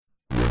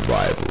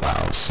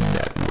Madness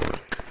Network.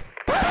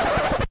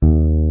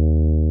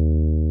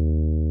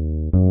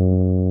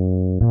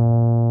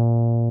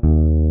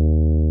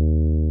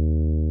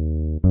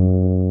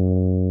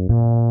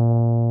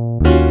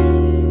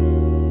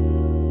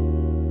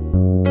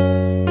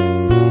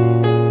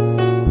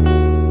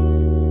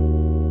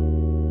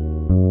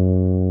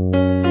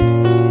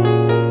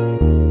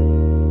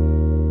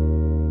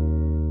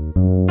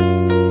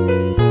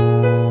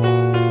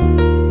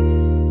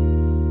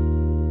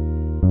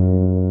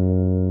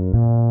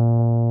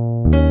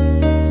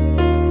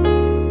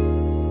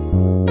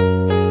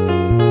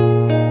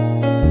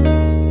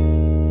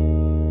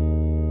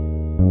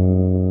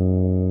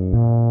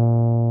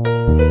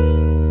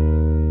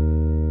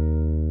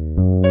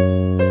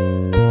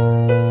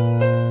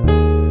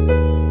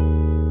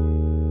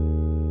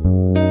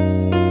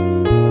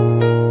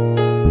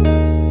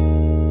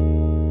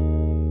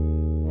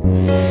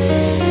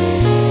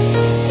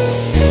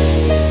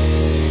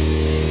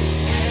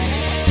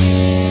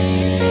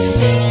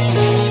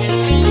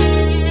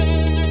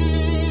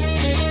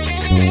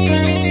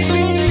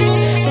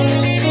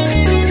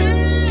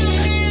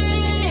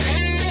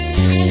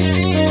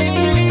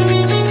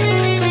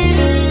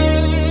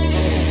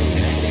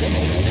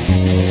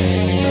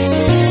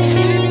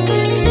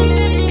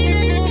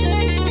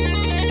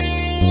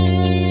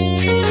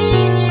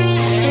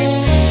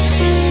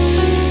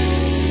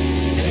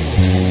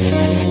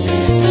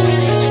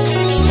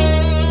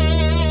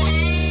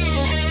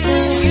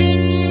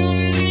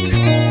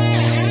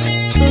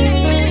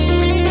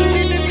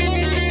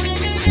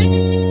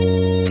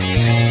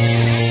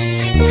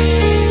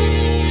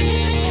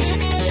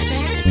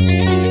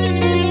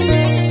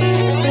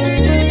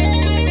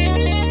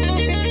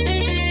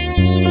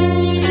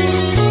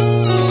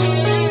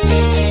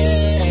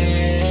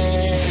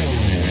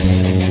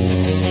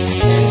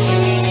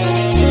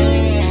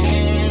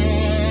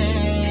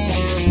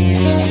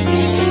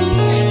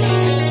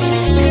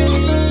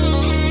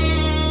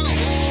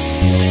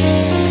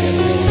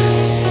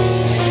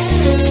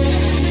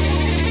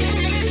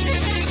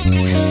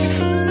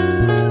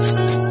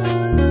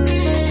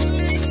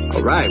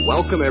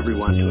 Welcome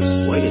everyone to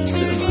Exploited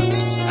Cinema.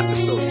 This is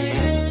episode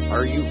 10.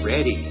 Are you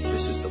ready?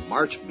 This is the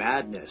March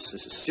Madness.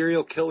 This is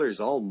serial killers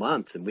all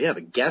month, and we have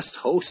a guest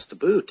host to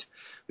boot.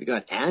 We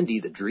got Andy,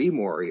 the Dream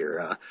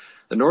Warrior.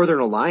 The Northern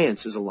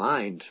Alliance is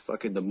aligned.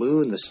 Fucking the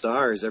moon, the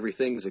stars,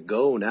 everything's a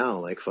go now.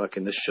 Like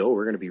fucking this show,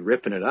 we're going to be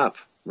ripping it up.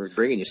 We're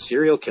bringing you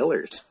serial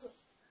killers.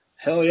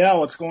 Hell yeah,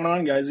 what's going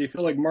on, guys? You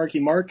feel like Marky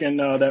Mark in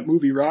that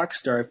movie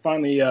Rockstar. I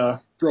finally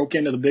broke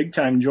into the big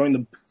time and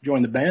joined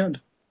the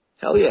band.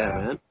 Hell yeah,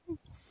 man.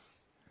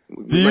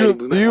 Do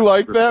you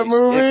like that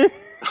movie?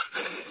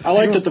 I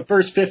liked it the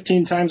first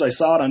 15 times I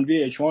saw it on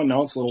VH1.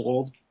 Now it's a little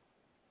old.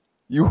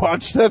 You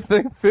watched that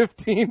thing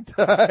 15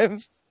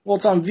 times? Well,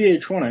 it's on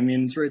VH1. I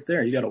mean, it's right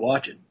there. You got to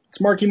watch it. It's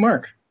Marky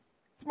Mark.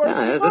 It's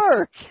Marky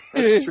Mark.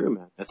 That's true,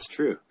 man. That's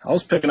true. I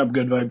was picking up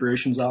good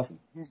vibrations off him.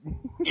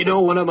 You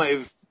know, one of my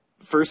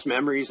first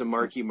memories of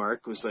Marky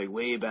Mark was like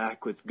way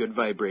back with Good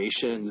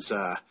Vibrations.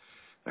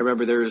 I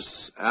remember there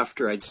was,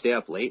 after I'd stay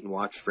up late and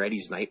watch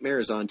Freddy's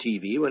Nightmares on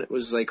TV when it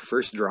was like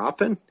first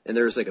dropping, and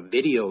there was like a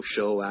video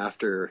show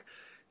after,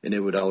 and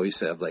it would always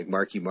have like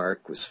Marky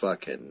Mark was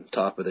fucking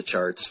top of the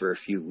charts for a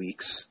few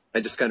weeks. I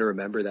just kind of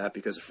remember that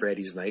because of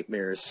Freddy's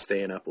Nightmares,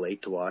 staying up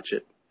late to watch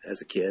it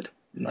as a kid.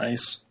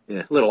 Nice.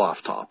 Yeah, a little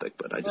off topic,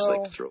 but I just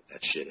like to throw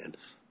that shit in.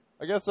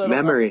 I guess I don't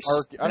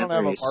have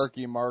a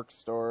Marky Mark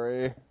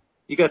story.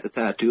 You got the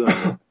tattoo on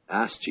your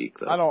ass cheek,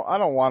 though. I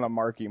don't want a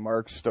Marky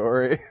Mark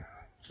story.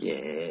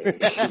 Yeah,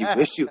 you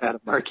wish you had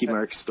a Marky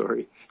Mark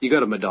story. You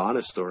got a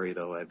Madonna story,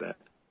 though, I bet.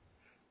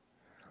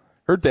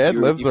 Her dad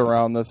lives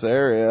around this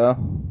area.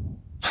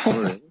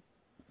 Right.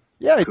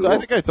 Yeah, cool. I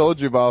think I told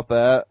you about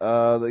that.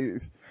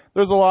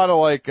 There's a lot of,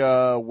 like,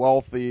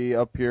 wealthy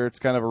up here. It's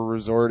kind of a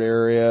resort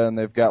area, and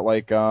they've got,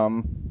 like,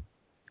 kind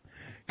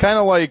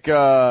of like,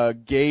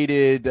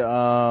 gated,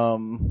 I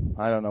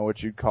don't know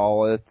what you'd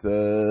call it,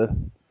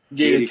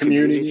 gated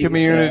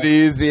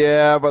communities,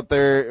 yeah, but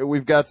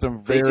we've got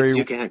some places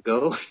you can't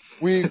go.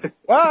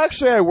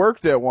 Actually, I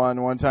worked at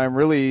one time.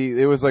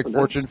 Really, it was like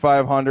Fortune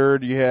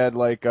 500. You had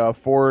like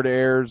Ford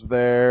Airs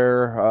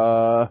there,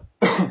 a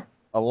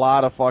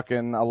lot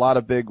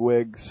of big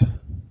wigs,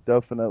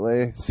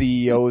 definitely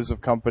CEOs of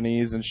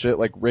companies and shit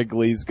like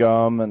Wrigley's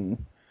Gum,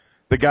 and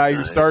the guy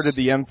who started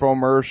the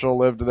infomercial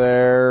lived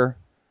there.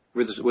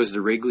 Was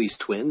the Wrigley's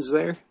twins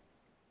there?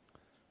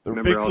 The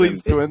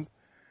Wrigley's twins.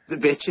 The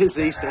bitches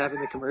they used to have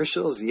in the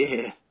commercials?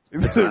 Yeah.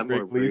 That's what I'm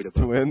more worried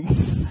about.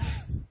 Twins.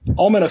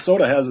 All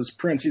Minnesota has is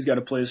Prince. He's got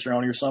a place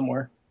around here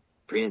somewhere.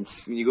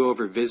 Prince. When you go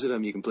over visit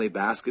him, you can play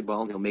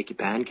basketball and he'll make you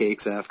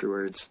pancakes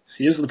afterwards.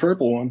 He is the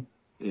purple one.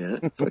 Yeah,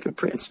 fucking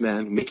Prince,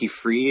 man. Mickey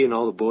Free and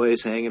all the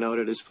boys hanging out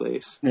at his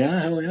place. Yeah,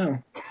 hell yeah.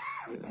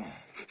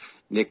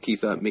 Nick, he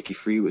thought Mickey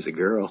Free was a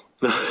girl.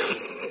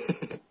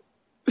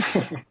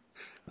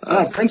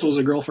 Prince was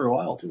a girl for a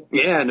while, too.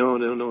 Yeah,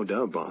 no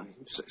doubt.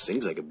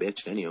 Sings like a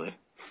bitch anyway.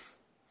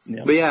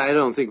 Yeah. But yeah, I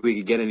don't think we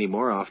could get any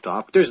more off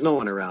topic. There's no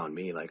one around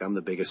me. Like, I'm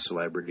the biggest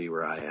celebrity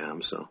where I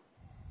am, so.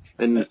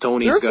 And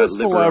Tony's There's got a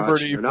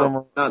celebrity Liberace. Or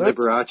no, not that's-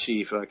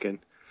 Liberace, fucking.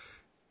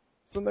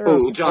 Isn't there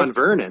Oh, a John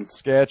Vernon.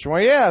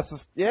 Saskatchewan. Yeah,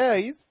 that's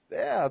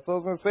what I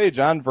was gonna say.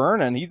 John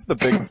Vernon. He's the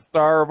big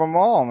star of them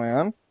all,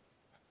 man.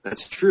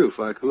 That's true,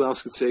 fuck. Who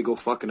else could say go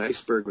fuck an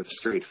iceberg with a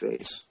straight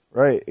face?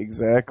 Right,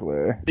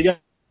 exactly.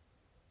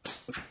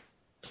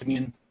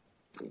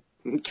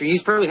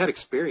 He's probably had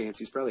experience.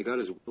 He's probably got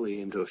his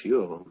willy into a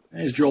few of them.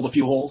 He's drilled a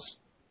few holes.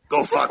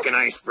 Go fuck an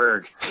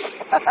iceberg.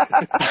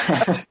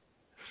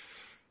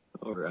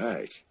 All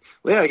right.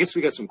 Well, yeah, I guess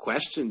we got some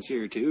questions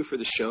here too for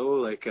the show.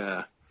 Like,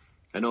 I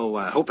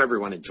hope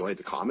everyone enjoyed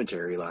the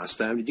commentary last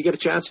time. Did you get a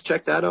chance to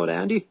check that out,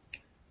 Andy?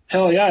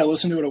 Hell yeah, I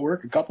listened to it at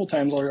work a couple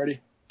times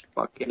already.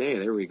 Fucking A,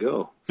 there we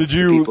go. Did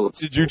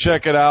you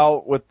check it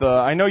out with the?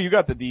 I know you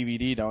got the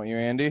DVD, don't you,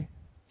 Andy?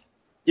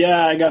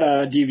 Yeah, I got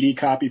a DVD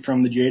copy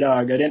from the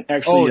J-Dog. I didn't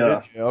actually.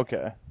 Did you?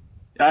 Okay.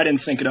 I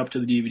didn't sync it up to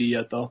the DVD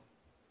yet, though.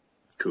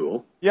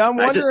 Cool. Yeah, I'm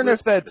wondering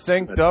if that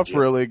synced up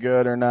really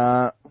good or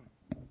not.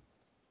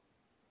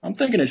 I'm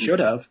thinking it should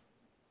have.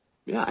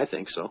 Yeah, I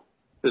think so.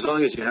 As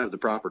long as you have the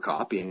proper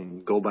copy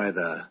and go by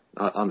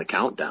on the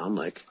countdown,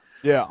 like.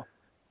 Yeah.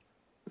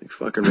 Like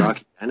fucking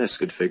Rocky Dennis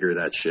could figure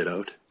that shit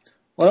out.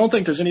 Well, I don't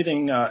think there's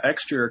anything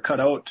extra cut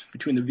out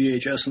between the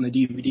VHS and the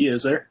DVD,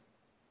 is there?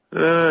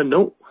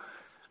 No.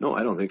 No,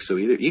 I don't think so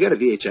either. You got a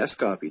VHS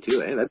copy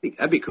too, eh?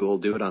 That'd be cool.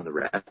 Do it on the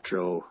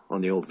retro,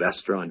 on the old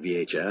Vestron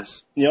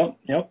VHS.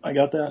 Yep, I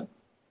got that.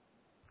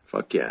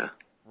 Fuck yeah.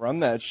 Run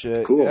that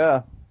shit. Cool.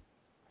 Yeah.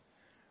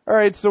 All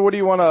right, so what do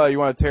you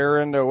wanna tear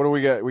into? What do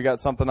we got? We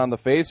got something on the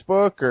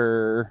Facebook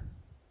or?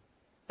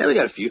 Yeah, we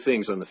got a few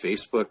things on the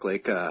Facebook.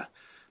 Like,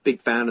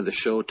 big fan of the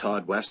show,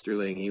 Todd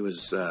Westerling. He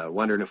was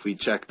wondering if we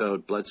checked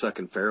out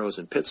Bloodsucking Pharaohs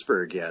in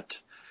Pittsburgh yet.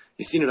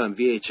 He seen it on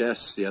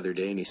VHS the other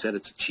day, and he said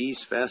it's a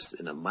cheese fest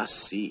and a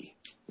must-see.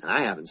 And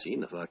I haven't seen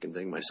the fucking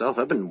thing myself.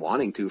 I've been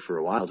wanting to for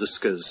a while,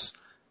 just because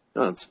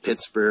it's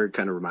Pittsburgh,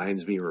 kind of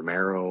reminds me of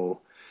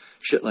Romero,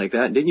 shit like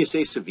that. And didn't you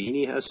say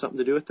Savini has something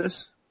to do with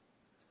this?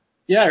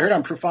 Yeah, I heard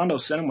on Profondo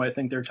Cinema, I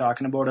think they're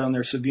talking about it on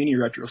their Savini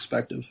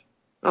retrospective.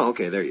 Oh,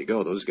 okay, there you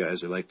go. Those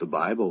guys are like the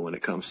Bible when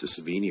it comes to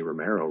Savini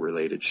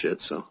Romero-related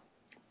shit, so...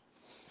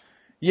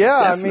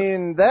 Yeah, Definitely. I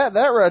mean,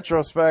 that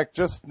retrospect,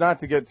 just not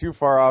to get too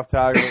far off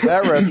topic,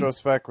 that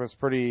retrospect was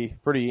pretty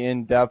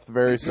in-depth,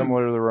 very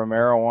similar to the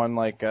Romero one.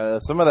 Like,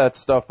 some of that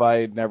stuff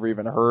I'd never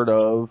even heard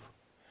of.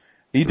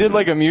 He did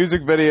like a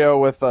music video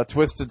with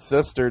Twisted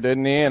Sister,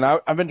 didn't he? And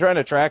I've been trying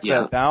to track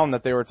that down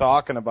that they were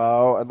talking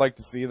about. I'd like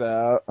to see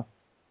that.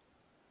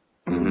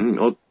 Mm-hmm.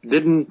 Well,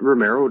 didn't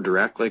Romero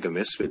direct like a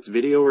Misfits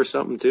video or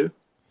something too?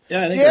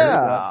 Yeah, I think I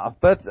heard that.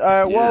 That's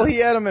well, he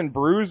had him in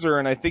Bruiser,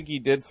 and I think he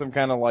did some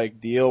kind of like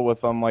deal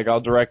with them, like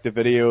I'll direct a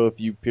video if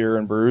you appear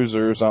in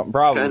Bruiser or something.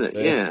 Probably.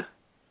 Kinda, yeah.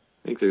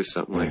 I think there's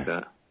something like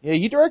that. Yeah,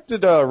 he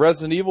directed a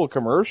Resident Evil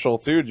commercial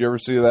too. Did you ever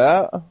see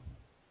that?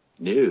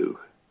 No.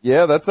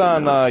 Yeah, that's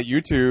on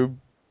YouTube.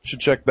 Should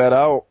check that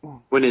out.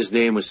 When his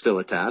name was still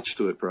attached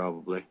to it,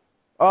 probably.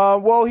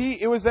 Well,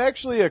 it was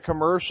actually a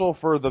commercial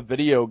for the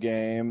video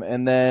game,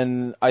 and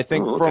then I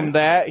think from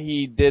that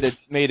he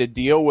made a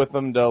deal with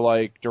them to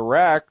like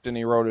direct, and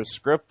he wrote a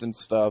script and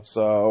stuff.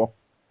 So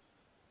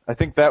I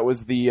think that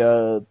was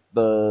the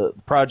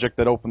project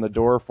that opened the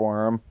door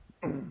for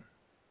him.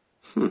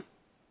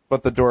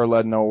 But the door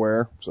led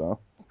nowhere. So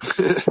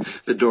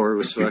the door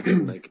was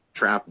fucking like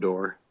trap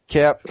door.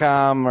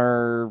 Capcom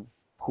or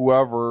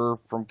whoever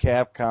from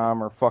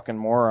Capcom are fucking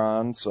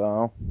morons.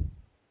 So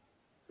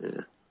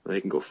yeah. They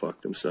can go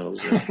fuck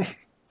themselves.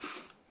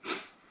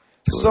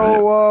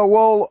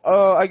 So,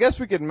 I guess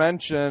we could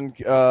mention,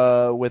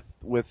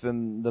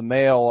 within the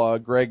mail,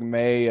 Greg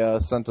May,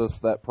 sent us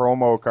that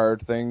promo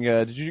card thing.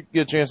 Did you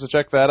get a chance to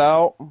check that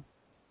out?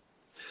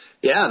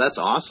 Yeah, that's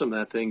awesome,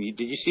 that thing.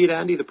 Did you see it,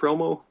 Andy, the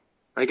promo?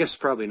 I guess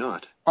probably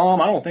not. I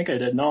don't think I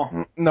did,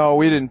 no. No,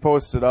 we didn't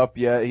post it up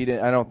yet. He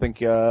didn't, I don't think,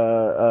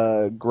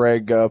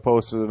 Greg,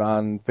 posted it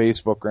on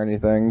Facebook or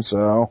anything,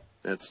 so.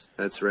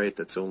 That's right.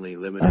 That's only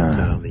limited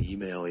on the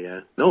email,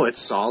 yeah. No, it's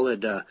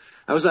solid. I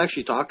was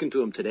actually talking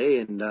to him today,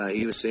 and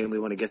he was saying we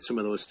want to get some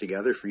of those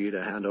together for you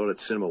to hand out at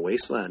Cinema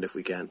Wasteland if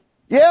we can.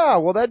 Yeah,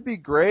 well, that'd be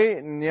great,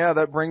 and yeah,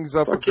 that brings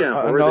up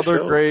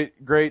another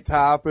great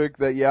topic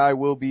that, yeah, I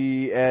will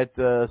be at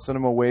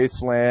Cinema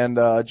Wasteland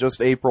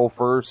just April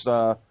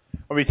 1st.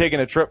 I'll be taking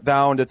a trip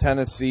down to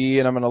Tennessee,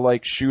 and I'm going to,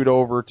 like, shoot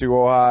over to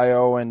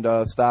Ohio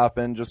and stop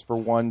in just for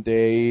one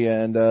day,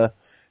 and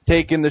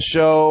taking the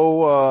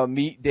show,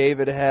 meet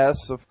David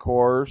Hess, of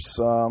course,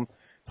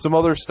 some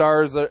other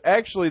stars.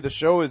 Actually, the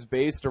show is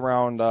based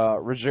around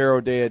Ruggero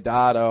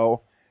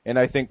Deodato, and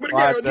I think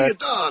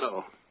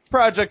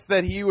projects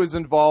that he was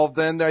involved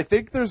in. I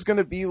think there's going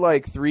to be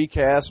like 2 or 3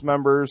 cast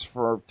members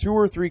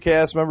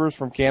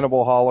from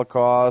Cannibal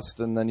Holocaust,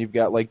 and then you've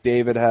got like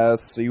David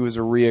Hess. He was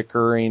a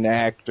reoccurring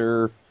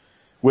actor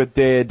with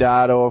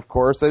Deodato, of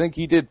course. I think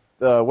he did.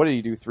 What did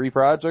he do? 3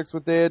 projects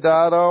with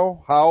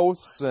Deodato?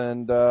 House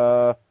and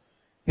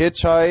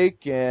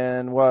Hitchhike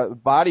and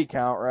Body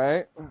Count,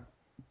 right?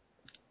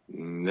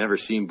 Never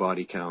seen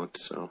Body Count,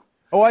 so.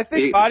 Oh, I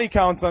think Body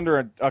Count's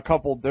under a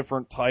couple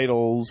different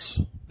titles.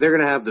 They're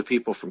going to have the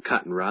people from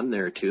Cut and Run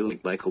there too,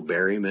 like Michael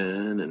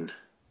Berryman, and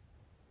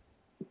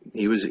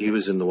he was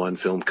in the one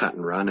film Cut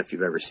and Run, if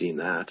you've ever seen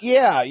that.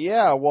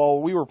 Yeah.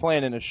 Well, we were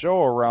planning a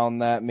show around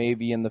that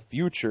maybe in the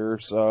future,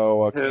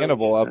 so a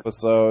cannibal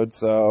episode.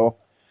 So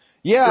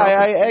yeah,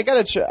 I got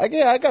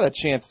a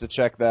chance to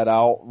check that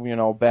out. You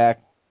know,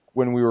 back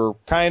when we were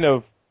kind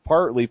of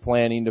partly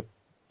planning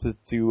to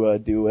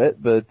do it,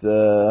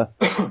 but.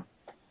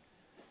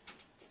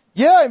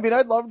 Yeah, I mean,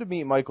 I'd love to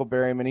meet Michael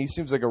Berryman. He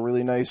seems like a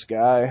really nice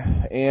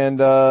guy. And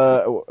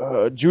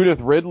Judith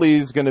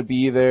Ridley's going to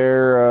be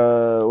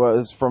there,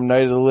 was from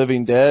Night of the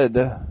Living Dead,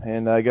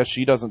 and I guess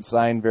she doesn't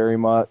sign very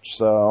much,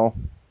 so.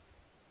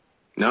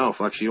 No,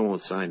 fuck, she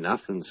won't sign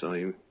nothing, so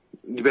you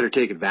better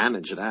take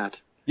advantage of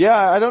that. Yeah,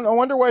 I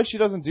wonder why she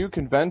doesn't do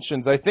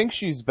conventions. I think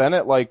she's been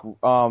at like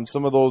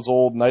some of those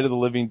old Night of the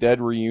Living Dead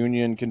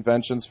reunion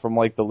conventions from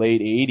like the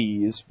late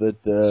 80s,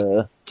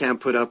 but can't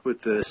put up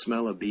with the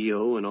smell of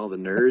BO and all the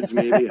nerds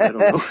maybe, I don't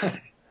know.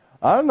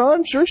 I don't know,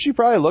 I'm sure she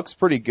probably looks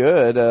pretty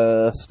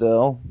good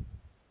still.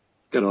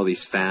 Got all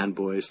these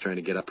fanboys trying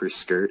to get up her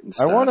skirt and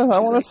stuff. I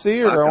want to see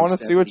her. I want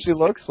to see what she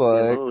looks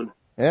like.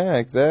 Yeah,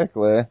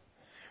 exactly.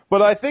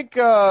 But I think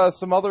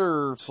some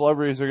other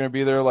celebrities are going to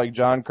be there, like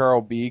John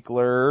Carl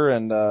Buechler,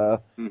 and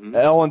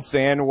Ellen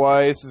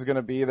Sandweiss is going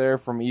to be there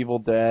from Evil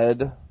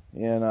Dead.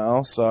 You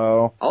know,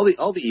 so all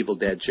the Evil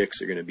Dead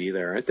chicks are going to be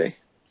there, aren't they?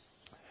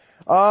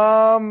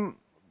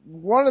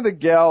 One of the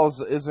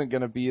gals isn't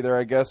going to be there,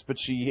 I guess, but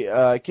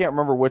I can't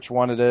remember which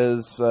one it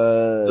is.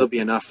 There'll be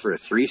enough for a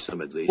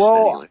threesome at least.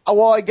 Well, anyway.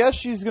 Well, I guess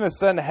she's going to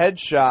send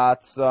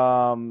headshots.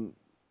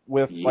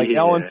 With like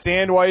Ellen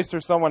Sandweiss or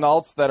someone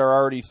else that are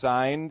already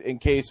signed in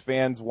case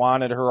fans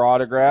wanted her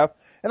autograph.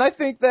 And I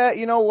think that,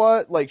 you know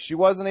what, like she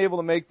wasn't able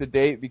to make the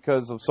date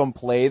because of some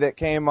play that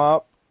came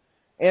up.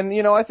 And,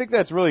 you know, I think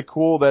that's really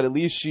cool that at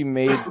least she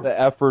made the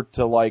effort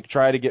to like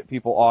try to get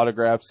people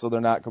autographs so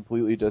they're not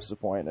completely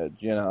disappointed,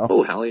 you know?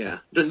 Oh, hell yeah.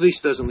 At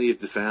least doesn't leave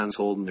the fans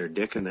holding their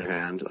dick in their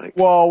hand. Like,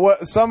 well,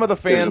 some of the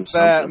fans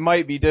that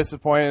might be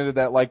disappointed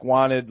that like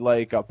wanted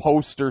like a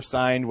poster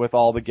signed with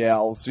all the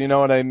gals, you know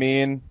what I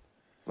mean?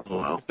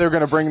 Well, they're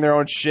going to bring their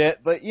own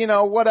shit, but, you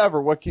know,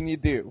 whatever. What can you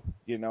do?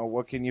 You know,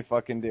 what can you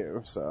fucking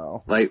do?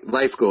 So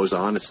life goes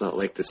on. It's not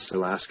like this is their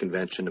last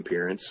convention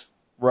appearance.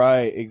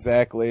 Right,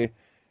 exactly.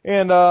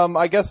 And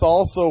I guess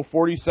also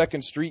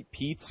 42nd Street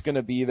Pete's going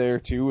to be there,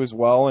 too, as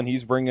well, and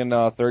he's bringing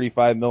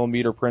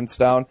 35mm prints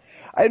down.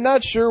 I'm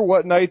not sure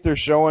what night they're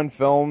showing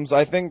films.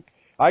 I think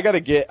I gotta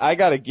get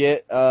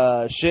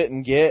shit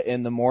and get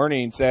in the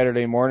morning,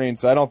 Saturday morning,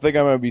 so I don't think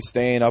I'm going to be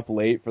staying up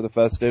late for the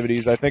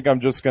festivities. I think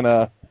I'm just going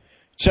to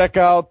check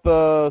out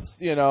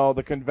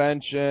the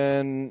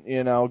convention,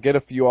 get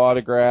a few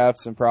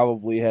autographs and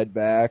probably head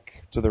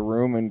back to the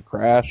room and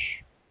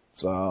crash.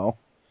 So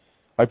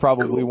I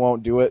probably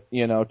won't do it,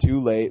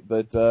 too late.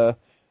 But,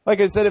 like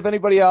I said, if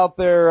anybody out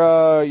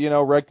there,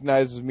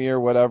 recognizes me or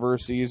whatever,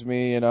 sees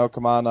me,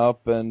 come on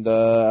up and,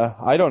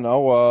 I don't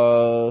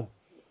know,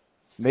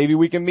 maybe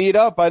we can meet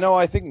up.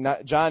 I think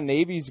John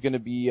Navy's going to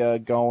be,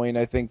 going.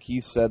 I think he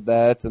said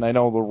that. And I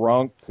know the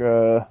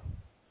Runk,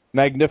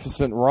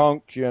 Magnificent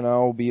Runk,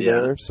 will be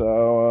there,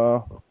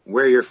 so,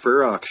 wear your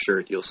Furrock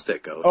shirt, you'll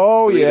stick out.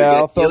 Oh,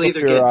 yeah, you'll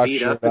either get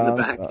beat up in the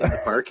back in the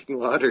parking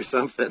lot or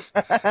something.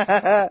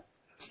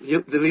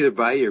 They'll either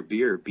buy your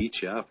beer or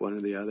beat you up, one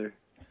or the other.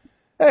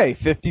 Hey,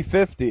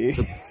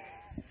 50-50.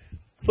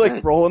 It's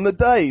like rolling the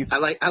dice. I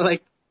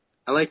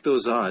like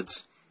those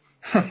odds.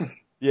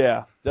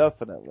 Yeah,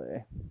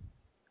 definitely.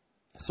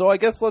 So I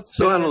guess let's.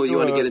 So I don't know. You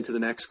want to get into the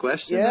next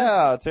question?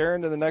 Yeah, tear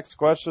into the next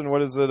question.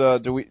 What is it?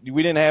 We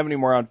didn't have any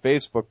more on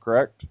Facebook,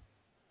 correct?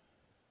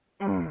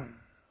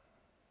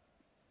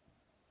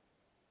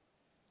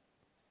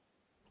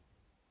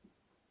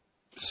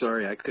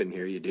 Sorry, I couldn't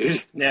hear you,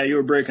 dude. Yeah, you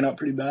were breaking up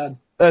pretty bad.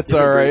 That's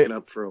all right. Breaking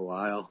up for a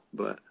while,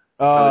 but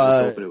I was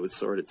just hoping it would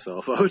sort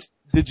itself out.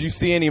 Did you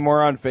see any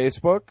more on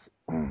Facebook?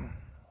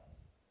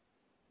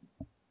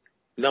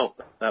 No,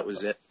 that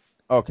was it.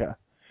 Okay.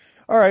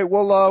 All right,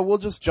 well, we'll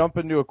just jump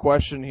into a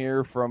question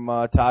here from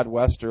Todd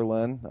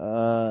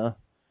Westerlin.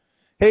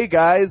 Hey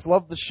guys,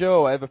 love the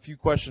show. I have a few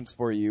questions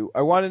for you.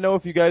 I want to know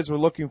if you guys were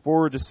looking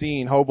forward to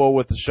seeing Hobo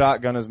with the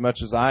Shotgun as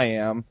much as I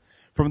am.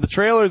 From the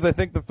trailers, I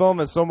think the film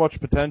has so much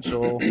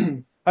potential.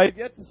 I've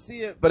yet to see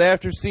it, but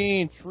after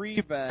seeing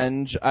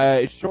Treevenge,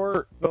 a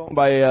short film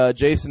by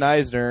Jason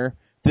Eisner,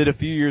 did a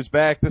few years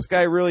back, this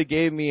guy really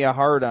gave me a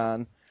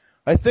hard-on.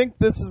 I think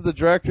this is the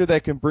director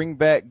that can bring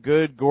back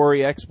good,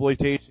 gory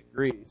exploitation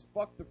grease.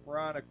 Fuck the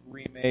Piranha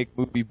remake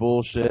movie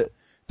bullshit.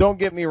 Don't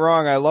get me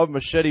wrong, I love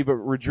Machete, but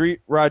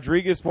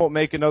Rodriguez won't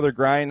make another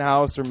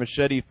Grindhouse or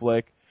Machete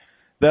flick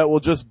that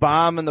will just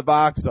bomb in the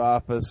box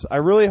office. I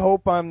really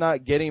hope I'm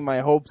not getting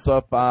my hopes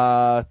up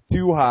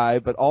too high,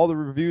 but all the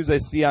reviews I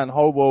see on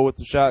Hobo with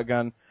the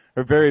Shotgun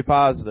are very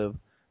positive.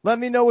 Let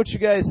me know what you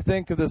guys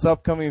think of this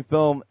upcoming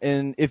film,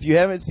 and if you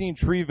haven't seen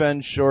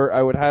Treevenge short,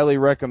 I would highly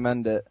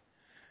recommend it.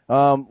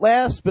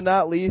 Last but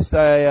not least,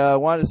 I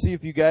wanted to see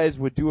if you guys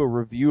would do a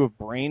review of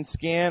Brain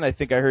Scan. I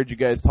think I heard you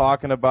guys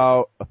talking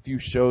about a few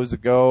shows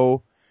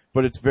ago,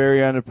 but it's a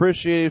very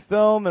unappreciated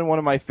film and one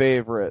of my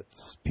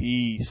favorites.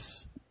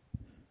 Peace.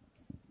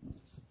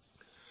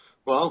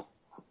 Well,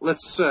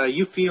 let's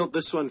you field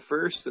this one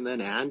first, and then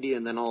Andy,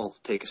 and then I'll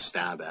take a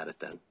stab at it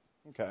then.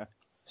 Okay.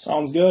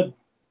 Sounds good.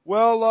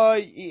 Well,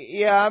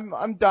 yeah,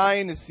 I'm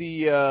dying to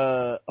see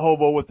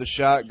Hobo with the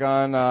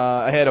Shotgun.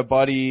 I had a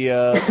buddy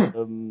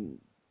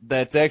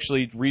that's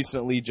actually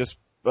recently just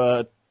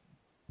into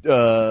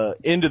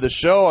the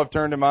show. I've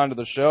turned him on to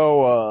the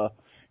show.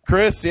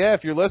 Chris, yeah,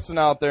 if you're listening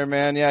out there,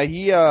 man, yeah,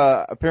 he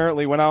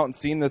apparently went out and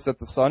seen this at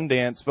the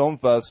Sundance Film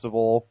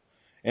Festival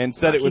and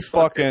said it was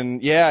fucking,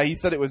 yeah, he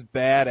said it was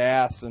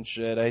badass and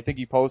shit. I think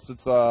he posted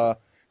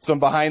some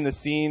behind the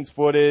scenes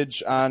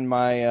footage on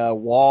my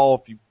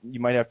wall. If you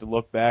might have to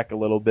look back a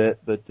little bit,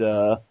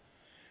 but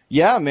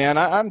yeah, man,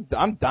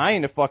 I'm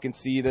dying to fucking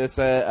see this.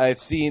 I've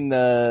seen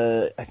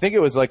I think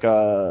it was like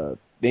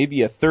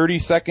maybe a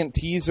 30-second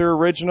teaser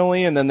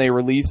originally, and then they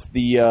released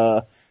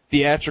the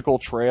theatrical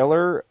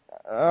trailer.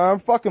 I'm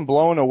fucking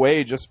blown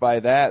away just by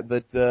that,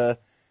 but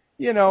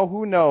you know,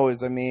 who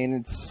knows? I mean,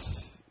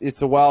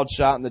 it's a wild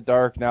shot in the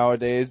dark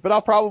nowadays, but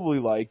I'll probably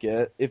like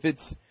it. If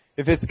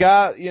it's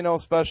got, you know,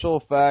 special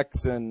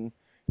effects and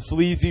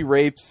sleazy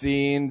rape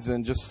scenes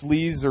and just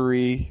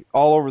sleazery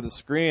all over the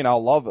screen,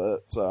 I'll love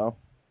it, so.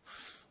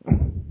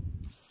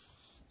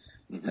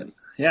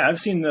 Yeah, I've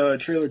seen the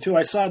trailer too.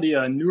 I saw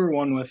the newer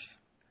one with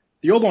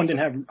the old one didn't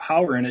have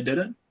Howard in it, did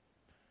it?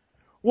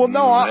 Well,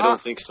 no, I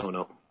don't think so.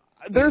 No.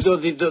 There's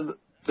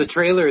the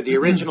trailer. The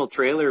original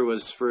trailer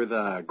was for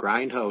the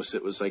Grindhouse.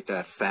 It was like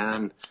that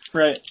fan,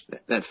 right?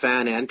 That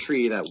fan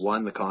entry that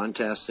won the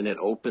contest, and it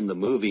opened the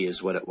movie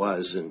is what it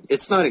was. And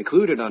it's not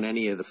included on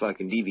any of the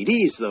fucking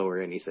DVDs though, or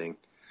anything.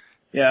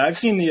 Yeah, I've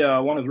seen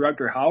the one with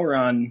Rutger Hauer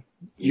on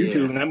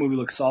YouTube, and that movie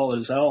looks solid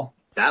as hell.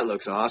 That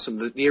looks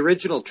awesome. The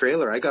original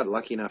trailer, I got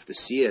lucky enough to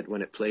see it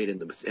when it played in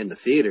the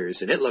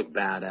theaters, and it looked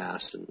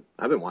badass. And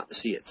I've been wanting to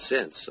see it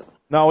since. So.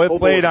 No, it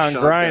played on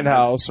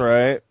Grindhouse,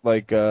 right?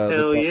 Like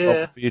hell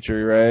yeah,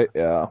 feature, right?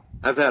 Yeah.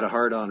 I've had a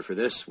hard on for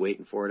this,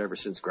 waiting for it ever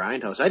since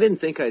Grindhouse. I didn't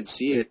think I'd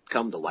see it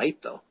come to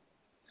light though.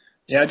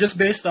 Yeah, just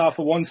based off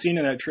of one scene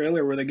in that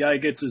trailer where the guy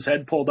gets his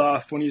head pulled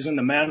off when he's in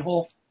the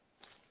manhole.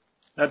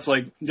 That's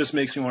like just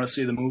makes me want to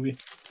see the movie.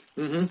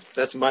 Mm-hmm.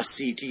 That's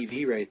must-see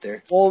TV right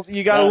there. Well,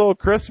 you got a little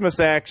Christmas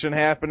action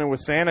happening with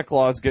Santa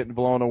Claus getting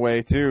blown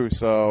away too.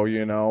 So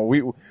you know,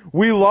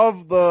 we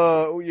love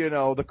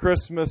the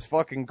Christmas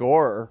fucking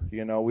gore.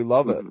 You know, we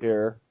love it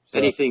here. So.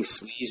 Anything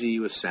sleazy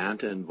with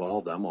Santa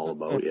involved, I'm all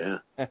about. Yeah.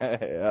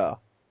 Yeah.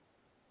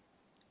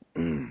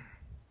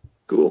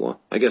 Cool.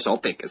 Well, I guess I'll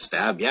take a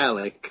stab. Yeah,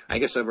 like I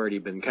guess I've already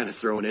been kind of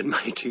throwing in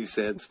my 2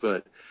 cents,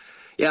 but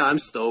yeah, I'm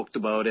stoked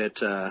about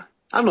it.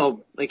 I don't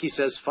know, like he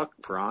says, fuck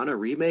Piranha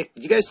remake.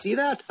 Did you guys see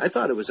that? I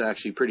thought it was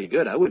actually pretty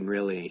good. I wouldn't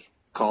really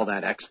call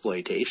that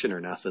exploitation or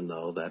nothing,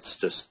 though. That's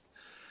just...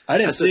 I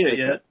didn't see it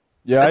yet.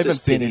 Yeah, I haven't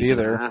seen it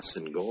either. Ass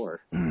and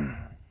gore.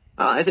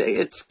 I think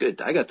it's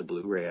good. I got the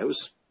Blu-ray. I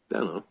don't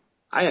know.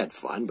 I had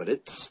fun, but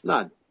it's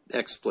not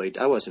exploit.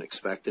 I wasn't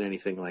expecting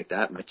anything like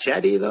that.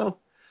 Machete, though?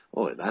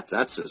 Oh,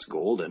 that's just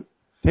golden.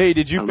 Hey,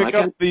 did you pick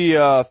up the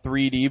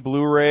 3D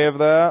Blu-ray of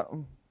that?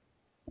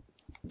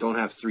 Don't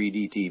have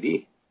 3D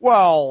TV.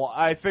 Well,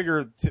 I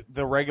figured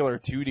the regular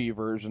 2D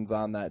version's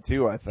on that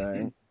too, I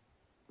think.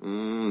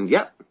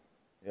 Yep.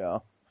 Yeah.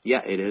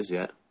 Yeah, it is,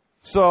 yeah.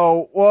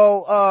 So,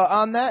 well,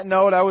 on that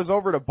note, I was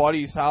over to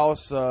Buddy's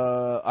house,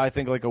 I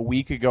think like a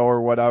week ago or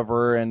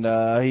whatever, and,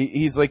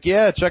 he's like,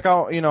 yeah, check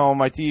out, you know,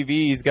 my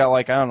TV. He's got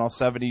like, I don't know,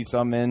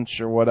 70-some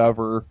inch or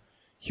whatever.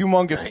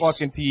 Humongous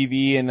fucking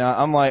TV, and,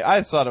 I'm like,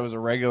 I thought it was a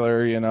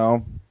regular, you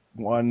know,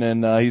 one,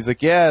 and, he's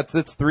like, yeah, it's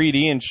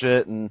 3D and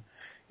shit, and,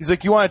 he's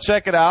like, you want to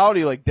check it out?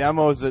 He like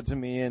demos it to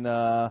me, and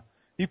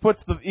he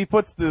puts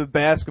the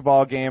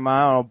basketball game on,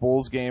 I don't know,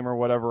 Bulls game or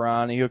whatever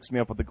on. He hooks me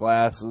up with the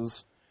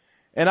glasses,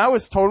 and I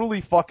was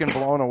totally fucking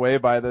blown away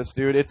by this,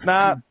 dude. It's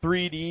not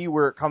 3D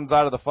where it comes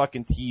out of the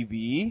fucking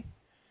TV,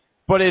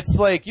 but it's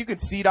like you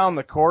could see down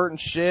the court and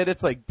shit.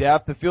 It's like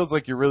depth. It feels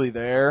like you're really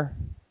there.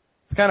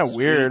 It's kind of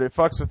weird. It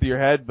fucks with your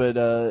head, but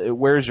it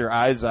wears your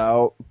eyes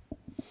out.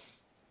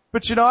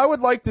 But, you know, I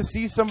would like to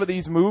see some of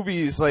these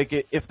movies, like,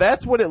 if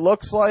that's what it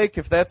looks like,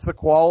 if that's the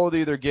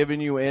quality they're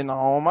giving you in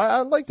home,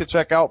 I'd like to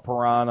check out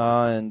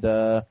Piranha,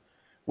 and,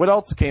 what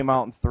else came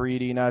out in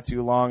 3D not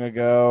too long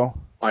ago?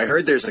 I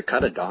heard there's a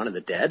cut of Dawn of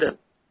the Dead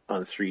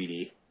on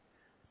 3D.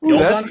 Ooh,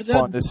 that'd be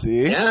fun to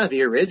see. Yeah,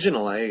 the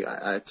original,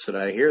 that's what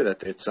I hear,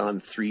 that it's on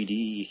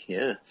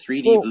 3D,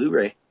 3D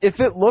Blu-ray. If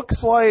it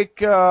looks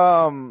like what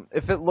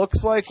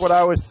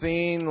I was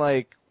seeing,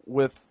 like,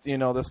 with, you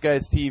know, this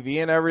guy's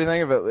TV and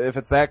everything, if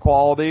it's that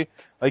quality,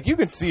 like you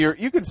can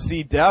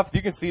see depth,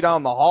 you can see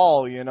down the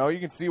hall, you know, you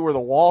can see where the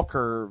wall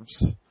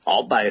curves.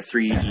 I'll buy a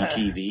 3D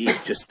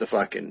TV just to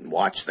fucking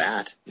watch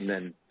that and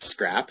then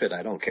scrap it.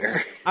 I don't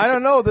care. I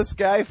don't know. This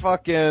guy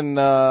fucking,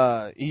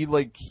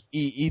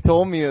 he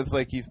told me it's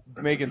like he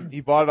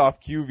bought it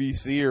off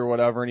QVC or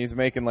whatever and he's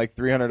making like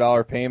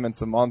 $300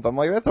 payments a month. I'm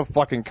like, that's a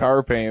fucking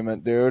car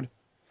payment, dude.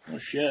 Oh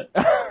shit.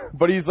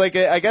 But he's like,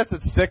 I guess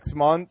it's 6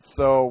 months,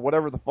 so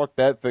whatever the fuck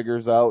that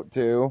figures out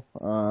to.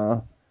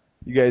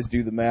 You guys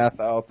do the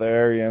math out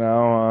there, you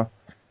know.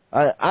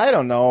 I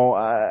don't know.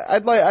 I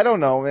don't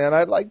know, man.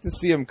 I'd like to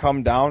see him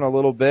come down a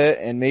little bit,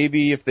 and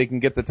maybe if they can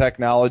get the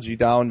technology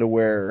down to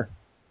where,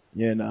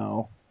 you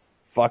know,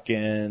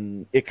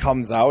 fucking it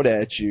comes out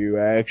at you,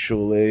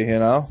 actually, you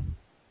know.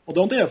 Well,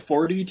 don't they have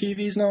 4D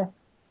TVs now?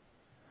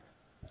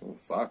 Oh,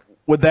 fuck.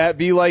 Would that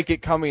be like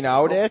it coming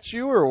out at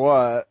you, or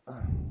what?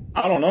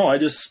 I don't know. I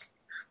just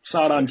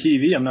saw it on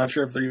TV. I'm not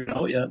sure if they're even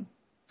out yet.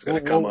 It's gonna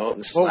come out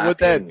and slap what would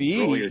you that and be?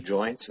 roll your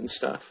joints and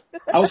stuff.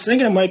 I was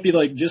thinking it might be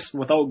like just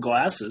without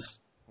glasses.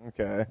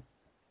 Okay.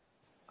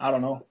 I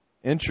don't know.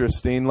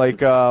 Interesting. Like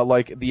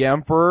the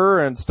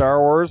Emperor and Star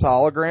Wars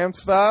hologram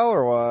style,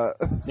 or what?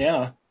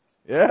 Yeah.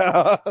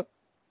 Yeah.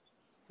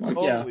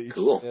 Yeah. Holy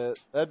Cool. shit.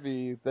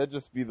 That'd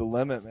just be the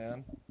limit,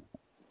 man.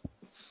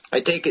 I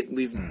take it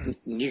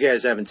you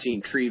guys haven't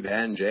seen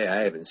Treevenge, eh?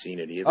 I haven't seen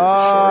it either.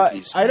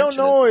 I don't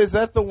know. Is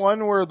that the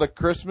one where the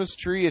Christmas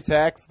tree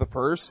attacks the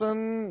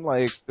person?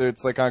 Like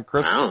it's like on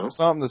Christmas or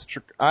something.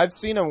 I've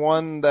seen a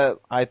one that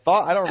I don't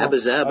know.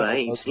 Abba, I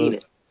ain't seen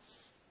it.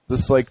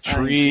 This like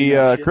tree,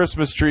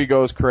 Christmas tree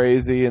goes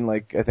crazy and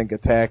like I think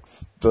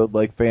attacks the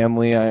like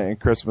family on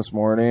Christmas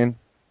morning.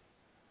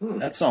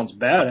 That sounds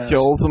badass.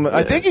 Kills them. Yeah.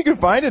 I think you can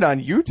find it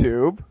on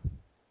YouTube.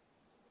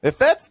 If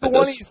that's the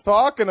one he's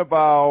talking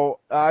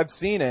about, I've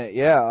seen it.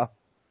 Yeah,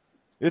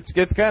 it's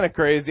kind of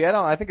crazy.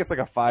 I think it's like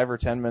a 5 or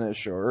 10 minute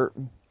short.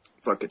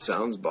 Fuck, it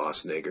sounds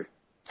boss nigger.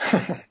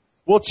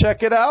 Well,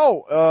 check it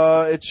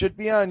out. It should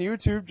be on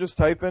YouTube. Just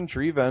type in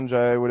Treevenge.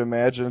 I would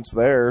imagine it's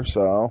there.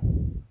 So.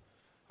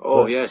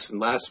 Oh yes, and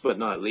last but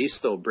not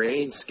least, though,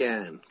 Brain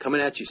Scan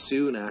coming at you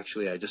soon.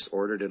 Actually, I just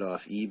ordered it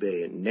off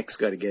eBay, and Nick's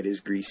got to get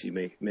his greasy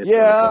mitts on a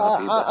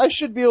copy. I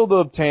should be able to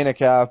obtain a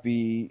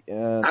copy.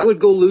 I would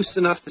go loose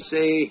enough to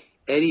say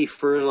Eddie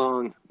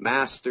Furlong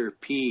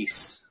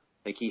masterpiece.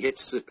 Like he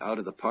hits it out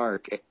of the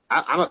park.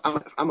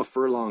 I'm a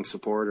Furlong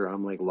supporter.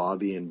 I'm like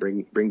lobbying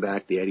bring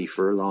back the Eddie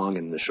Furlong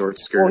and the short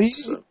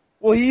skirts.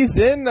 Well, he's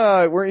in.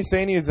 Weren't you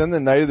saying he's in the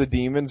Night of the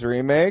Demons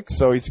remake?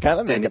 So he's kind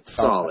of making it's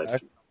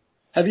solid.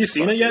 Have you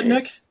seen it yet,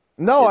 Nick?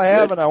 No, I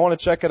haven't. I want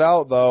to check it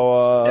out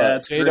though. Yeah,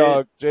 it's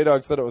great.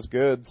 J-Dog said it was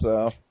good,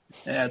 so.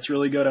 Yeah, it's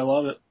really good. I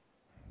love it.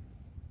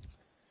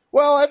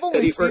 Well, I've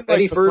only seen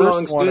Eddie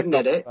Furlong's good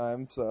at it.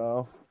 Times,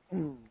 so.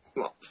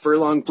 Well,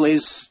 Furlong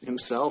plays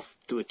himself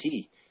to a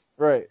T.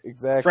 Right,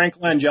 exactly. Frank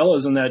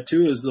Langella's in that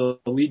too, as the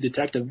lead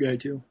detective guy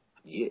too.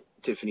 Yeah,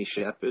 Tiffany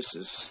Shepis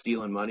is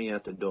stealing money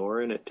at the door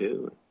in it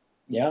too.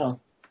 Yeah.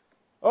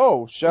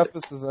 Oh,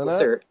 Shepis is in it?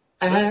 Their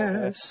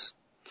ass.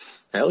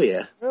 Hell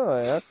yeah.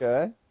 Really?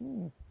 Okay.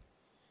 I'm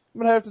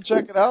gonna have to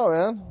check it out,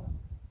 man.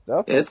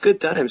 Definitely. Yeah, it's good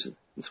times.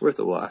 It's worth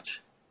a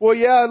watch. Well,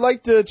 yeah, I'd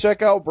like to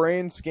check out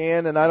Brain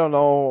Scan, and I don't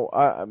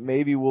know,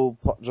 maybe we'll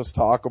just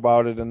talk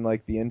about it in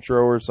like the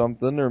intro or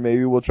something, or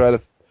maybe we'll try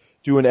to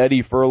do an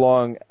Eddie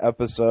Furlong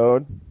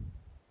episode.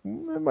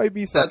 It might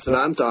be something. That's what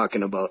I'm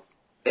talking about.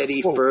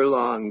 Eddie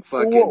Furlong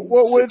fucking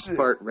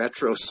 6-part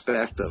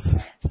retrospective.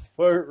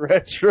 6-part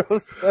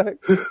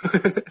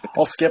retrospective?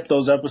 I'll skip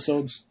those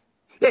episodes.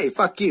 Hey,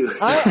 fuck you.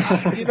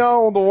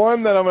 The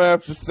one that I'm gonna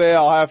have to say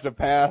I'll have to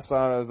pass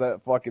on is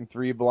that fucking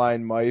Three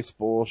Blind Mice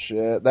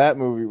bullshit. That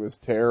movie was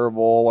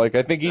terrible. Like,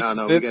 I think he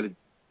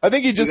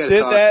just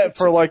did that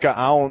for like an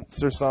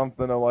ounce or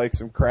something of like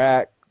some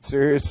crack.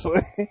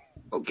 Seriously.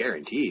 Oh,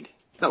 guaranteed.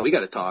 No, we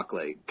gotta talk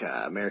like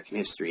American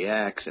History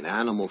X and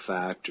Animal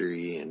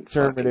Factory and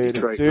Terminator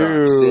Detroit 2.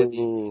 Rock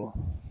City.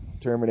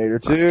 Terminator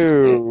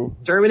 2.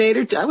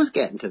 Terminator 2. I was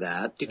getting to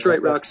that.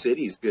 Detroit Rock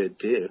City's good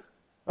too.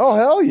 Oh,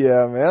 hell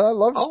yeah, man. I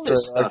love all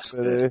this stuff's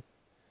good.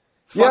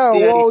 Yeah,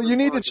 well, you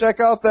need to check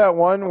out that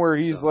one where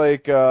he's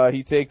like,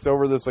 he takes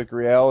over this like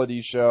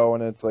reality show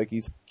and it's like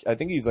I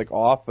think he's like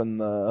off in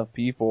the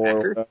people Pecker?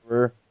 or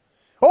whatever.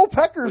 Oh,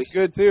 Pecker's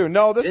good too.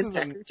 No, this isn't.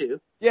 Pecker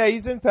too. Yeah,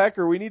 he's in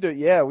Pecker. We need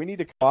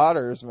to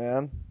Waters,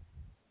 man.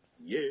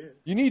 Yeah.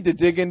 You need to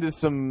dig into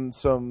some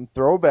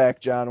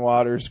throwback John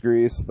Waters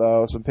grease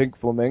though, some Pink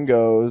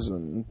Flamingos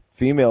and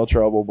Female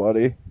Trouble,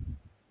 buddy.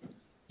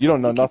 You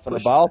don't know nothing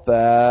about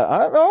that. I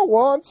don't know.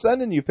 Well, I'm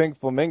sending you Pink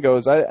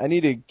Flamingos. I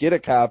need to get a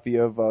copy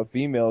of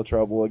Female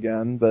Trouble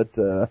again, but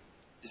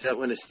is that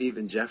one of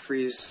Stephen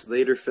Jeffries'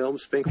 later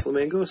films, Pink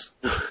Flamingos?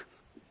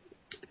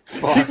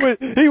 he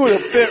would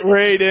have fit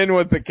right in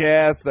with the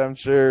cast, I'm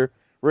sure.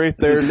 Right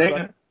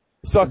there,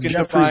 sucking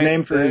Jeffries'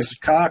 name for his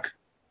cock.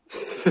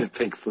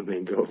 Pink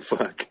Flamingo,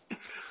 fuck.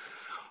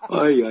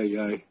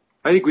 Ay.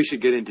 I think we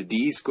should get into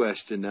Dee's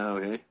question now,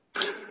 hey?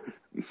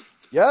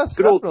 Yes,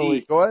 good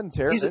definitely. Go ahead and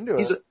tear into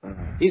it.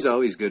 He's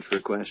always good for a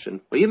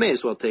question. Well, you may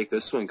as well take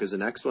this one because the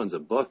next one's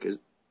a book.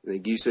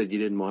 Like you said, you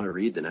didn't want to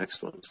read the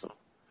next one, so.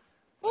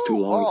 It's too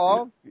long.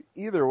 Well,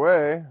 either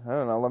way, I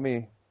don't know. Let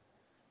me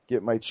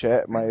get my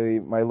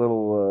my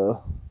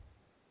little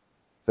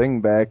thing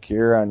back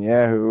here on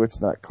Yahoo.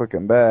 It's not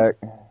clicking back.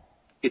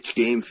 Get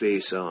your game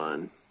face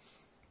on.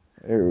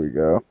 There we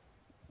go.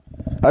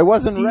 I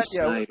wasn't D. ready.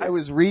 Snyder. I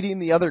was reading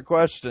the other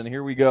question.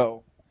 Here we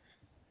go.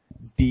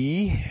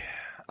 D,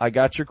 I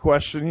got your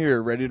question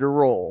here, ready to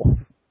roll.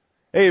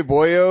 Hey,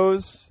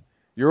 boyos.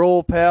 Your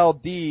old pal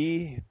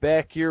D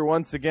back here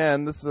once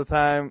again. This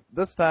time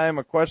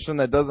a question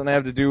that doesn't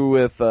have to do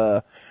with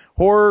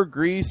horror,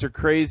 grease, or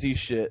crazy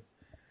shit.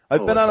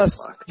 I've been on a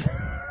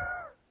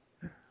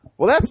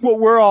well, that's what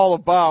we're all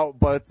about,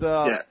 but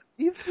yeah.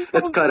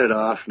 Let's cut it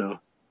off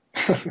now.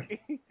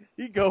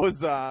 He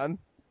goes on.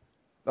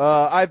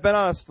 I've been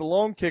on a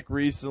Stallone kick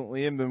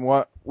recently and been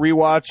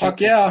rewatching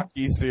the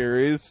Rocky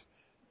series.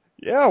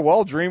 Yeah,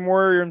 well, Dream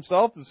Warrior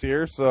himself is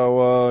here,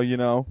 so you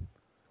know.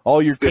 All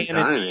your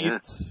canon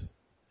eats.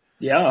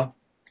 Yeah.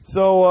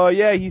 So,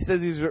 he says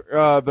he's been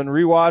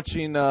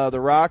rewatching the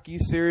Rocky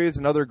series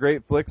and other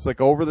great flicks like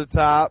Over the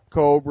Top,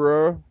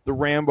 Cobra, the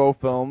Rambo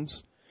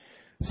films.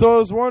 So I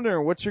was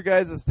wondering what your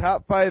guys'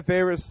 top 5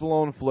 favorite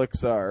Stallone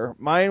flicks are.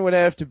 Mine would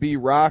have to be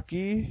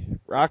Rocky,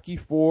 Rocky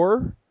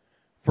 4,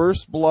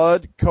 First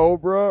Blood,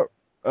 Cobra,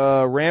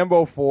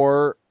 Rambo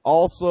 4.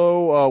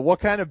 Also, what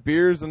kind of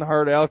beers and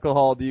hard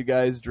alcohol do you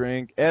guys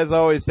drink? As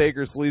always, take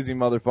her sleazy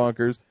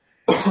motherfuckers.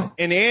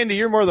 And Andy,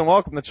 you're more than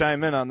welcome to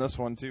chime in on this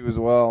one too as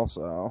well,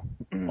 so.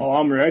 Oh,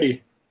 I'm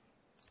ready.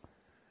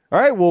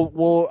 Alright,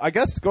 well, I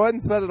guess go ahead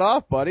and set it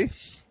off, buddy.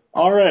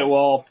 Alright,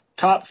 well,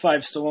 top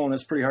 5 Stallone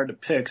is pretty hard to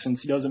pick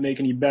since he doesn't make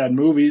any bad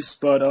movies,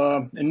 but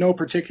in no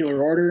particular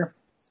order.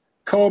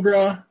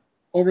 Cobra,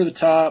 Over the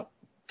Top,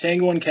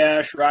 Tango and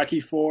Cash,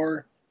 Rocky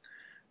 4,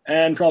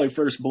 and probably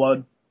First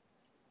Blood.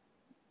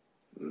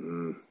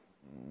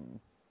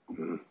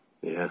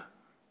 Yeah.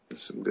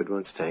 There's some good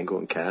ones. Tango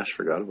and Cash,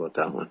 forgot about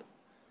that one.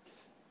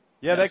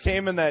 Yeah, that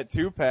came in that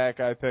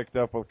 2-pack I picked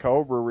up with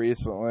Cobra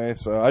recently,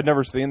 so I'd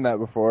never seen that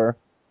before.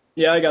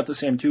 Yeah, I got the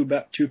same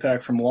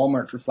 2-pack from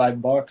Walmart for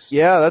 $5.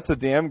 Yeah, that's a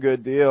damn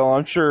good deal.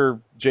 I'm sure,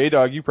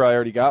 J-Dog, you probably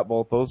already got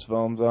both those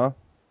films, huh?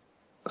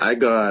 I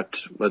got,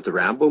 the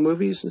Rambo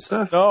movies and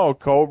stuff? No,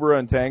 Cobra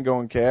and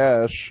Tango and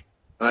Cash.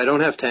 I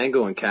don't have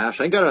Tango and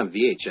Cash. I got it on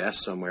VHS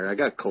somewhere. I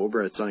got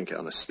Cobra. It's on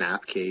a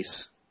snap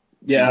case.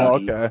 Yeah. Oh,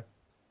 okay.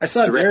 I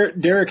saw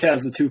Derek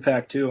has the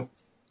 2-pack too.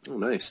 Oh,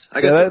 nice.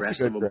 I got the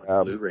rest of them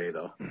on Blu-ray,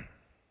 though.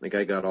 Like,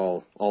 I got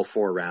all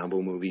 4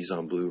 Rambo movies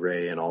on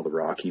Blu-ray and all the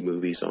Rocky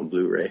movies on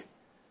Blu-ray.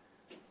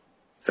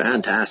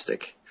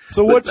 Fantastic.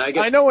 So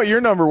I know what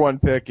your number 1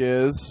 pick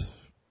is,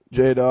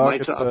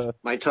 J-Dog.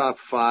 My top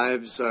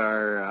 5s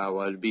are,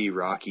 would be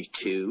Rocky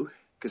 2,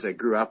 because I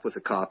grew up with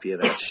a copy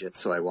of that shit,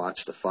 so I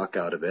watched the fuck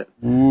out of it.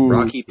 Ooh,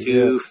 Rocky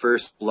 2,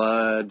 First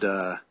Blood,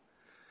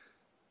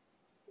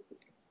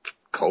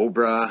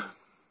 Cobra.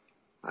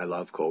 I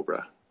love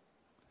Cobra.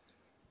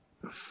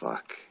 Oh,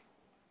 fuck.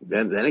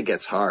 Then it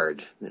gets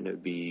hard. Then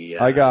it'd be.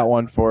 I got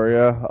one for you.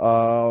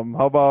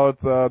 How about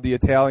the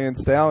Italian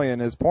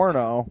Stallion is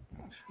Porno?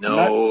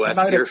 No,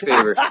 that's your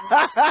favorite.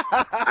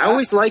 I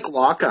always like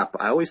Lockup.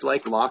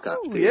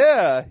 Too.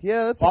 Yeah,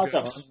 that's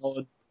Lockup's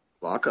good.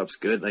 Lockup's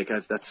good. Like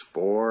that's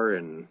 4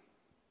 and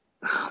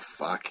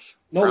fuck.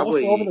 No,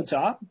 probably Over the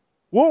Top.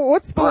 Well,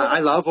 what's the? I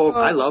love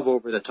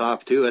Over the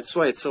Top too. That's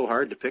why it's so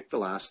hard to pick the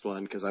last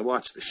one because I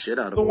watched the shit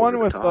out of the one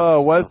Over with the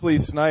Top, Wesley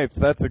Snipes.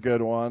 That's a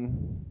good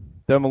one.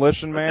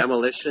 Demolition Man.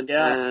 Demolition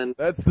Man.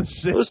 That's the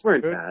shit. Those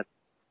weren't bad.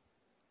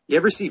 You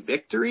ever see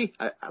Victory?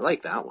 I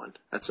like that one.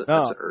 That's an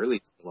early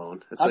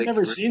Stallone. I've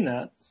never seen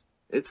that.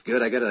 It's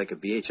good. I got a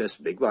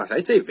VHS big box.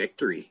 I'd say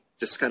Victory,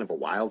 just kind of a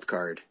wild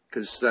card,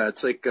 because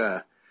it's like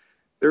there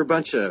are a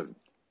bunch of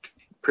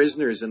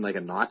prisoners in like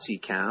a Nazi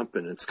camp,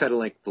 and it's kind of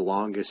like The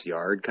Longest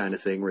Yard kind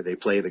of thing where they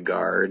play the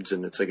guards,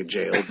 and it's like a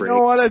jailbreak. You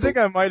know what? I think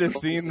I might have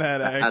seen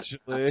that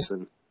actually.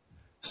 And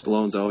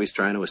Stallone's always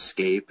trying to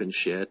escape and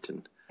shit.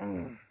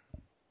 And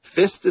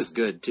Fist is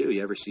good too.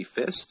 You ever see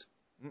Fist?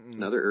 Mm-mm.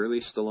 Another early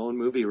Stallone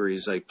movie where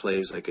he's like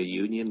plays like a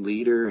union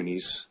leader, and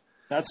he's.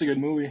 That's a good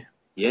movie.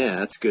 Yeah,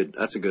 that's good.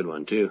 That's a good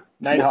one too.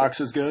 Nighthawks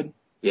is good.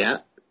 Yeah.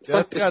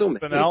 That's got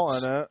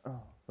Spinell in it,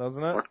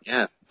 doesn't it? Fuck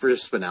yeah, for the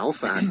Spinell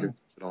factor,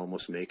 could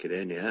almost make it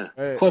in. Yeah.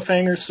 Hey.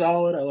 Cliffhanger's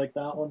solid. I like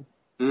that one.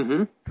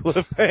 Mm-hmm.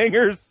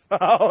 Cliffhanger's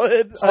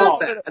solid. It's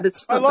not bad.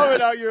 It's not I love bad.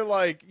 it how you're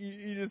like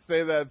you just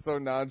say that so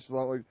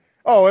nonchalantly.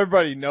 Oh,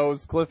 everybody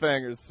knows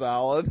Cliffhanger's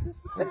solid.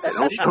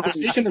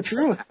 Speaking the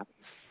truth.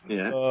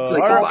 Yeah. It's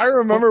like I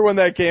remember when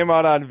that came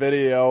out on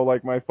video,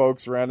 like my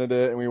folks rented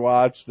it and we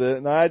watched it,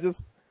 and I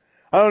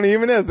don't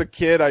even as a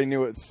kid I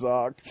knew it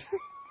sucked.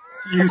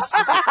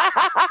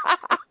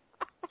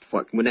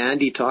 Fuck, when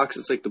Andy talks,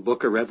 it's like the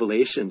Book of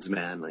Revelations,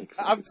 man. Like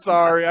I'm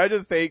sorry, I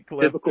just hate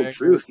Cliffhanger. Biblical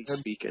truth he's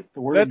speaking. The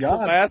word That's of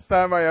God. the last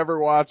time I ever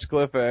watched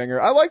Cliffhanger.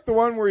 I like the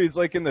one where he's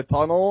like in the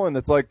tunnel and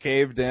it's like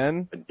caved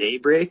in. A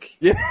Daybreak.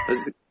 Yeah.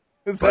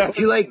 But if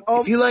you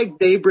like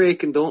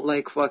Daybreak and don't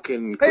like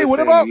fucking Hey,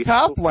 what Cliffhanger, about you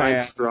have to Copland?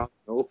 find strong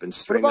rope and What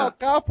string about up.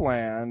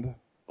 Copland?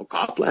 Oh,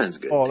 Copland's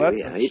good Oh, too. that's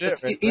Yeah, the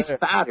shit right he's there.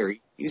 fatter.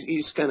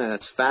 He's kind of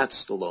that's fat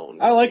Stallone.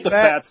 I like the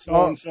fat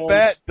Stallone films.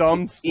 Fat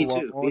dumb Me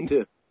Stallone.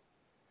 too.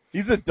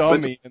 He's a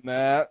dummy in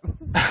that.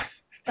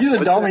 He's a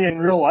What's dummy in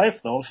real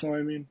life, though. So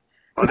I mean,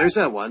 Oh, there's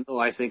that one though.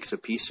 I think it's a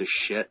piece of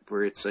shit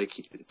where it's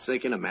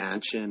like in a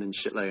mansion and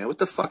shit like that. What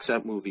the fuck's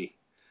that movie?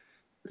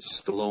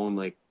 Stallone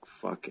like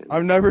fucking.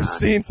 I've never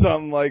seen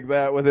something like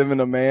that with him in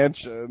a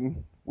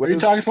mansion. are you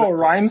talking about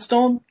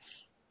Rhinestone?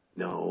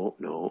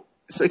 No.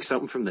 It's like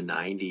something from the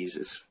 90s.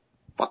 It's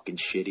fucking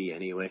shitty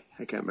anyway.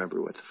 I can't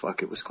remember what the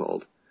fuck it was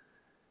called.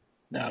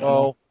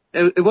 No.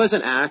 It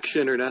wasn't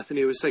action or nothing.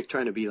 It was like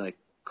trying to be like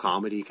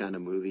comedy kind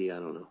of movie. I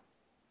don't know.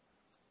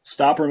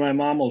 Stop or My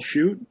Mom Will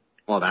Shoot.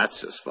 Well,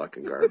 that's just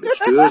fucking garbage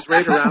too.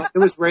 It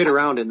was right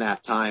around in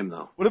that time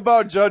though. What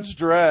about Judge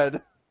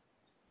Dredd?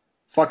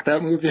 Fuck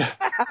that movie.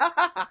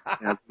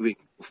 That movie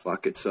can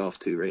fuck itself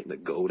too, right in the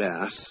goat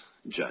ass.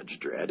 Judge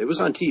Dredd. It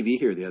was on TV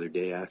here the other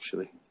day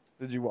actually.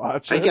 Did you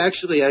watch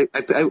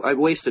it? I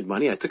wasted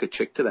money. I took a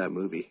chick to that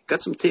movie.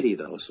 Got some titty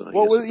though, so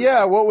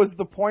What was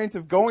the point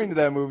of going to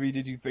that movie?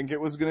 Did you think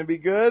it was going to be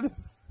good?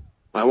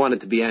 I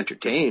wanted to be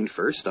entertained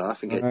first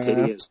off and get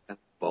titty as a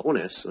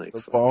bonus. Like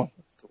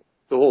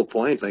the whole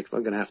point, like if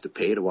I'm going to have to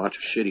pay to watch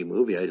a shitty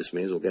movie, I just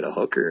may as well get a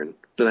hooker and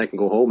then I can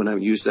go home and I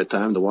use that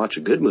time to watch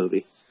a good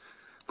movie.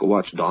 Go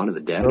watch Dawn of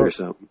the Dead or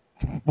something.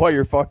 While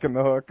you're fucking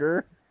the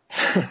hooker?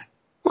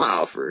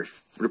 Wow, for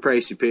the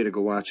price you pay to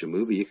go watch a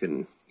movie, you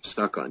can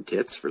suck on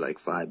tits for like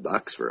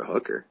 $5 for a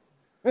hooker.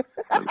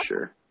 I'm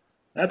sure.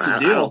 That's a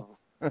deal.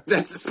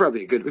 That's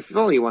probably a good. If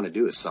all you want to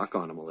do is suck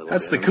on them a little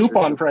That's bit. the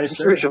coupon price.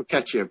 I'm sure she'll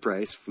catch you a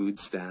price, food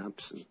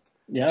stamps, and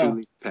Yeah.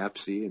 Julie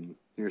Pepsi, and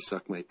here,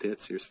 suck my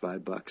tits. Here's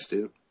 $5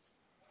 too.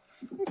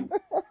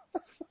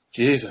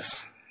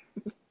 Jesus.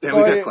 Yeah,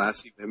 we got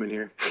classy women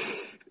here.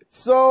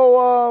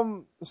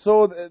 So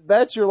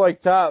that's your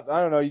like top.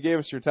 I don't know. You gave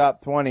us your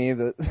top 20.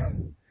 That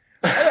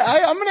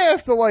I'm gonna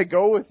have to like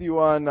go with you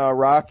on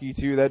Rocky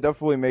too. That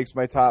definitely makes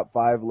my top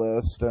 5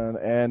 list,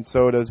 and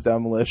so does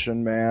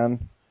Demolition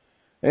Man.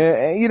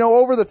 And, you know,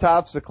 Over the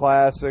Top's a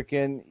classic,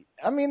 and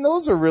I mean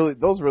those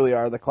really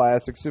are the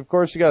classics. Of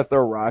course, you got to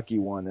throw Rocky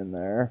 1 in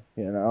there.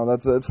 You know,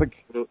 it's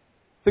like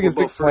his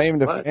big claim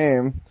to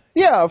fame.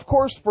 Yeah, of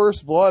course,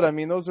 First Blood. I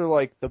mean, those are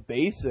like the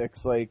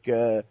basics. Like,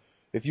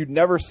 if you'd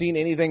never seen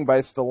anything by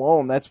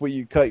Stallone, that's what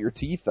you cut your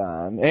teeth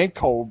on. And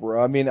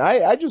Cobra. I mean,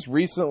 I just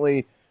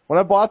recently, when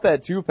I bought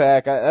that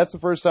 2-pack, that's the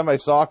first time I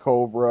saw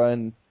Cobra,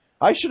 and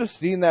I should have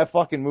seen that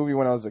fucking movie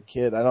when I was a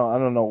kid. I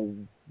don't know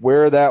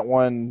where that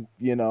one,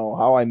 you know,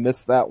 how I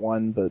missed that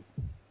one, but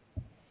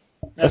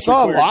That's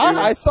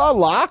I saw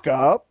Lock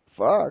Up.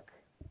 Fuck.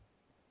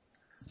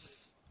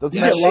 Doesn't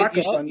that Lock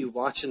Up? You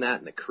watching that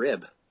in the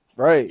crib.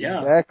 Right,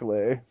 Yeah.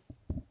 Exactly.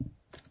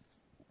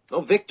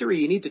 Oh, Victory,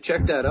 you need to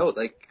check that out.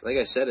 Like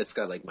I said, it's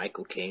got like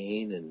Michael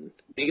Caine and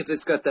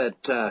it's got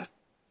that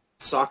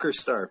soccer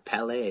star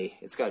Pele.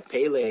 It's got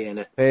Pele in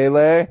it.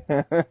 Pele?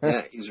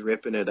 Yeah, he's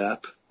ripping it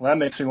up. Well, that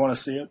makes me want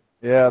to see it.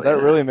 Yeah,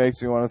 that really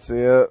makes me want to see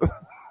it.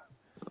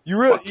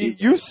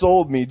 You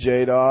sold me,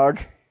 J-Dog.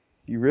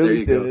 You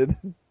really did.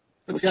 If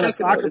it's got a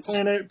soccer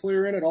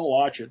player in it, I'll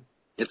watch it.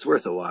 It's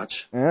worth a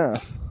watch. Yeah.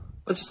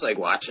 It's just like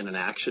watching an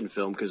action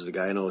film because the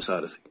guy knows how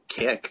to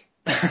kick.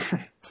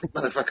 This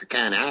motherfucker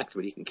can't act,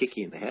 but he can kick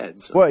you in the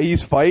head. So. What,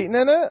 he's fighting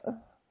in it?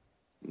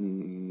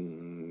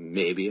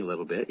 Maybe a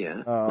little bit,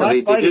 yeah. Not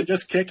fighting,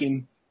 just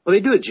kicking. Well,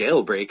 they do a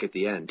jailbreak at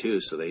the end,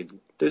 too, so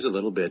there's a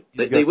little bit.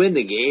 They win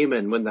the game,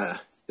 and when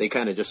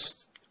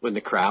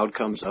the crowd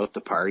comes out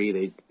the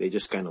party, they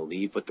just kind of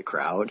leave with the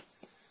crowd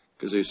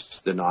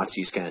because the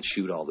Nazis can't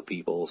shoot all the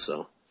people,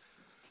 so.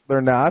 They're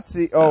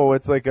Nazi? Oh,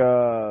 it's like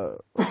a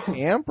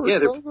camp or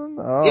something?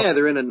 Yeah,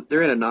 they're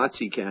in a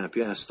Nazi camp.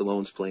 Yeah,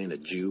 Stallone's playing a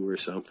Jew or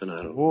something. I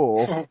don't know.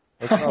 Cool.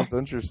 That sounds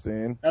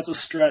interesting. That's a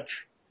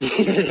stretch.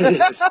 It is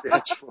a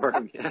stretch for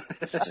him, yeah.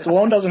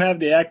 Stallone doesn't have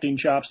the acting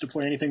chops to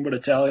play anything but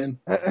Italian.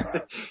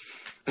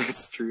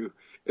 That's true.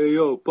 Hey,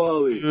 yo,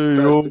 Paulie.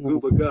 Hey, Pass yo. the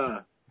Gooba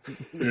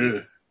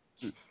Ga.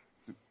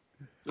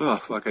 Oh,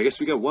 fuck. I guess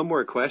we got one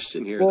more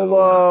question here.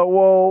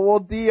 Well,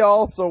 D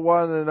also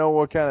wanted to know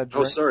what kind of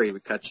drink. Oh, sorry. We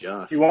cut you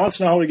off. He wants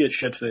to know how to get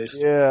shit-faced.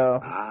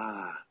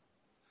 Yeah.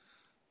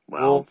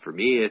 Well, for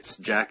me, it's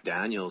Jack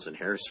Daniels and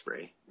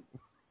Hairspray.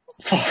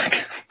 Fuck.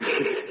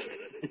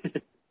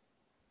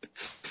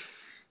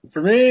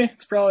 For me,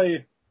 it's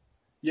probably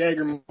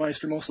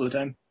Jägermeister most of the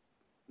time.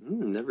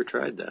 Never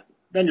tried that.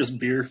 Then just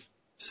beer.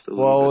 Just a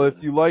little bit.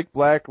 If you like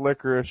black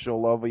licorice,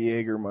 you'll love a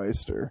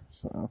Jägermeister.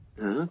 So.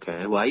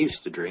 Okay. Well, I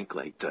used to drink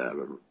like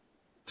the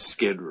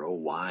Skid Row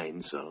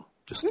wine, so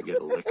just to get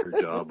a liquor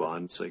job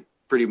on. It's like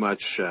pretty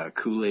much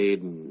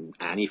Kool-Aid and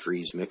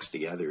antifreeze mixed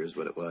together is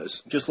what it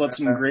was. Just let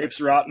some grapes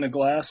rot in a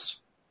glass.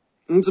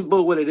 It's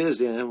about what it is,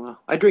 yeah. Well,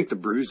 I drink the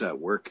brews at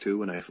work too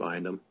when I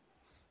find them.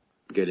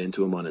 Get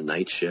into them on a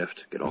night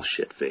shift. Get all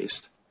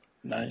shit-faced.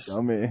 Nice.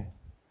 Dummy.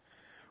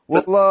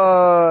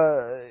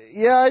 Well,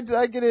 yeah,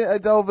 I get it. I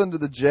delve into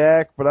the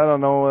Jack, but I don't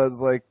know. It's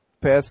like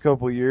past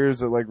couple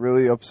years, it like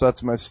really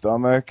upsets my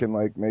stomach and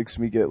like makes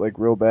me get like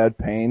real bad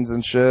pains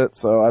and shit.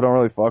 So I don't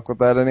really fuck with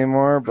that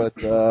anymore.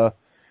 But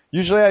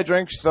usually I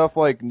drink stuff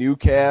like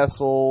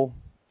Newcastle,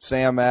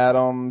 Sam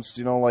Adams,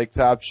 you know, like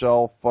top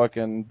shelf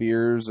fucking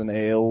beers and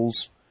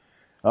ales.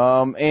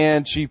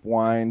 And cheap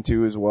wine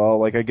too as well.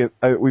 Like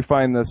we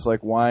find this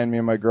like wine, me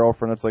and my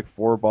girlfriend, it's like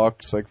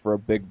 $4 like for a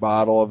big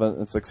bottle of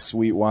it. It's like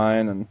sweet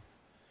wine, and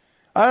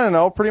I don't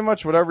know, pretty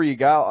much whatever you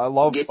got. I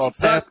love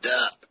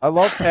I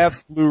love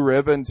Pabst Blue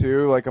Ribbon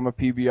too. Like I'm a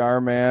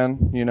PBR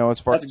man, you know,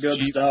 as far as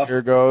cheap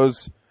beer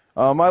goes.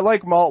 I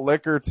like malt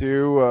liquor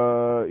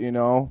too. You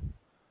know,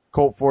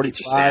 Colt 45.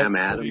 Sam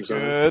Adams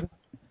good.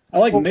 I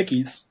like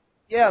Mickey's.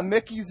 Yeah,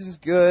 Mickey's is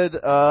good.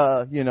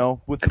 You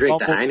know, with I drink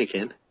the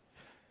Heineken.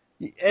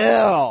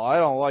 Yeah, I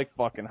don't like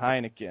fucking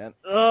Heineken.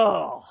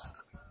 Ugh.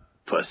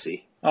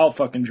 Pussy. I'll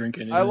fucking drink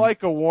it. I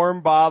like a warm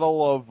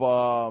bottle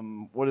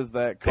of, what is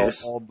that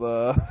called?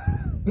 I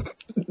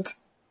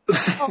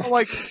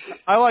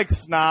like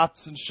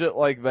schnapps and shit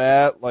like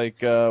that,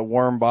 like,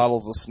 warm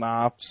bottles of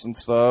schnapps and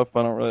stuff.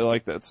 I don't really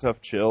like that stuff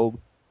chilled.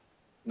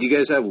 Do you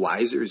guys have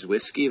Weiser's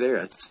whiskey there?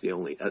 That's the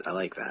only, I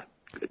like that.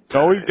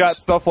 No, we've got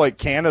stuff like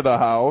Canada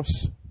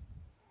House.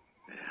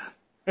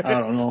 I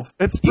don't know.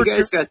 You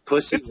guys got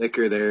pussy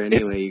liquor there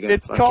anyway.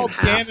 It's called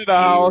Canada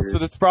House,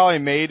 and it's probably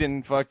made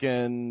in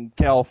fucking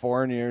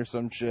California or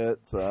some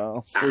shit.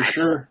 So for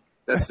sure,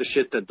 that's the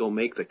shit that don't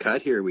make the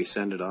cut here. We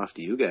send it off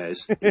to you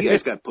guys. You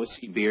guys got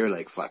pussy beer,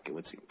 like fucking.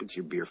 What's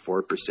your beer?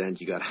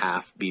 4%. You got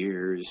half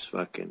beers,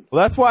 fucking.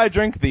 Well, that's why I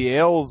drink the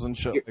ales and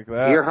shit like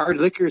that. Your hard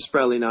liquor is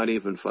probably not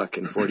even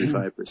fucking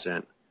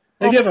 45%.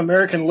 They give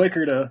American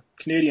liquor to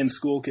Canadian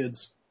school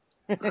kids.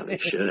 Oh, they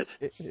should.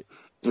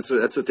 That's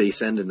what they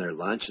send in their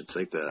lunch. It's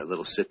like the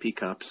little sippy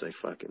cups. They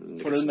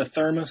fucking put it in the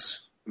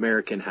thermos.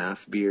 American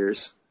half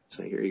beers.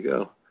 So here you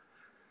go.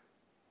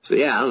 So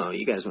yeah, I don't know.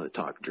 You guys want to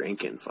talk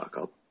drinking?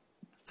 Fuck.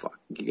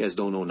 You guys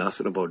don't know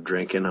nothing about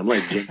drinking. I'm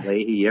like Jim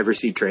Leahy. You ever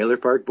see Trailer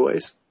Park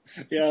Boys?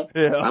 Yeah.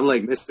 I'm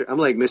like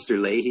Mr.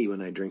 Leahy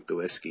when I drink the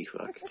whiskey.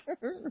 Fuck.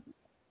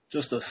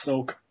 Just a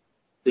soak.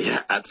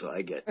 Yeah, that's what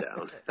I get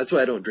down. That's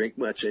why I don't drink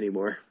much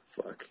anymore.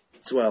 Fuck.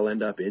 That's why I'll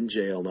end up in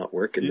jail, not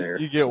working there.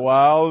 You get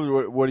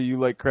wild? What do you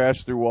like,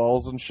 crash through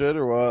walls and shit,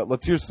 or what?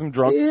 Let's hear some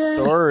drunken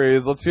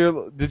stories. What do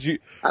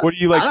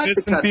you like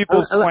pissing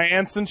people's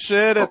plants and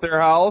shit at their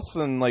house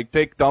and like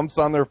take dumps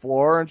on their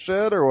floor and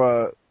shit, or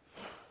what?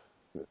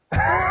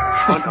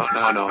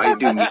 Oh, no, I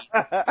do mean,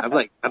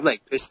 I've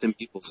like pissed in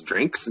people's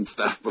drinks and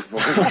stuff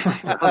before.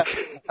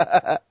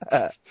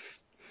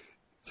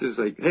 It's just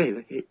like,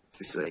 hey, it's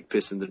just like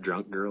pissing the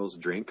drunk girl's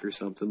drink or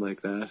something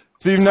like that.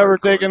 So you've never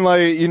taken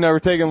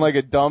like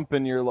a dump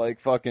in your like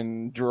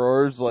fucking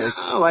drawers, like?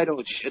 No, I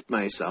don't shit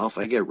myself.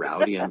 I get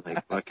rowdy and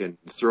like fucking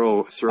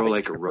throw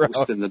like a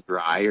roast in the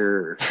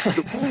dryer.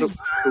 The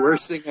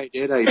worst thing I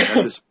did, at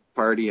this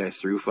party, I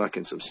threw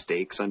fucking some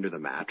steaks under the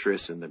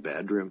mattress in the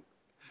bedroom.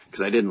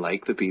 Because I didn't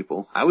like the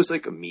people. I was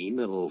like a mean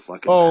little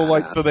fucking badass.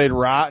 Like so they'd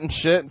rot and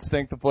shit and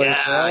stink the place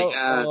out?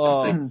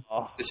 Yeah.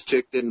 This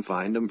chick didn't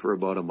find them for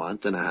about a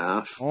month and a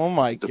half. Oh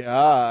my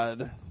god.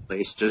 The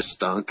place just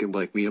stunk, and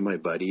like me and my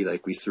buddy,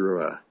 like we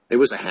threw it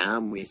was a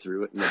ham, we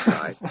threw it in the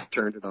dry,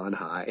 turned it on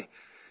high.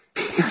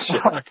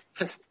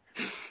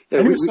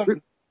 Yeah,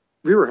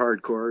 we were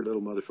hardcore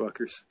little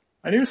motherfuckers.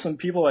 I knew some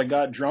people that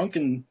got drunk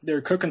and they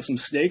were cooking some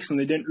steaks and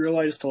they didn't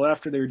realize till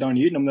after they were done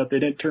eating them that they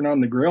didn't turn on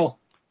the grill.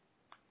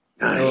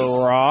 Nice.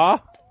 Raw?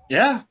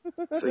 Yeah.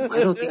 It's like, why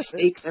don't these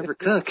steaks ever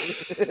cook?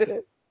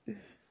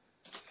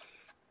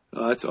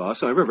 Oh, that's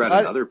awesome. I remember at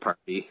another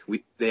party,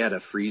 they had a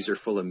freezer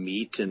full of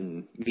meat,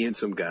 and me and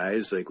some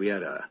guys, like we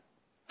had a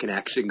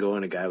connection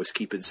going. A guy was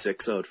keeping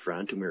 6 out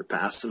front, and we were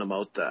passing them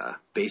out the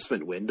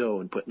basement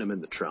window and putting them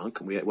in the trunk,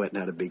 and we went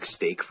and had a big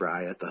steak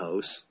fry at the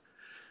house.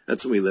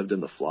 That's when we lived in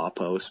the flop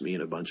house, me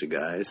and a bunch of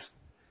guys.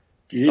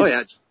 Jeez. Oh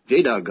yeah,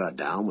 J-Dog got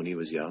down when he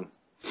was young.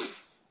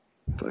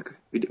 Fuck.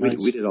 We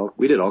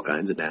did all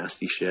kinds of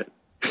nasty shit.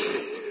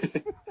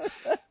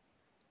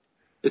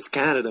 It's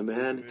Canada,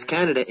 man. It's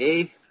Canada,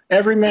 eh?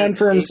 Every man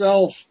for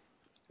himself.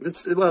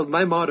 Well,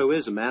 my motto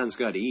is a man's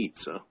got to eat,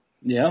 so.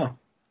 Yeah.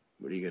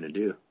 What are you going to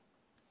do?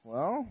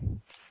 Well,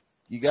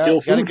 you got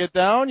to get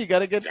down. You got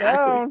to get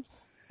down.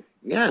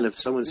 Yeah, and if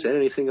someone said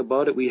anything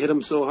about it, we hit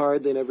them so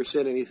hard they never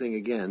said anything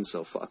again,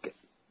 so fuck it.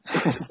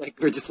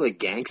 We're just like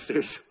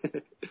gangsters.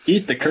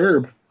 Eat the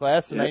curb.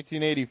 Class of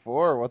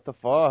 1984. What the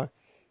fuck?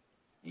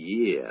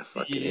 Yeah,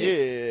 fucking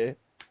yeah.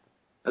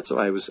 That's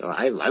why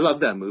I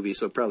love that movie,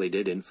 so it probably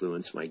did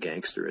influence my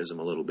gangsterism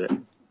a little bit.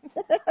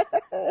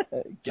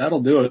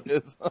 That'll do it.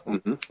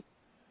 Mm-hmm.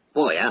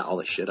 Well, yeah, all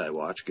the shit I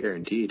watch,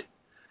 guaranteed.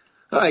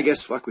 I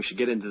guess, we should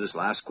get into this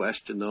last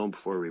question, though,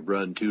 before we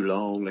run too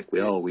long, like we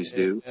always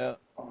do. Yeah.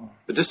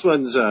 But this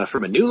one's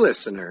from a new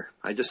listener.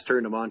 I just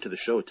turned him on to the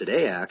show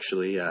today,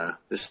 actually.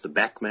 This is the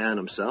Beck man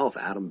himself,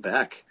 Adam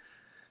Beck.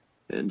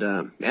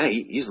 And,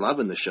 he's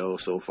loving the show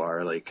so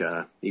far. Like,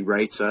 he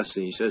writes us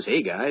and he says,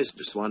 "Hey guys,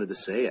 just wanted to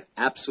say I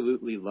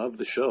absolutely love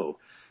the show."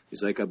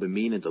 He's like, "I've been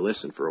meaning to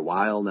listen for a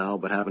while now,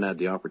 but haven't had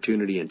the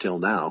opportunity until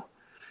now.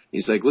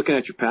 He's like, looking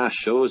at your past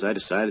shows, I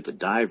decided to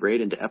dive right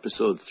into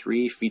episode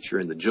 3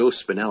 featuring the Joe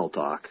Spinell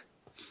talk.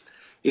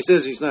 He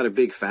says he's not a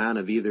big fan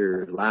of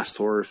either Last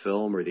Horror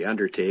Film or The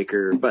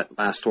Undertaker, but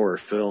Last Horror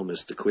Film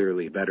is the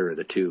clearly better of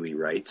the two, he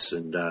writes.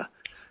 And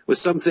with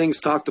some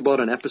things talked about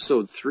on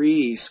episode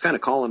 3, he's kind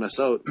of calling us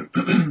out.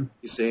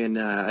 He's saying,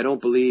 I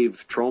don't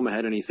believe Troma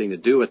had anything to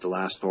do with the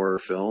Last Horror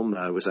Film.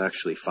 It was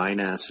actually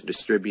financed and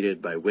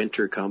distributed by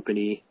Winter's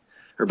Company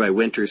and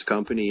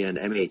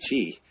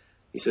MHE.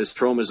 He says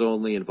Troma's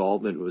only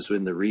involvement was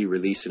in the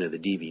re-releasing of the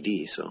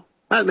DVD, so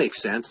that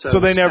makes sense. So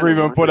they never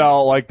even put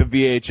out, like, the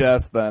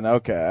VHS then.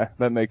 Okay,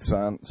 that makes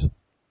sense.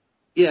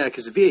 Yeah,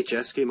 because the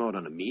VHS came out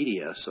on a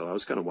media, so I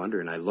was kind of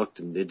wondering. I looked,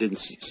 and it didn't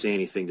say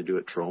anything to do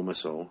with Troma,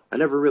 so I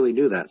never really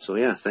knew that. So,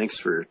 yeah, thanks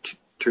for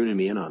tuning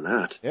me in on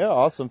that. Yeah,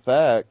 awesome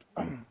fact.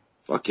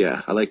 Fuck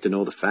yeah, I like to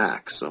know the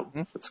facts, so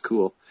that's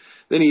cool.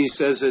 Then he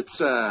says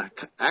it's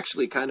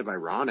actually kind of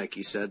ironic,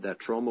 he said, that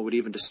Troma would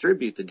even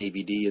distribute the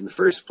DVD in the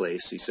first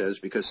place, he says,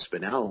 because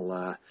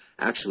Spinell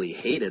actually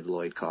hated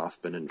Lloyd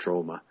Kaufman and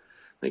Troma.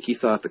 Like, he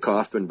thought the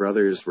Kaufman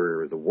brothers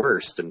were the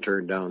worst and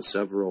turned down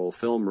several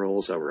film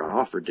roles that were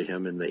offered to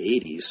him in the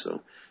 80s.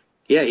 So,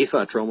 yeah, he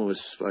thought Troma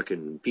was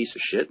fucking piece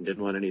of shit and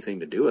didn't want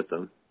anything to do with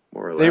them,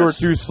 more or less. They were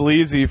too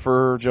sleazy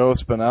for Joe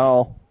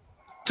Spinell.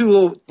 Too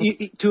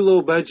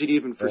low budget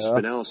even for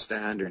Spinell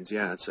standards.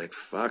 Yeah, it's like,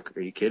 fuck,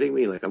 are you kidding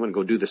me? Like, I'm going to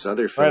go do this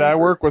other film. Right, I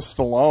work with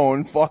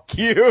Stallone. Fuck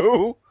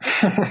you.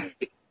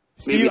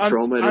 Maybe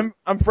Troma.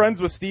 I'm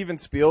friends with Steven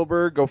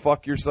Spielberg. Go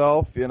fuck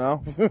yourself, you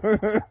know?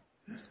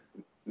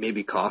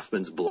 Maybe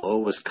Kaufman's blow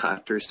was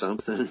cut or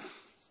something.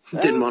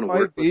 Didn't want to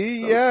work with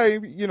him. Yeah,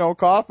 you know,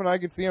 Kaufman, I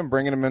could see him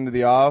bringing him into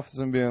the office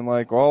and being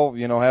like, well,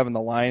 you know, having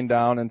the line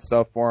down and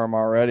stuff for him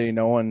already,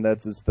 knowing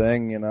that's his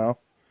thing, you know.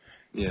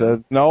 Yeah.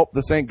 Said, nope,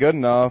 this ain't good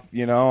enough,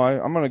 you know,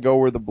 I'm going to go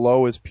where the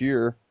blow is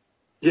pure.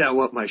 Yeah,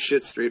 my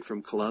shit's straight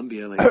from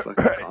Colombia, like fucking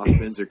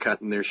Kaufmans are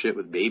cutting their shit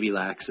with baby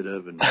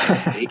laxative and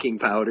baking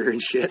powder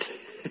and shit.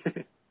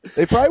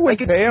 They probably would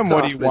pay him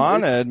what he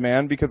wanted,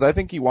 man, because I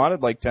think he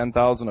wanted like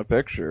 $10,000 a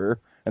picture.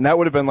 And that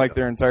would have been like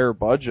their entire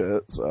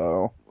budget,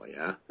 so. Well,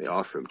 yeah, they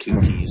offer him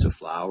 2 keys of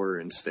flour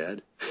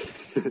instead.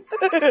 He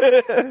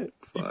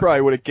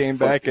probably would have came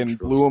back and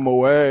blew him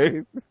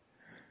away.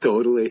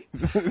 Totally.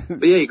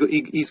 But yeah,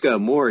 he's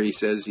got more. He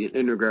says,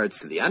 in regards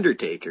to The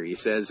Undertaker, he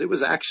says it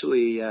was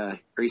actually, or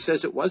he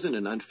says it wasn't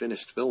an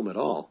unfinished film at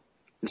all.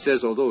 He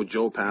says, although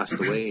Joe passed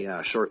away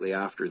shortly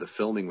after the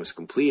filming was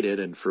completed,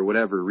 and for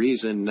whatever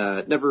reason,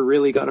 it never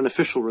really got an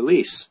official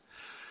release.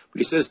 But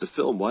he says the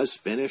film was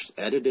finished,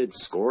 edited,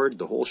 scored,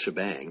 the whole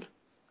shebang.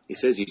 He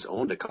says he's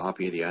owned a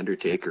copy of The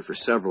Undertaker for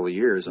several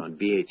years on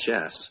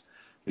VHS.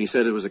 And he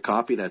said it was a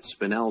copy that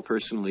Spinell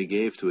personally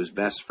gave to his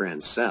best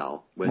friend,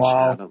 Sal. Which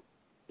wow.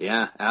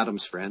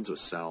 Adam's friends with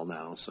Sal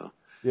now. So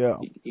yeah,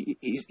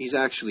 he's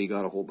actually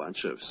got a whole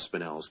bunch of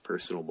Spinell's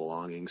personal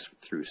belongings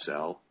through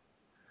Sal.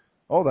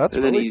 Oh, that's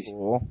really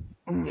cool.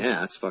 Yeah,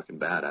 that's fucking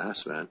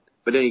badass, man.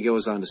 But then he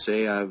goes on to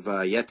say, I've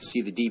yet to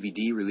see the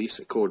DVD release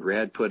that Code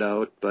Red put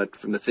out, but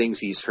from the things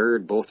he's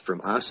heard, both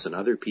from us and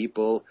other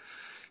people,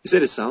 he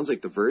said it sounds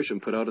like the version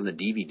put out on the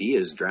DVD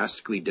is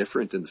drastically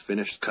different than the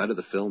finished cut of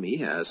the film he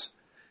has.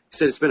 He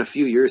said it's been a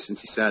few years since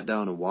he sat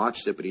down and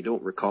watched it, but he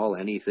don't recall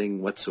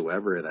anything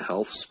whatsoever of the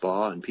health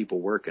spa and people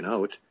working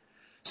out.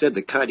 He said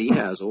the cut he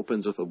has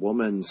opens with a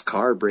woman's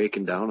car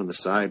breaking down on the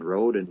side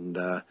road and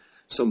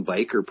some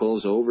biker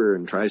pulls over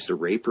and tries to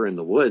rape her in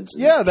the woods.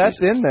 Yeah, that's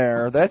in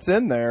there. That's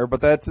in there, but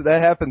that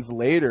happens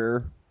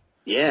later.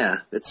 Yeah,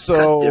 it's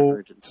cut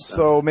different and stuff.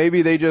 So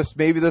maybe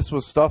this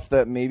was stuff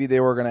that maybe they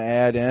were going to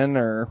add in,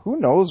 or who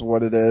knows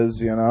what it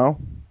is, you know?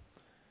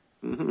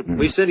 Mm-hmm.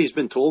 Well, he said he's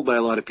been told by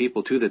a lot of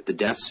people too that the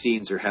death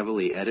scenes are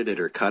heavily edited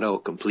or cut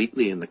out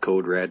completely in the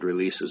Code Red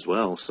release as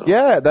well. So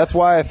yeah, that's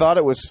why I thought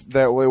it was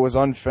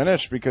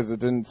unfinished, because it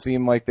didn't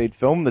seem like they'd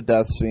filmed the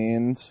death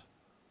scenes.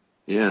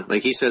 Yeah,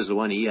 like he says the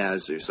one he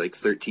has, there's like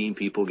 13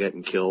 people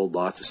getting killed,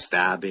 lots of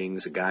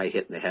stabbings, a guy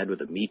hit in the head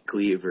with a meat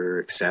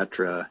cleaver,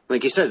 etc.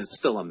 Like he says, it's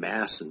still a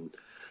mess, and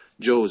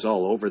Joe's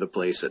all over the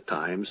place at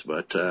times,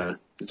 but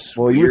it's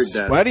weird. He was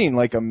sweating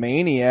like a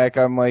maniac.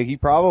 I'm like, he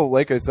probably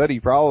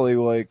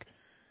like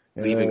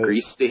leaving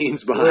grease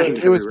stains behind.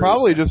 It was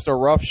probably just a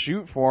rough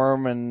shoot for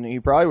him, and he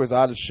probably was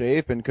out of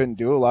shape and couldn't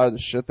do a lot of the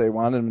shit they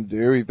wanted him to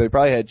do. They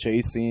probably had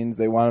chase scenes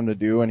they wanted him to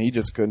do, and he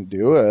just couldn't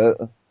do it.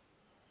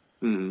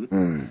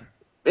 Mm-hmm.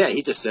 Yeah,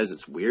 he just says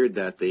it's weird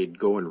that they'd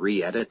go and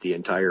re-edit the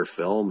entire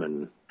film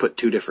and put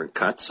 2 different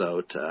cuts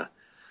out.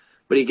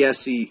 But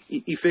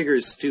he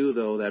figures too,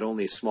 though, that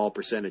only a small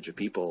percentage of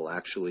people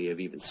actually have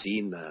even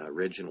seen the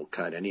original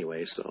cut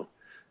anyway. So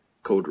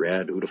Code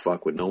Red, who the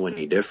fuck would know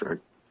any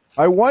different?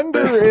 I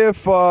wonder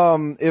if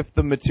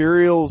the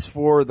materials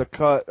for the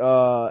cut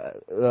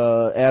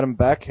Adam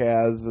Beck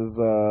has is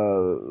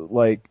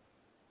like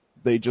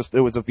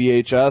it was a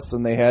VHS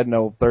and they had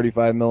no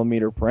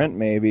 35mm print.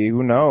 Maybe,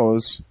 who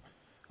knows,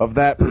 of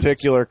that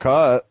particular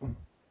cut.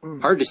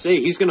 Hard to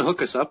say. He's going to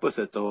hook us up with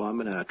it, though. I'm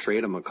going to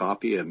trade him a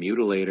copy of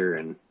Mutilator,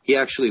 and he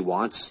actually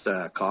wants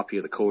a copy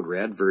of the Code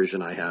Red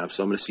version I have,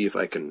 so I'm going to see if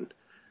I can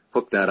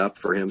hook that up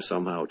for him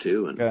somehow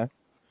too, and Okay.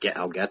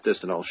 I'll get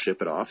this and I'll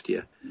ship it off to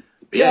you.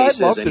 But Yeah, he I'd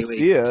says love to anyway,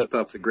 see it. keep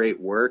up the great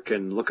work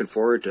and looking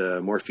forward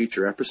to more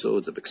future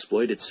episodes of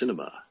Exploited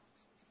Cinema,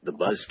 The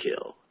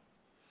Buzzkill.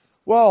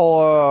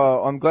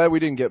 Well, I'm glad we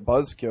didn't get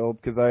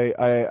buzzkilled because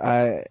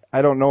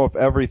I don't know if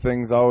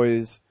everything's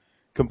always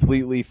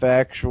completely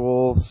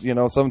factual. You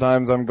know,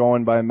 sometimes I'm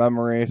going by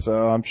memory, so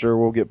I'm sure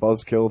we'll get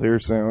buzzkilled here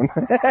soon.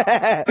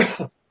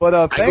 But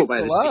I thanks go by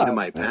a the lot. seat of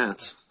my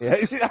pants.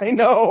 Yeah, I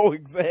know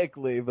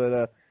exactly,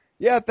 but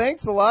yeah,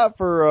 thanks a lot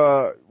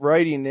for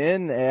writing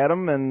in,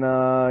 Adam,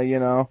 and you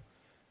know,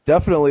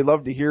 definitely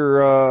love to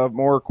hear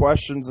more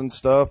questions and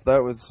stuff.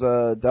 That was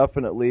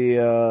definitely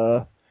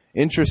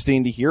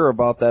interesting to hear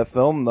about that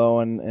film, though,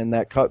 and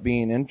that cut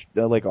being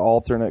like an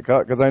alternate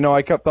cut, because I know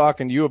I kept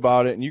talking to you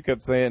about it, and you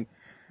kept saying,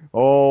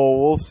 "Oh,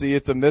 we'll see,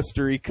 it's a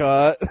mystery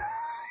cut."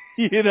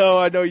 You know,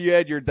 I know you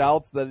had your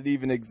doubts that it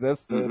even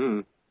existed. Mm-hmm.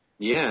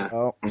 Yeah.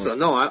 Oh. So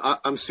no,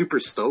 I'm super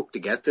stoked to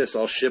get this.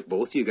 I'll ship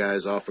both you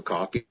guys off a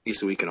copy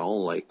so we can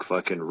all like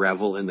fucking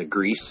revel in the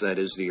grease that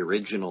is the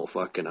original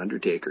fucking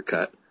Undertaker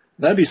cut.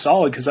 That'd be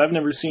solid, because I've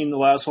never seen the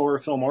last horror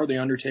film or The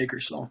Undertaker,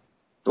 so.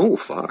 Oh,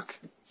 fuck.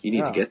 You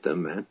need to get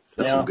them, man.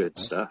 That's some good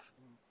stuff.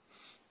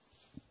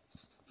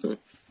 Awesome.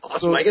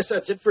 So, I guess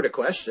that's it for the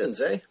questions,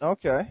 eh?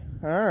 Okay.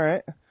 All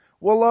right.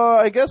 Well,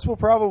 I guess we'll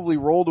probably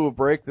roll to a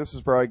break. This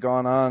has probably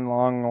gone on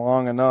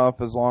long enough,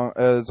 as long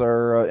as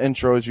our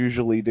intros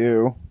usually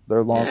do.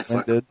 They're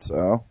long-winded,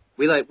 so.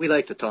 We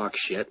like to talk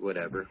shit,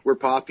 whatever. We're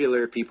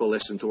popular, people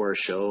listen to our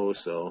show,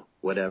 so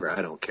whatever,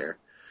 I don't care.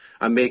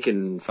 I'm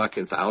making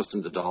fucking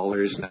thousands of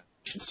dollars, and you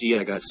should see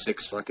I got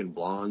 6 fucking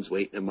blondes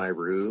waiting in my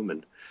room,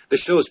 and the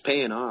show's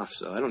paying off,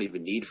 so I don't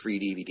even need free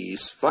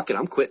DVDs. Fuck it,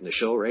 I'm quitting the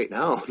show right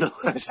now. No,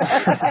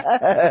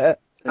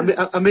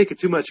 I'm making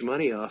too much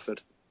money off it.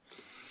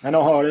 I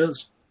know how it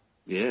is.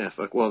 Yeah,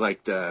 fuck. Well,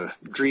 like the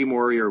Dream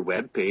Warrior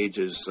webpage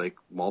is like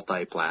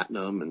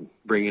multi-platinum and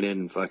bringing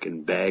in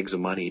fucking bags of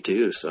money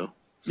too, so.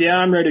 Yeah,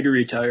 I'm ready to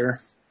retire.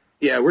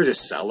 Yeah, we're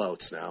just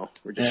sellouts now.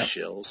 We're just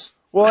shills.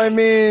 Well, I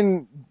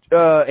mean,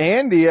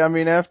 Andy, I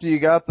mean, after you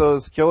got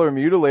those Killer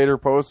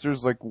Mutilator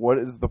posters, like, what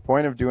is the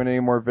point of doing any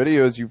more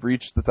videos? You've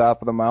reached the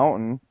top of the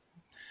mountain.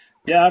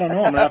 Yeah, I don't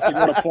know. I'm going to have to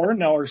go to porn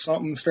now or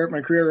something, start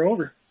my career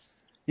over.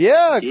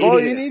 Yeah, well,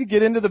 you need to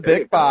get into the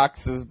big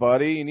boxes,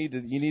 buddy. You need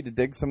to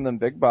dig some of them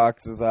big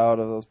boxes out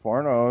of those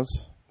pornos.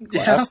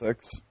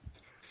 Classics. Yeah.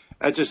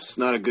 That's just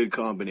not a good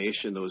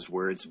combination, those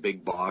words,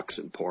 big box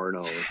and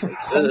porno. It's like,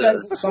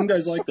 some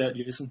guys like that,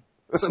 Jason.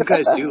 Some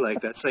guys do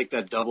like that. It's like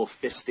that double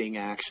fisting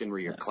action where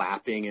you're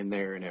clapping in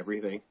there and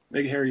everything.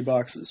 Big hairy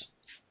boxes.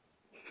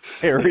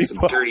 Hairy some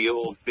dirty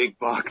old big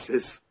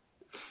boxes.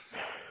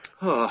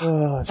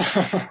 Oh.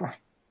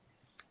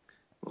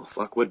 Well,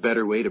 fuck, what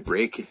better way to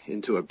break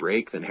into a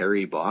break than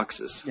hairy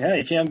boxes? Yeah,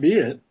 you can't beat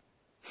it.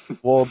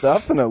 Well,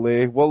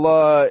 definitely. Well,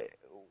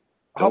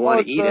 how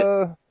about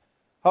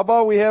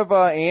we have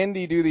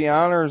Andy do the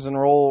honors and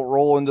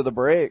roll into the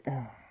break?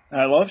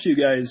 I love you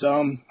guys.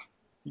 You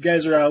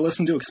guys are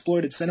listening to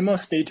Exploited Cinema.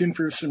 Stay tuned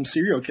for some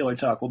serial killer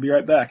talk. We'll be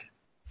right back.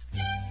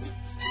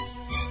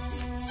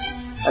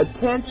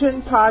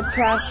 Attention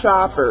podcast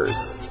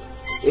shoppers.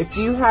 If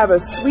you have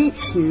a sweet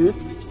tooth,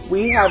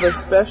 we have a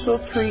special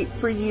treat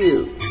for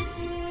you.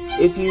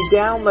 If you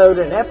download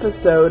an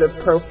episode of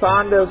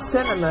Profondo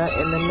Cinema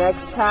in the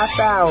next half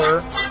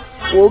hour,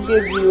 we'll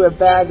give you a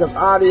bag of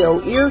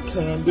audio ear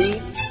candy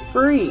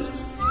free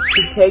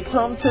to take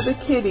home to the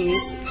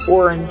kiddies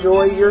or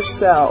enjoy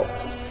yourself.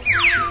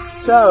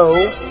 So,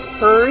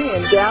 hurry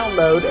and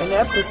download an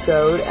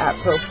episode at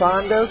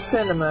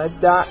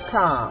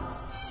profondocinema.com.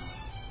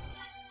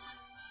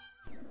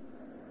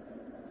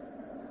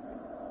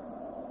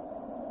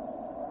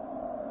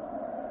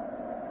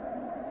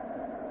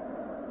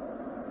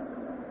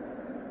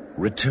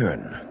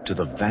 Return to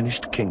the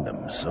vanished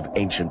kingdoms of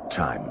ancient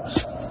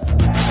times.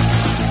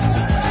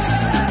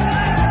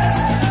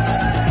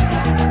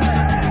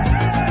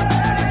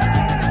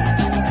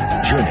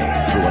 Journey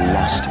through a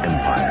lost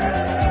empire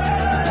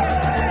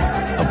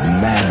of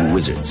mad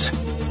wizards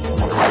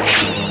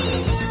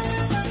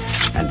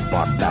and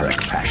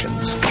barbaric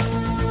passions.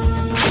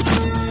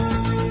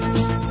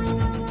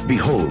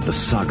 Behold the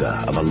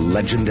saga of a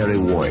legendary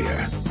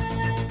warrior,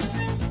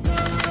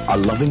 a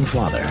loving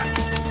father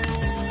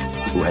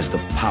who has the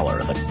power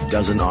of a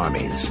dozen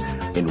armies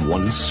in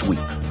one sweep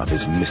of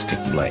his mystic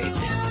blade.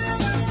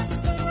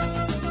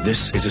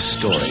 This is a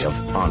story of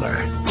honor,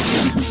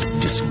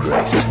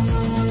 disgrace,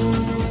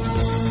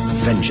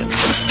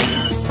 vengeance,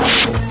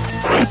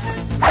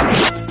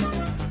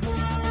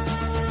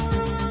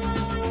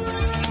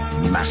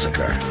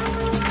 massacre,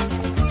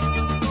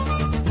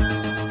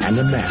 and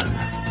a man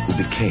who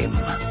became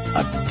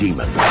a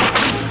demon,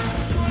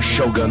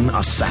 Shogun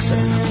Assassin.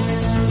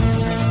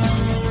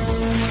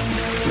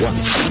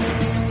 Once,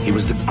 he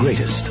was the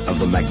greatest of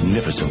the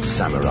magnificent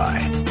samurai.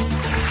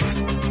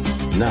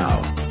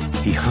 Now,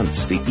 he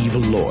hunts the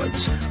evil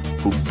lords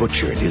who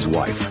butchered his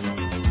wife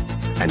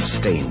and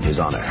stained his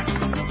honor.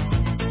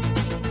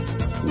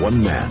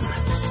 One man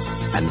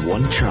and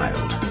one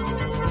child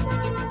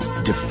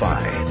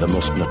defy the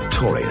most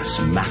notorious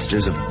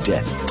masters of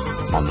death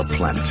on the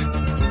planet.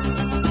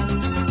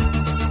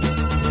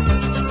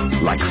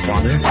 Like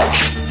father,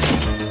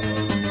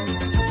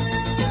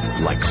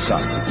 like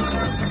son.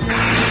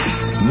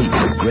 Meet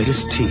the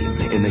greatest team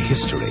in the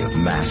history of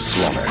mass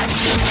slaughter.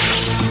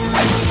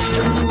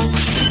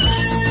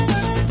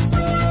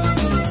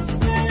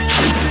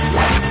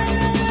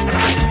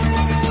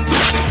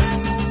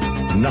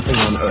 Nothing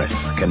on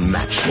Earth can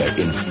match their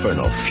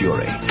infernal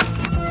fury.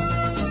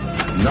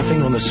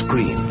 Nothing on the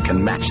screen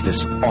can match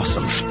this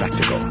awesome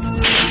spectacle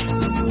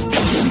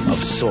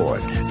of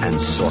sword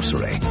and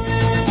sorcery.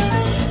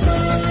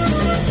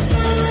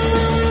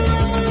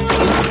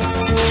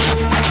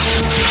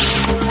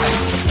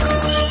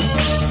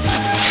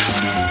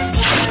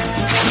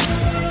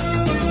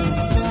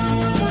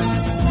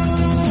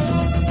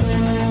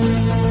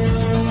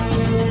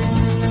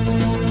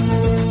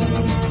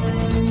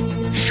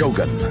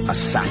 Shogun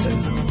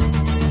Assassin.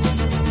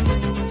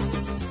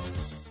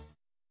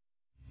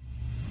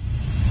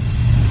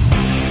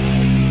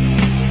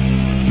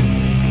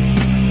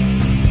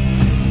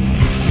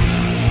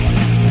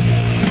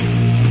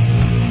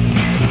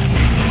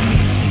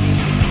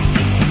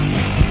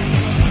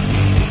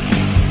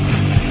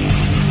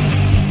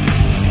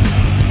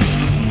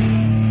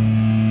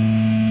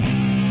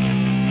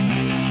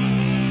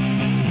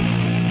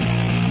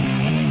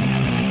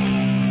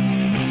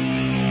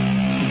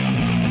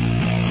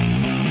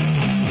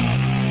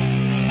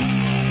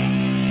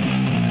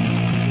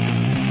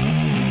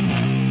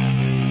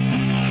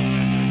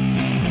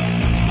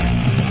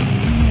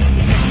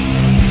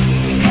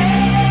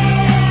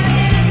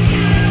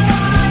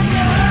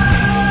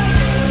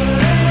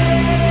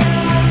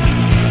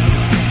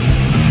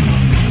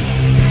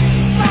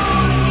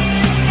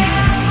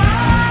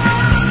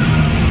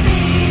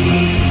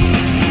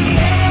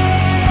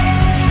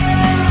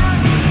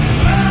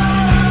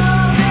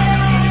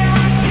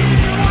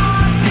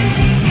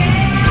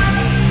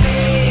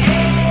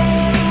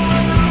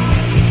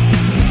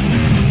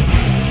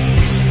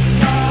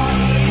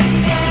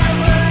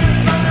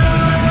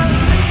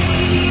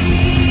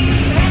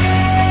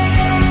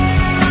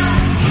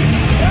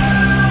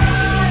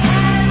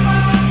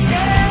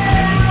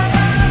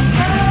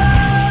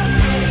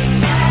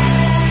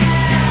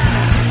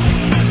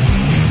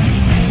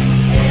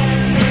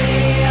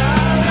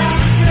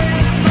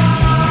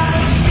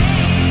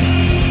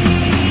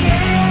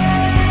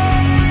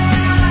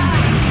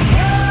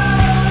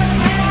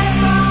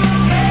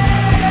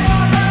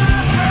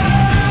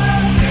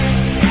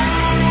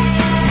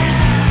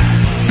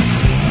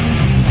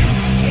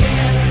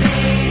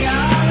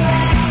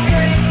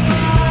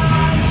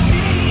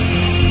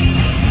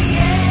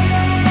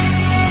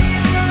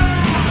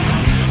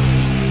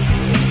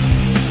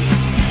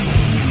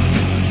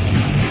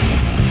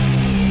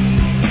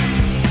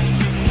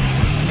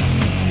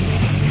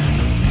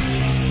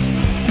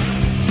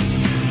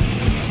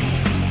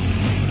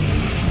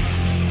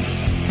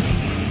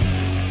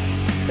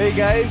 Hey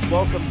guys,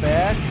 welcome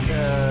back.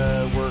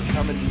 We're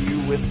coming to you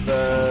with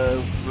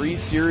 3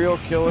 serial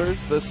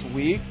killers this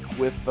week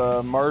with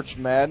March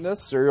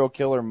Madness, Serial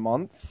Killer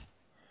Month.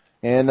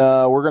 And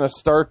we're going to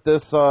start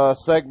this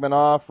segment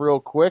off real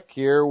quick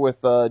here with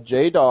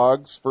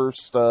J-Dog's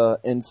first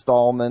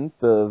installment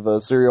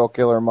of Serial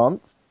Killer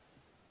Month.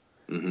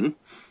 Mm-hmm.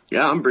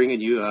 Yeah, I'm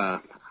bringing you.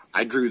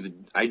 I drew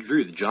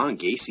the John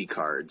Gacy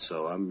card,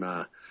 so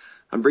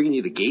I'm bringing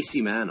you the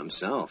Gacy man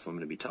himself. I'm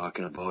going to be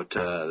talking about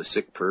the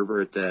sick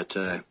pervert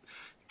that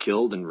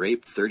killed and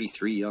raped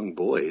 33 young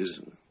boys.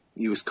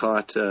 He was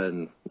caught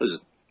in, was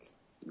it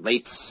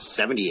late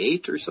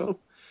 78 or so?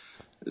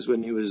 Is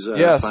when he was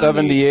yeah,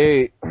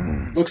 finally, 78.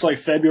 Looks like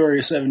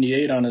February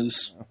 78 on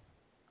his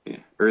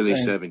early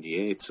thing.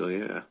 78. So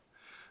yeah.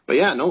 But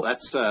yeah, no,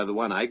 that's the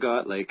one I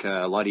got. Like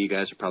a lot of you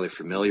guys are probably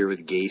familiar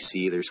with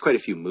Gacy. There's quite a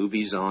few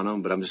movies on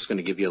him, but I'm just going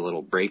to give you a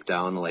little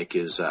breakdown, like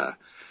his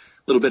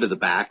little bit of the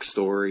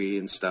backstory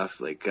and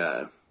stuff, like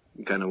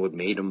kind of what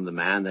made him the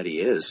man that he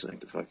is, like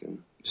the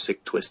fucking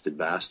sick, twisted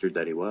bastard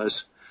that he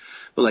was.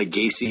 But like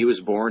Gacy, he was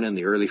born in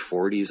the early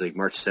 40s, like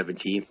March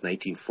 17th,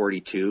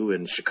 1942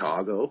 in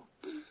Chicago.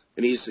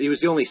 And he was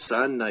the only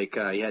son, like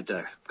he had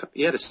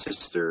a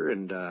sister,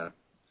 and I'm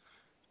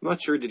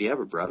not sure, did he have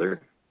a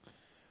brother?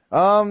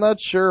 I'm not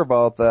sure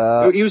about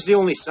that. He was the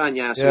only son,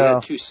 yeah, so Yeah. he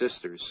had 2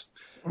 sisters.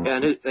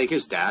 And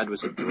his dad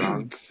was a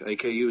drunk.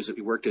 Like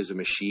he worked as a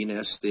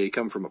machinist. They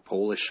come from a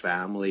Polish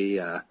family.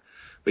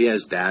 But yeah,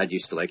 his dad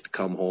used to like to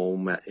come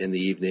home in the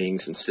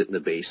evenings and sit in the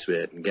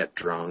basement and get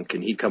drunk.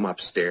 And he'd come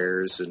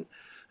upstairs. And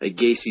like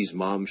Gacy's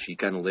mom, she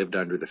kind of lived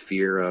under the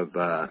fear of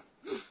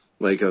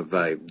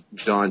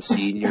John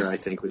Senior, I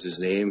think was his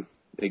name.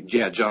 Like,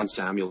 yeah, John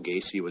Samuel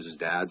Gacy was his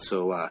dad.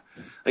 So,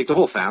 like the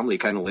whole family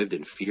kind of lived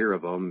in fear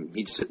of him.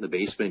 He'd sit in the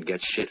basement,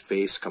 get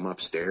shit-faced, come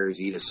upstairs,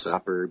 eat his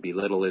supper,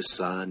 belittle his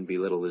son,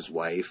 belittle his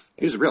wife.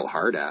 He was a real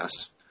hard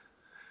ass.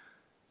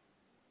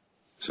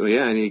 So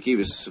yeah, and he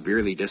was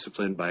severely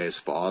disciplined by his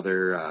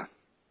father.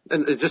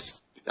 And it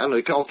just, I don't know,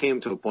 it all came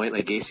to a point,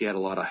 like Gacy had a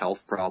lot of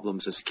health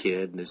problems as a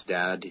kid, and his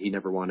dad, he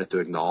never wanted to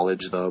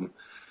acknowledge them.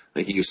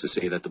 Like, he used to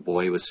say that the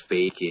boy was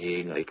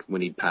faking, like,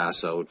 when he'd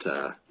pass out,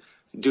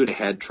 due to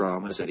head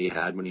traumas that he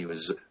had when he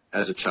was,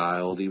 as a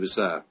child. He was,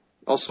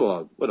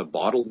 also a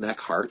bottleneck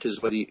heart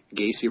is what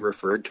Gacy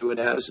referred to it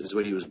as, is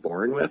what he was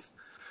born with.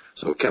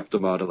 So it kept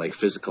him out of, like,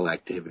 physical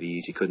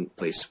activities. He couldn't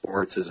play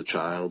sports as a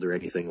child or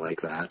anything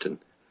like that. And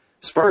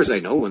as far as I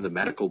know, in the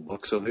medical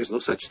book, so there's no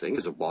such thing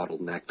as a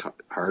bottleneck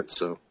heart,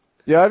 so.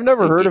 Yeah, I've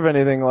never heard of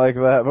anything like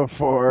that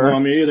before. No,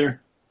 me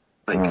either.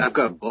 Like, I've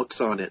got books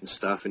on it and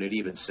stuff, and it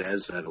even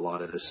says that a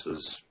lot of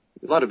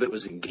it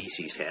was in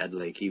Gacy's head.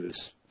 Like, he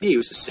was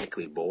a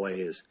sickly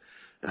boy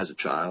as a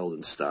child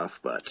and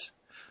stuff, but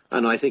I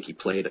don't know, I think he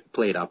played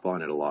up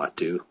on it a lot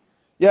too.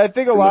 Yeah, I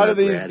think a lot of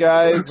these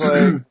guys,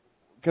 like,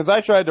 because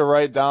I tried to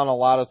write down a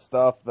lot of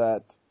stuff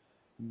that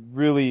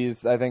really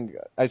is, I think,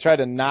 I tried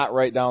to not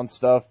write down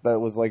stuff that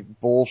was like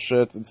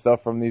bullshit and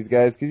stuff from these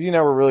guys, because you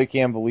never really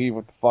can believe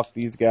what the fuck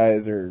these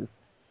guys are,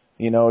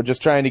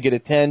 just trying to get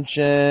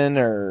attention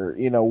or,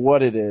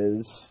 what it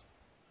is.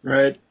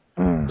 Right.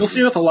 You'll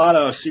see with a lot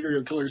of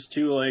serial killers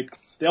too, like,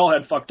 they all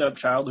had fucked up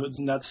childhoods,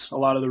 and that's a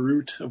lot of the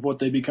root of what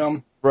they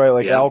become. Right,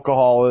 like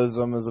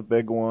alcoholism is a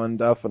big one,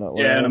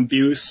 definitely. Yeah, and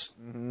abuse.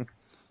 Mm-hmm.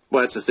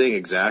 Well, that's the thing,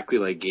 exactly.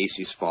 Like,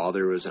 Gacy's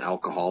father was an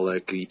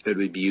alcoholic. He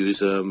could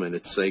abuse him, and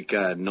it's, like,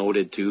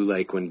 noted, too,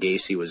 like, when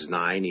Gacy was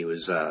 9, he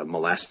was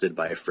molested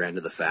by a friend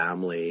of the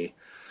family.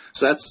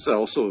 So that's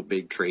also a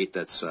big trait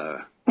that's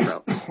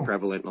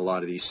prevalent in a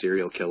lot of these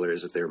serial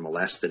killers, that they're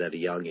molested at a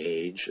young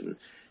age. And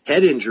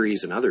head injury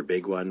is another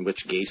big one,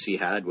 which Gacy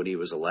had when he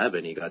was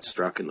 11. He got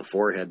struck in the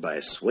forehead by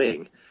a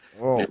swing.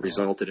 Oh. And it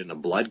resulted in a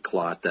blood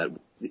clot that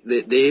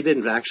they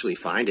didn't actually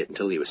find it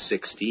until he was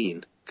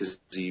 16. Because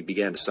he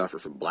began to suffer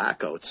from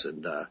blackouts,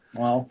 and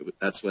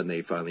that's when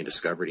they finally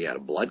discovered he had a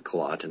blood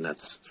clot, and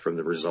that's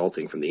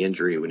resulting from the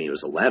injury when he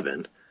was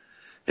 11.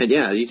 And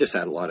yeah, he just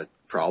had a lot of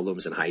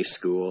problems in high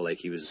school. Like,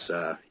 he was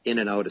in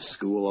and out of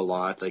school a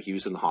lot. Like, he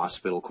was in the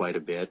hospital quite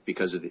a bit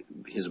because of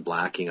his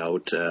blacking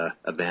out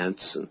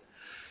events. And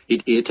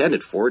he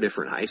attended 4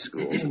 different high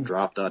schools and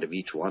dropped out of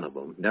each one of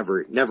them.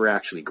 Never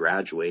actually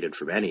graduated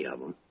from any of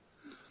them.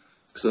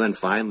 So then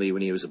finally,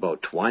 when he was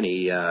about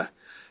 20.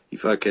 He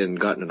fucking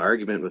got in an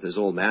argument with his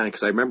old man,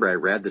 because I remember I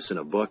read this in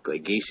a book,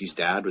 like, Gacy's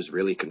dad was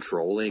really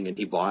controlling, and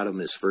he bought him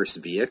his first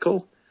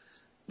vehicle.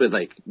 But,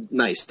 like,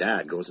 nice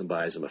dad goes and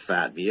buys him a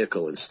fat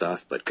vehicle and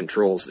stuff, but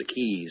controls the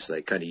keys,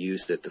 like, kind of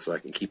used it to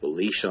fucking keep a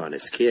leash on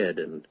his kid.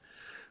 And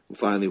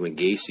finally, when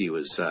Gacy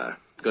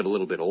got a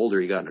little bit older,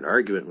 he got in an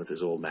argument with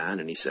his old man,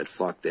 and he said,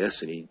 fuck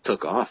this, and he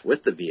took off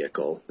with the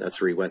vehicle.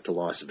 That's where he went to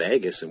Las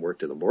Vegas and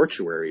worked in the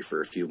mortuary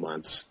for a few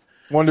months.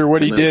 Wonder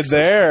what he did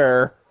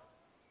there.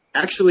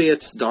 Actually,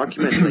 it's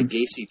documented. Like,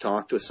 Gacy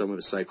talked with some of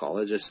his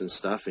psychologists and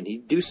stuff, and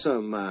he'd do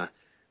some, like,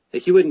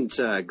 he wouldn't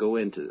go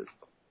into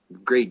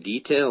great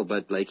detail,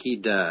 but, like,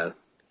 the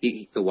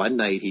one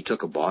night he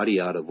took a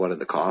body out of one of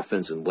the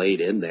coffins and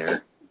laid in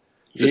there.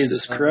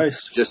 Jesus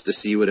Christ. Just to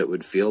see what it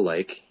would feel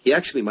like. He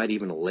actually might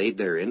even have laid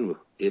there in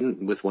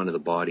with one of the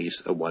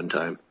bodies at one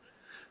time.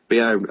 But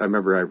yeah, I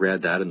remember I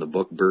read that in the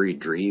book Buried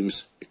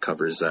Dreams. It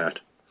covers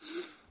that.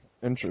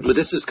 Interesting. But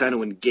this is kind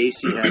of when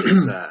Gacy had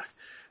his,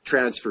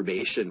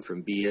 transformation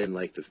from being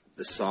like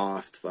the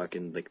soft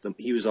fucking, like,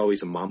 he was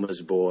always a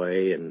mama's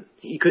boy, and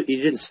he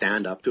didn't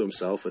stand up to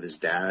himself with his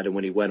dad. And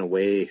when he went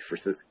away for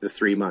the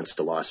 3 months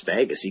to Las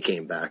Vegas, he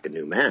came back a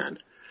new man.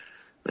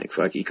 Like,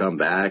 fuck, he come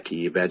back.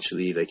 He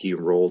eventually, like, he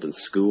enrolled in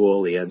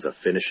school. He ends up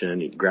finishing.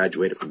 He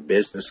graduated from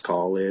business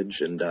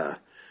college, and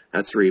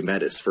that's where he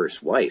met his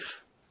first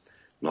wife.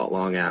 Not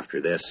long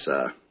after this,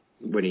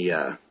 when he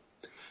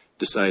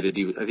decided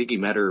I think he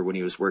met her when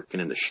he was working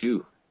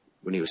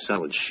when he was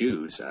selling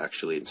shoes,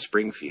 actually, in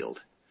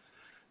Springfield.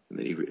 And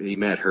then he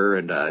met her,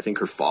 and I think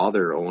her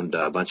father owned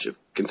a bunch of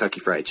Kentucky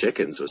Fried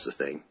Chickens was the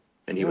thing.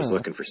 And he was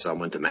looking for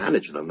someone to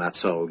manage them.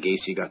 That's how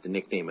Gacy got the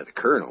nickname of the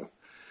Colonel.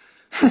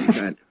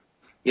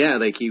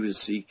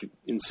 He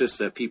insists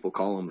that people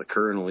call him the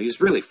Colonel.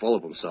 He's really full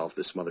of himself,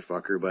 this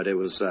motherfucker, but it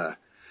was,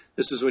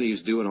 this is when he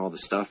was doing all the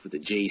stuff with the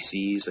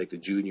JCs, like the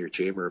Junior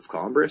Chamber of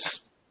Commerce.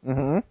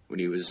 Mm-hmm. When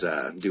he was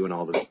doing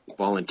all the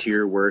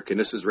volunteer work, and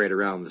this is right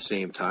around the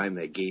same time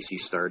that Gacy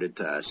started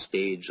to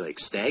stage, like,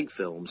 stag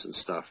films and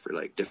stuff for,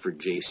 like, different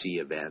JC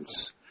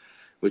events,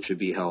 which would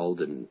be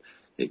held in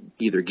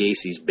either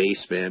Gacy's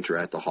basement or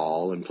at the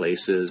hall and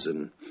places.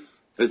 And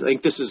I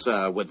think this is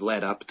what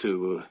led up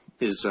to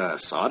his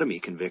sodomy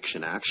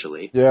conviction,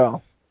 actually. Yeah.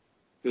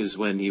 It was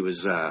when he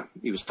was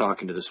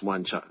talking to this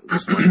one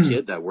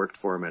kid that worked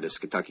for him at his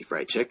Kentucky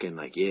Fried Chicken,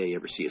 like, yeah, you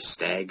ever see a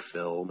stag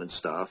film and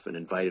stuff, and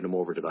invited him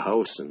over to the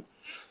house and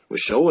was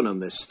showing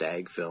him this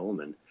stag film,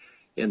 and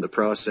in the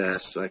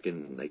process,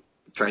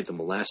 tried to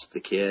molest the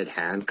kid,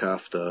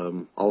 handcuffed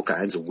him, all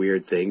kinds of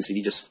weird things, and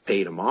he just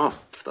paid him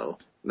off, though.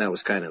 And that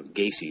was kind of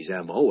Gacy's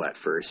MO at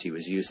first. He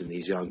was using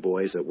these young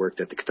boys that worked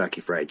at the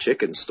Kentucky Fried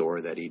Chicken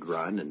store that he'd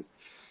run, and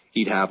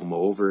he'd have them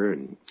over,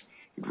 and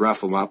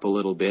rough him up a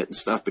little bit and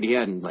stuff, but he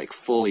hadn't, like,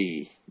 full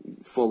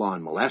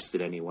on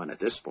molested anyone at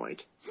this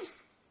point.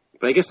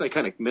 But I guess I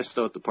kind of missed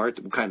out the part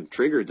that kind of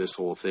triggered this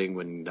whole thing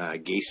when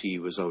Gacy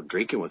was out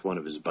drinking with one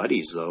of his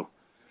buddies, though.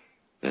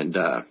 And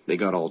they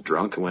got all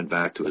drunk and went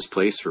back to his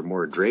place for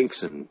more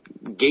drinks. And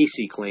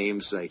Gacy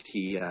claims like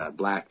he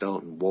blacked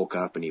out and woke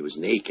up and he was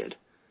naked.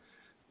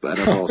 But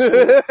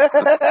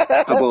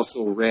I've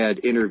also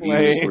read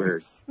interviews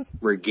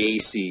where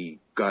Gacy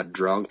got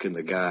drunk and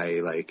the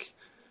guy like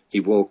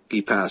he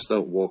passed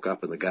out, woke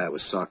up, and the guy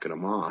was sucking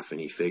him off,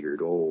 and he figured,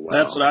 oh wow.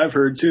 That's what I've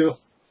heard too.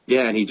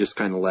 Yeah, and he just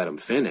kind of let him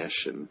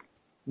finish, and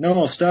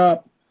no,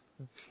 stop.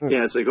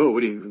 Yeah, it's like, oh,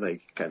 what are you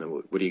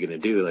gonna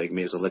do? Like,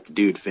 may as well let the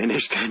dude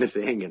finish, kind of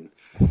thing. And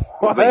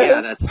but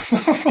yeah, that's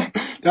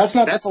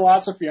not the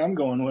philosophy I'm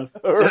going with.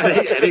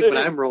 I think what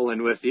I'm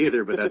rolling with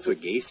either, but that's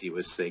what Gacy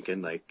was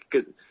thinking, like,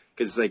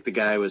 because like the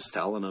guy was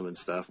telling him and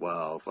stuff.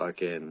 Well,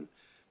 fucking,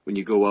 when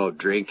you go out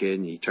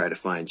drinking, you try to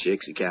find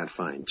chicks, you can't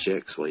find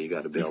chicks. Well, you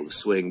got to be able to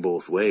swing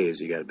both ways.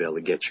 You got to be able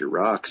to get your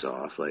rocks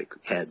off, like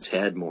head's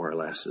head, more or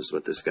less, is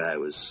what this guy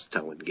was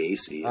telling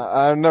Gacy.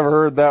 I've never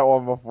heard that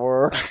one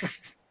before.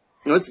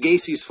 That's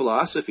Gacy's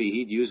philosophy.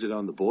 He'd use it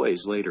on the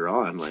boys later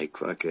on, like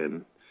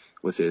fucking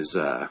with his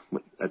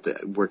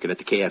working at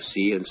the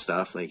KFC and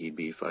stuff. Like he'd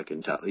be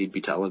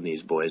telling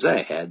these boys,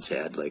 "Hey, head's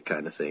head," like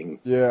kind of thing.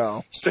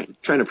 Yeah, he's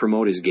trying to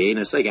promote his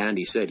gayness. Like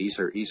Andy said, he's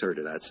heard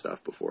of that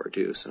stuff before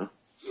too. So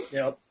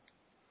yep,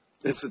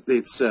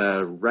 it's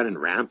running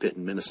rampant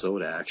in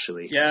Minnesota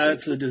actually. Yeah,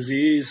 it's a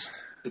disease.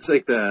 It's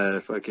like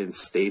the fucking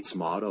state's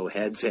motto: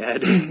 head's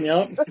head.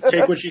 Yep,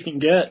 take what you can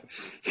get.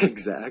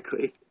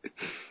 Exactly.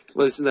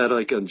 Well, isn't that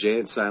like on Jay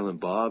and Silent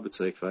Bob? It's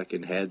like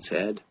fucking head's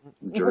head.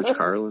 George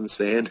Carlin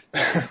saying.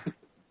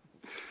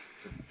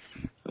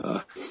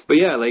 But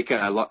yeah, like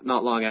not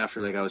long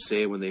after, like I was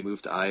saying, when they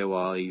moved to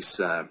Iowa,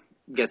 he's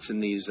gets in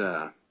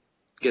the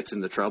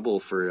trouble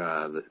for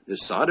the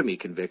sodomy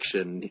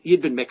conviction. He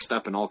had been mixed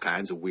up in all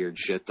kinds of weird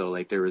shit, though.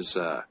 Like there was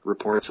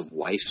reports of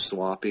wife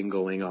swapping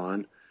going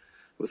on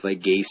with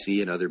like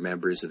Gacy and other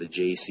members of the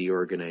JC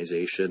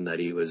organization that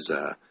he was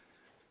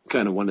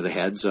kind of one of the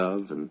heads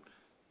of, and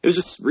it was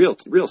just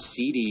real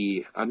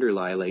seedy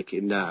underlie, like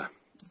in,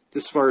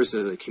 as far as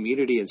the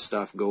community and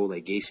stuff go,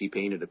 like Gacy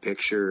painted a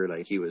picture,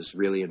 like he was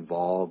really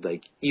involved,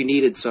 like you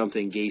needed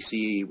something,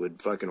 Gacy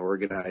would fucking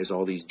organize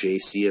all these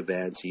JC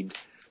events, he'd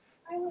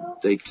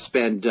like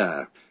spend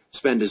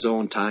his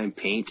own time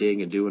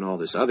painting and doing all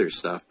this other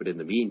stuff, but in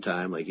the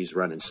meantime, like he's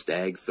running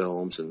stag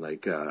films and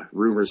like,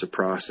 rumors of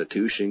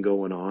prostitution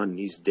going on, and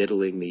he's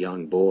diddling the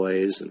young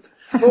boys and...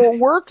 Well, it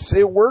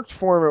worked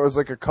for him. It was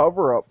like a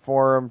cover-up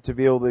for him to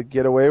be able to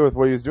get away with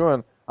what he was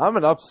doing. I'm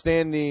an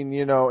upstanding,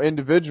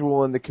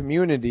 individual in the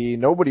community.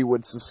 Nobody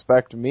would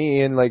suspect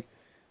me. And, like,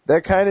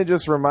 that kind of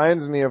just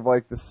reminds me of,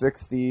 like, the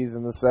 60s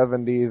and the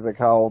 70s, like,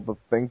 how the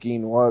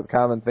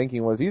common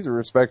thinking was, he's a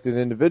respected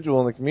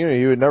individual in the community.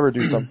 He would never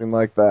do something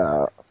like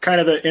that.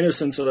 Kind of the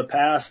innocence of the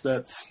past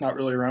that's not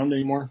really around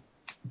anymore.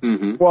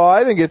 Mm-hmm. Well,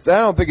 I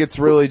don't think it's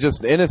really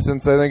just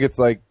innocence. I think it's,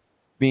 like,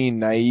 being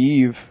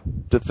naive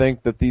to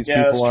think that these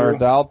people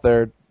aren't out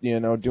there,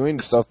 doing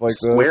stuff like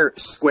this.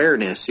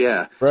 Squareness,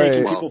 yeah. Right.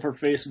 Taking people for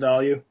face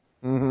value.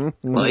 Mm-hmm.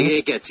 Mm-hmm. Well,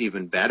 it gets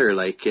even better.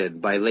 Like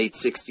by late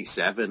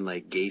 '67,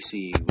 like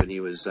Gacy, when he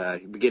was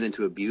beginning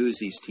to abuse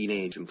these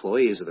teenage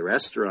employees of the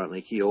restaurant,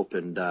 like he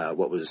opened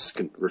what was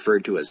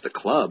referred to as the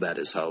club at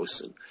his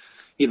house, and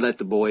he'd let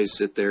the boys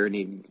sit there and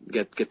he'd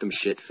get them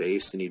shit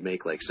faced, and he'd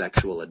make like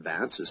sexual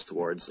advances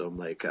towards them,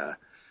 like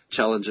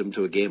challenge him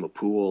to a game of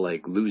pool,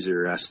 like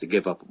loser has to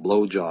give up a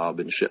blowjob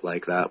and shit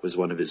like that was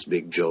one of his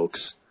big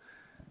jokes.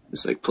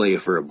 It's like play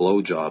for a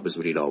blowjob is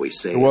what he'd always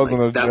say. It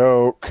wasn't like, a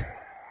joke.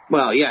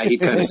 Well, yeah,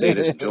 he'd kind of say it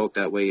as a joke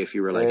that way. If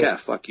you were like, yeah,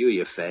 fuck you,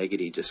 you faggot,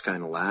 he'd just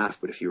kind of laugh.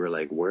 But if you were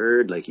like,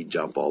 word, like he'd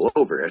jump all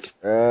over it.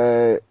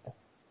 Right.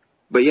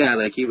 But yeah,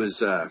 like he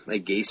was,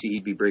 like Gacy,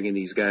 he'd be bringing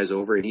these guys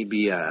over and he'd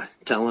be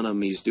telling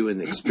them he's doing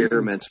the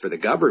experiments for the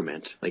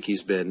government. Like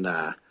he's been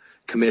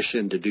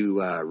commissioned to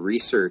do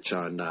research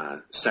on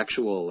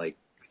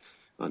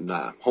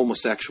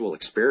homosexual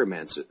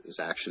experiments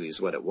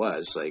is what it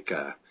was. Like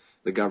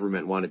the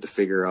government wanted to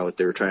figure out,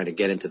 they were trying to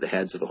get into the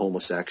heads of the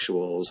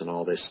homosexuals and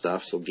all this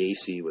stuff. So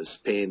Gacy was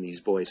paying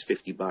these boys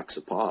 $50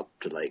 a pop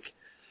to like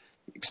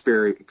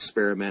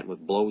experiment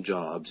with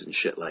blowjobs and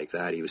shit like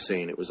that. He was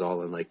saying it was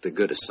all in like the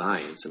good of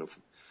science. And of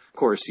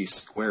course, these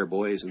square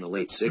boys in the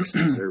late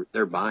 60s,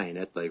 they're buying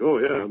it. Like, oh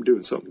yeah, I'm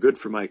doing something good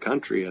for my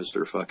country, as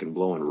they're fucking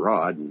blowing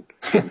rod and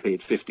getting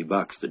paid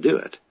 $50 to do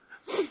it.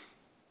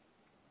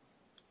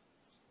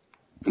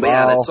 But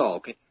yeah, that's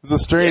all. It was a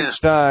strange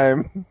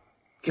time.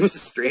 It was a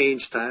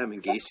strange time,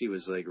 and Gacy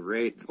was like,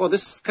 right. Well,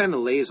 this kind of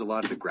lays a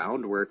lot of the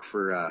groundwork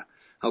for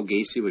how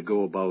Gacy would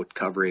go about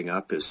covering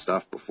up his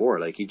stuff before.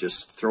 Like, he'd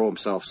just throw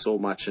himself so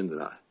much into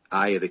the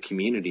eye of the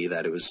community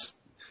that it was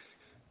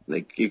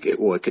like, it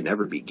could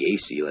never be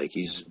Gacy. Like,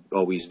 he's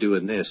always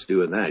doing this,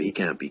 doing that. He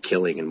can't be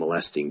killing and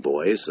molesting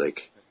boys.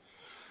 Like,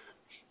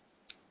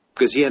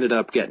 because he ended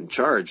up getting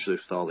charged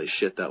with all this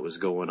shit that was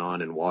going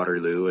on in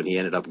Waterloo, and he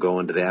ended up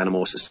going to the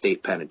Anamosa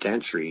State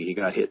Penitentiary. He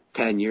got hit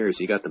 10 years.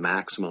 He got the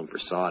maximum for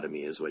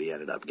sodomy is what he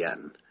ended up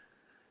getting.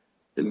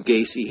 And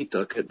Gacy, he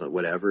took it, but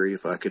whatever, he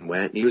fucking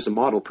went. And he was a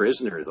model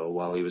prisoner, though,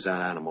 while he was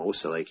at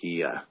Anamosa. Like,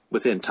 he,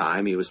 within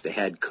time, he was the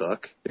head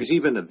cook. There's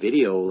even a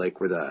video, like,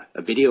 where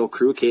a video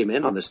crew came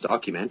in on this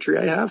documentary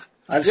I have.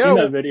 I've seen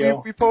that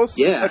video. We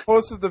posted, I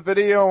posted the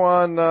video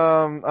on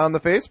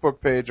the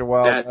Facebook page a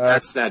while back.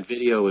 That's that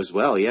video as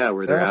well, yeah,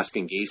 where they're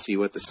asking Gacy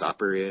what the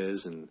supper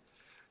is and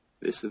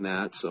this and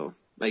that. So,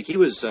 like, he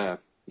was a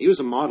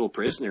model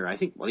prisoner. I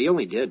think, well, he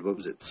only did,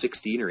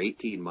 16 or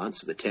 18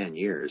 months of the 10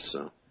 years,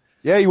 so.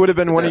 Yeah, he would have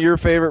been one of your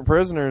favorite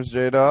prisoners,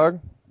 J-Dog.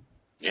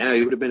 Yeah,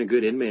 he would have been a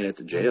good inmate at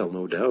the jail,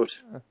 no doubt.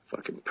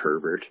 Fucking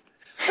pervert.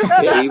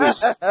 Yeah, he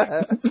was...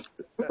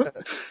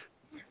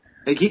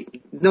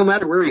 like, no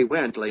matter where he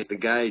went, like, the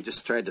guy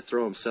just tried to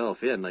throw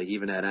himself in. Like,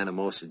 even at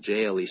Anamosa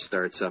Jail, he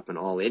starts up an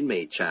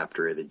all-inmate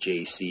chapter of the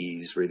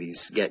JCs, where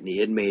he's getting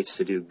the inmates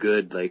to do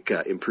good, like,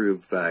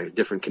 improve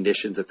different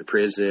conditions at the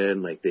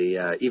prison. Like,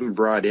 they even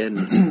brought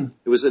in...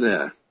 it was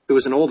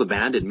an old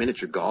abandoned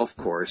miniature golf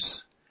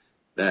course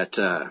that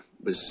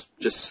was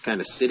just kind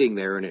of sitting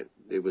there, and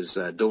it was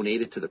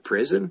donated to the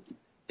prison,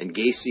 and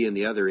Gacy and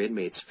the other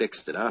inmates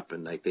fixed it up,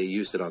 and like they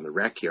used it on the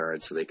rec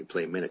yard so they could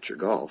play miniature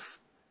golf.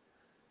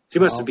 So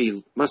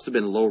he must have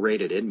been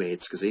low-rated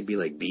inmates, because they'd be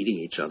like beating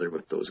each other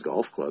with those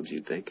golf clubs,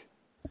 you'd think.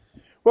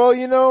 Well,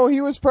 you know,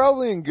 he was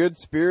probably in good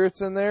spirits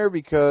in there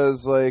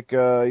because, like,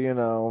 you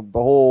know, the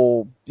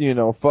whole, you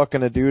know,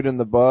 fucking a dude in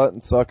the butt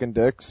and sucking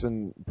dicks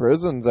in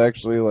prison's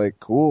actually, like,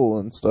 cool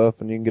and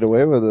stuff, and you can get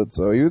away with it,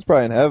 so he was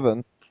probably in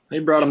heaven. They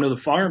brought him to the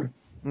farm.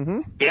 Mm-hmm.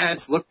 Yeah,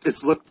 it's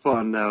looked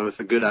fun with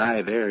a good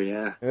eye there,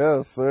 yeah.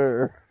 Yes,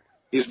 sir.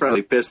 He's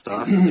probably pissed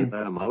off that they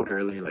let him out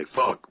early, like,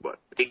 fuck, what,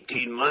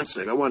 18 months?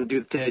 Like, I want to do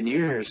the 10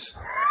 years.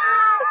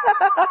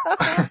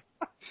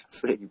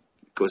 It's like,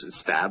 goes and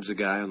stabs a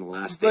guy on the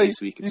last day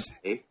so he can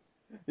stay.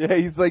 Yeah,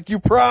 he's like, you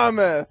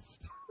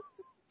promised.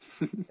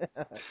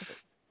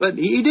 But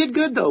he did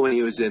good, though, when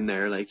he was in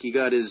there. Like, he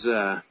got his,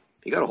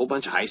 he got a whole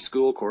bunch of high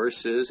school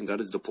courses and got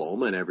his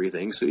diploma and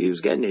everything, so he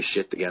was getting his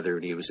shit together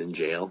when he was in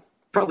jail.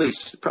 Probably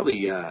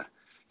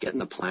getting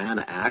the plan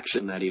of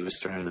action that he was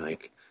trying to,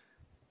 like,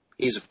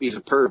 he's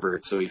a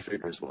pervert, so he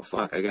figures, well,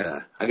 fuck, I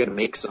gotta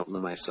make something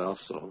of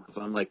myself, so if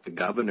I'm like the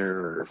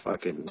governor or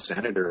fucking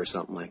senator or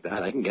something like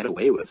that, I can get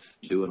away with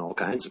doing all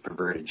kinds of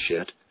perverted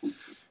shit.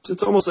 So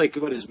it's almost like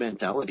what his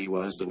mentality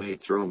was, the way he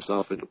threw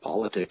himself into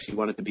politics. He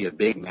wanted to be a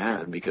big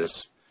man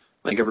because,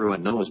 like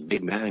everyone knows,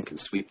 big man can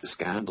sweep the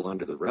scandal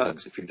under the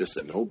rugs. If you're just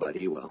a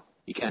nobody, well,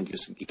 you can't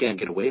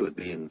get away with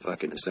being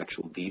fucking a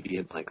sexual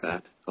deviant like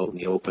that out in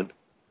the open.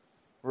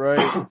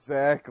 Right,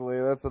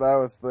 exactly. That's what I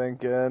was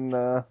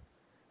thinking.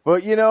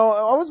 But you know,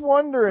 I was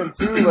wondering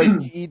too.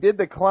 Like, he did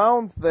the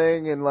clown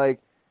thing, and like,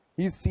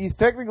 he's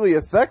technically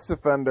a sex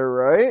offender,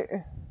 right?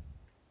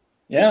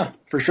 Yeah,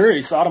 for sure. He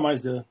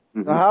sodomized a.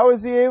 Mm-hmm. How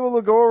is he able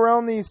to go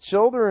around these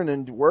children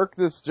and work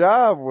this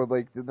job? With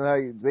like, did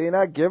they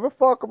not give a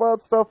fuck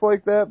about stuff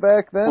like that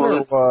back then, or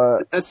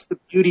what? That's the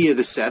beauty of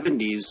the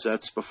 70s.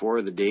 That's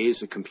before the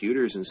days of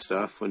computers and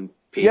stuff. When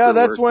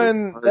that's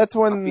when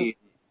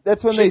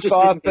they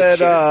thought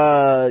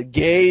that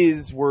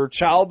gays were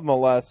child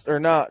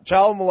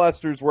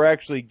molesters were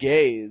actually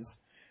gays.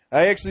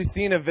 I actually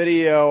seen a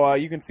video,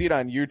 you can see it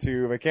on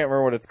YouTube, I can't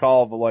remember what it's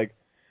called, but like,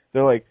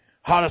 they're like,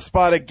 how to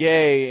spot a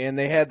gay, and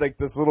they had like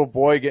this little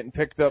boy getting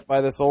picked up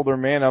by this older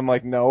man. I'm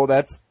like, no,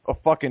 that's a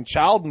fucking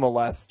child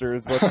molester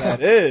is what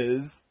that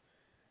is.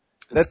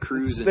 That's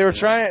cruising.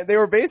 They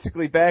were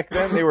basically, back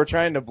then, they were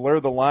trying to blur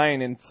the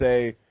line and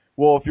say,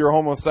 well, if you're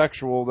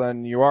homosexual,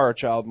 then you are a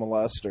child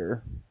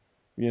molester.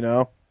 You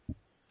know?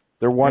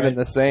 They're one and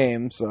the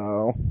same,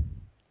 so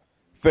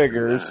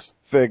figures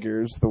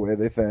the way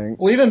they think.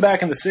 Well, even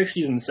back in the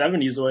 60s and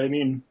 70s, though, I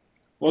mean,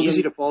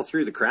 easy to fall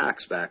through the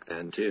cracks back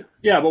then, too.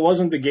 Yeah, but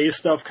wasn't the gay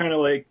stuff kind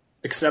of, like,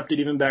 accepted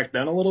even back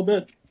then a little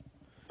bit?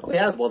 Oh,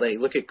 yeah, well, they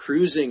look at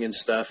cruising and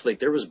stuff. Like,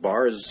 there was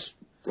bars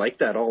like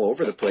that all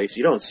over the place.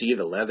 You don't see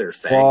the leather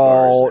fag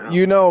bars now.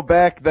 You know,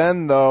 back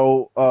then,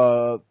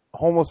 though,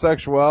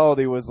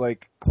 homosexuality was,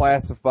 like,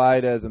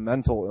 classified as a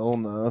mental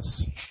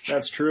illness.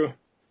 That's true.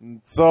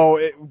 So,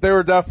 they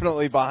were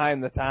definitely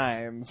behind the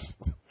times.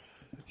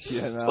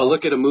 You know? Well,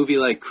 look at a movie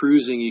like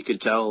Cruising, you could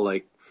tell,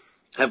 like,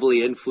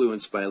 heavily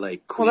influenced by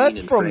like Queen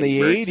and Freddie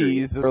Mercury. Well,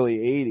 that's from the 80s, early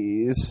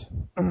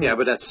 80s. Yeah,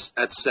 but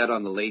that's set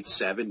on the late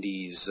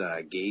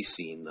 70s gay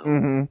scene, though.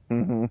 Mm-hmm,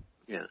 mm-hmm.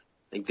 Yeah,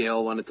 I think they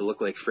all wanted to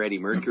look like Freddie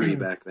Mercury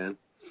back then.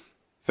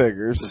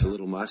 Figures. With a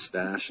little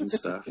mustache and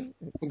stuff.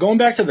 Going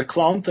back to the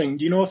clown thing,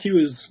 do you know if he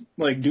was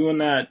like doing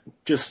that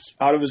just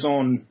out of his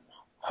own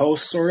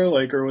house, sort of,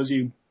 like, or was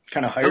he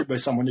kind of hired by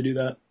someone to do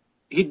that?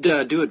 He'd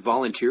do it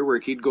volunteer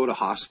work. He'd go to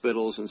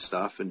hospitals and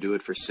stuff and do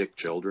it for sick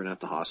children at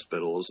the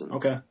hospitals. And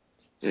okay.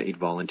 Yeah, he'd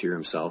volunteer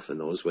himself in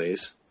those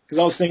ways. Because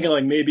I was thinking,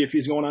 like, maybe if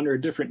he's going under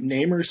a different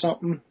name or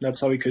something, that's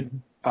how he could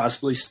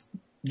possibly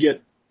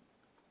get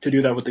to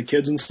do that with the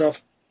kids and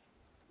stuff.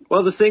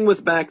 Well, the thing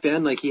with back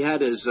then, like, he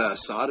had his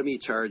sodomy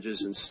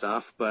charges and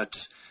stuff,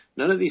 but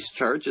none of these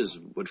charges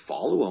would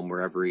follow him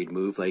wherever he'd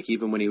move. Like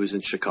even when he was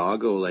in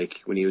Chicago,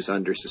 like when he was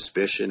under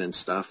suspicion and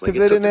stuff. Like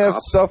because they didn't have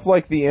stuff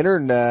like the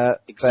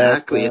internet.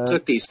 Exactly. It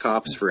took these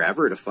cops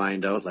forever to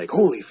find out. Like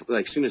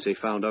as soon as they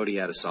found out he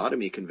had a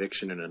sodomy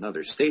conviction in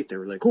another state, they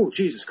were like, "Oh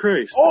Jesus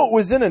Christ!" Oh, it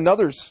was in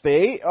another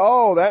state.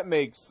 Oh, that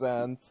makes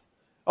sense.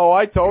 Oh,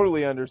 I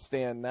totally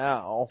understand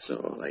now.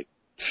 So like.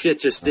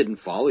 Shit just didn't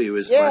follow you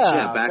as much.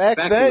 Yeah, back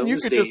then in you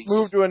those could days, just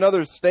move to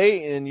another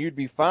state and you'd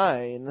be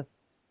fine.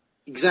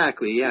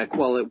 Exactly, yeah.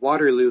 Well, at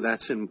Waterloo,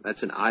 that's in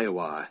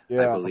Iowa,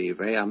 yeah. I believe.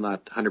 Hey, I'm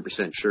not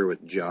 100% sure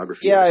what the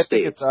geography of the I states.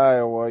 Think it's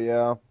Iowa,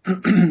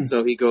 yeah.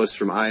 So he goes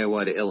from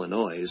Iowa to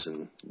Illinois,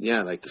 and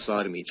yeah, like the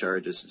sodomy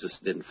charges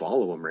just didn't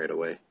follow him right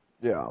away.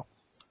 Yeah.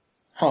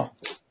 Huh.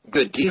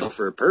 Good deal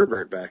for a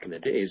pervert back in the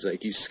days.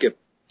 Like you skip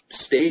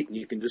state and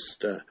you can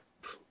just,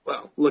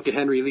 well, look at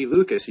Henry Lee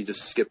Lucas. He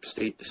just skipped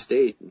state to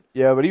state.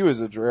 Yeah, but he was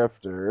a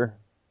drifter.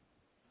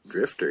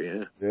 Drifter,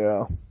 yeah.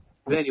 Yeah.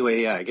 But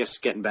anyway, yeah, I guess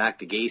getting back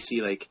to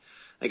Gacy, like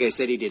I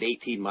said, he did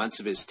 18 months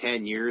of his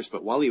 10 years,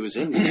 but while he was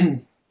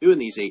in doing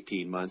these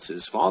 18 months,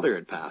 his father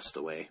had passed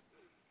away.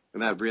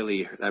 And that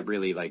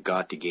really like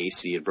got to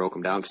Gacy. It broke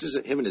him down because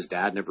him and his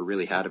dad never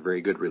really had a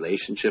very good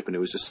relationship, and it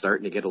was just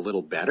starting to get a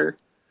little better.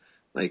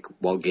 Like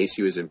while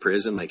Gacy was in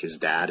prison, like his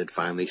dad had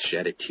finally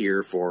shed a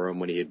tear for him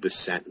when he was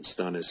sentenced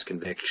on his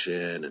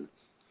conviction, and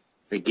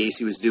like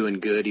Gacy was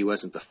doing good. He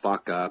wasn't the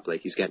fuck up.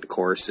 Like he's getting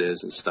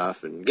courses and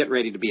stuff and getting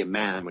ready to be a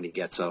man when he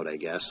gets out, I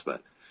guess.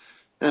 But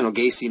I don't know,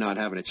 Gacy not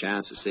having a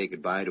chance to say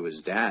goodbye to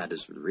his dad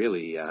is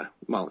really,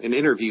 well, in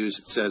interviews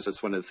it says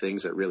that's one of the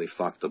things that really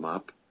fucked him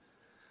up.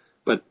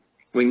 But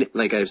when,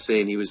 like I was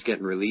saying, he was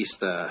getting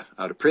released out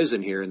of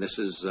prison here, and this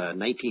is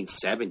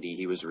 1970.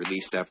 He was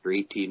released after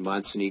 18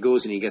 months, and he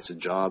goes and he gets a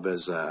job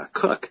as a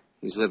cook.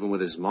 He's living with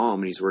his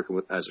mom, and he's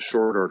working as a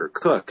short order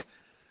cook.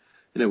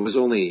 And it was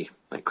only,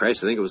 like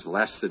Christ, I think it was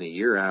less than a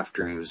year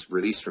after he was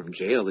released from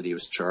jail that he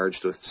was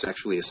charged with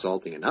sexually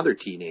assaulting another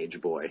teenage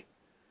boy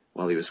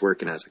while he was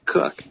working as a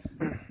cook.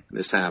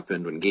 This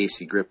happened when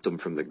Gacy gripped him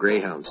from the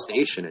Greyhound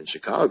station in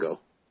Chicago.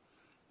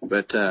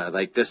 But,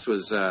 like, this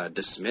was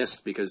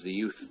dismissed because the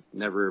youth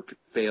never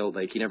failed,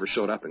 like, he never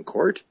showed up in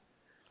court,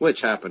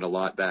 which happened a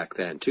lot back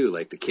then, too.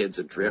 Like, the kid's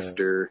a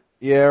drifter.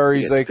 Yeah, or or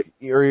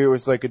he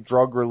was, like, a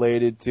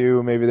drug-related,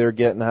 too. Maybe they were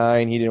getting high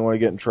and he didn't want to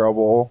get in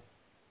trouble.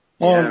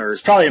 Well, yeah, or he's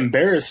probably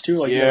embarrassed,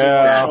 too. Like, he doesn't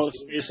want to show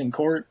his face in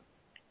court.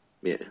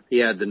 Yeah, he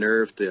had the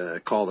nerve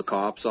to call the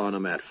cops on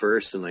him at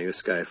first, and, like,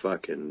 this guy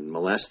fucking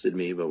molested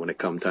me, but when it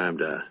come time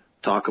to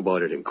talk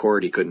about it in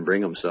court, he couldn't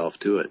bring himself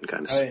to it and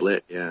kind of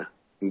split, yeah.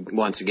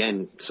 Once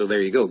again, so there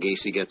you go.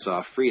 Gacy gets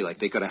off free. Like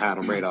they could have had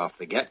him right off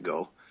the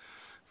get-go.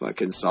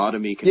 Fucking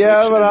sodomy conviction.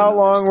 Yeah, but how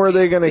long were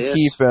they going to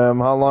keep him?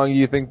 How long do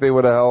you think they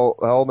would have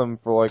held him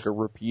for like a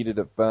repeated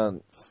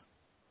offense?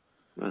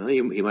 Well,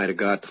 he might have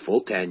got the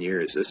full 10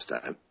 years this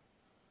time.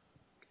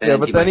 Yeah,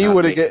 but then he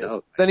would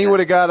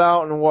have got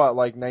out in what,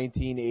 like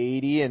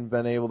 1980, and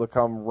been able to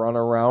come run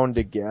around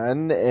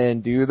again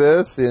and do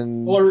this.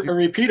 And well, a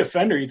repeat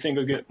offender, you think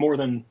would get more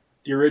than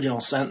the original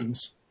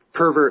sentence.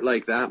 Pervert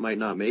like that might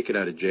not make it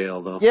out of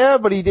jail though. Yeah,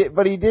 but he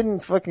didn't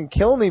fucking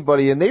kill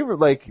anybody, and they were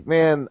like,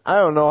 man, I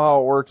don't know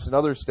how it works in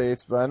other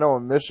states, but I know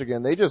in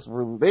Michigan they just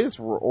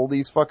roll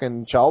these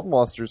fucking child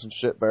molesters and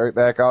shit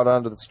back out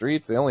onto the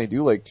streets. They only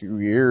do like 2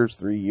 years,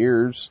 3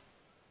 years.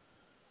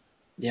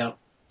 Yeah.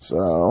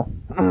 So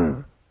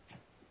I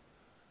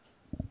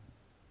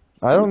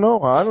don't know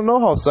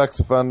how sex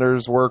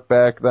offenders work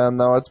back then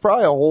though. It's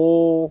probably a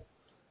whole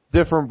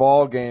different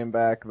ball game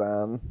back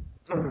then.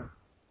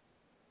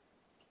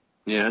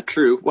 Yeah,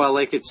 true. Well,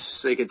 like it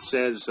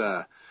says,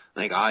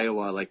 like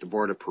Iowa, like the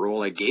Board of Parole,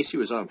 like Gacy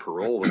was on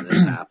parole when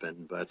this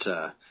happened, but,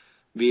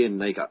 being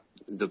like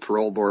the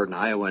parole board in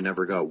Iowa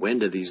never got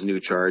wind of these new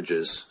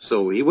charges.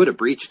 So he would have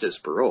breached his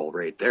parole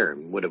right there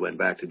and would have went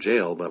back to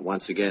jail. But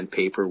once again,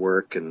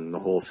 paperwork and the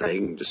whole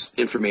thing, just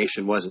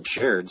information wasn't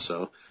shared.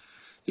 So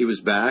he was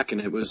back,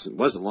 and it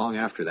wasn't long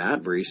after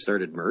that where he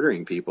started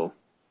murdering people.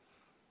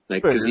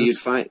 Like, cause he'd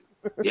find,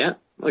 yeah,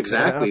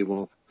 exactly. Yeah.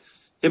 Well,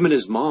 him and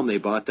his mom, they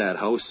bought that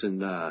house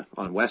in,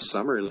 on West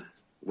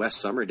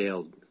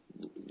Summerdale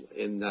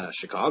in,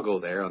 Chicago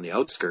there on the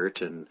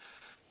outskirt. And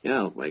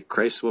yeah, like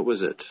Christ, what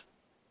was it?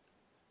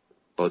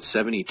 About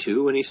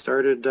 72 when he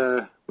started,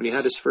 when he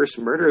had his first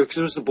murder? Because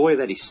it was the boy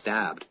that he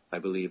stabbed, I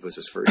believe was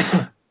his first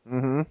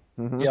one.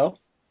 Yep.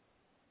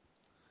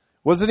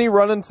 Wasn't he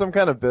running some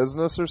kind of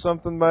business or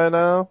something by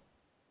now?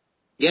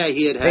 Yeah,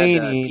 he had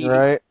painting,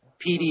 right?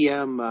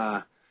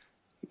 PDM,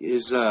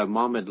 his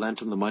mom had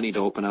lent him the money to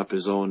open up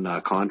his own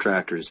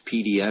contractors.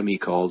 PDM, he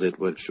called it,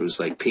 which was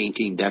like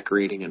painting,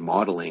 decorating, and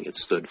modeling. It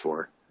stood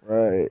for.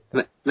 Right.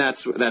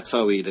 That's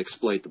how he'd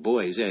exploit the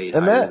boys. Yeah, he'd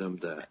hire them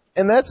to.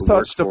 And that's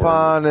touched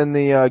upon in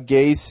the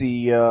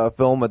Gacy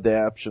film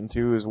adaptation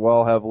too, as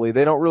well heavily.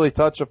 They don't really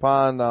touch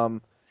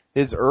upon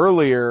his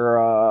earlier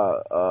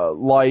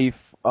life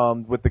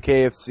with the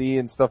KFC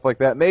and stuff like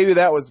that. Maybe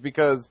that was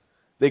because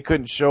they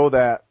couldn't show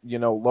that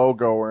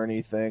logo or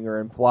anything or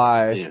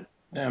imply. Yeah.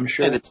 Yeah, I'm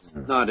sure. And it's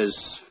not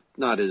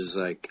not as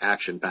like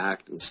action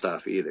packed and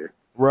stuff either.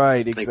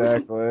 Right,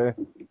 exactly.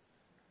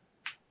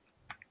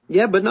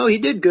 Yeah, but no, he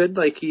did good.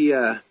 Like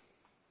PDM,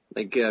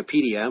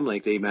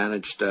 like they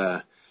managed.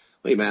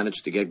 He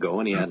managed to get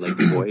going. He had like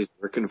the boys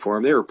working for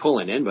him. They were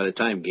pulling in by the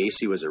time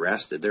Gacy was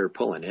arrested. They were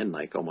pulling in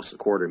like almost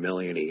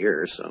 $250,000 a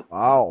year. So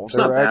wow, it's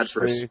not bad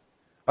for us.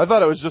 I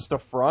thought it was just a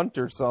front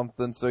or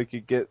something so he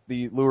could get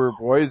the lure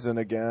boys in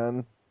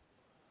again.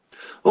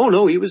 Oh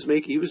no, he was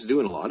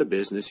doing a lot of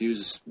business. He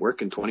was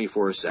working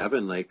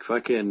 24/7. Like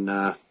fucking,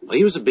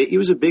 he was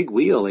a big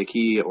wheel. Like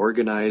he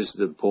organized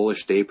the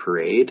Polish Day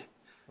Parade.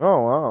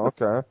 Oh wow,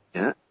 okay.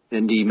 Yeah.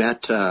 And he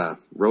met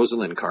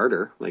Rosalind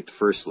Carter, like the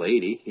first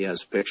lady. He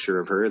has a picture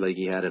of her, like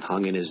he had it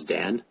hung in his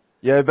den.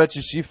 Yeah, I bet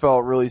you she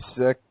felt really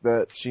sick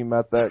that she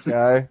met that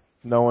guy,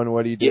 knowing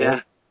what he did.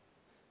 Yeah.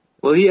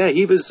 Well, yeah,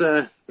 he was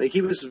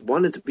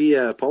wanted to be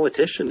a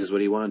politician is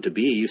what he wanted to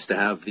be. He used to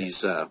have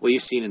these,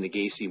 you've seen in the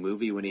Gacy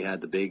movie when he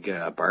had the big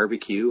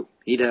barbecue.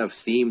 He'd have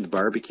themed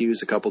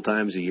barbecues a couple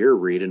times a year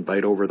where he'd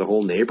invite over the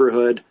whole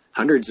neighborhood,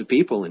 hundreds of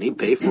people, and he'd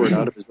pay for it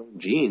out of his own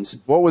jeans.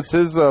 What was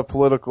his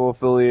political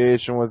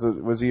affiliation?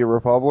 Was he a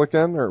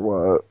Republican or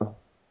what?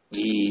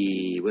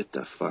 What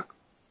the fuck?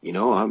 You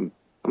know, I'm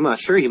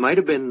not sure. He might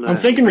have been. I'm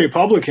thinking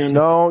Republican.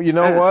 No, you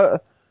know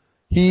what?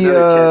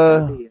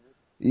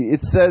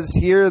 It says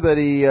here that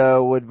he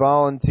would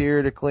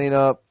volunteer to clean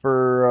up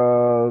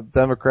for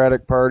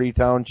Democratic Party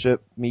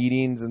township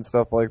meetings and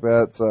stuff like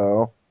that.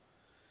 So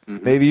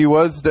maybe he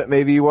was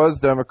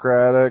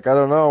Democratic. I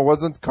don't know.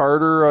 Wasn't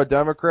Carter a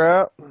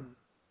Democrat?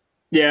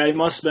 Yeah, he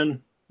must have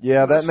been.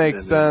 Yeah, that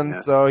makes sense.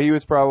 Yeah. So he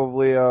was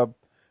probably a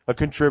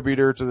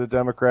contributor to the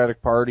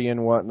Democratic Party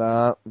and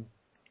whatnot.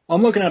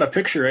 I'm looking at a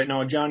picture right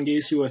now of John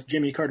Gacy with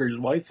Jimmy Carter's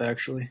wife,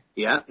 actually.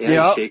 Yeah,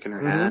 he's shaking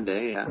her hand,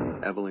 yeah.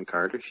 Evelyn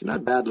Carter. She's not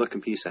a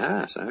bad-looking piece of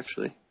ass,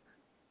 actually.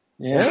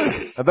 Yeah.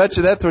 I bet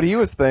you that's what he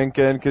was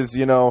thinking, because,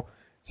 you know...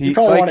 He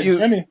probably wanted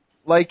Jimmy.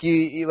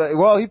 He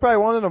probably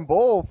wanted them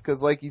both,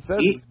 because like he says,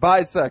 he's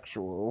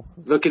bisexual.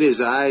 Look at his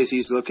eyes.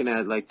 He's looking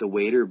at, like, the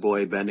waiter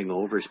boy bending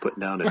over. He's putting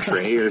down a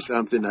tray or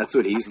something. That's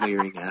what he's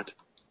leering at.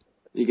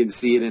 You can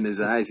see it in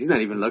his eyes. He's not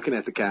even looking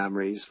at the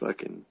camera. He's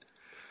fucking...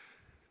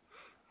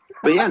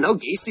 But yeah, no,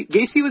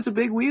 Gacy was a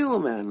big wheel,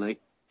 man. Like,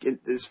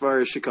 as far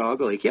as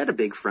Chicago, like, he had a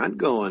big front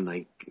going.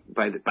 Like,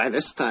 by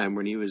this time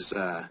when he was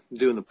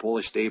doing the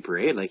Polish Day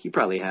Parade, like, he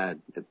probably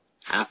had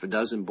half a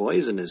dozen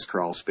boys in his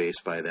crawl space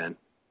by then.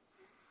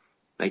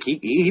 Like,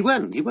 he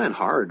went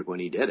hard when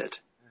he did it.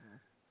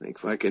 Like,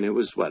 fucking, it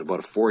was about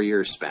a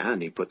 4-year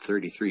span. He put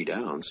 33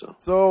 down.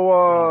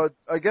 So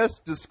I guess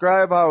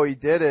describe how he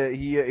did it.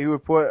 He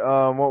would put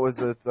what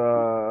was it?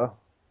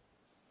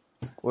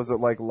 Was it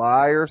like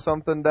lye or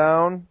something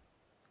down?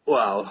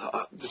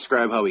 Well,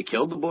 describe how he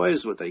killed the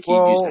boys with like he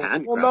used the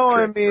handcuff. Well, no,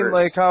 I mean first.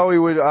 Like how he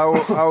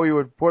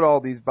would put all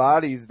these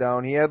bodies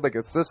down. He had like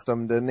a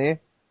system, didn't he?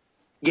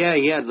 Yeah,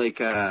 he had like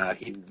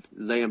he'd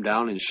lay them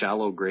down in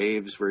shallow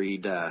graves where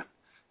he had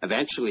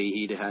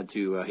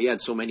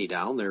so many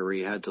down there where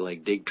he had to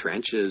like dig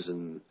trenches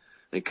and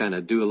like kind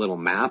of do a little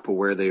map of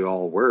where they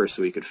all were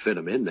so he could fit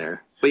them in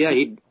there. But yeah,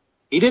 he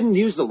didn't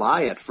use the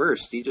lye at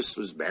first. He just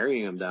was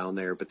burying them down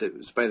there. But it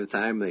was by the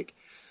time like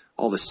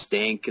all the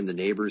stink and the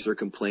neighbors are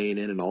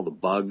complaining and all the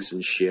bugs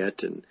and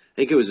shit. And I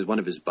think it was one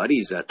of his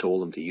buddies that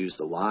told him to use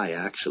the lye,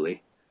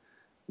 actually,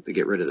 to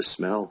get rid of the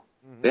smell.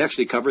 Mm-hmm. They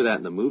actually cover that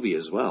in the movie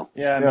as well.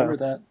 Yeah, I remember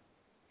that.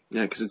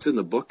 Yeah, because it's in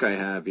the book I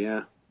have,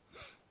 yeah.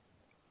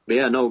 But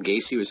yeah, no,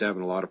 Gacy was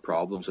having a lot of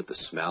problems with the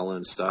smell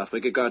and stuff.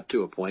 Like, it got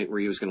to a point where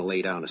he was going to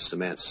lay down a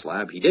cement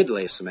slab. He did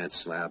lay a cement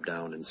slab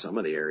down in some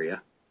of the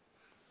area.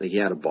 Like, he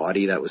had a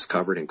body that was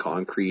covered in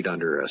concrete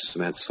under a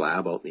cement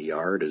slab out in the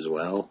yard as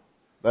well.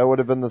 That would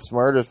have been the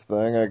smartest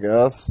thing, I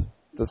guess,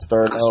 to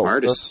start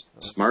out.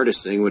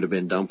 Smartest thing would have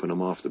been dumping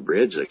him off the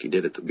bridge like he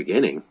did at the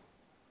beginning.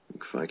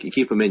 Like, you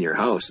keep him in your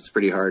house, it's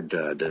pretty hard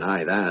to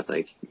deny that.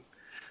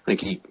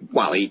 He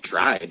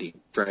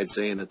tried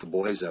saying that the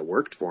boys that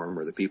worked for him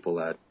were the people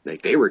that,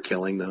 like, they were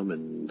killing them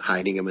and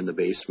hiding them in the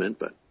basement,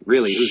 but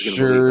really, who's going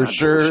to believe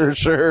that?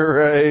 Sure,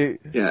 right.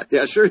 Yeah,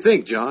 sure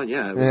thing, John.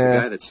 Yeah, it was the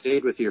guy that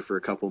stayed with you for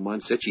a couple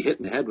months, that you hit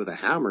in the head with a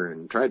hammer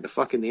and tried to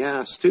fuck in the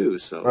ass, too,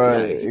 so,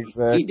 right, yeah,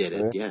 exactly. He did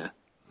it, yeah.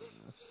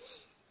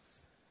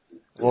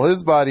 Well,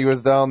 his body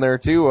was down there,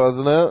 too,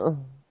 wasn't it?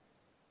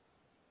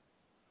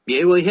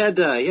 Yeah, well, he had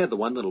the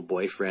one little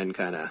boyfriend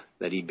kind of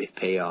that he'd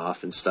pay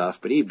off and stuff,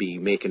 but he'd be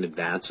making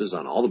advances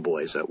on all the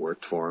boys that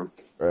worked for him.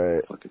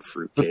 Right. Fucking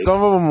fruitcake. But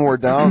some of them were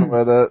down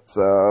with it,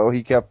 so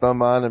he kept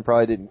them on and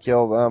probably didn't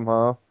kill them,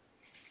 huh?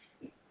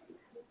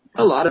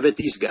 A lot of it,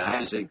 these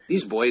guys, like,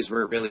 these boys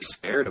weren't really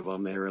scared of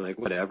him. They were like,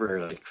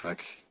 whatever, like,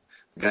 fuck.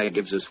 The guy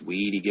gives us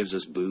weed, he gives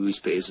us booze,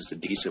 pays us a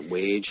decent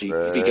wage.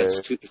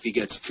 If he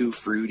gets too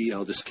fruity,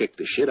 I'll just kick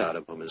the shit out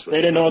of him. They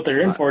didn't know what they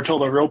were in for until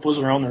the rope was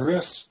around their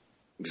wrists.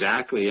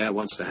 Exactly, yeah.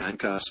 Once the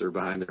handcuffs are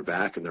behind their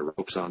back and the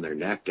rope's on their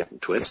neck getting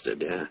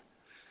twisted, yeah.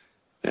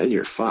 And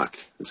you're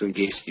fucked. That's when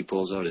Gacy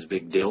pulls out his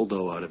big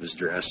dildo out of his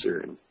dresser.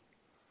 And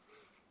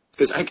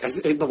because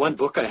in the one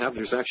book I have,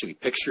 there's actually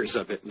pictures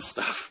of it and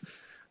stuff.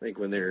 Like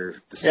when the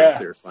stuff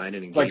they're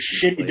finding in like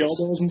Gacy's shitty place.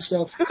 dildos and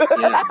stuff.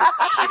 Yeah,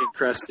 shit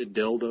encrusted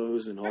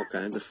dildos and all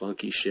kinds of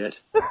funky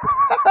shit.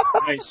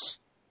 Nice.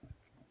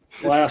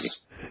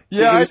 Class.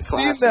 Yeah, He I've was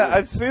seen classy. that.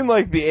 I've seen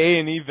like the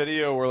A&E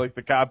video where like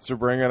the cops are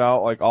bringing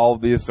out like all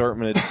of the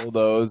assortment of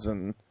dildos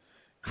and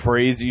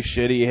crazy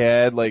shit he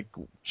had, like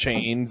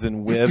chains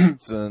and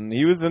whips, and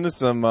he was into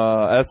some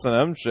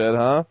S&M shit,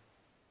 huh?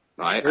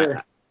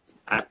 Sure.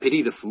 I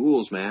pity the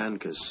fools, man,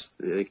 because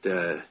like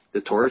the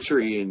torture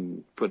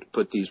he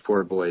put these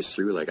poor boys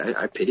through. Like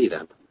I pity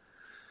them.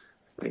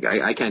 Like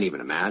I can't even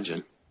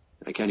imagine.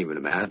 I can't even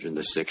imagine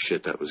the sick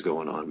shit that was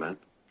going on, man.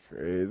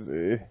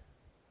 Crazy.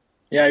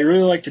 Yeah, he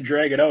really liked to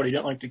drag it out. He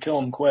didn't like to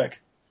kill them quick.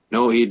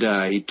 No,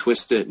 he'd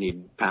twist it and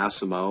he'd pass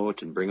them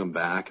out and bring them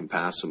back and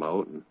pass them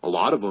out. And a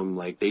lot of them,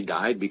 like, they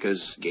died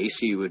because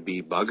Gacy would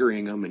be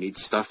buggering them and he'd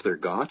stuff their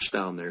gotch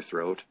down their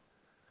throat.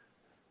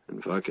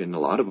 And fucking a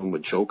lot of them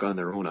would choke on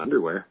their own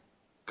underwear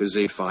because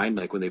they'd find,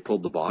 like, when they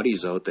pulled the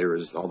bodies out, there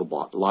was a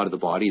lot of the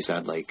bodies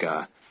had like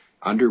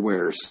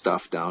underwear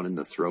stuff down in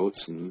the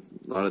throats, and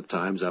a lot of the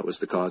times that was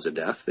the cause of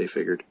death. They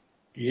figured.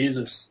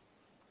 Jesus.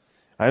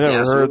 I never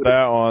Yeah, so heard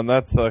that one.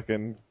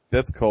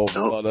 That's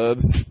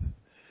cold-blooded.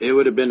 It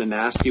would have been a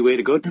nasty way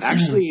to go.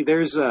 Actually,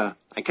 there's I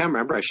can't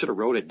remember, I should have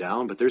wrote it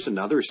down, but there's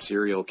another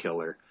serial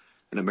killer,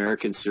 an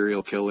American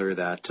serial killer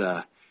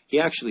that he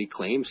actually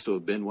claims to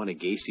have been one of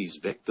Gacy's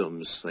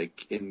victims,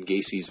 like in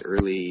Gacy's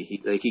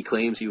he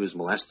claims he was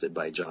molested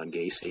by John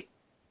Gacy,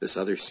 this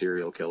other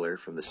serial killer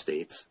from the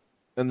States.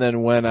 And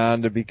then went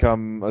on to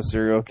become a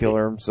serial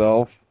killer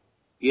himself.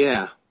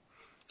 Yeah.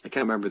 I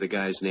can't remember the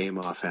guy's name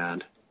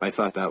offhand. I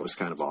thought that was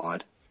kind of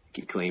odd.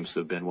 He claims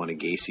to have been one of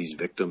Gacy's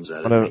victims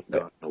that had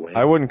gotten away.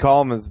 I wouldn't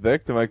call him his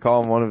victim. I'd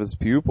call him one of his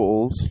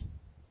pupils.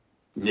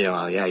 Yeah,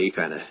 well, yeah, he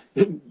kind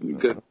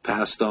of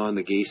passed on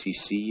the Gacy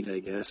seed, I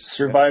guess.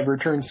 Survivor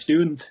turned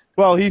student.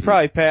 Well, he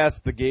probably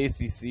passed the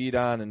Gacy seed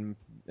on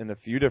in a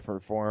few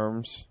different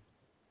forms.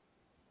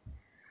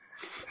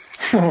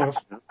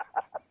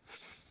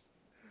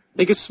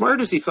 Like, as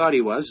smart as he thought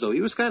he was, though,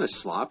 he was kind of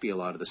sloppy a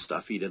lot of the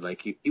stuff he did.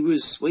 Like, he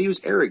was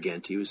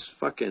arrogant. He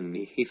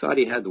thought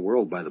he had the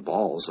world by the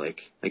balls.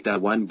 Like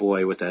that one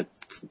boy with that,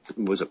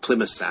 was a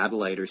Plymouth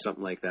Satellite or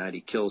something like that. He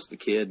kills the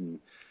kid and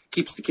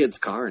keeps the kid's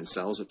car and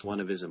sells it to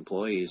one of his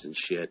employees and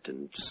shit.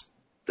 And just,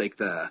 like,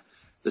 the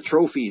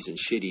trophies and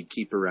shit he'd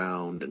keep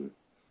around. And,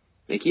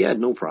 like, he had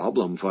no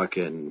problem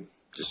fucking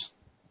just,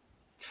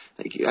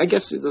 like, I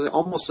guess it was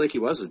almost like he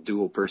was a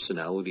dual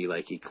personality,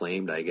 like he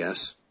claimed, I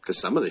guess. Because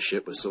some of the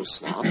shit was so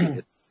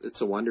sloppy.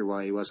 It's a wonder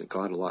why he wasn't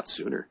caught a lot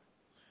sooner.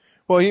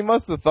 Well, he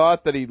must have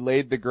thought that he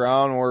laid the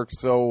groundwork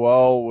so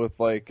well with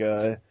like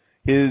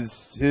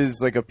his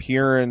like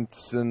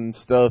appearance and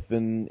stuff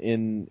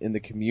in the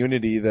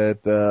community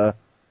that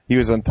he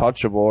was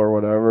untouchable or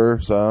whatever.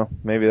 So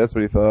maybe that's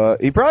what he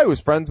thought. He probably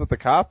was friends with the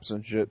cops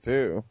and shit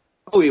too.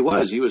 Oh, he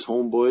was. He was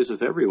homeboys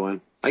with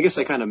everyone. I guess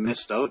I kind of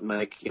missed out, and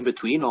like in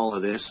between all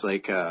of this,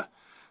 like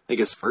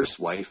his first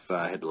wife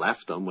had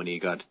left him when he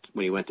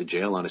went to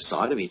jail on his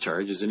sodomy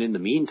charges, and in the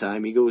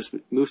meantime, he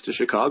moves to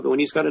Chicago, and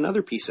he's got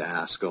another piece of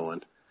ass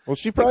going. Well,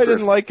 she probably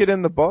didn't like it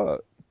in the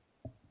butt.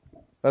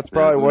 That's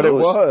probably what it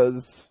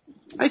was.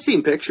 I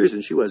seen pictures,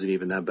 and she wasn't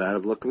even that bad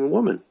of a looking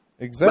woman.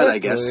 Exactly. But I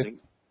guess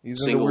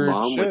He's single into weird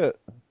mom shit.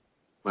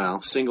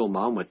 single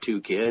mom with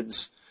 2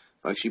 kids.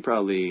 Like, she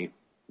probably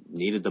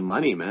needed the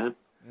money, man.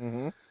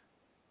 Mm-hmm.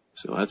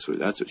 So that's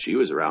what she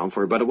was around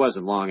for. But it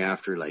wasn't long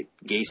after, like,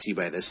 Gacy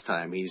by this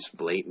time, he's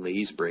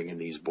bringing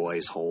these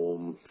boys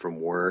home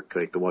from work.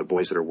 Like, the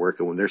boys that are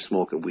working, when they're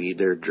smoking weed,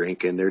 they're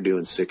drinking, they're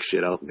doing sick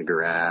shit out in the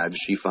garage.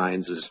 She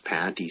finds his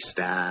panty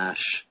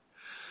stash.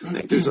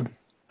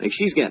 Like,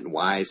 she's getting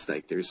wise.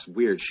 Like, there's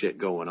weird shit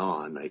going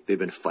on. Like, they've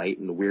been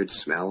fighting, the weird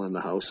smell in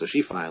the house. So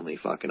she finally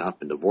fucking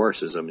up and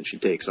divorces him, and she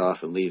takes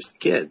off and leaves the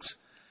kids.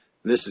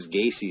 And this is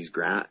Gacy's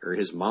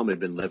his mom had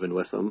been living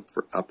with him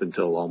for up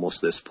until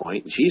almost this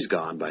point, and she's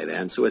gone by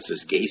then. So it's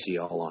just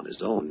Gacy all on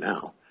his own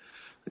now.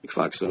 Like,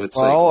 fuck. So it's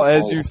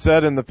as you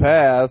said in the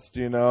past,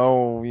 you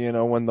know,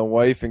 when the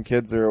wife and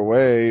kids are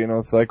away,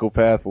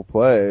 psychopath will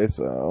play.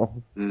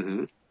 So.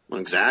 Mm-hmm. Well,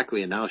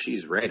 exactly. And now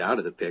she's right out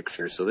of the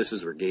picture. So this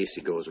is where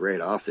Gacy goes right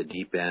off the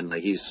deep end.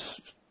 Like,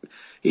 he's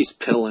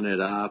pilling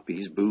it up,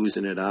 he's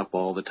boozing it up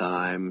all the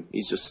time.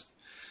 He's just.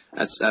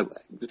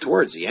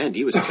 Towards the end,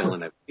 he was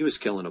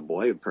killing a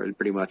boy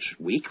pretty much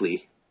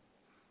weekly,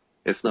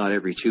 if not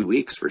every 2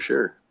 weeks for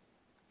sure.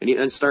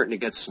 And starting to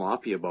get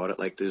sloppy about it,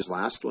 like this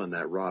last one,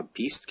 that Rob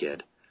Peast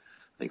kid.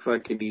 Like,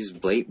 fucking, he's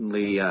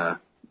blatantly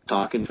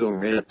talking to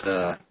him right at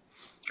the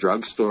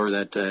drugstore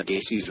that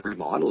Gacy's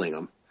remodeling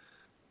him.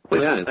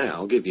 Well, yeah,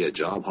 I'll give you a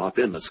job. Hop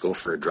in. Let's go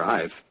for a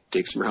drive.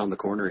 Takes him around the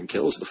corner and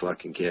kills the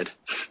fucking kid.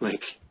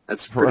 Like,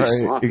 that's pretty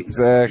sloppy.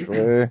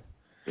 Exactly.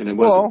 And it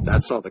wasn't.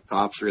 That's how the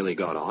cops really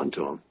got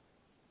onto him.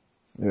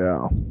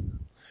 Yeah.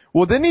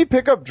 Well, didn't he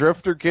pick up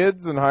drifter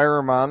kids and hire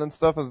them on and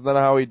stuff? Is that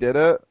how he did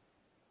it?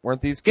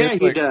 Weren't these kids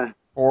he'd hire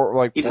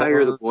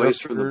the boys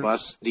drifters? from the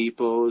bus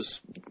depots,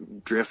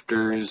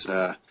 drifters,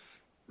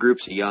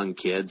 groups of young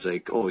kids,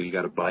 like, oh, you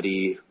got a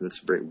buddy, let's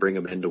bring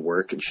him into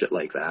work and shit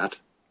like that.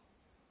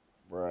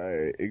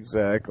 Right,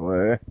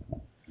 exactly.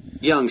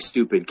 Young,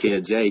 stupid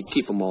kids, yeah, you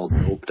keep them all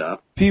doped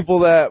up. People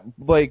that,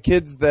 like,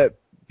 kids that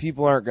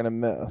people aren't going to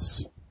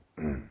miss.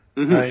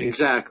 Mm-hmm, right?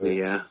 Exactly,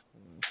 yeah.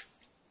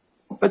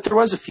 But there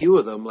was a few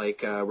of them,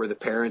 like, where the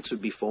parents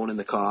would be phoning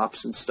the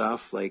cops and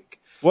stuff, like...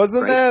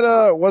 Wasn't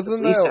the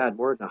police had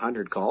more than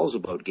 100 calls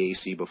about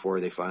Gacy before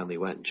they finally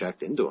went and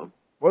checked into him.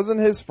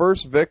 Wasn't his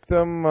first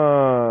victim,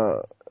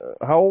 how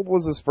old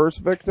was his first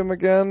victim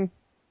again?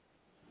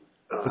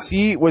 Was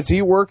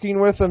he working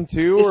with him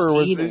too, 15, or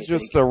was he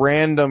just a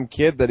random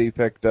kid that he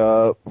picked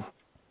up?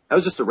 That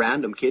was just a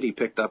random kid he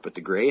picked up at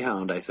the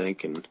Greyhound, I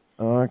think, and...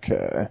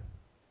 Okay.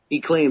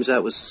 He claims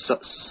that was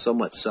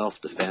somewhat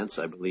self-defense,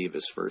 I believe,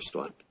 his first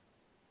one.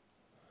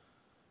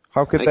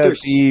 How could that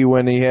be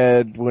when he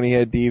had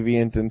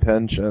deviant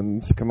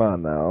intentions? Come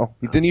on now.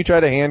 Didn't you try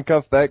to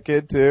handcuff that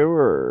kid too,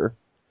 or?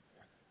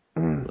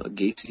 Well,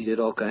 Gacy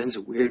did all kinds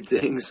of weird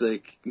things,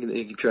 like, you know,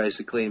 he tries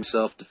to claim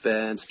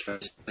self-defense,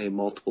 tries to claim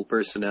multiple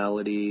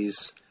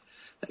personalities.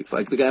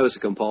 Like the guy was a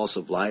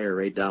compulsive liar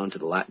right down to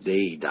the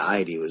day he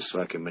died. He was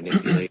fucking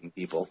manipulating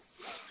people.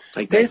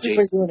 Like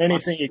basically doing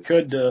anything he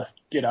could to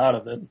get out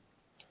of it.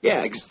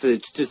 Yeah,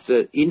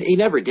 he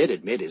never did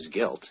admit his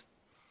guilt.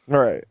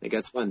 Right. Like,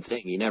 that's one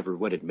thing. He never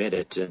would admit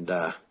it. And,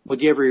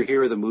 would you ever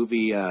hear of the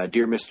movie,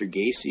 Dear Mr.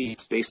 Gacy?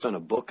 It's based on a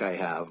book I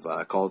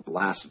have, called The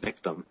Last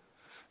Victim,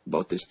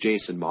 about this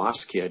Jason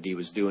Moss kid. He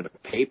was doing a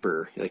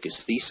paper, like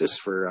his thesis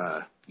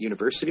for,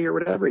 university or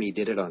whatever, and he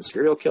did it on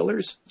serial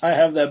killers. I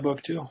have that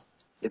book too.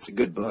 It's a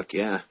good book,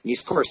 yeah. And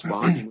he's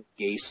corresponding with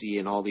Gacy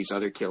and all these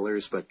other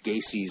killers, but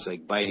Gacy's,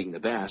 like, biting the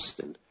best.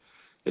 And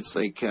it's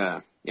like,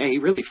 yeah, he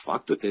really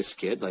fucked with this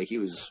kid. Like,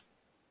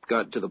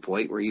 got to the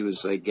point where he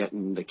was, like,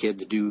 getting the kid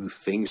to do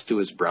things to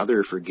his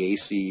brother for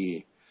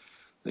Gacy.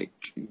 Like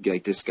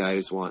this guy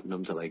was wanting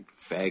him to, like,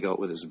 fag out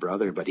with his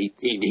brother, but he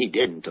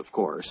didn't, of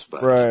course.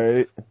 But,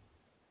 right.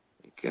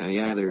 Like,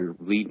 yeah, they're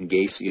leading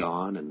Gacy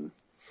on, and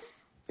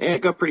yeah,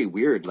 it got pretty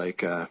weird.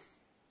 Like, where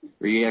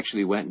he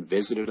actually went and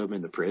visited him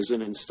in the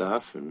prison and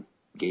stuff, and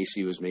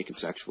Gacy was making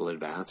sexual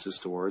advances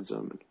towards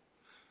him. And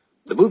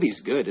the movie's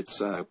good.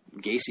 It's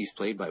Gacy's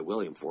played by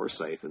William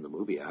Forsythe in the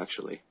movie,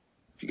 actually.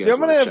 Yeah,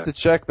 I'm gonna have to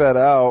check that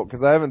out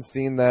because I haven't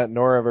seen that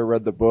nor have I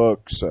read the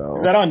book. So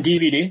is that on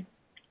DVD?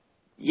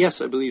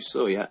 Yes, I believe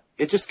so. Yeah,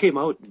 it just came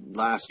out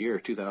last year,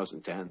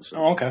 2010. So.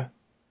 Oh, okay.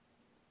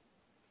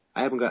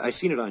 I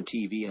seen it on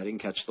TV. I didn't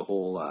catch the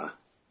whole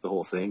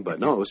thing, but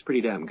no, it was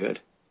pretty damn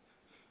good.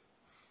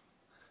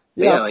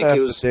 Yeah, like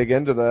it was to dig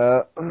into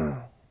that.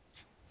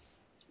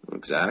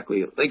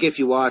 Exactly. Like if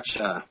you watch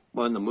the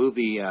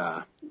movie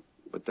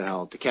what the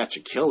hell, To Catch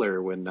a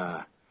Killer, when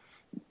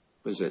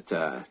was it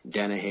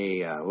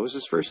Dennehy? What was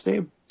his first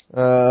name?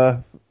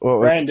 Brian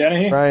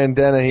Dennehy. Brian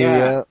Dennehy.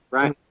 Yeah.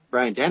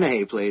 Brian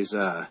Dennehy plays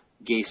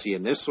Gacy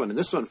in this one, and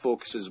this one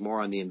focuses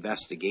more on the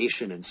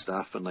investigation and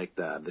stuff, and like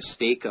the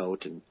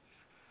stakeout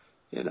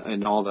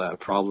and all the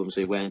problems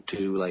they went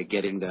to, like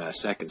getting the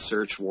second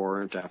search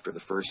warrant after the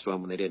first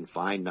one when they didn't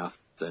find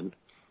nothing,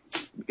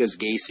 because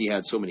Gacy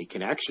had so many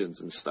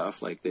connections and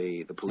stuff. Like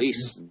the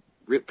police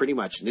pretty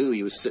much knew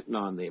he was sitting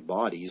on the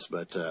bodies,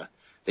 but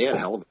they had a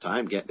hell of a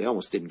time. They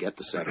almost didn't get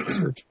the second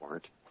search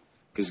warrant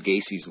because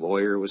Gacy's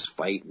lawyer was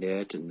fighting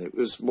it, and it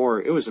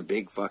was a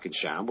big fucking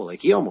shamble.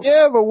 Like he almost.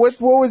 Yeah, but what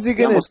was he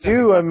gonna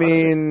do? I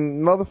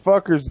mean,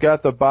 motherfuckers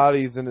got the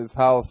bodies in his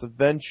house.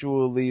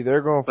 Eventually,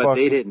 they're gonna fucking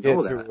they didn't get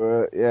know to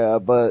that. it. Yeah,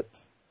 but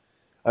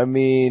I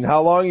mean,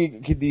 how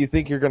long do you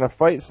think you're gonna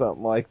fight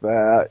something like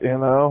that? You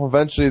know,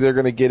 eventually they're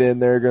gonna get in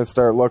there, gonna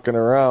start looking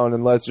around,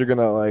 unless you're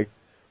gonna like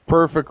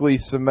perfectly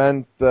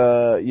cement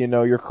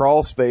your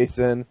crawl space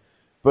in.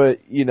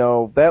 But,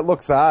 that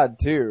looks odd,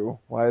 too.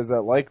 Why is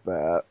that like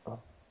that?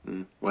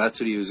 Well, that's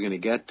what he was going to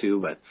get to.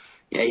 But,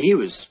 yeah, he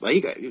was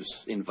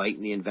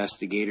inviting the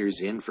investigators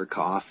in for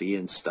coffee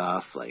and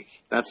stuff. Like,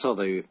 that's how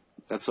the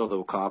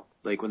cop,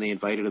 like, when they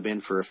invited him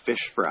in for a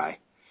fish fry.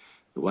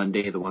 The one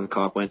day, the one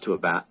cop went to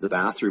the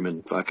bathroom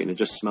and fucking, it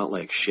just smelled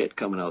like shit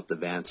coming out the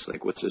vents.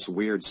 Like, what's this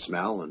weird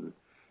smell? And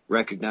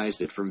recognized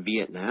it from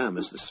Vietnam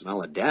as the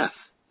smell of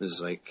death. It was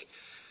like...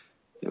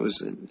 It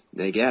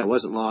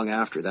wasn't long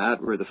after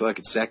that where the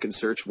fucking second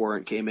search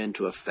warrant came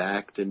into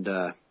effect, and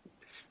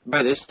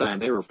by this time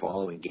they were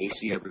following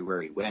Gacy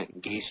everywhere he went,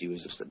 and Gacy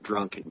was just a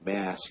drunken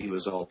mess. He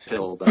was all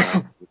pilled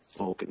up,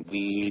 smoking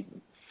weed,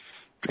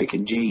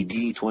 drinking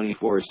JD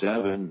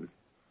 24/7.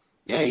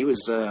 Yeah, he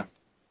was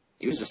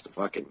just a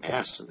fucking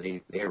mess, and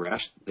they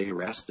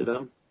arrested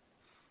him,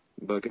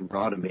 fucking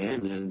brought him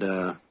in,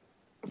 and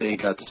they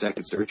got the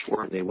second search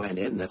warrant. They went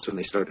in, and that's when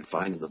they started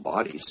finding the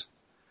bodies.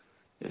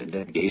 And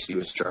then Gacy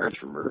was charged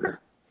for murder.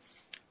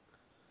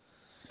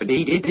 But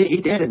he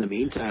did in the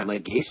meantime.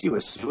 Like, Gacy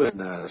was suing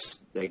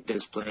Des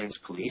Plaines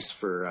police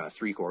for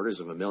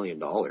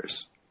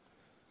 $750,000.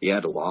 He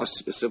had a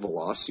civil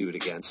lawsuit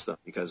against them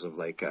because of,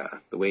 like,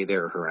 the way they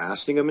were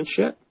harassing him and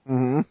shit.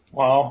 Mm-hmm.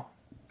 Wow.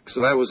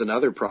 So that was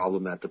another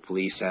problem that the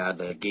police had.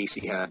 That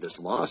Gacy had this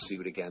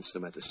lawsuit against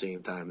him at the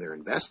same time they're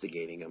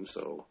investigating him.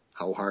 So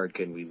how hard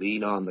can we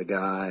lean on the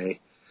guy?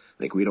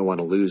 Like, we don't want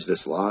to lose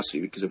this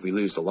lawsuit, because if we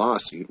lose the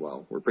lawsuit,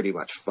 well, we're pretty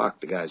much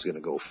fucked. The guy's going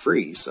to go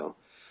free. So,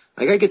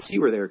 like, I could see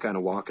where they were kind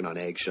of walking on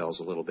eggshells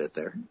a little bit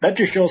there. That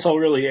just shows how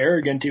really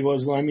arrogant he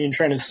was. I mean,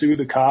 trying to sue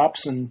the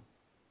cops and.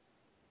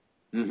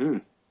 Mm-hmm.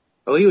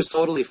 Well, he was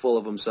totally full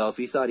of himself.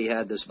 He thought he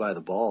had this by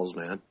the balls,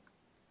 man.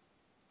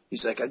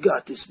 He's like, I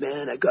got this,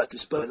 man. I got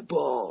this by the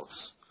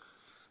balls.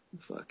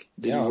 Fuck.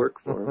 Didn't work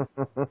for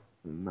him.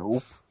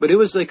 Nope. But it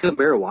was like a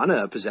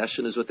marijuana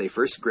possession is what they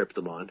first gripped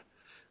him on.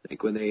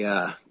 Like when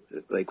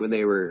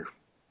they, were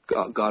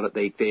got it,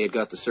 they had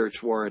got the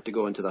search warrant to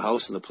go into the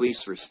house, and the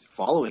police were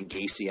following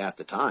Gacy at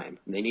the time.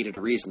 And they needed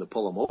a reason to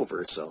pull him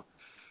over, so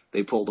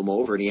they pulled him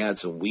over, and he had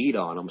some weed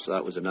on him, so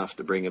that was enough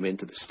to bring him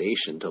into the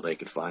station till they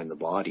could find the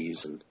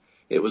bodies. And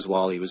it was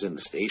while he was in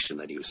the station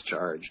that he was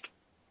charged.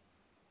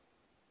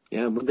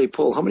 Yeah, when they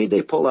how many did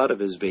they pull out of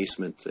his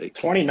basement? Like,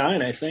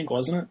 29, I think,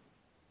 wasn't it?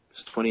 It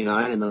was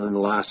 29, and then the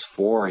last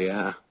 4,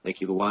 yeah. Like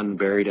the one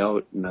buried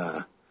out in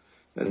the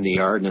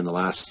yard, and then the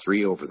last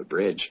 3 over the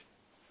bridge.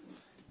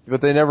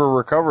 But they never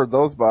recovered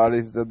those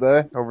bodies, did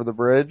they? Over the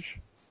bridge?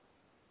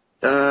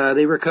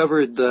 They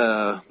recovered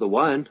the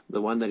one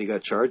that he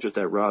got charged with,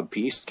 that Rob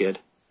Peace kid.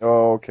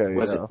 Oh, okay.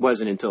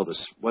 Wasn't until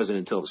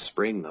the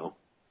spring though.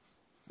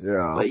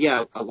 Yeah. But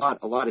yeah, a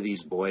lot of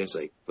these boys,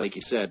 like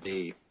you said,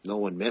 no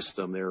one missed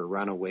them. They were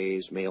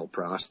runaways, male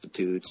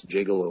prostitutes,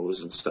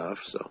 gigolos and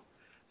stuff. So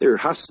they were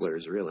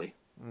hustlers, really.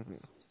 Mm-hmm.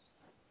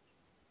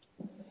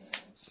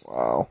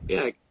 Wow.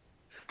 Yeah.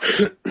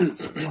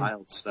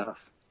 Wild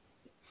stuff.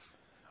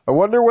 I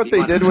wonder what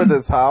they did with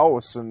his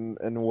house and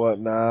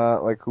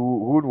whatnot. Like,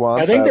 who'd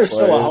want? I think that there's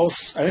still a place?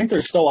 house. I think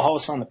there's still a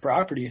house on the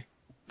property.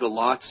 The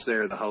lots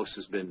there, the house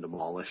has been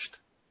demolished.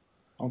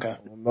 Okay.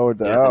 No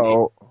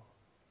doubt.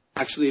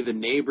 Actually, the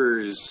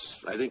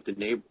neighbors, I think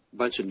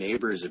bunch of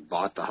neighbors had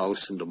bought the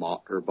house and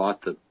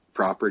bought the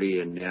property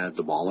and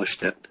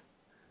demolished it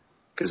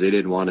because they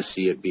didn't want to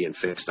see it being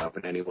fixed up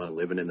and anyone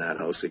living in that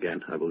house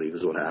again, I believe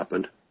is what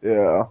happened.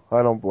 Yeah,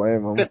 I don't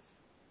blame them.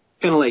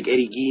 Kind of like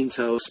Eddie Gein's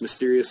house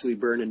mysteriously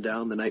burning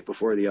down the night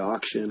before the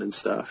auction and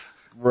stuff.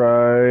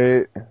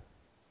 Right.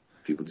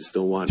 People just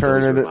don't want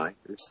those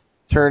reminders.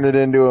 Turn it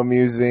into a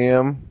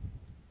museum.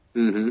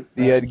 Mm-hmm.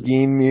 The Ed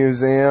Gein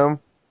Museum.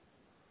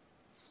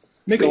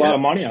 Make a lot of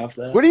money off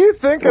that. What do you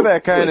think of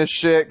that kind of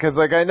shit? Because,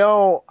 like, I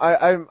know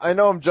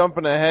I'm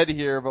jumping ahead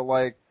here, but,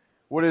 like,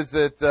 what is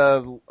it,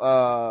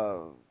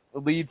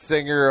 lead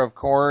singer of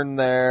Korn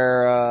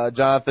there,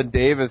 Jonathan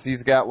Davis,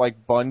 he's got,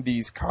 like,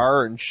 Bundy's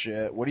car and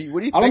shit. What do you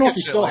think? I don't know if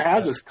he shit still like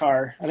has that? his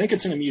car. I think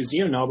it's in a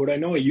museum now, but I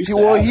know he used to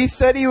Well, have he it.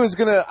 said he was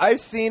gonna, I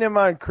seen him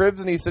on Cribs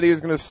and he said he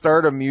was gonna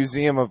start a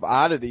museum of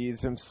oddities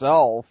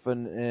himself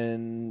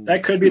and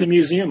That could be the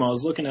museum I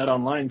was looking at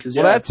online, because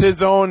well, that's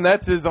his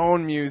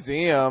own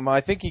museum.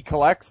 I think he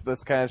collects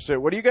this kind of shit.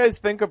 What do you guys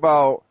think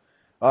about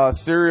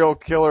serial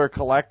killer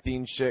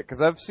collecting shit? Because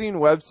I've seen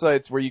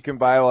websites where you can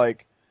buy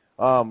like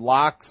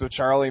locks of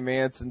Charlie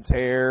Manson's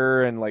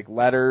hair and like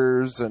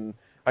letters, and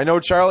I know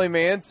Charlie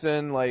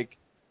Manson, like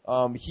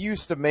he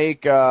used to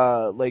make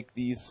like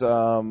these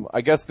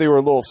I guess they were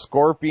a little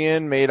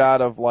scorpion made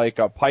out of like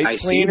pipe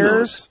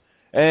cleaners.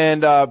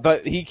 And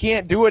but he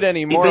can't do it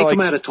anymore. He make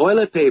them out of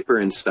toilet paper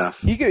and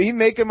stuff. He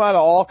make them out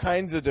of all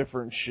kinds of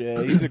different shit.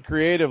 He's a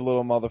creative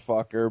little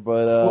motherfucker,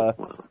 but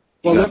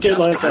well, look at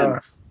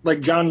like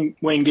John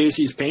Wayne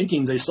Gacy's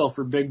paintings. They sell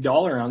for big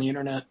dollar on the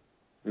internet.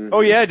 Mm-hmm.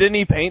 Oh yeah, didn't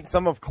he paint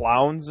some of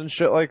clowns and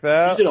shit like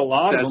that? He did a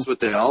lot of them. That's what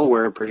they all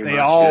wear, pretty much. They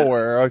all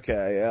wear.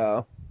 Okay,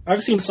 yeah.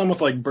 I've seen some with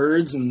like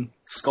birds and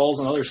skulls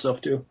and other stuff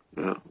too.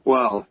 Yeah.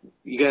 Well,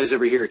 you guys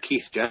ever hear of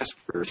Keith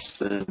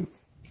Jesperson?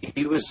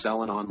 He was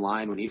selling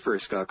online when he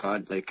first got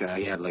caught. Like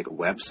he had like a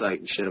website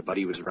and shit. A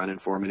buddy was running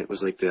for him, and it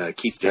was like the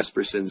Keith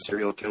Jesperson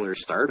serial killer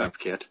startup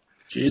kit.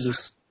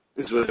 Jesus,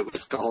 is what it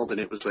was called, and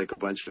it was like a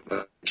bunch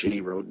of shit he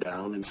wrote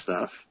down and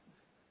stuff.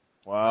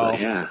 Wow. So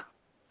yeah.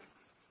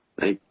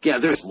 Like, yeah,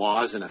 there's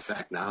laws in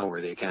effect now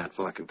where they can't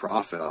fucking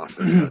profit off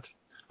it. But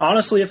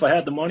honestly, if I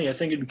had the money, I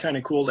think it'd be kind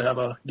of cool to have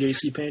a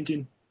Gacy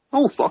painting.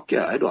 oh fuck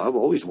yeah, I've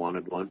always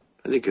wanted one.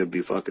 I think it'd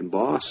be fucking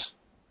boss.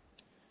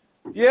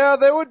 Yeah,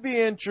 that would be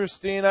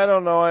interesting. I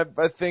don't know.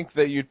 I think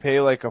that you'd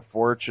pay like a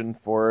fortune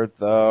for it,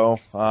 though.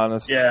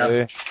 Honestly. Yeah.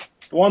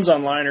 The ones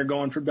online are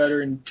going for better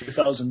than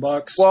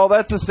 $2,000. Well,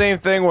 that's the same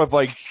thing with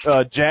like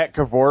Jack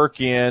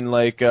Kevorkian.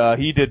 Like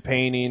he did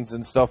paintings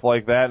and stuff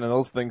like that, and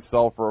those things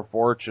sell for a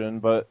fortune.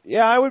 But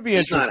yeah, I would be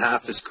It's interested. not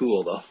half as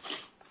cool though.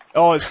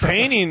 Oh, his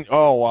painting.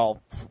 Oh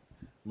well,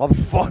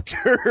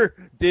 motherfucker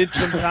did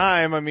some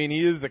time. I mean,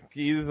 he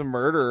is a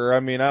murderer. I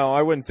mean,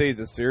 I wouldn't say he's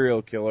a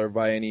serial killer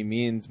by any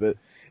means, but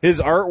his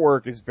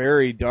artwork is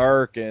very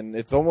dark, and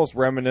it's almost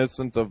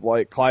reminiscent of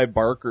like Clive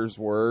Barker's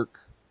work.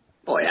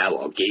 Oh yeah,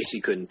 well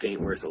Gacy couldn't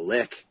paint worth a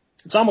lick.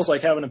 It's almost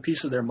like having a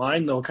piece of their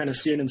mind, though, kind of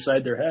seeing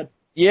inside their head.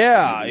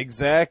 Yeah,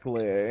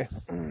 exactly.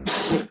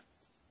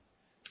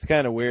 It's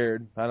kind of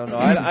weird. I don't know.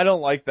 I don't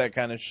like that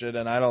kind of shit,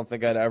 and I don't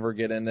think I'd ever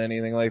get into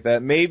anything like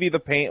that. Maybe the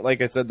paint,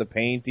 like I said, the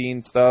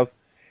painting stuff.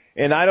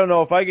 And I don't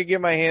know if I could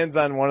get my hands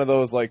on one of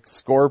those like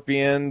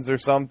scorpions or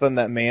something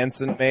that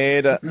Manson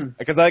made,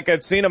 because like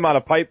I've seen them out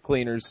of pipe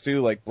cleaners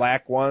too, like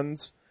black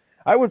ones.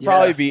 I would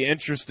probably be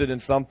interested in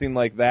something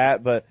like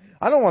that, but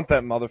I don't want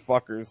that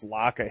motherfucker's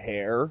lock of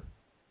hair.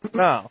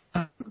 No,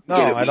 I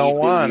don't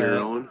want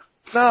it.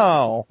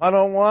 No, I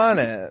don't want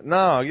it.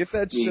 No, get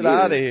that shit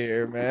out of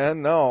here,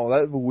 man. No,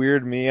 that would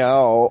weird me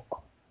out.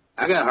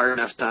 I got a hard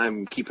enough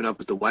time keeping up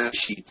with the white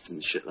sheets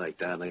and shit like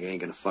that. Like, I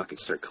ain't gonna fucking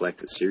start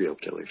collecting serial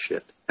killer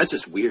shit. That's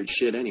just weird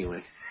shit anyway.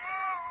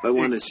 If I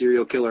want a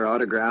serial killer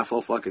autograph,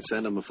 I'll fucking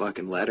send him a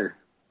fucking letter.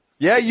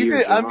 Yeah, you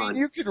could. I mean,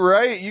 you could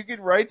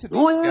write to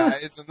these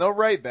guys, and they'll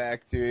write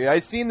back to you. I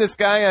seen this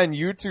guy on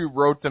YouTube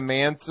wrote to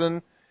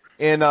Manson,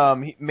 and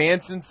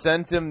Manson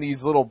sent him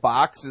these little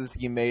boxes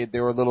he made. They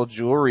were little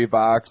jewelry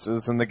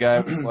boxes, and the guy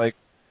was like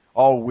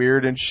all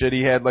weird and shit.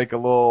 He had like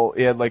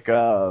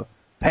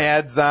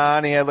pads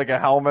on, he had like a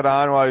helmet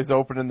on while he was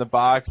opening the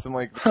box, and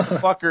like, the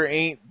fucker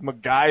ain't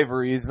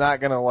MacGyver, he's not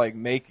gonna like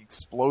make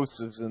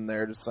explosives in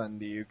there to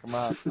send to you, come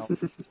on. No.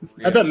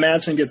 I bet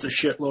Manson gets a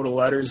shitload of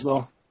letters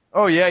though.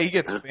 Oh yeah, he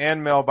gets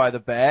fan mail by the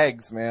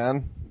bags,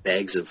 man.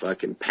 Bags of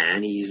fucking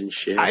panties and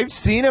shit. I've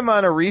seen him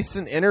on a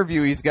recent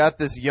interview, he's got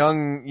this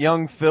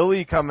young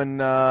filly coming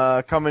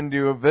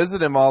to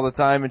visit him all the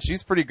time, and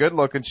she's pretty good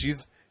looking,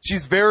 she's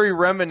very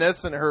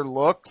reminiscent, her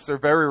looks are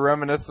very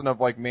reminiscent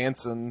of like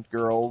Manson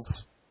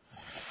girls.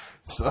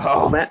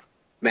 So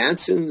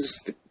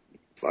Manson's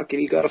fucking,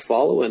 he got a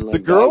following. Like, the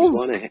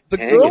girl's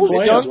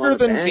younger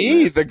than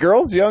me. The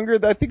girl's younger.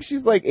 I think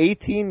she's like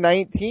 18,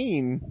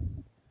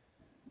 19.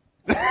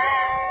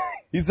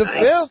 He's a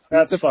pimp.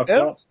 That's fucked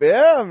up.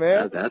 Yeah,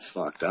 man. That's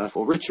fucked up.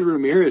 Well, Richard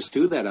Ramirez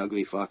too, that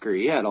ugly fucker.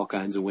 He had all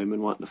kinds of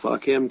women wanting to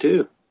fuck him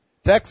too.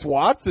 Tex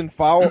Watson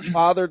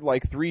fathered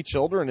like 3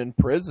 children in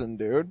prison,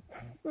 dude.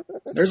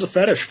 There's a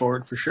fetish for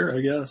it for sure,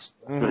 I guess.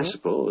 Mm-hmm. I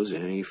suppose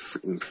any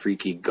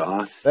freaky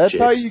goth. That's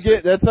how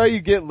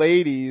you get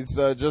ladies.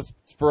 Just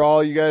for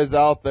all you guys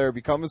out there,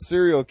 become a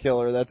serial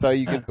killer. That's how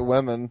you get the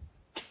women.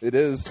 It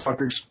is.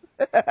 Fuckers.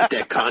 Get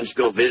that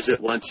conjugal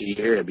visit once a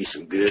year. It'd be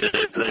some good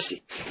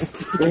pussy.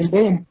 Boom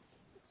boom.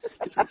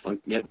 It's a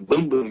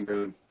boom boom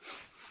room.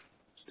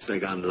 It's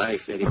like on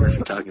Life, Eddie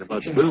Murphy talking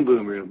about the boom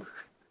boom room.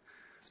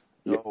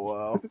 Oh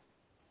wow.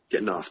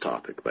 Getting off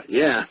topic, but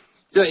yeah.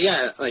 So,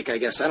 yeah, like, I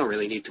guess I don't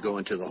really need to go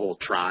into the whole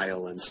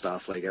trial and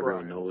stuff. Like,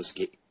 everyone knows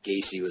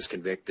Gacy was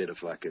convicted of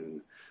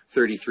fucking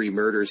 33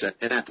 murders.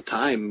 And at the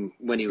time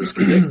when he was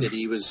convicted,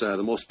 he was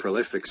the most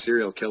prolific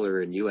serial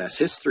killer in U.S.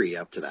 history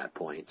up to that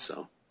point.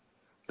 So,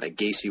 like,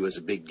 Gacy was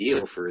a big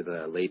deal for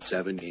the late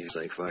 70s.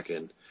 Like,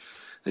 fucking,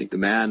 like, the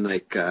man,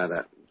 like,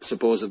 that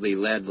supposedly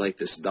led, like,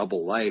 this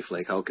double life.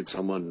 Like, how could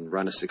someone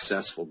run a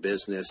successful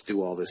business,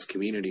 do all this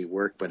community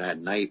work, but at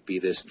night be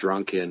this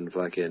drunken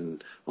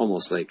fucking,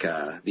 almost like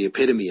the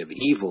epitome of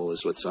evil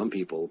is what some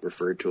people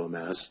referred to him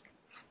as.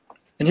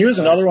 And he was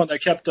another one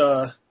that kept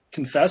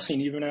confessing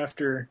even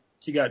after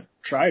he got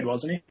tried,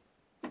 wasn't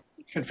he?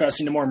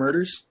 Confessing to more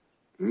murders.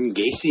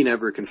 Gacy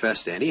never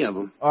confessed to any of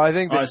them. Oh, I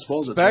think they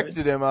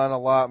suspected him on a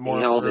lot more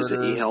murders.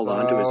 He held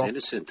on to his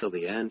innocence till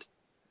the end.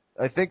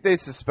 I think they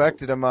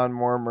suspected him on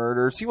more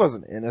murders. He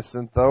wasn't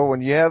innocent, though.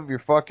 When you have your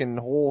fucking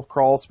whole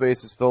crawl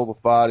spaces filled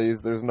with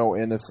bodies, there's no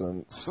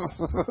innocence.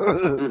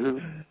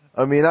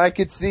 I mean, I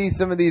could see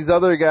some of these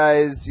other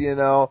guys, you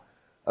know.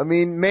 I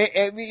mean,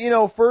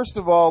 first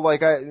of all,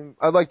 like,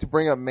 I'd like to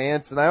bring up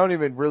Manson. I don't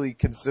even really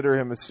consider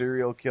him a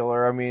serial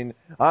killer. I mean,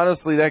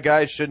 honestly, that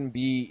guy shouldn't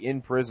be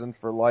in prison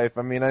for life.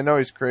 I mean, I know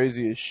he's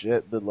crazy as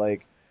shit, but,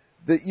 like,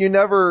 that you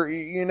never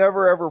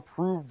ever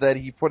proved that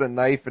he put a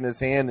knife in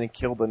his hand and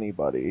killed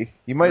anybody.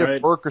 He might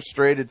have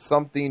orchestrated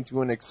something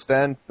to an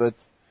extent, but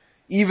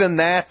even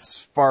that's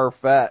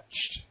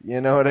far-fetched.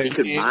 You know what I mean? He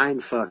could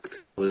mind fuck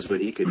is what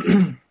he could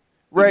do.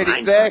 Right,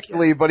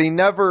 exactly, but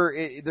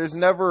there's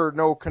never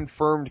no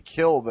confirmed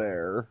kill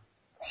there.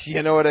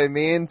 You know what I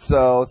mean?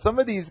 So some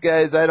of these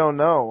guys, I don't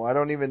know. I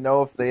don't even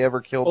know if they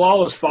ever killed. Well,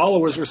 all his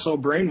followers were so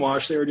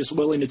brainwashed, they were just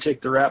willing to take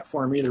the rap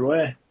for him either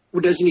way. Well,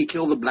 doesn't he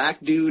kill the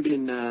black dude?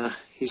 And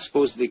he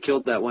supposedly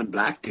killed that one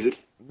black dude.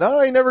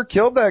 No, he never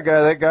killed that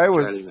guy. That guy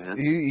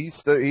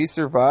he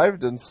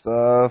survived and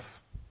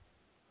stuff.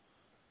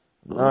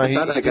 No, he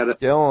didn't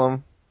kill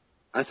him.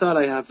 I thought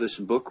I have this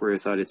book where I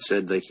thought it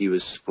said like he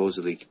was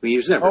supposedly. I mean, he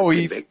was never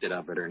convicted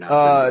of it or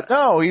nothing.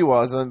 No, he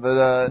wasn't.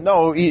 But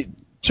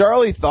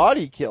Charlie thought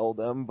he killed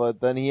him, but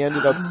then he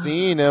ended up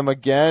seeing him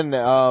again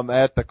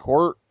at the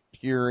court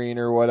hearing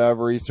or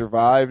whatever. He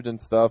survived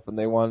and stuff, and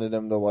they wanted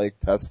him to like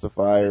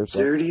testify or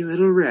something. Dirty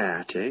little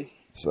rat, eh?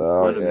 So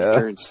wanted him to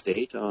turn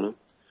state on him.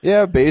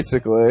 Yeah,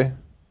 basically.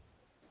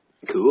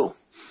 Cool.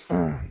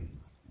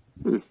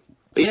 But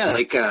yeah,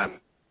 like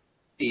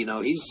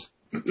he's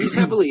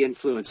heavily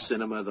influenced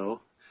cinema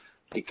though.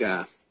 Like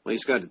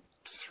he's got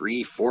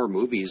 3-4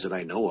 movies that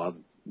I know of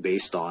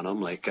based on him.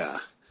 Like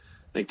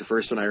I think the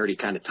first one I already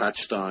kind of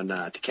touched on,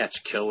 To Catch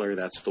a Killer.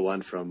 That's the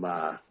one from,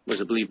 I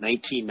believe,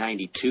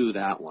 1992,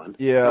 that one.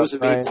 Yeah. That was a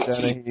Brian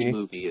made-for-TV Dennehy.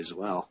 movie as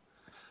well.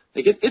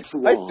 Like, it's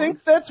long. I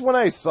think that's when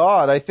I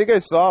saw it. I think I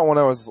saw it when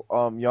I was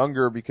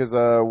younger because,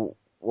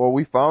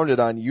 we found it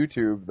on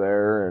YouTube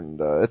there,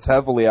 and it's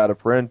heavily out of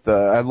print.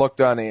 I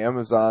looked on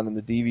Amazon, and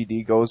the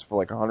DVD goes for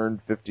like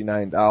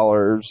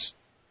 $159.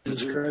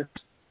 That's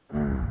correct.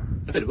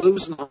 But it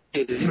was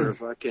nominated for a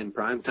fucking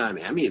primetime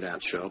Emmy,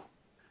 that show.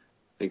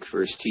 I think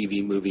first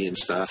TV movie and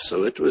stuff,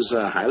 so it was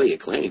highly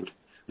acclaimed.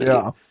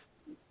 Yeah.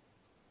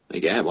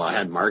 Again, well, I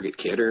had Margaret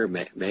Kidder,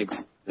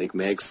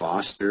 Meg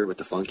Foster with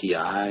the funky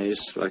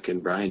eyes,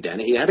 fucking Brian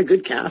Dennehy. He had a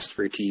good cast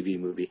for a TV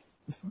movie.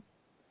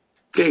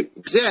 Okay,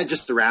 so yeah,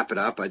 just to wrap it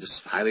up, I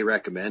just highly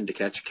recommend To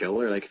Catch a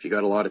Killer. Like, if you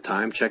got a lot of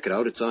time, check it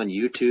out. It's on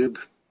YouTube.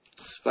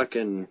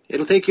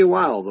 It'll take you a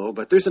while though,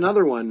 but there's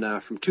another one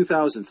from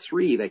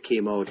 2003 that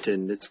came out,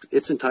 and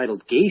it's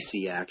entitled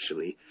Gacy,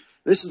 actually.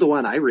 This is the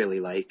one I really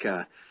like.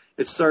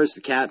 It stars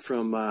the cat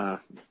from,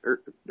 what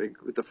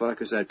the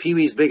fuck is that?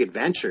 Pee-wee's Big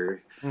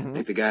Adventure. Mm-hmm.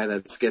 Like the guy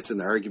that gets in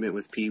the argument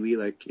with Pee-wee,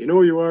 like, you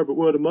know you are, but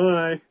what am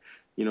I?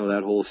 You know,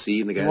 that whole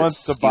scene. The guy He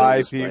wants to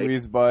buy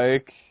Pee-wee's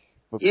bike.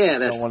 But yeah,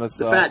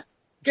 the fat.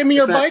 Give me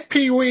your bike,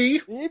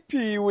 Pee-wee. Hey,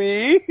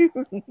 Pee-wee.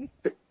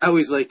 I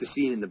always like the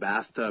scene in the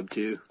bathtub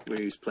too, where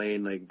he was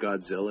playing like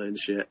Godzilla and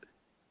shit.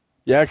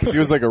 Yeah, 'cause he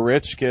was like a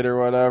rich kid or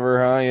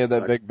whatever, huh? He had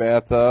that big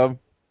bathtub.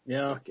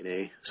 Yeah. Fucking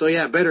A. So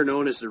yeah, better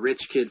known as the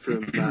rich kid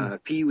from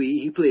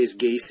Pee-wee. He plays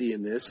Gacy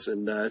in this,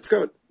 and it's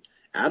got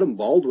Adam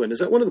Baldwin. Is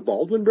that one of the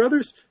Baldwin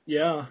brothers?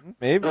 Yeah.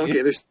 Maybe.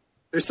 Okay, there's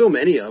so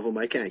many of them,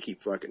 I can't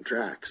keep fucking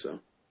track, so.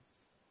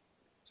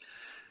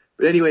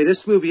 But anyway,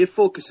 this movie, it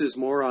focuses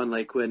more on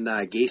like when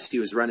Gacy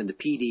was running the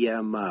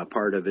PDM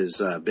part of his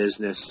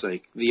business,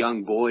 like the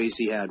young boys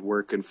he had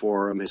working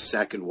for him, his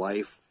second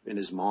wife and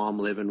his mom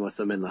living with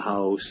him in the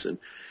house. And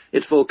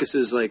it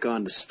focuses like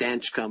on the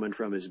stench coming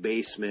from his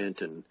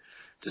basement and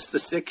just the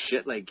sick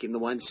shit. Like in the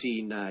one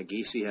scene,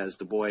 Gacy has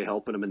the boy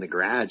helping him in the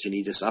garage, and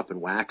he just up and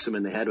whacks him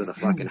in the head with a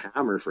fucking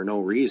hammer for no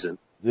reason.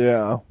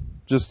 Yeah,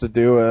 just to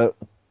do it.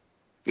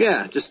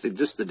 Yeah, just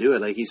to do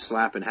it. Like he's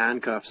slapping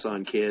handcuffs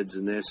on kids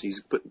and this.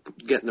 He's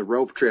getting the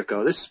rope trick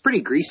out. This is a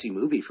pretty greasy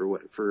movie for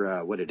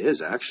what it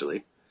is,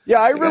 actually. Yeah,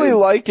 I really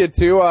like it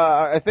too.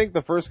 I think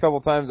the first couple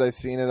times I've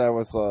seen it,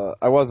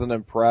 I wasn't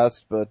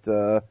impressed, but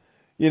it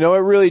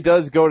really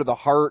does go to the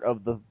heart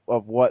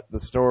of what the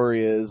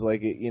story is.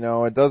 Like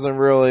it doesn't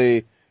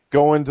really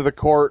go into the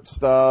court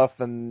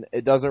stuff, and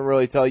it doesn't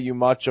really tell you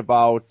much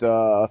about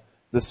the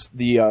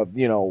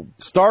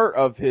start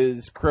of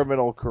his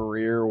criminal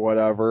career or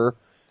whatever.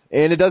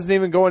 And it doesn't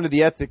even go into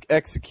the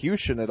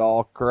execution at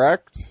all,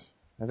 correct?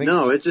 I think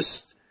no, it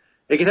just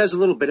it has a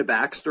little bit of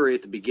backstory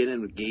at the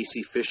beginning with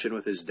Gacy fishing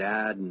with his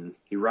dad, and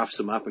he roughs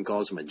him up and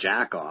calls him a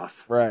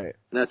jack-off. Right. And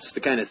that's the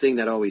kind of thing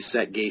that always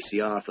set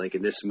Gacy off. Like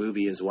in this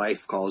movie, his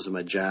wife calls him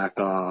a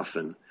jack-off,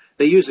 and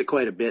they use it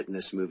quite a bit in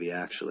this movie,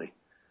 actually.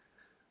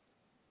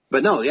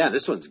 But no, yeah,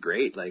 this one's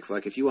great. Like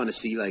if you want to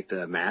see like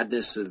the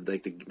madness of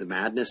like the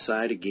madness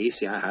side of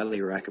Gacy, I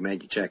highly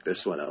recommend you check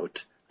this one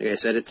out. Like I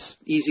said, it's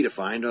easy to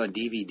find on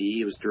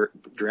DVD. It was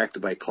directed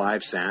by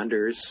Clive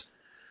Sanders.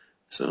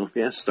 So,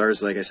 yeah,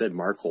 stars, like I said,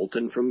 Mark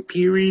Holton from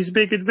Pee-wee's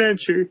Big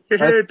Adventure.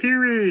 Hey,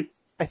 Pee-wee!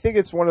 I think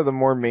it's one of the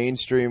more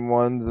mainstream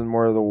ones and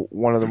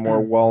one of the more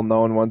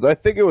well-known ones. I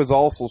think it was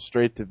also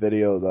straight to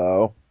video,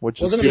 though,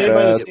 which Wasn't is it too made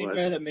by the bad. same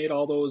guy that made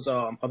all those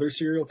other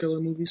serial killer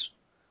movies?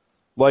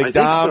 Like I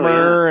think so,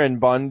 Dahmer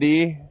and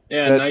Bundy.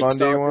 Yeah, that Night Bundy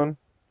Stalker. one.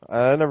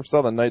 I never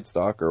saw the Night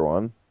Stalker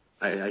one.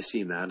 I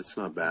seen that. It's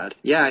not bad.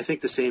 Yeah, I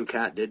think the same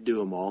cat did do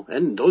them all.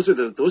 And those are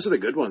the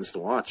good ones to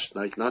watch.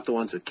 Like, not the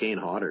ones with Kane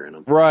Hodder in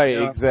them. Right,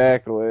 Yeah.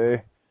 exactly.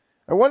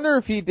 I wonder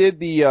if he did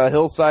the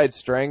Hillside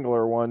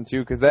Strangler one, too,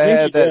 because that I think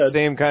had he that did.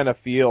 same kind of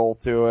feel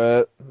to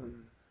it.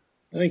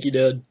 I think he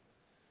did.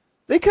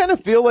 They kind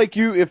of feel like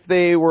if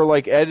they were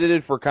like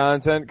edited for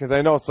content, because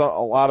I know a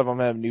lot of them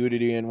have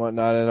nudity and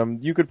whatnot in them.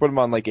 You could put them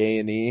on like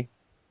A&E.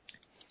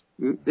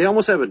 They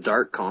almost have a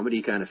dark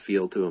comedy kind of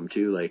feel to them,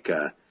 too. Like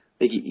I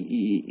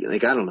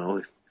don't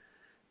know.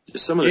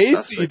 Just some of the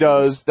stuff. Gacy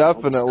does,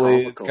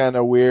 definitely. It's kind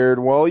of weird.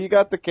 Well, you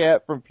got the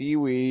cat from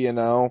Pee-wee,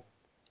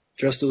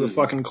 Just as a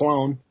fucking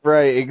clown.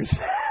 Right,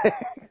 exactly.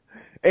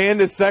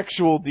 And a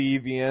sexual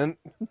deviant.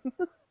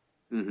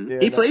 Mm-hmm. Yeah,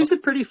 He plays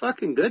it pretty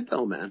fucking good,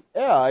 though, man.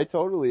 Yeah, I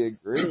totally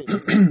agree.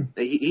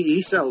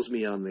 He sells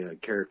me on the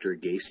character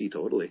Gacy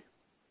totally.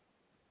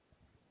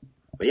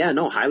 But yeah,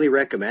 no, highly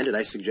recommended.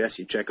 I suggest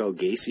you check out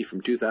Gacy from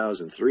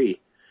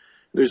 2003.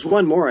 There's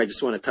one more I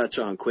just want to touch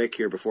on quick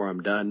here before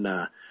I'm done.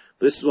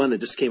 This is one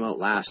that just came out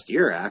last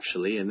year,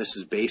 actually, and this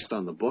is based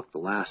on the book The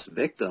Last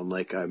Victim,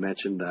 like I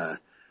mentioned, the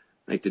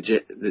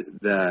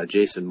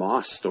Jason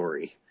Moss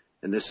story.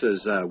 And this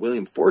is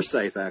William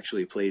Forsythe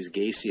actually plays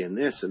Gacy in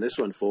this, and this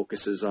one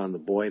focuses on the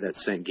boy that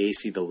sent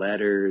Gacy the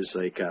letters,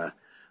 like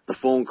the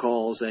phone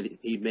calls that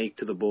he'd make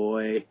to the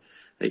boy.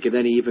 Like, and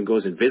then he even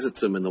goes and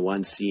visits him in the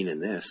one scene in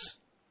this.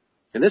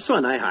 And this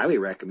one, I highly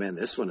recommend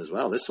this one as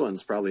well. This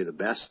one's probably the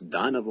best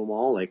done of them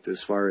all, like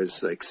as far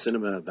as like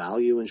cinema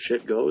value and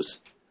shit goes.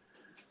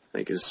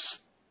 Like I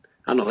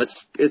don't know,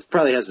 it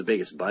probably has the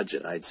biggest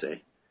budget, I'd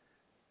say.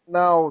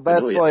 No,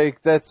 that's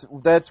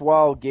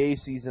while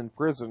Gacy's in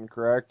prison,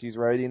 correct? He's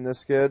writing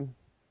this kid?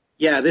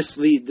 Yeah, this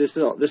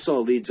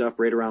all leads up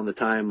right around the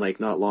time, like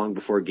not long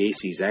before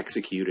Gacy's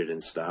executed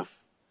and stuff.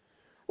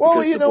 Well,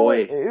 because the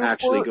boy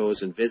actually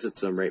goes and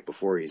visits him right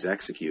before he's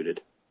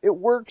executed. It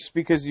works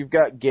because you've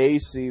got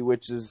Gacy,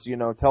 which is,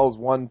 tells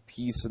one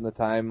piece in the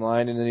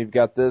timeline, and then you've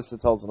got this that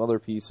tells another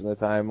piece in the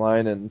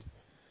timeline, and,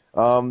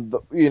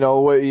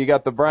 you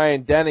got the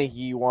Brian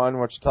Dennehy one,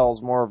 which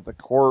tells more of the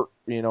court,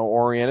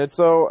 oriented.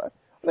 So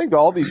I think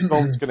all these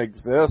films can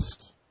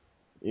exist,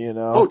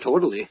 Oh,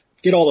 totally.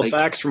 Get all the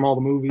facts from all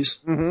the movies.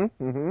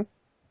 Mm-hmm, mm-hmm.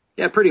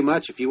 Yeah, pretty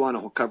much. If you want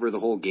to cover the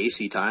whole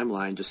Gacy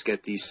timeline, just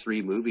get these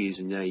 3 movies,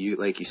 and you,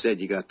 like you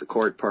said, you got the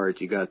court part,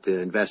 you got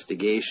the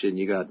investigation,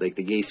 you got like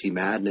the Gacy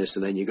madness,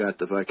 and then you got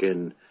the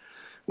fucking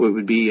what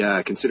would be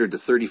considered the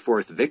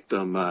 34th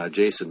victim,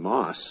 Jason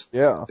Moss.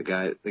 Yeah, the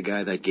guy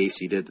that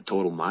Gacy did the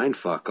total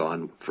mindfuck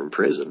on from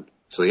prison.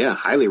 So yeah,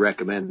 highly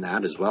recommend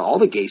that as well. All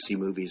the Gacy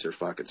movies are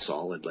fucking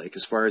solid. Like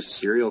as far as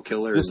serial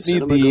killer just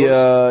and need cinema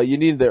goes. You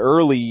need the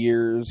early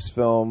years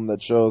film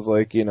that shows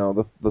like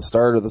the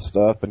start of the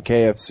stuff and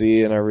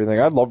KFC and everything.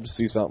 I'd love to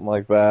see something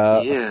like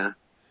that. Yeah,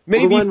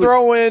 maybe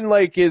throw in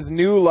like his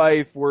new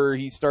life where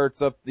he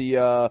starts up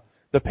the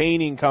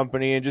painting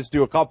company and just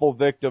do a couple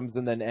victims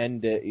and then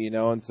end it,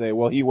 and say,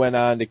 well, he went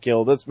on to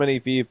kill this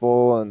many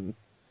people, and you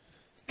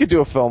could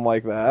do a film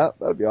like that.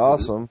 That'd be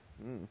awesome.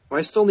 Well,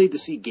 I still need to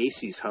see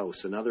Gacy's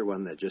House, another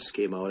one that just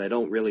came out. I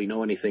don't really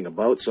know anything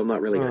about, so I'm not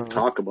really going to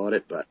talk about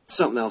it, but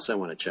something else I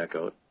want to check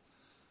out.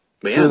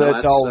 But yeah,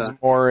 that delves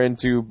more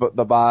into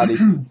the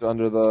bodies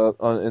under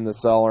in the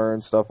cellar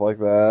and stuff like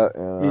that.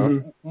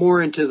 Mm-hmm.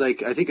 More into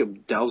I think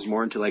it delves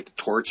more into the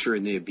torture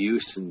and the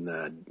abuse and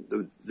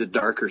the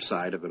darker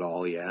side of it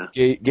all. Yeah,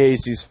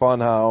 Gacy's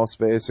Funhouse,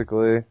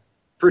 basically.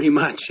 Pretty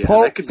much. Yeah,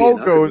 that could be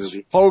another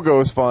movie.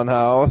 Pogo's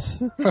Funhouse.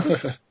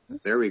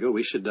 There we go.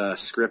 We should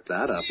script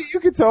that up. You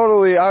could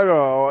totally, I don't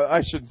know,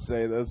 I shouldn't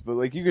say this, but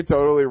you could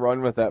totally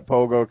run with that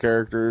Pogo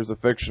character as a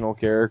fictional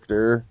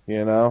character,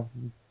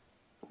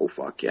 Oh,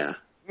 fuck yeah.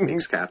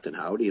 Makes Captain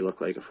Howdy look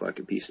like a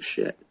fucking piece of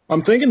shit.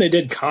 I'm thinking they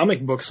did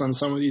comic books on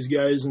some of these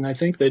guys, and I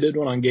think they did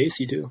one on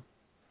Gacy too.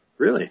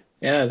 Really?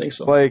 Yeah, I think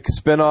so. Like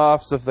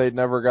spin-offs if they'd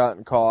never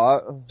gotten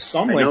caught?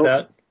 Something like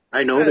that.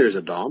 I know there's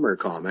a Dahmer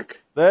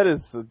comic. That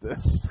is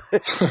sadistic.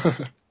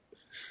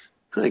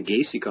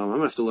 Gacy comic. I'm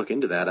gonna have to look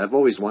into that. I've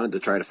always wanted to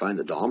try to find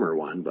the Dahmer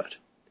one, but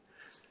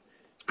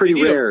it's pretty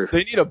rare.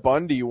 They need a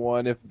Bundy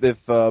one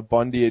if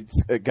Bundy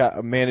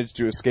had managed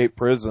to escape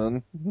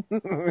prison.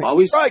 I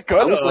always like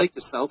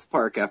the South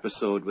Park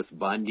episode with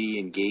Bundy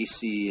and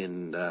Gacy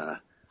and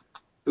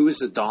who was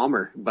the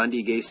Dahmer?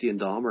 Bundy, Gacy, and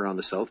Dahmer on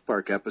the South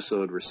Park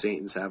episode where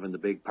Satan's having the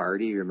big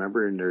party. You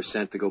remember? And they're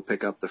sent to go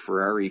pick up the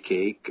Ferrari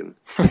cake, and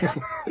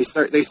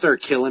they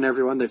start killing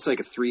everyone. It's like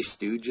a Three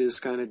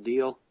Stooges kind of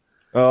deal.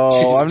 Oh,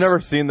 Jesus. I've never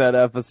seen that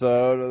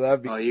episode.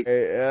 That'd be great,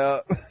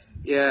 yeah.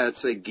 Yeah,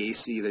 it's like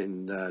Gacy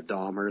and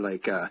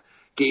Dahmer.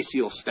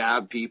 Gacy will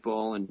stab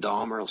people, and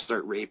Dahmer will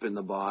start raping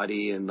the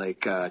body, and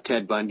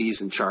Ted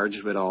Bundy's in charge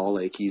of it all.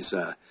 He's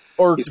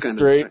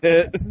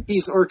orchestrating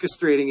he's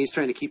orchestrating. He's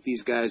trying to keep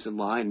these guys in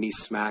line, and he's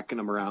smacking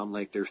them around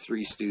like they're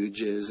Three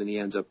Stooges, and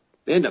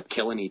they end up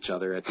killing each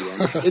other at the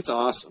end. It's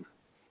awesome.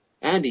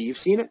 Andy, you've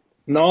seen it?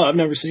 No, I've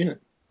never seen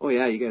it. Oh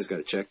yeah, you guys got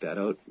to check that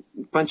out.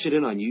 Punch it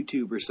in on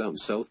YouTube or something,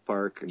 South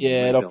Park. And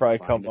yeah, it'll probably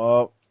come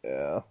up.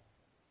 Yeah.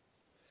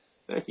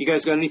 You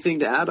guys got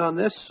anything to add on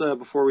this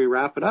before we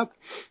wrap it up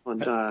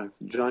on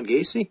John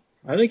Gacy?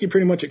 I think you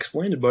pretty much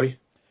explained it, buddy.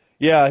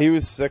 Yeah, he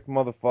was sick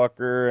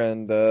motherfucker,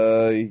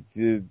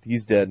 and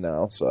he's dead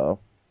now. So.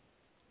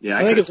 Yeah,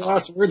 I think his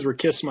last words were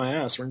 "kiss my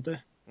ass," weren't they?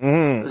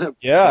 Mm-hmm.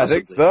 Yeah, I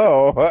think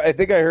so. I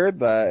think I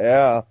heard that.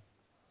 Yeah.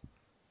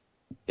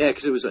 Yeah,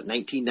 because it was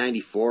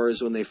 1994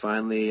 is when they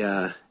finally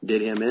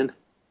did him in.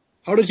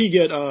 How did he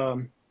get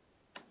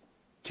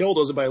killed?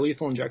 Was it by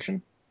lethal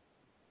injection?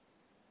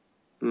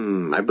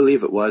 I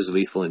believe it was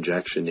lethal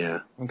injection,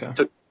 yeah.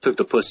 Okay. Took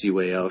the pussy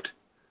way out.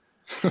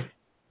 You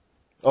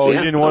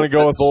didn't want to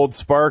go with old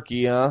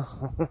Sparky, huh?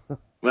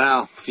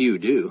 Well, few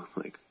do.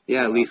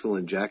 Lethal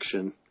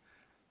injection.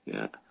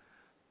 Yeah.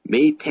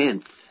 May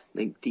 10th,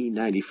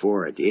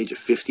 1994, at the age of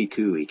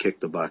 52, he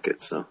kicked the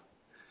bucket, so...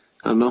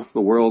 I don't know. The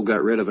world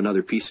got rid of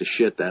another piece of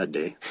shit that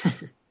day.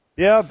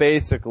 Yeah,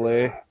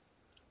 basically.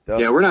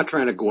 Yeah, we're not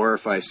trying to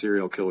glorify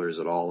serial killers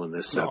at all in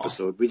this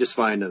episode. We just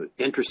find it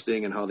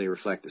interesting in how they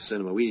reflect the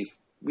cinema. We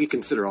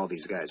consider all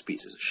these guys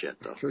pieces of shit,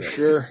 though. For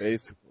sure.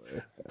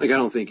 Basically. I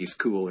don't think he's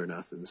cool or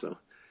nothing, so.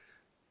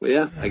 Well,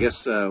 yeah, I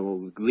guess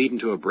we'll lead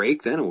into a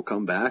break then, and we'll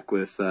come back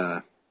with,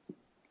 who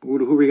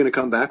are we going to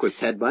come back with?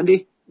 Ted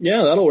Bundy?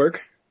 Yeah, that'll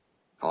work.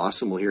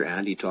 Awesome. We'll hear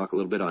Andy talk a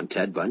little bit on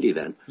Ted Bundy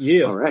then.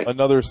 Yeah. All right.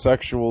 Another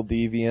sexual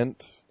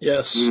deviant.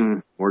 Yes.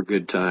 More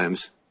good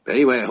times. But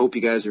anyway, I hope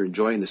you guys are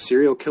enjoying the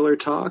serial killer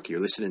talk. You're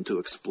listening to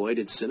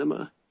Exploited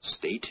Cinema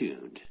Stay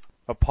tuned.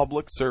 A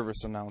public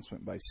service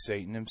announcement by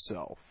Satan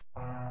himself.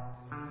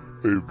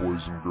 Hey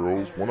boys and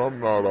girls, when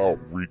I'm not out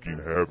wreaking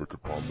havoc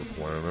upon the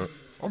planet,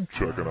 I'm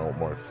checking out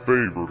my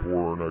favorite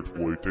horror and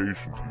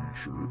exploitation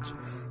t-shirts.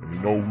 And you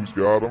know who's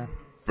got them?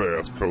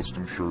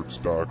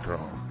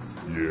 FastCustomShirts.com.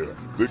 Yeah,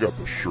 they got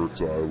the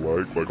shirts I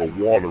like a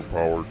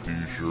water-powered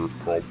t-shirt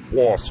or a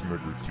Boss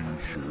Nigger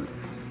t-shirt.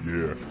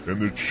 Yeah, and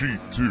they're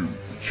cheap too.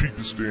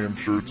 Cheapest damn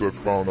shirts I've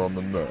found on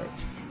the net.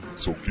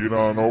 So get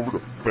on over to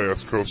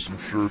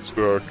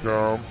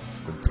FastCustomShirts.com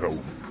and tell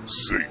them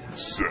Satan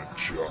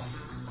sent ya.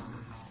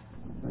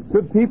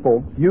 Good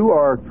people, you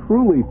are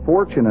truly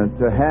fortunate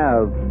to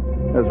have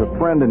as a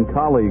friend and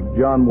colleague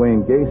John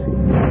Wayne Gacy.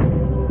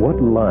 What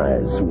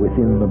lies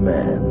within the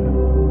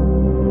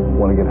man?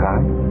 Want to get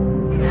high?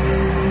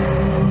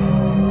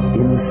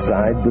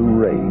 Inside the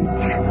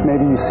rage.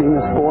 Maybe you've seen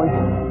this boy?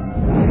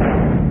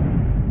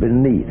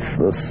 Beneath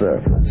the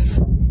surface.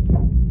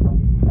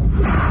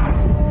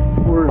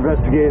 We're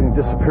investigating the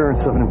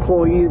disappearance of an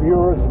employee of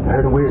yours. I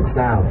heard a weird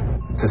sound.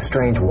 It's a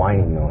strange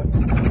whining noise.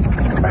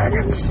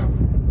 Maggots.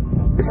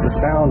 It's the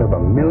sound of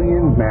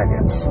 1,000,000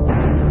 maggots.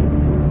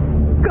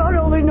 God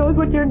only knows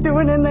what you're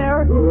doing in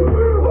there.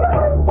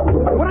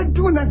 What I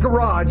do in that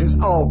garage is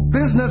all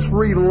business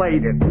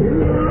related.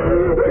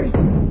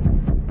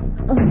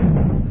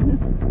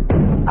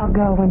 I'll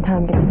go when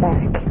Tom gets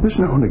back. There's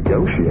no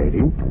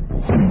negotiating.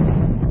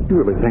 You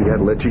really think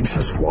I'd let you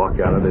just walk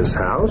out of this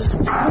house?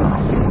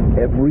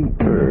 Every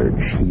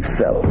urge he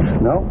felt.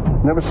 No,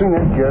 never seen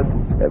that kid.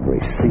 Every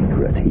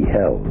secret he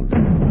held.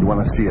 You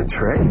want to see a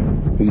trick?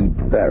 He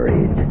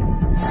buried.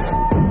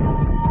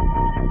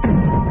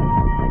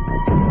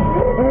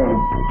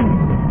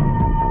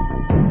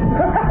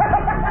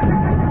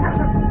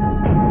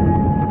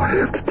 I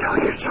have to tell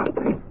you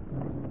something.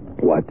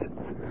 What?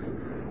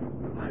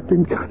 I've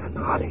been kind of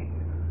naughty.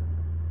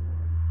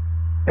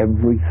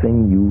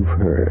 Everything you've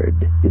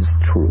heard is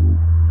true.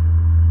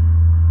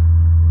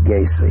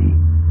 Gacy,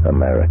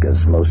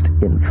 America's most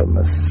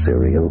infamous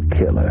serial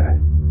killer.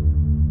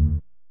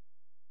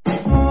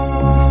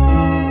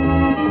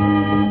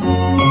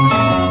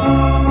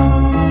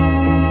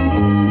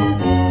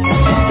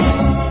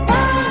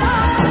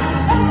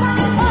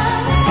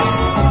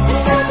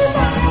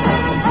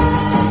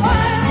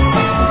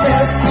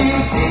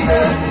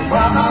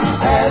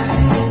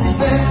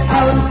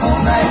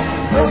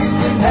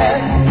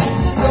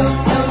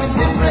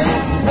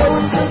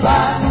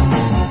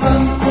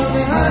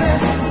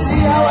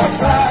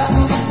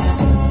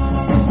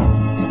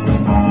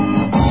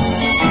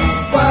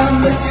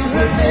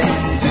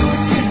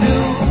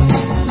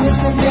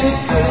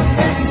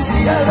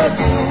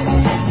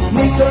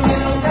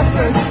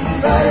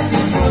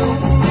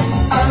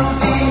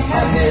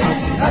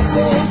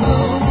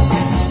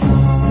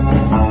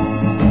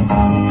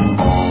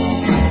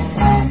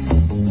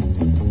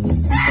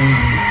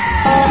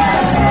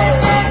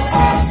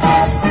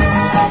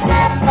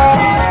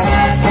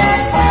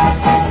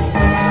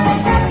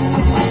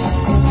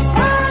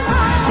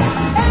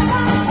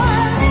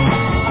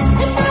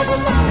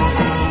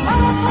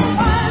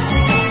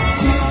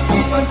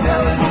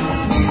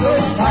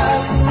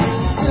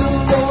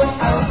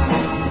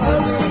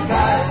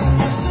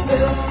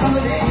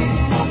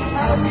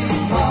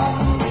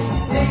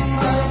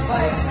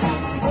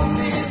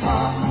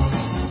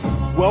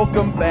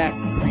 Welcome back,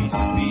 Grease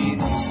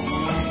Fiends.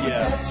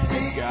 Yes, we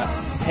got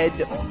Ted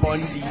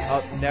Bundy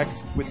up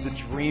next with the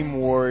Dream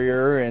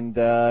Warrior,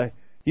 and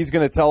he's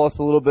going to tell us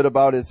a little bit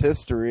about his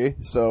history.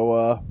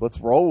 So let's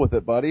roll with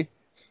it, buddy.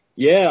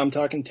 Yeah, I'm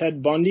talking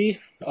Ted Bundy.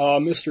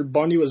 Mr.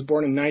 Bundy was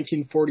born in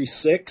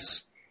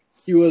 1946.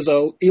 He was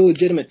an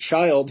illegitimate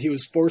child. He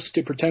was forced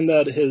to pretend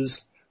that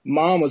his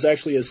mom was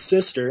actually his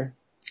sister.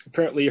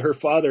 Apparently her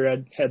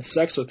father had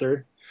sex with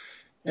her.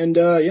 And,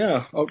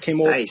 out came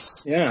old.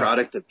 Nice. Yeah.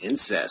 Product of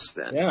incest,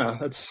 then. Yeah,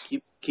 that's...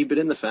 Keep it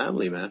in the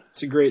family, man.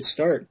 It's a great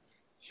start.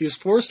 He was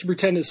forced to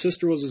pretend his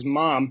sister was his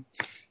mom.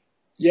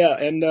 Yeah,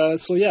 and,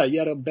 he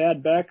had a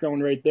bad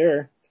background right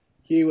there.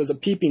 He was a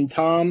peeping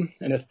Tom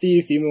and a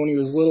thief. Even when he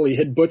was little, he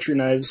hid butcher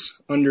knives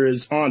under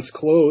his aunt's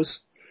clothes.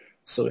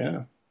 So,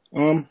 yeah.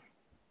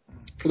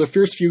 For the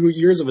first few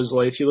years of his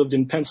life, he lived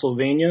in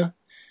Pennsylvania.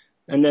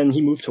 And then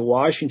he moved to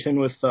Washington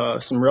with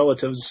some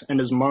relatives and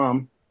his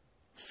mom.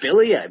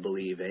 Philly, I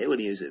believe, when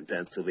he was in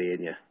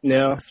Pennsylvania.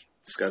 Yeah.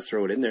 Just gotta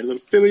throw it in there, a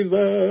little Philly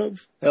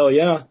love. Hell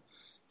yeah.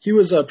 He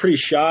was pretty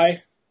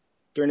shy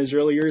during his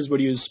early years, but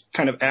he was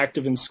kind of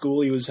active in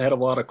school. He had a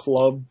lot of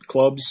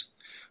clubs.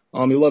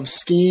 He loved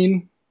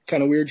skiing,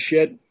 kind of weird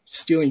shit,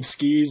 stealing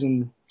skis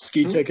and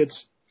ski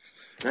tickets.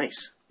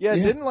 Nice. Yeah,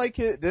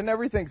 didn't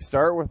everything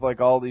start with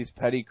like all these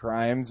petty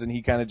crimes, and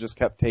he kind of just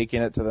kept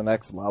taking it to the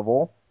next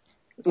level?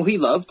 Well, he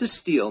loved to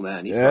steal,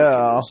 man. He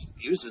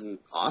was an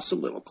awesome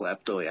little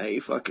klepto. Yeah,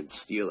 he fucking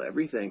steal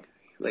everything.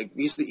 Like,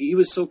 he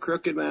was so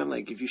crooked, man.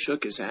 Like, if you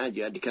shook his hand,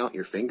 you had to count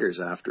your fingers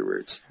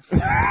afterwards.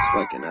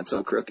 That's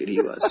how crooked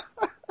he was.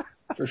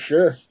 For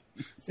sure.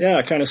 Yeah,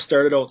 I kind of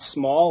started out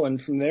small,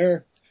 and from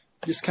there,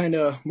 just kind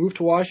of moved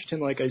to Washington,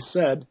 like I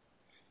said.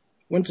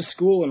 Went to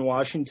school in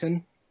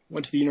Washington.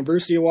 went to the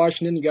University of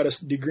Washington. He got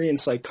a degree in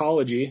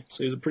psychology,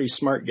 so he was a pretty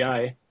smart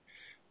guy.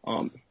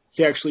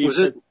 He actually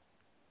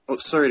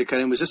sorry to cut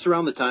in. Was this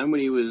around the time when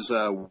he was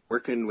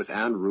working with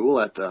Anne Rule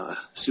at the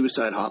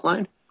suicide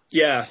hotline?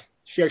 Yeah,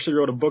 she actually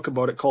wrote a book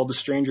about it called The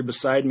Stranger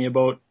Beside Me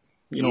about,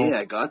 Yeah,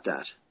 I got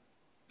that.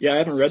 Yeah, I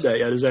haven't read that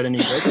yet. Is that any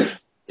good?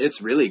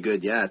 It's really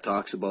good. Yeah, it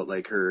talks about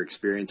like her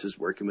experiences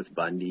working with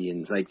Bundy,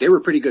 and like they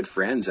were pretty good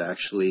friends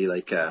actually.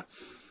 Like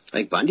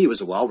Bundy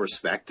was a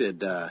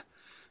well-respected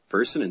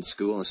person in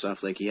school and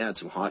stuff. Like he had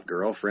some hot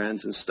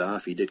girlfriends and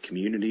stuff. He did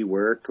community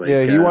work. Like,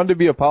 yeah, he wanted to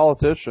be a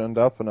politician,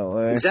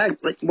 definitely.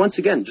 Exactly. Like once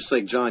again, just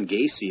like John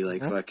Gacy,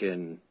 like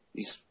fucking,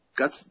 he's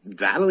got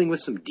battling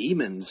with some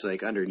demons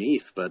like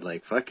underneath, but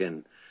like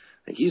fucking,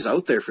 like he's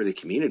out there for the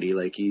community.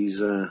 Like he's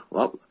a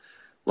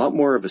lot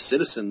more of a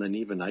citizen than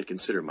even I'd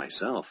consider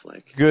myself.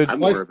 Like I'm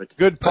more of a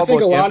good public I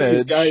think a lot image.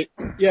 of these guys,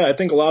 I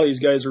think a lot of these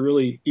guys are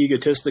really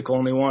egotistical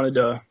and they wanted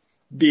to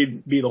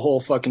be the whole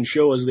fucking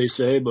show, as they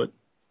say. But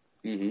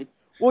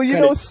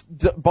well,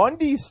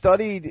 Bundy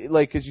studied,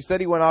 like, as you said,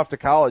 he went off to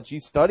college. He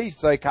studied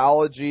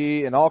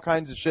psychology and all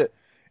kinds of shit.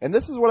 And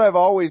this is what I've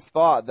always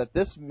thought, that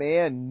this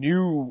man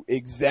knew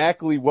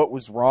exactly what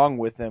was wrong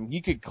with him.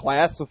 He could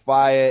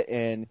classify it,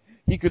 and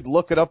he could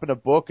look it up in a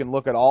book and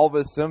look at all of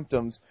his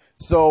symptoms.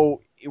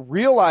 So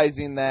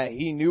realizing that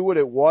he knew what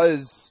it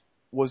was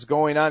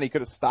going on, he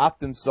could have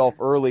stopped himself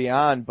early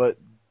on, but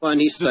and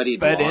he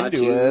studied law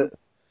too. It.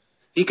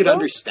 He could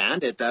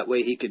understand it. That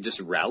way he could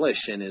just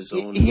relish in his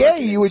own. Yeah,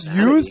 he would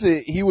use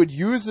it. He would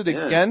use it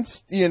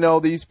against,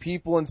 these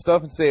people and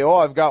stuff and say, oh,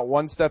 I've got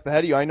one step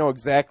ahead of you. I know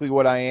exactly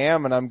what I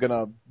am, and I'm going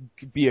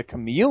to be a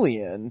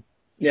chameleon.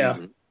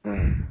 Yeah.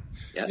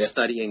 Yeah,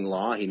 studying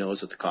law, he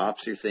knows what the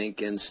cops are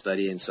thinking.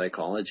 Studying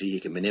psychology, he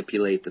can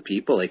manipulate the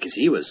people. Like, 'cause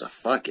he was a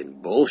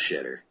fucking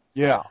bullshitter.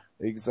 Yeah,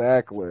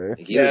 exactly.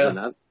 Like, he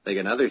was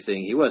another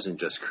thing. He wasn't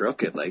just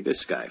crooked. Like,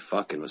 this guy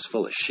fucking was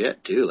full of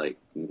shit, too. Like,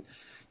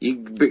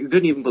 you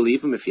couldn't even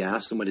believe him if you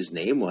asked him what his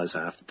name was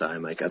half the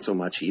time. Like, that's how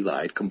much he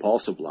lied.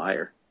 Compulsive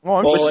liar.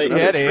 Well, he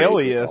had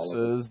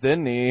aliases,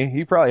 didn't he?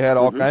 He probably had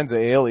all kinds of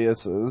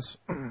aliases.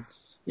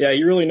 Yeah,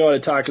 you really know how to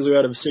talk his way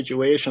out of a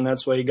situation.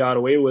 That's why he got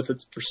away with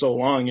it for so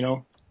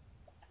long,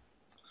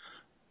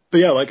 But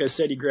yeah, like I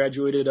said, he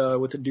graduated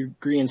with a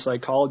degree in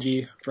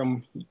psychology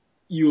from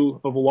U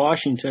of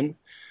Washington.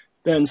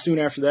 Then soon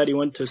after that, he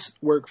went to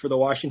work for the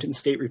Washington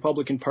State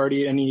Republican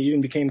Party, and he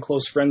even became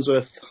close friends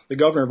with the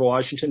governor of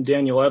Washington,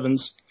 Daniel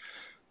Evans.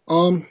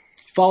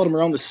 Followed him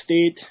around the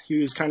state. He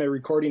was kind of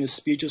recording his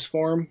speeches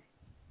for him,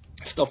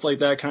 stuff like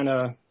that, kind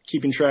of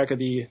keeping track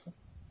of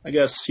I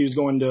guess he was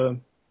going to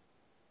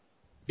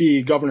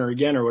be governor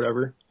again or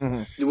whatever.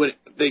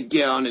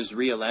 On his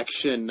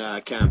re-election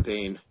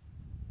campaign.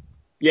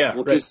 Yeah,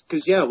 well,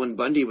 because when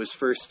Bundy was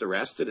first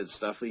arrested and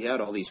stuff, he had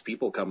all these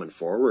people coming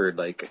forward.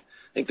 Like,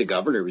 I think the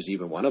governor was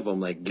even one of them,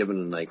 like giving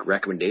him like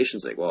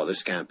recommendations, like, "Well,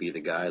 this can't be the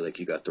guy. Like,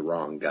 you got the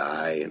wrong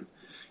guy." And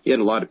he had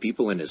a lot of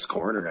people in his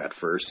corner at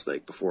first,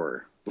 like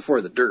before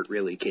the dirt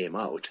really came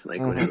out,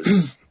 like when it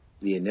was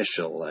the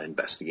initial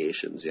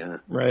investigations. Yeah,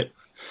 right.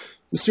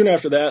 And soon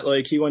after that,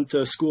 like he went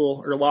to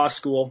law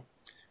school.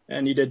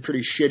 And he did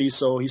pretty shitty,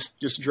 so he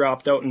just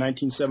dropped out in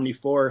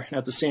 1974. And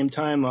at the same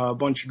time, a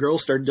bunch of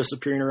girls started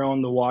disappearing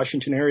around the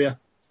Washington area.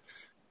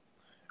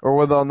 Or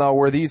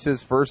were these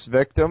his first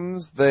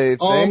victims, they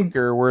think,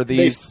 or were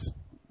these...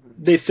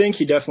 They think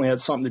he definitely had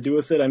something to do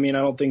with it. I mean,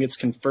 I don't think it's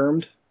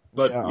confirmed,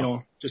 but,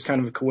 just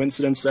kind of a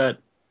coincidence that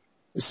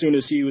as soon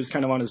as he was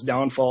kind of on his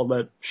downfall,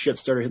 that shit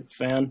started hitting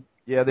the fan.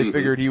 Yeah, they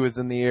figured he was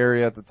in the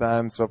area at the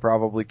time, so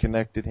probably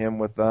connected him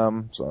with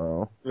them,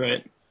 so...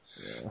 Right.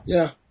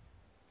 Yeah.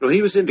 Well,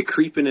 he was into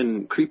creeping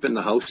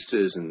the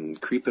houses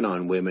and creeping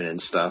on women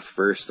and stuff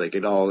first. Like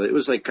it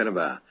was like kind of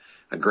a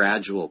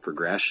gradual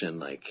progression.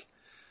 Like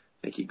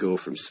he'd go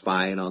from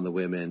spying on the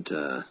women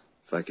to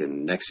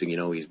fucking next thing you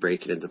know, he's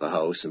breaking into the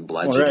house and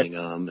bludgeoning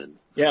them. And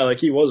yeah, like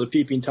he was a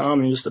peeping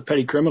Tom and just a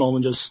petty criminal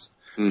and just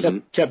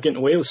kept getting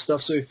away with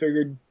stuff. So he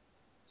figured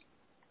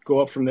go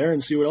up from there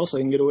and see what else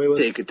I can get away with.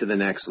 Take it to the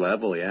next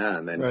level, yeah.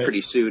 And then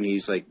pretty soon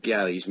he's like,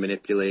 he's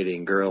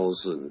manipulating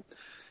girls and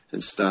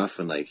stuff,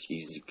 and like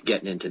he's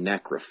getting into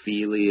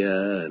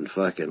necrophilia and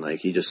fucking like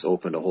he just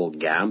opened a whole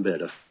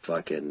gambit of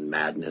fucking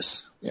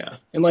madness. Yeah,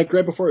 and like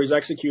right before he was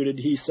executed,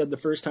 he said the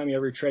first time he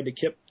ever tried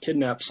to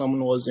kidnap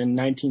someone was in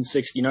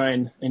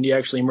 1969, and he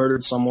actually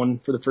murdered someone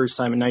for the first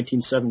time in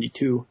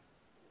 1972.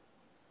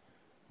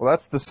 Well,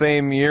 that's the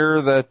same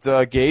year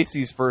that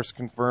Gacy's first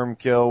confirmed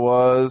kill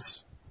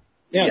was.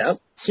 Yeah,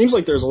 it seems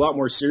like there's a lot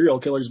more serial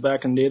killers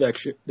back in the day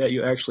that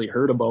you actually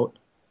heard about.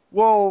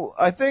 Well,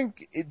 I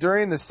think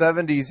during the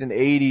 70s and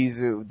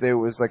 80s, there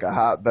was like a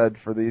hotbed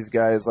for these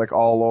guys, like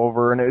all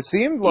over, and it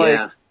seemed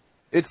like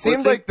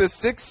like the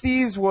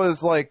 60s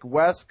was like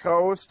West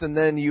Coast, and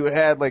then you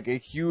had like a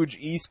huge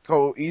East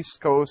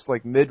Coast,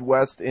 like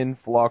Midwest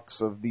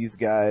influx of these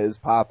guys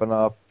popping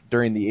up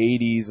during the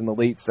 80s and the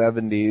late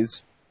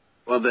 70s.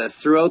 Well,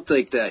 throughout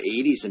like the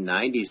 80s and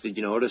 90s, did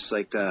you notice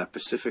like the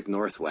Pacific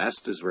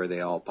Northwest is where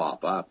they all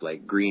pop up,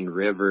 like Green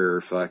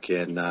River,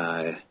 fucking.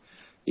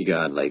 You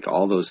got like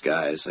all those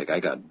guys. Like I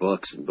got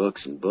books and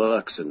books and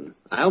books, and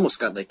I almost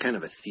got like kind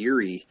of a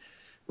theory,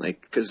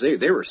 like because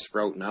they were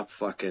sprouting up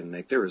fucking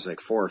like there was like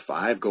 4 or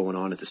 5 going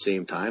on at the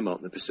same time out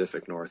in the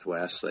Pacific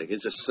Northwest. Like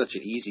it's just such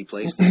an easy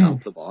place to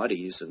dump the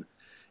bodies, and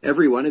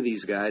every one of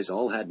these guys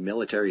all had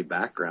military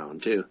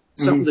background too.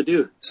 Something to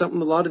do.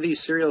 Something a lot of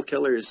these serial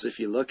killers, if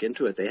you look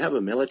into it, they have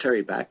a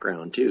military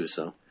background too.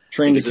 So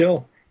trained to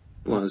kill.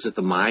 Well, is it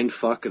the mind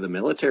fuck of the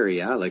military?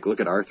 Yeah, like look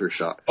at Arthur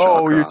Shaw.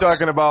 Oh, you're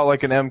talking about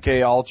like an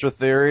MK Ultra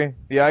theory?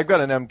 Yeah, I've got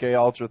an MK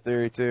Ultra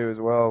theory too as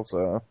well.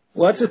 So.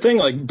 Well, that's the thing.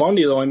 Like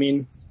Bundy, though, I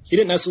mean, he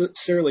didn't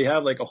necessarily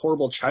have like a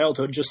horrible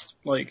childhood. Just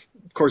like,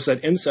 of course,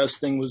 that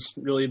incest thing was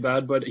really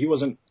bad, but he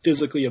wasn't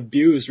physically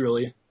abused,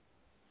 really.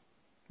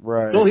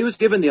 Right. Well, he was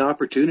given the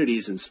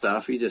opportunities and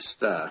stuff. He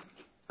just, I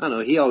don't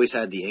know. He always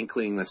had the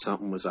inkling that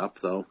something was up,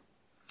 though.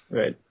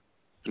 Right.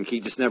 And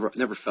he just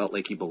never felt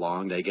like he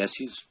belonged. I guess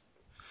he's.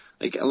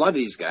 Like, a lot of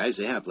these guys,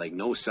 they have, like,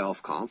 no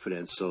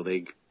self-confidence, so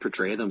they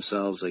portray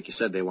themselves, like you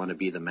said, they want to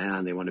be the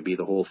man, they want to be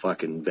the whole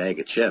fucking bag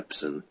of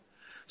chips, and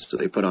so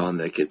they put on,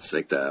 like, it's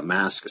like the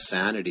mask of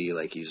sanity,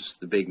 like he's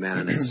the big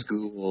man at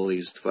school,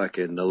 he's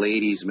fucking the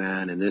ladies'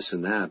 man, and this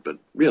and that, but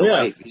real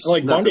life, he's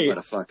like nothing Bundy, but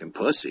a fucking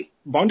pussy.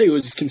 Bundy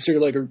was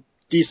considered, like, a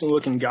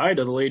decent-looking guy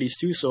to the ladies,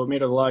 too, so it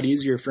made it a lot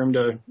easier for him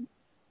to...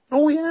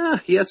 Oh yeah,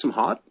 he had some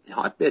hot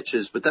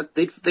bitches, but that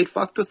they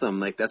fucked with him.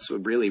 Like that's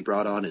what really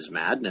brought on his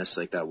madness.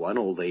 Like that one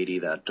old lady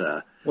that.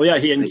 Well, yeah,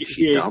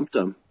 she dumped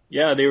him.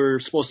 Yeah, they were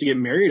supposed to get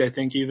married, I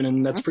think, even,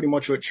 and that's pretty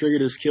much what triggered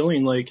his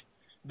killing. Like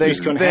they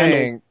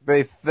think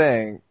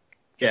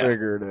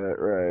triggered it,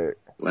 right?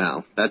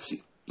 Well, that's a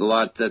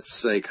lot.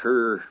 That's like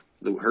her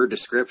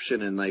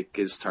description and like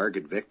his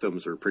target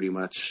victims were pretty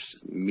much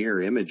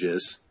mirror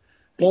images.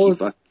 Like,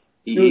 well.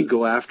 He'd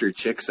go after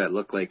chicks that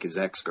looked like his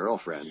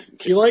ex-girlfriend.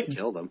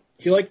 Killed them.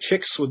 He liked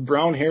chicks with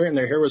brown hair, and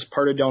their hair was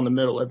parted down the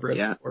middle. I've read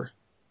before.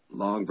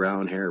 Long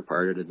brown hair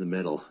parted in the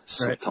middle.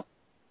 Right.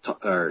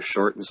 Or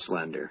short and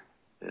slender.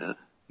 Yeah.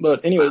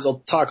 But anyways, I'll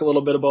talk a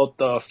little bit about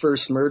the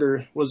first murder.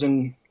 It was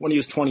when he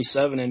was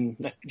 27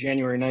 in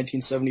January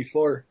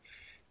 1974.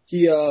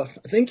 I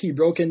think he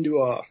broke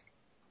into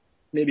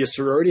maybe a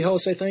sorority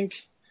house, I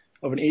think,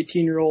 of an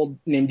 18-year-old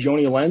named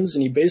Joni Lenz,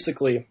 and he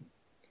basically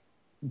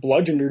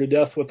bludgeoned her to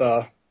death with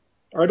or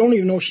I don't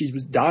even know if she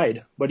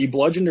died, but he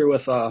bludgeoned her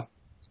with a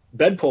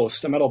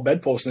metal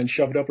bedpost, and then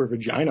shoved it up her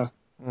vagina.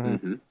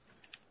 Mm-hmm.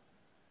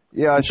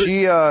 Yeah,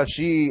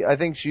 I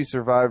think she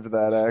survived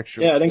that,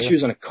 actually. Yeah, I think she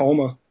was in a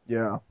coma.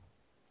 Yeah.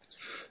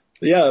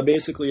 But yeah,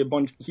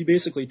 he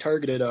basically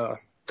targeted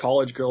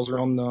college girls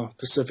around the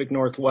Pacific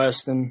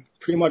Northwest, and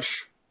pretty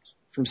much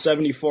from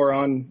 74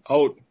 on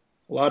out,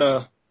 a lot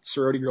of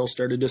sorority girls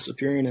started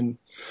disappearing and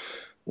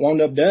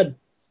wound up dead.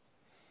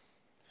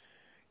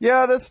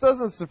 Yeah, this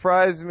doesn't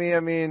surprise me. I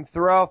mean,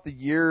 throughout the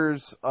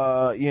years,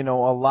 a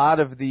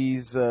lot of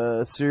these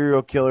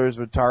serial killers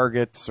would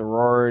target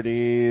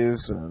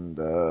sororities, and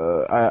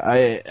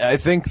I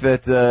think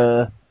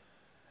that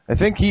I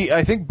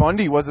think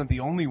Bundy wasn't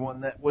the only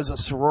one that was a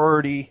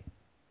sorority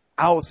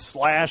house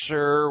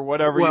slasher,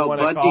 whatever you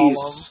want to call them.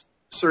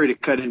 Sorry to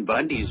cut in,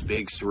 Bundy's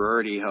big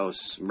sorority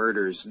house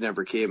murders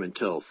never came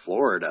until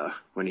Florida,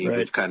 when he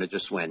kind of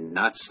just went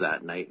nuts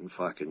that night and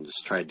fucking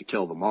just tried to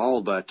kill them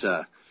all, but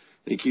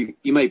I think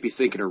you might be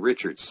thinking of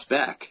Richard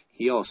Speck.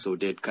 He also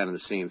did kind of the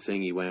same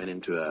thing. He went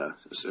into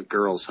a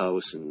girl's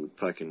house and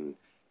fucking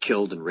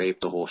killed and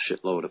raped a whole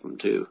shitload of them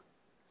too.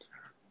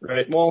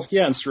 Right. Well,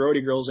 yeah, and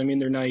sorority girls, I mean,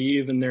 they're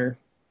naive and they're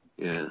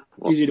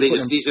Well,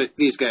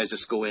 these guys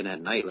just go in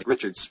at night. Like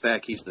Richard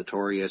Speck, he's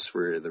notorious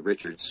for the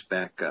Richard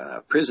Speck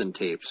prison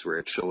tapes where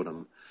it showed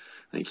him.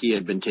 Like he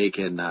had been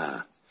taking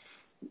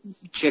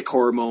chick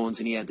hormones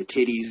and he had the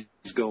titties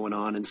going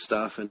on and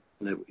stuff, and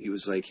he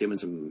was like him and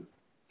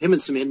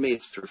some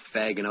inmates were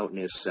fagging out in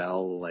his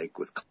cell, like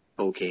with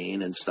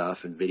cocaine and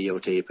stuff, and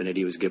videotaping it.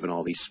 He was given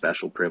all these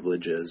special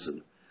privileges,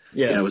 and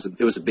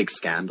it was a big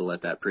scandal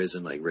at that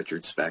prison. Like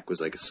Richard Speck was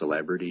like a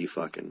celebrity,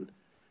 fucking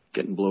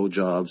getting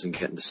blowjobs and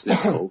getting to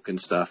sniff coke and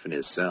stuff in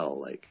his cell.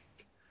 Like,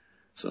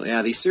 so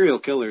yeah, these serial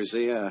killers,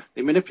 they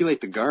manipulate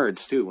the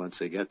guards too once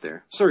they get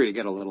there. Sorry to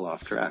get a little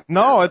off track.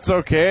 No, it's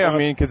okay. I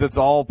mean, because it's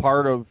all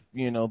part of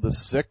the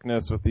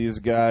sickness with these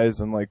guys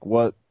and like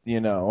what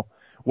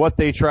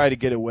they try to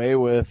get away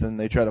with and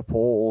they try to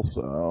pull,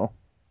 so.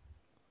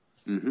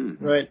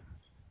 Mm-hmm. Right.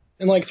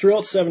 And like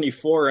throughout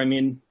 74, I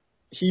mean,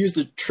 he used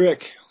a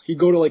trick. He'd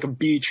go to like a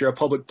beach or a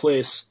public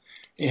place,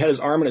 and he had his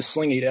arm in a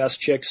sling. He'd ask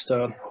chicks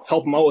to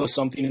help him out with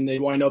something, and they'd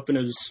wind up in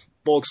his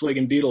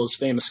Volkswagen Beetle, his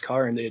famous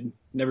car, and they'd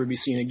never be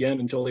seen again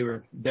until they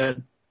were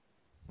dead.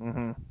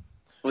 Mm-hmm.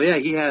 Well, yeah,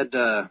 he had,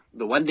 the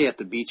one day at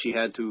the beach, he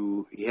had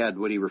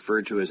what he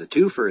referred to as a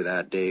twofer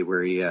that day,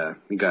 where he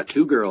got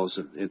 2 girls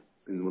in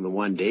the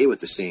one day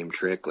with the same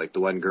trick, like the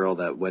one girl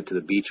that went to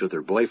the beach with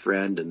her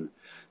boyfriend and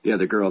the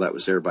other girl that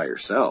was there by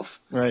herself.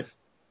 Right.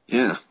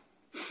 Yeah.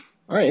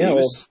 All right, yeah. He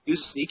was a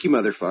sneaky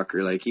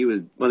motherfucker. Like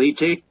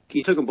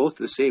he took them both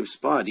to the same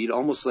spot. He'd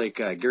almost like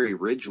Gary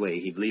Ridgway.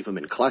 He'd leave them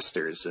in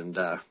clusters, and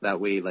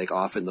that way, like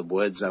off in the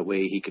woods, that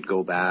way he could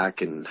go back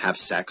and have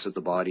sex with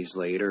the bodies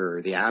later,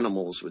 or the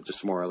animals would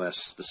just more or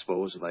less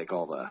dispose of like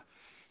all the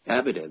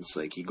evidence.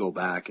 Like you go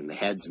back and the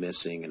head's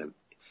missing, and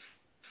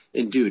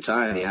in due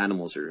time, the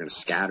animals are going to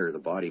scatter the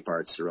body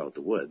parts throughout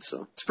the woods.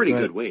 So it's a pretty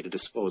good way to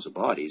dispose of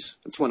bodies.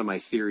 It's one of my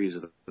theories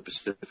of the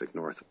Pacific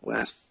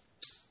Northwest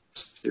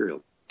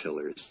serial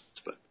killers,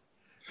 but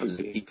I'm just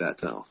going to eat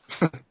that now.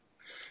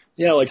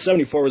 Yeah, like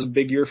 74 was a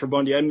big year for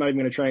Bundy. I'm not even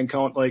going to try and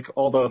count like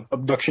all the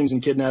abductions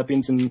and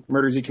kidnappings and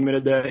murders he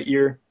committed that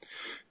year.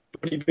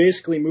 But he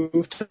basically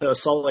moved to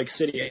Salt Lake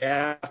City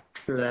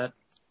after that,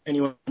 and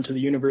he went to the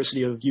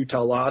University of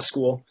Utah Law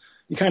School.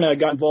 He kind of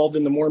got involved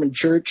in the Mormon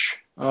Church.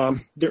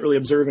 Didn't really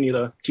observe any of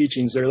the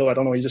teachings there, though. I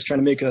don't know. He's just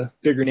trying to make a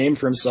bigger name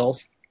for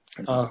himself.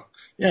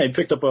 He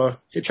picked up a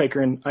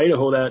hitchhiker in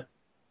Idaho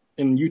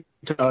in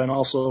Utah and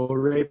also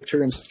raped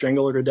her and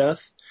strangled her to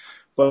death.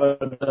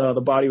 But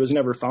the body was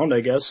never found,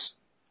 I guess.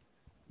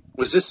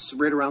 Was this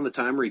right around the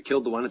time where he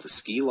killed the one at the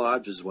ski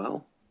lodge as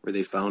well, where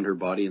they found her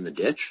body in the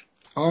ditch?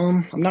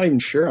 I'm not even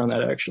sure on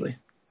that, actually.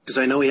 Because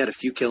I know he had a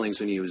few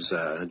killings when he was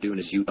doing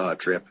his Utah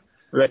trip.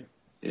 Right.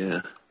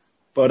 Yeah.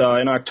 But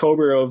in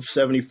October of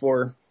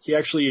 74, he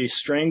actually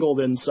strangled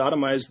and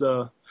sodomized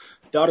the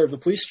daughter of the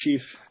police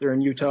chief there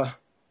in Utah.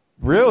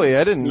 Really?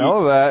 I didn't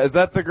know that. Is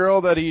that the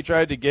girl that he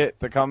tried to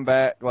get to come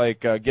back,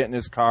 like get in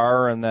his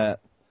car, and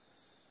that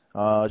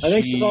I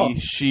think so.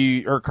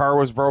 her car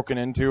was broken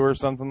into or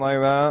something like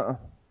that?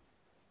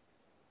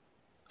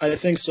 I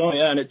think so,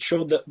 yeah. And it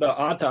showed that the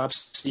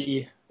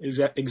autopsy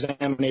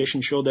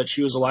examination showed that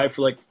she was alive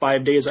for like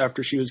 5 days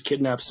after she was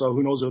kidnapped. So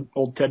who knows what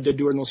old Ted did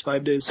to her in those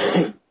 5 days.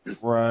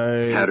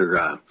 Right. Had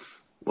her,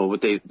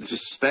 what they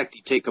suspect,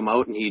 he'd take them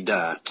out and he'd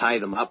tie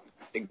them up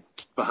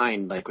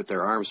behind, like with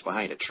their arms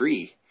behind a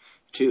tree,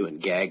 too,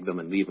 and gag them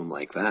and leave them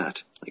like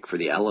that. Like for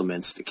the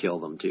elements to kill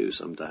them, too,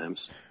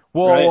 sometimes.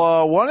 Well,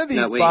 right. One of these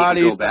that way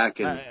bodies, he could go back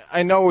and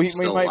I know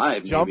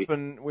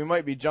we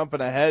might be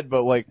jumping ahead,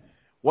 but like,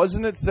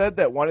 wasn't it said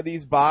that one of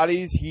these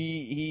bodies,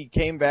 he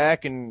came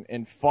back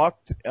and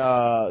fucked,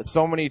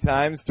 so many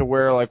times to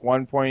where like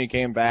one point he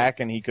came back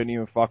and he couldn't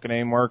even fuck it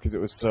anymore because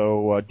it was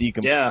so,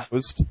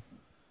 decomposed? Yeah.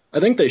 I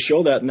think they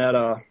show that in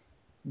that,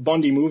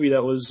 Bundy movie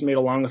that was made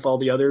along with all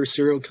the other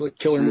serial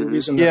killer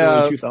movies in the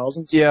early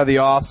 2000s. Yeah, the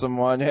awesome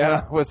one,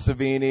 with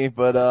Savini,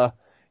 but,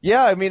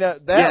 yeah, I mean,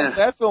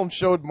 that film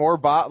showed more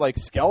like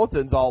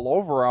skeletons all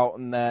over out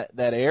in that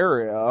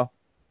area.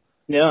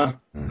 Yeah.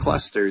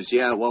 Clusters,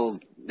 yeah, well,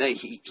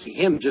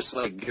 him, just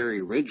like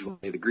Gary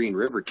Ridgway, the Green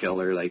River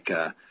Killer, like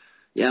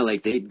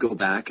they'd go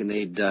back and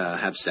they'd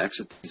have sex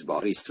with these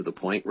bodies to the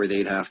point where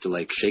they'd have to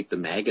like shake the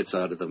maggots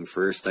out of them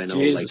first. I know,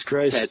 Jesus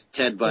Christ.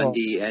 Ted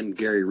Bundy and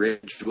Gary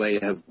Ridgway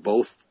have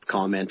both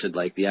commented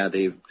like,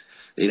 they'd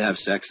have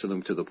sex to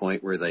them to the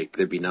point where like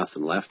there'd be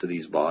nothing left of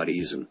these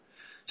bodies and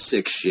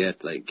sick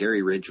shit. Like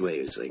Gary Ridgway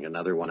is like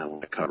another one I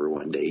want to cover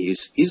one day.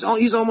 He's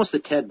almost a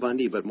Ted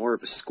Bundy, but more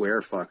of a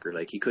square fucker.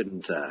 Like he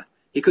couldn't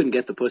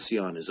get the pussy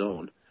on his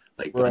own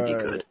like Bundy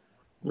could.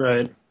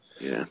 Right.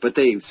 Yeah, but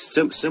they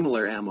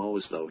similar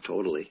MOs though,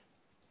 totally.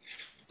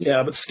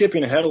 Yeah, but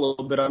skipping ahead a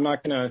little bit, I'm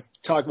not going to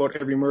talk about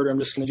every murder. I'm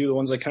just going to do the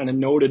ones I kind of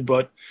noted.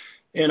 But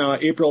in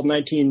April of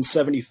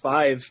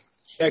 1975,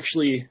 he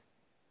actually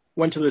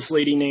went to this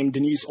lady named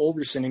Denise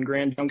Olderson in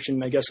Grand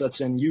Junction. I guess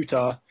that's in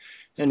Utah.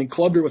 And he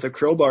clubbed her with a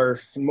crowbar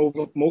and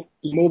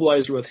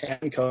immobilized her with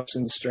handcuffs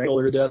and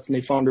strangled her to death. And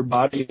they found her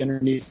body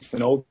underneath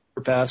an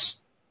overpass.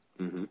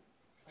 Mm-hmm.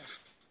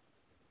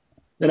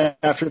 Then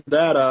after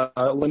that,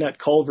 Lynette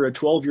Culver, a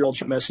 12-year-old,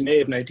 shot May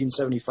of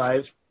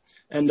 1975.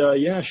 And,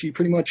 she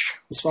pretty much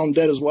was found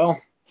dead as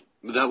well.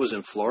 That was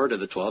in Florida,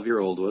 the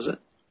 12-year-old, was it?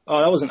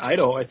 That was in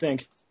Idaho, I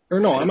think. Or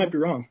no, I might be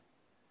wrong.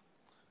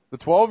 The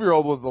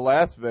 12-year-old was the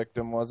last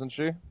victim, wasn't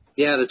she?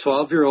 Yeah, the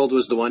 12-year-old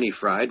was the one he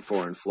fried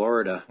for in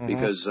Florida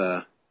because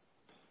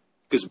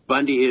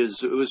Bundy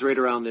it was right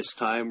around this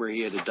time where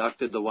he had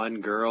abducted the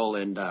one girl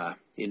and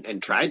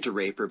tried to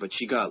rape her, but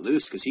she got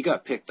loose because he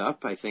got picked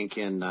up, I think,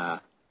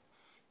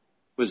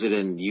 was it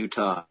in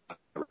Utah,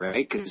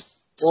 right? Because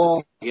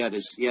he had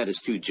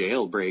his 2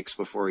 jail breaks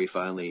before he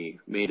finally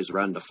made his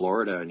run to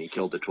Florida, and he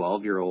killed the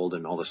 12-year-old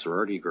and all the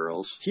sorority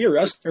girls. He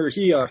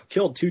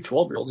killed 2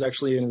 12-year-olds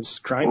actually in his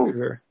crime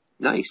career.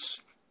 Nice.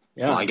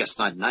 Yeah. Well, I guess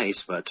not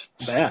nice, but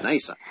bad.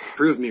 Nice.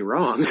 Proved me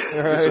wrong.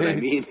 That's what I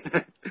mean.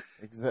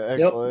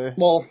 Exactly. Yep.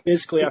 Well,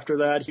 basically after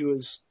that, he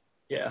was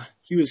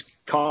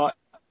caught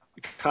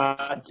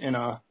in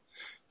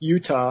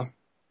Utah.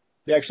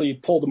 They actually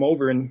pulled him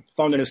over and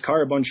found in his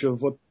car a bunch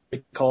of what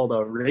they called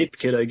a rape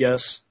kit, I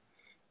guess.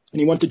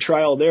 And he went to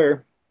trial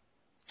there.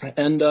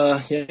 And,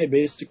 he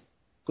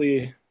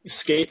basically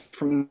escaped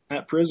from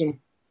that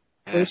prison.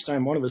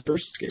 One of his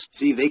first escapes.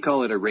 See, they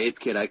call it a rape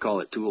kit. I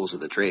call it tools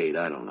of the trade.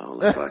 I don't know.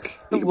 Like, fuck.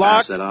 You can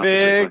pass that off.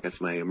 It's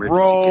my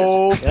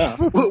emergency kit. Yeah.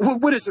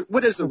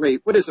 What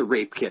is a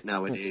rape kit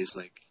nowadays?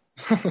 Like,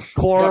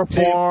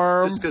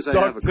 Chloroform, Just because I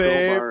duct have a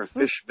tape. crowbar, a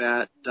fish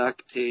bat,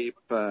 duct tape,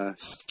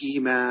 ski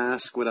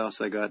mask. What else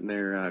I got in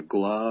there?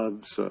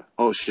 Gloves.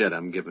 Oh shit,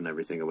 I'm giving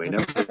everything away.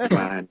 Never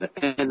mind.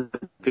 And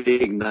the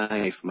big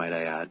knife, might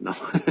I add? No.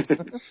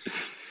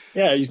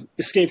 Yeah, he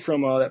escaped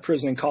from that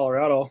prison in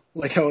Colorado,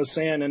 like I was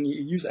saying, and he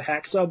used a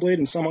hacksaw blade,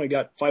 and somehow he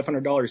got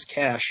 $500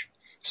 cash.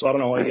 So I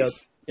don't know how he got.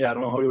 Yeah, I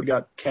don't know how he would have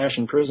got cash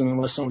in prison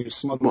unless somebody was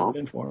smuggling it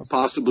in for him.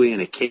 Possibly in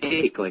a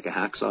cake, like a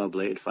hacksaw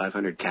blade,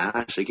 500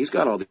 cash. Like he's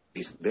got all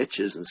these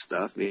bitches and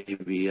stuff.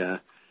 Maybe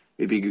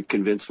you could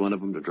convince one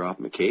of them to drop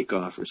him a cake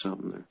off or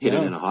something. Or hit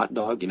it in a hot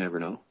dog. You never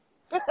know.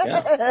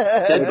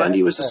 Yeah. Ted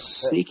Bundy was a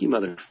sneaky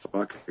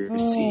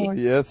motherfucker.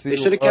 Yes, they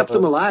should have kept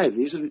him alive.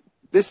 This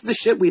is the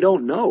shit we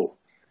don't know.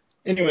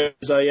 Anyways,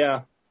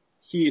 yeah,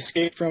 he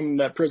escaped from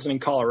that prison in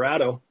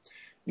Colorado.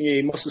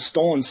 He must have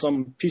stolen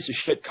some piece of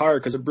shit car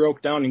because it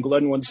broke down in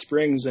Glenwood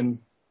Springs and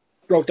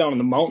broke down in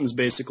the mountains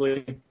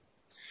basically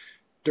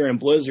during a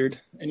blizzard.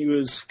 And he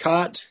was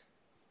caught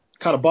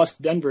a bus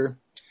to Denver,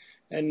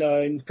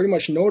 and pretty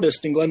much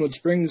noticed in Glenwood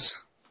Springs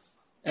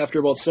after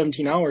about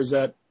 17 hours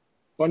that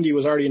Bundy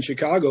was already in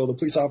Chicago. The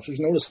police officers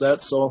noticed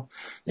that, so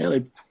yeah,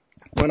 they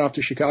went off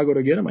to Chicago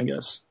to get him, I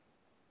guess.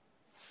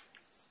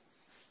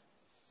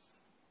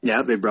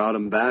 Yeah, they brought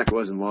him back. It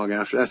wasn't long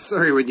after that.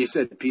 Sorry, when you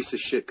said piece of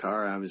shit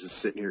car, I was just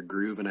sitting here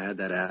grooving. I had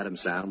that Adam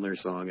Sandler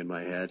song in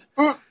my head.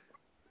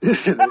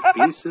 The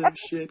piece of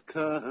shit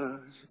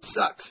car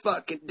sucks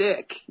fucking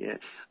dick. Yeah,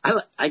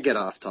 I get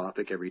off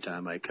topic every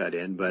time I cut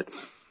in, but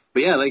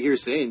yeah, like you were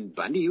saying,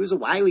 Bundy, he was a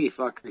wily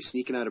fucker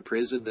sneaking out of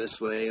prison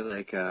this way.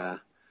 Like,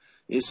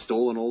 he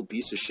stole an old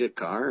piece of shit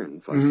car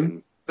and fucking. Mm-hmm.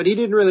 But he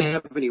didn't really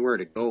have anywhere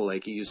to go.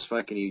 Like, he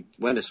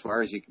went as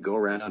far as he could go,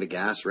 ran out of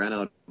gas, ran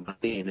out of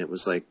money, and it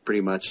was like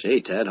pretty much,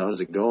 hey, Ted, how's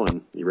it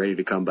going? You ready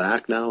to come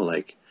back now?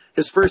 Like,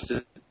 his first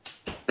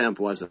attempt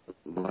wasn't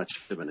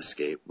much of an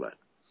escape, but.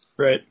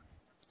 Right.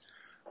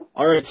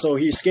 All right, so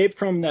he escaped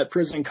from that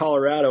prison in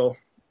Colorado,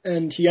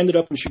 and he ended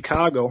up in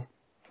Chicago.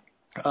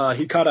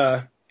 He caught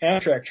a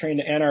Amtrak train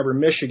to Ann Arbor,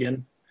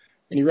 Michigan,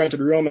 and he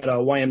rented a room at a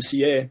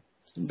YMCA.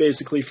 And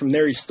basically, from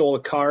there, he stole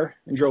a car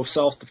and drove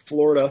south to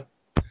Florida.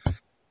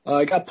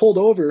 Got pulled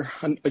over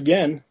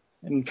again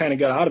and kind of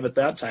got out of it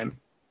that time.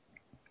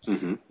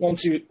 Mm-hmm.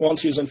 Once he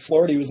was in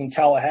Florida, he was in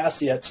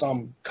Tallahassee at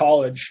some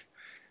college.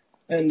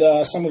 And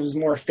some of his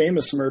more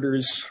famous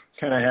murders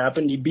kind of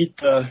happened. He beat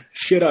the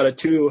shit out of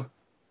two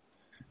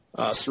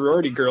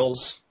sorority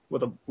girls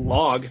with a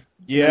log.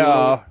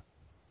 Yeah.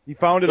 He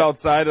found it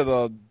outside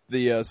of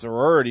the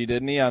sorority,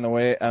 didn't he,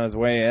 on his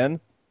way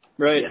in?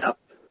 Right. Yeah.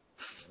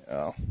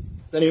 Yeah.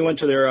 Then he went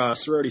to their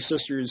sorority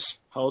sister's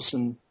house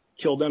and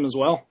killed them as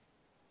well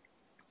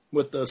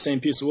with the same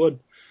piece of wood.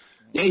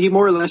 Yeah, he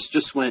more or less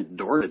just went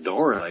door to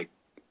door, like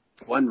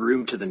one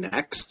room to the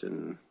next,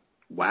 and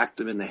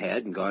whacked him in the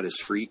head and got his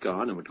freak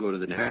on, and would go to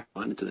the next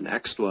one, to the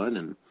next one,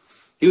 and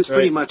he was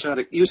pretty much out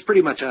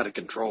of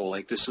control.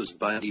 Like, this was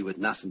Bundy with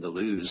nothing to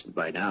lose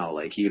by now.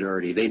 Like,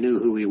 they knew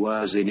who he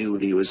was, they knew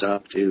what he was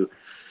up to.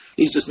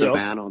 He's just a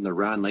man on the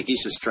run. Like,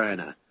 he's just trying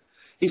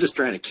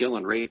to kill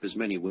and rape as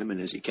many women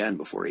as he can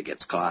before he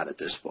gets caught at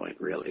this point,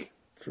 really.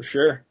 For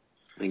sure.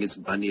 I think it's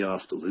Bundy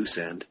off the loose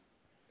end.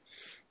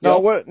 Now,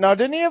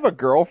 didn't he have a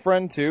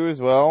girlfriend too as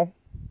well?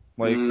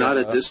 Like, not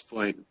at this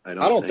point. I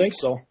don't think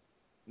so.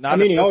 Not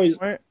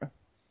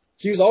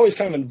he was always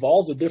kind of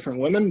involved with different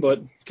women, but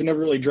could never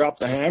really drop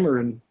the hammer.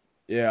 And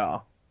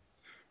at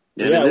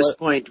this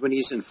point, when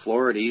he's in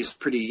Florida, he's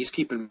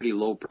keeping pretty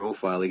low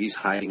profile. Like, he's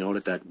hiding out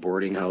at that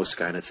boarding house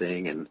kind of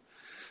thing, and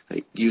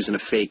like using a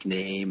fake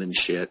name and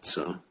shit.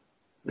 So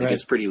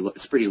it's pretty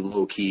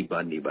low key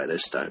Bundy by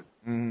this time.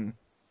 Mm-hmm.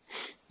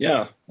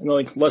 Yeah, and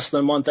like less than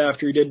a month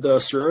after he did the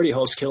sorority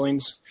house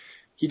killings,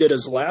 he did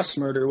his last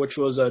murder, which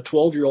was a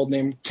 12-year-old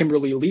named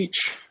Kimberly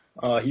Leach.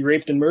 He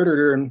raped and murdered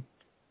her and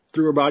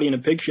threw her body in a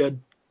pig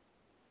shed.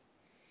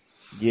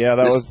 Yeah,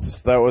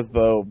 that was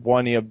the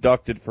one he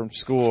abducted from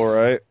school,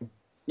 right?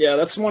 Yeah,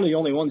 that's one of the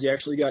only ones he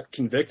actually got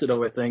convicted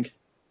of, I think.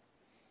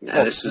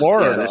 Yeah, this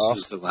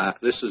was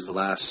the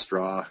last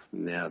straw.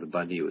 Yeah, the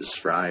Bundy was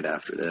fried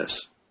after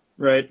this.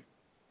 Right.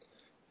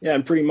 Yeah,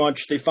 and pretty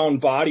much they found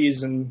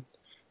bodies and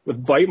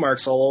with bite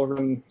marks all over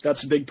him.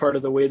 That's a big part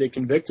of the way they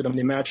convicted him.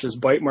 They matched his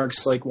bite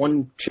marks. Like,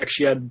 one chick,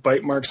 she had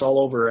bite marks all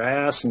over her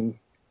ass. And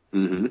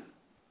mm-hmm.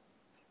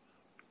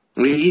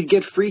 He'd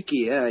get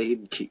freaky, yeah.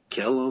 He'd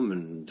kill them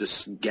and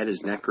just get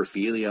his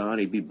necrophilia on.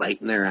 He'd be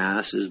biting their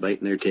asses,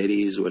 biting their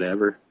titties,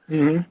 whatever.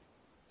 Mm-hmm.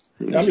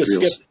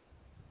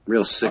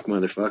 Real sick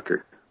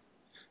motherfucker.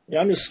 Yeah,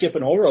 I'm just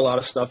skipping over a lot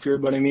of stuff here,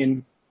 but I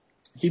mean,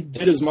 he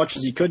did as much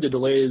as he could to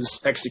delay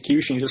his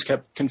execution. He just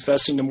kept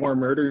confessing to more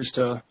murders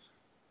to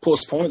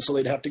postpone it so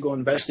they'd have to go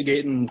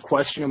investigate and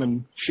question him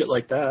and shit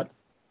like that.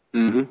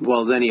 Mm-hmm.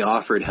 Well, then he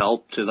offered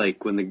help to,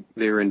 like, when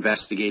they were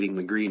investigating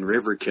the Green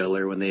River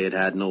killer, when they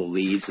had no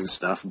leads and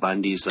stuff.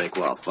 Bundy's like,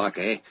 well, fuck,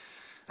 I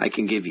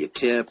can give you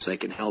tips, I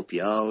can help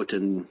you out.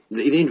 And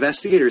the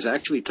investigators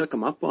actually took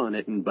him up on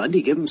it, and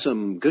Bundy gave him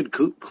some good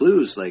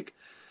clues. Like,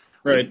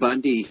 Right. Like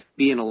Bundy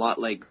being a lot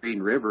like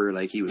Green River,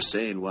 like he was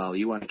saying, well,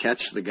 you want to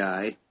catch the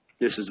guy,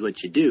 this is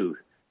what you do.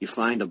 You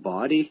find a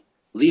body,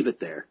 leave it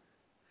there.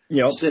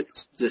 Yep.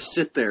 Just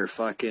sit there,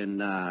 fucking,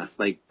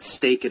 like,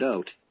 stake it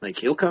out. Like,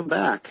 he'll come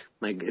back.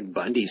 Like, and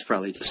Bundy's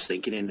probably just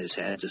thinking in his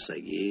head, just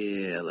like,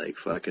 yeah, like,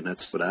 fucking,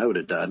 that's what I would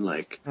have done.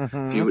 Like,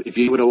 if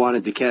you would have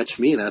wanted to catch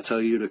me, that's how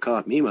you'd have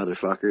caught me,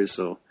 motherfuckers.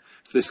 So,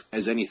 if this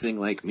guy's anything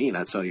like me,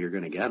 that's how you're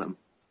gonna get him.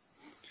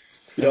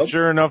 Yep.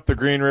 Sure enough, the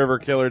Green River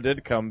Killer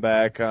did come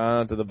back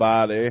to the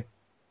body.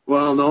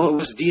 Well, no, it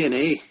was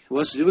DNA. It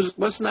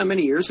wasn't that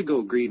many years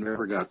ago Green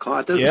River got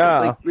caught. That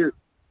was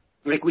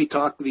like we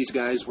talked, these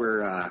guys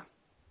were,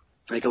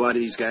 like a lot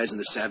of these guys in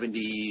the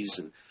 70s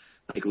and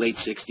like late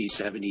 60s,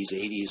 70s,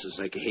 80s was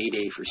like a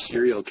heyday for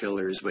serial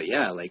killers. But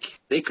yeah, like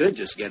they could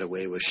just get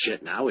away with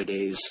shit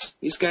nowadays.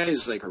 These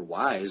guys like are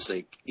wise.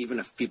 Like even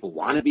if people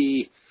want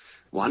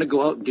to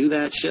go out and do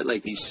that shit,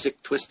 like these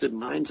sick, twisted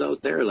minds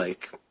out there,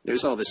 like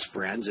there's all this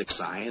forensic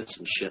science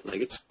and shit.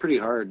 Like it's pretty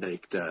hard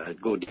like to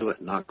go do it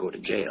and not go to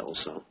jail.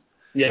 So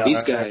yeah,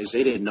 these guys,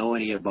 they didn't know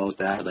any about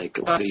that. Like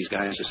a lot of these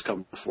guys just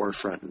come to the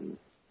forefront and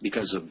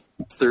because of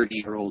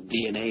 30-year-old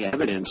DNA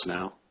evidence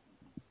now.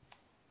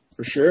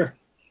 For sure.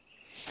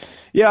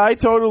 Yeah, I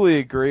totally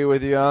agree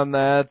with you on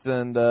that.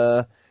 And,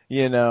 but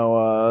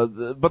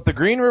the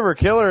Green River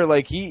Killer,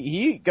 like,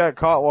 he got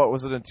caught, what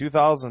was it, in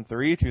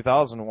 2003,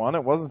 2001?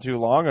 It wasn't too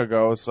long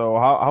ago. So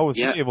how was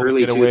he able to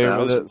get away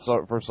with it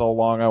for so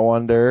long, I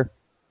wonder?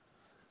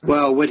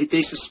 Well, what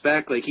they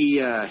suspect, like, he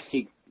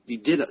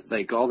did,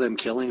 like, all them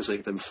killings,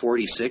 like, them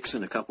 46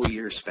 in a couple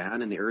years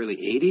span in the early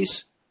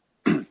 80s.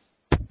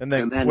 And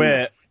then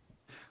quit.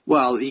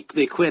 Well,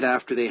 they quit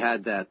after they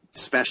had that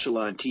special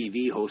on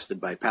TV hosted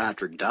by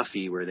Patrick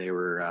Duffy where they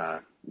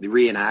were the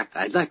reenact.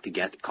 I'd like to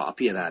get a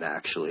copy of that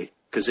actually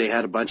because they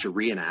had a bunch of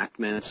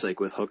reenactments like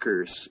with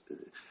hookers,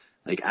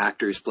 like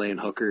actors playing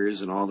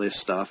hookers and all this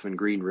stuff and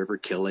Green River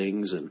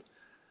killings and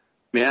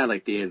yeah,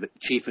 like the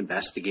chief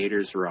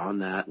investigators were on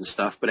that and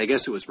stuff. But I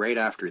guess it was right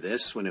after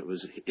this when it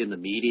was in the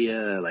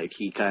media. Like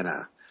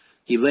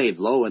he laid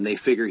low and they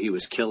figure he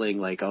was killing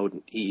like out.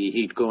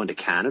 He'd go into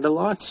Canada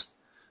lots.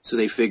 So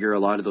they figure a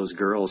lot of those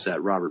girls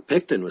that Robert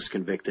Pickton was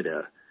convicted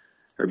of,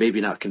 or maybe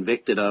not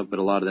convicted of, but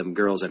a lot of them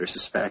girls that are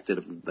suspected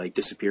of like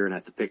disappearing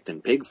at the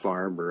Pickton pig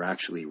farm were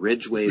actually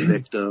Ridgeway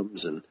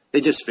victims, and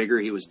they just figure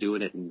he was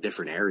doing it in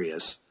different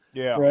areas.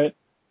 Yeah. Right.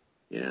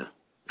 Yeah.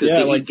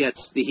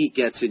 Because the heat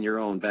gets in your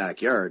own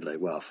backyard. Like,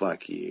 well,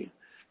 fuck, you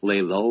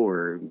lay low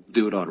or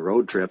do it on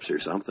road trips or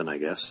something, I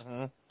guess.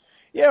 Mm-hmm.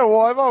 Yeah,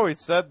 well, I've always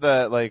said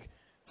that, like,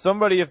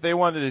 somebody, if they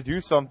wanted to do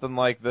something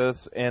like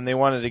this and they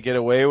wanted to get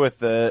away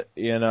with it,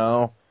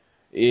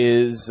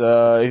 is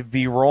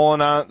be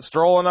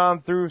strolling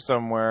on through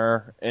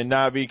somewhere and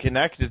not be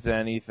connected to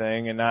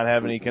anything and not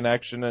have any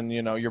connection and,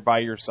 you're by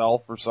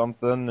yourself or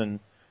something and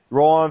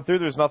roll on through,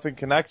 there's nothing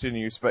connecting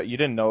you, but you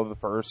didn't know the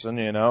person,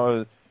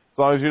 as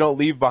long as you don't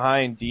leave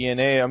behind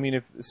DNA. I mean,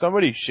 if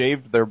somebody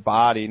shaved their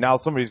body, now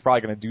somebody's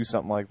probably going to do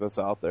something like this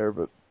out there,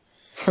 but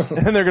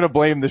and they're going to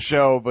blame the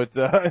show,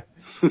 but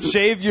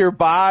shave your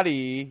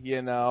body,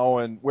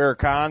 and wear a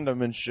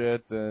condom and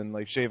shit and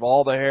like shave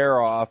all the hair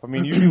off. I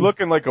mean, you'd be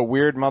looking like a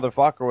weird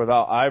motherfucker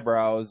without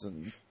eyebrows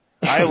and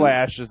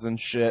eyelashes and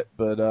shit,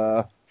 but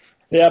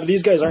yeah, but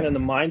these guys aren't in the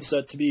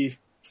mindset to be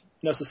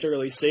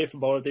necessarily safe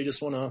about it. They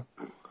just want to,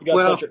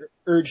 such an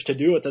urge to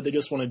do it that they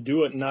just want to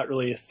do it and not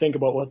really think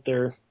about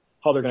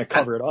how they're going to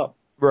cover it up.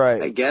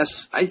 Right. I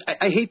guess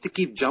I hate to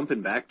keep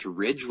jumping back to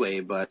Ridgeway,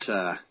 but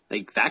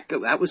like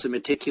that was a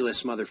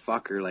meticulous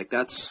motherfucker. Like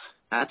that's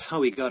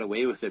how he got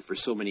away with it for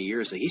so many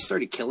years. Like he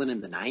started killing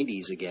in the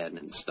 90s again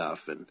and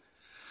stuff, and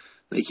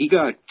like he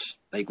got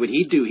like what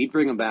he'd do, he'd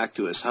bring them back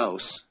to his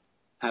house,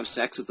 have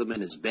sex with them in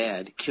his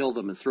bed, kill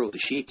them, and throw the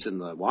sheets in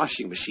the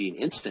washing machine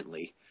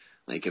instantly.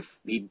 Like if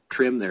he'd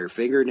trim their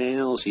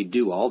fingernails, he'd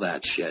do all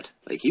that shit.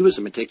 Like he was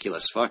a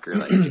meticulous fucker.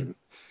 Like.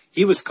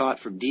 He was caught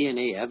from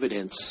DNA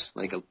evidence,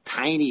 like a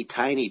tiny,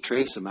 tiny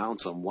trace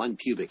amounts on one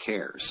pubic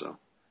hair. So,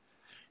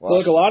 well,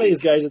 like a lot of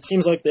these guys, it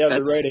seems like they have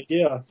the right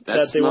idea.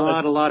 That's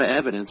not a lot of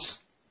evidence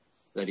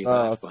that he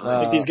left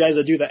behind. Like these guys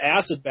that do the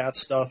acid bath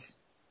stuff.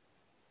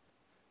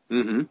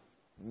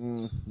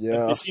 Mm-hmm. Yeah.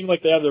 Like they seem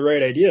like they have the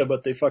right idea,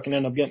 but they fucking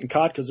end up getting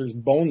caught because there's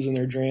bones in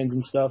their drains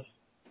and stuff.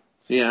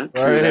 Yeah,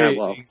 true. Right, that.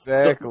 Well,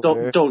 exactly.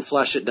 Don't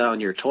flush it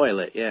down your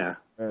toilet. Yeah.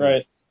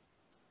 Right.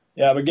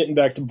 Yeah, but getting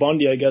back to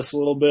Bundy, I guess, a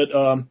little bit,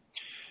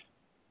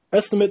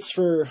 estimates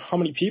for how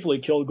many people he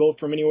killed go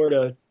from anywhere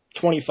to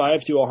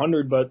 25 to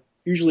 100, but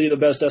usually the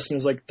best estimate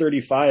is like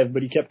 35,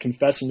 but he kept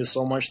confessing to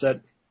so much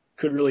that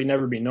could really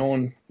never be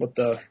known what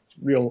the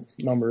real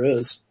number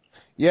is.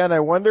 Yeah, and I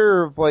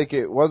wonder if, like,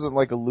 it wasn't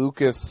like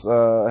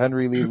a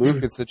Henry Lee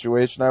Lucas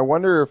situation. I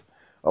wonder if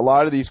a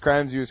lot of these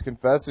crimes he was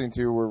confessing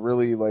to were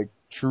really, like,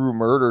 true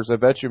murders. I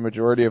bet you a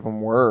majority of them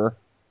were.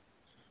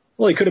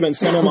 Well, he could have been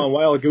sending them on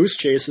wild goose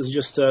chases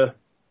just to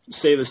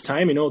save his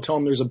time. Tell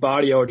them there's a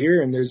body out here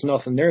and there's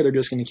nothing there. They're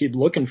just going to keep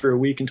looking for a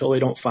week until they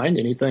don't find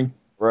anything.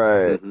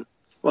 Right. Mm-hmm.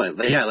 Well,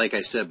 yeah, like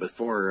I said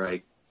before,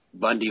 like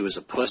Bundy was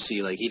a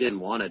pussy. Like he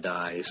didn't want to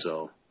die,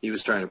 so He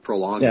was trying to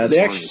prolong it Yeah, as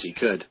long as he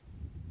could.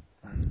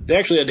 They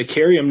actually had to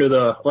carry him to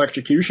the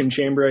electrocution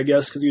chamber, I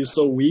guess, because he was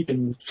so weak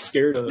and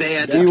scared of They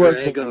had death. to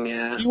drag him,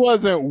 yeah. He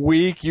wasn't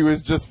weak. He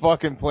was just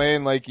fucking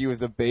playing like he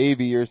was a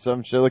baby or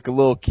some shit, like a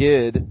little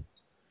kid.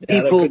 He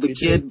pulled the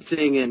kid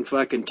thing and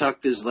fucking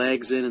tucked his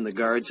legs in, and the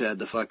guards had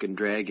to fucking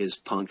drag his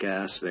punk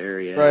ass there.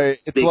 Yeah, right.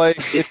 It's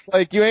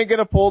like you ain't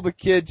gonna pull the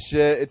kid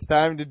shit. It's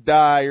time to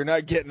die. You're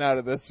not getting out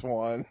of this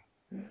one.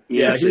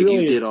 Yeah, it's like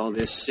really... you did all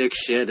this sick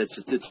shit.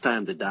 It's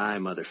time to die,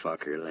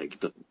 motherfucker. Like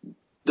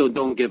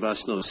don't give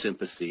us no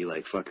sympathy.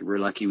 Like fuck, we're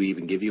lucky we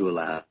even give you a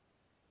laugh.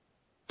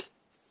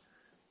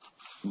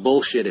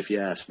 Bullshit, if you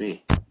ask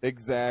me.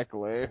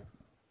 Exactly.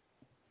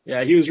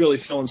 Yeah, he was really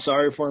feeling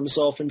sorry for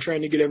himself and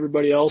trying to get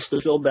everybody else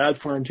to feel bad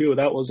for him too.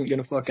 That wasn't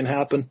gonna fucking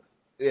happen.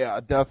 Yeah,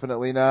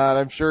 definitely not.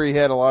 I'm sure he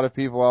had a lot of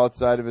people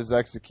outside of his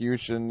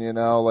execution, you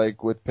know,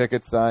 like with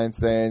picket signs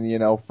saying, you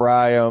know,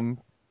 fry him,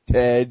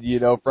 Ted, you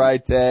know, fry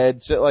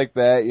Ted, shit like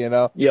that, you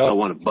know. Yeah. I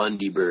want a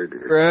Bundy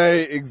burger.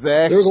 Right,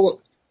 exactly. There was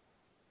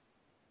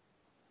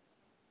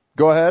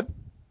Go ahead.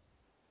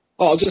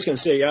 Oh, I was just gonna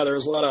say, yeah, there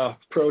was a lot of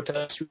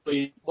protests,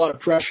 really, a lot of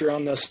pressure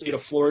on the state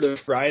of Florida to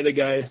fry the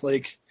guy.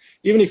 Like,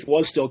 even if he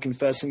was still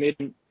confessing, they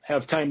didn't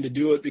have time to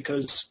do it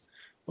because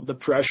of the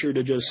pressure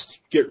to just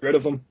get rid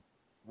of him.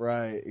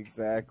 Right,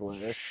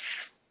 exactly.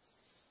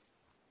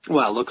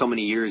 Well, look how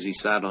many years he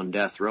sat on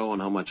death row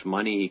and how much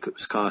money he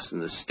was costing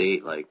the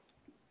state. Like,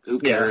 who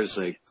cares?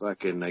 Yeah. Like,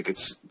 fucking, like,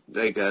 it's,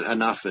 like,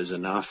 enough is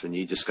enough, and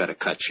you just gotta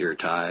cut your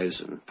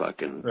ties and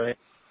fucking... Right.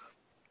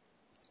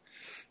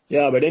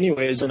 Yeah, but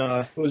anyways, and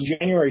it was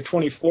January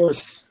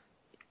 24th,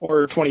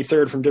 or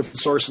 23rd from different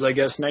sources, I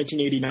guess,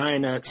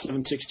 1989 at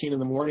 7:16 in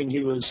the morning,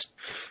 he was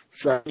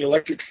frying the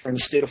electric chair in the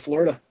state of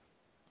Florida.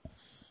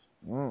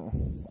 Oh,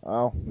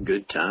 wow.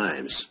 Good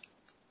times.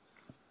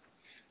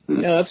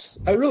 Yeah,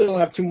 I really don't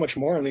have too much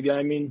more on the guy.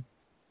 I mean,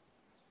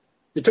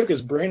 they took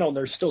his brain out, and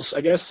they're still,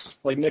 I guess,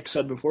 like Nick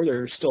said before,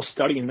 they're still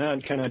studying that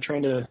and kind of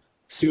trying to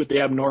see what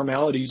the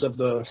abnormalities of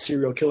the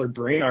serial killer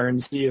brain are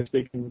and see if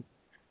they can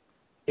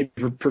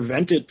maybe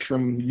prevent it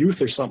from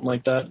youth or something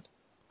like that.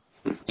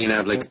 You can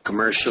have like a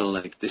commercial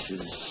like this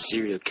is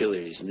serial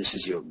killers and this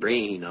is your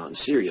brain on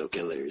serial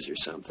killers or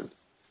something.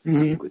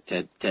 Mm-hmm.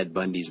 With Ted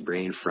Bundy's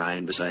brain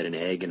frying beside an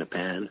egg in a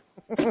pan.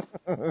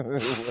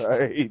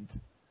 Right.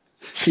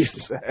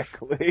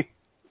 Exactly.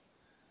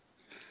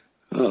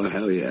 Oh,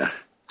 hell yeah.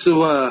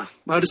 So,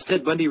 how does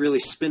Ted Bundy really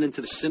spin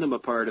into the cinema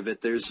part of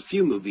it? There's a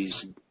few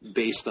movies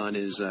based on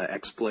his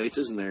exploits,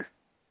 isn't there?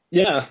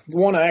 Yeah, the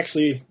one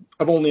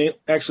I've only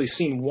actually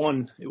seen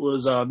one. It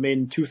was made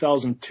in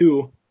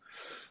 2002.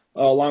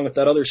 Along with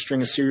that other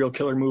string of serial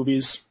killer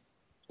movies,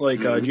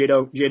 like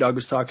J-Dog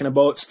was talking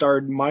about,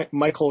 starred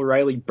Michael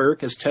Riley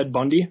Burke as Ted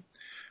Bundy.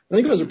 I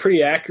think it was a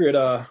pretty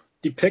accurate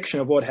depiction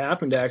of what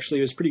happened, actually.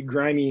 It was a pretty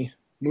grimy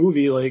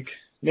movie. Like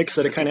Nick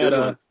said, it kind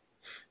of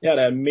had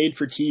a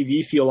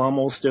made-for-TV feel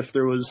almost if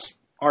there was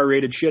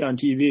R-rated shit on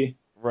TV.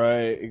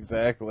 Right,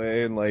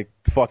 exactly. And, like,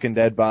 fucking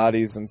dead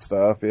bodies and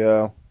stuff,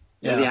 yeah.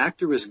 Yeah, the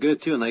actor was good,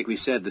 too. And like we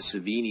said, the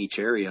Savini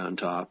cherry on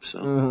top,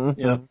 so.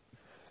 Mm-hmm. Yeah.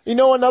 You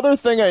know, another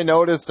thing I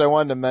noticed I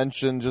wanted to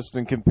mention just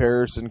in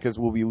comparison, because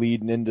we'll be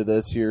leading into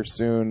this here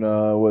soon,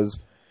 was,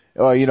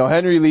 you know,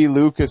 Henry Lee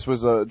Lucas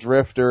was a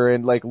drifter,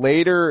 and like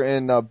later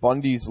in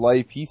Bundy's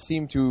life, he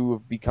seemed to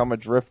have become a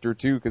drifter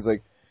too, because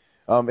like,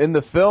 in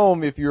the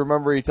film, if you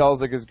remember, he tells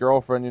like his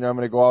girlfriend, you know, I'm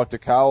going to go out to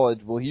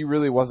college. Well, he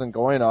really wasn't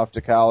going off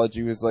to college.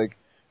 He was like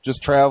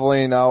just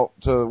traveling out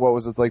to, what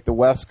was it, like the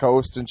West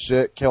Coast and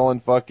shit, killing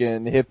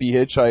fucking hippie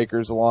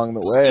hitchhikers along the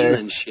way.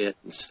 Stealing shit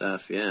and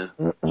stuff, yeah.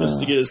 Just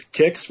to get his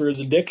kicks for his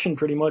addiction,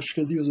 pretty much,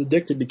 because he was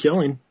addicted to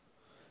killing.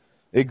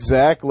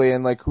 Exactly,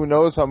 and like who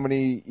knows how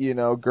many, you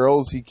know,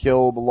 girls he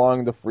killed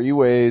along the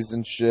freeways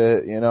and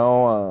shit, you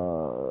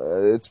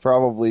know, it's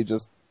probably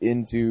just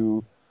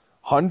into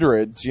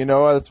hundreds, you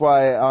know, that's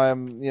why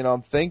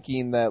I'm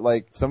thinking that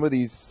like some of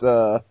these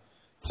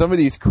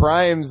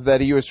crimes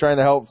that he was trying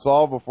to help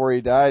solve before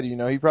he died, you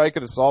know, he probably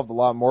could have solved a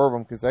lot more of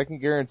them, because I can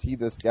guarantee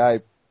this guy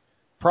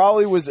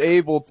probably was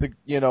able to,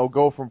 you know,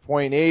 go from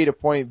point A to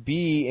point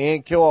B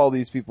and kill all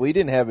these people. He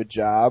didn't have a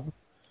job.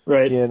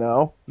 Right. You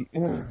know?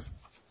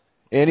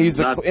 And he's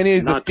a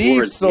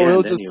thief, so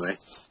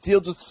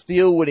he'll just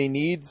steal what he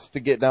needs to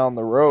get down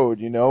the road,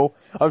 you know?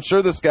 I'm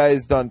sure this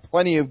guy's done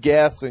plenty of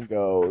gas and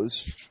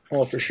goes.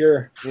 Oh, for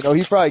sure. You know,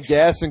 he's probably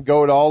gas and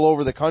goed all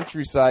over the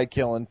countryside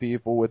killing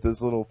people with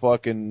his little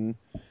fucking,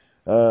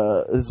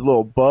 his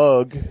little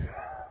bug.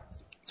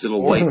 His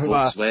little white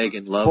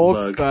Volkswagen love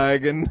bug.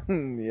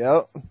 Volkswagen,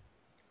 yep.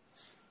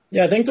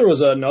 Yeah, I think there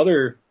was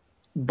another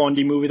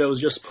Bundy movie that was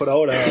just put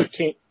out,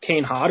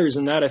 Kane Hodder's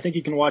in that. I think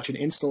you can watch it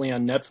instantly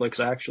on Netflix,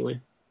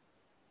 actually.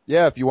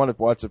 Yeah, if you want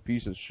to watch a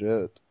piece of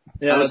shit.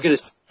 Yeah, I was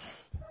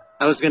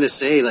gonna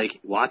say, like,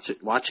 watch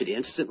it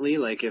instantly.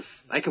 Like,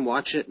 if I can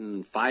watch it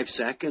in 5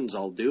 seconds,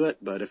 I'll do it.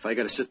 But if I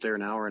gotta sit there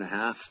an hour and a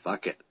half,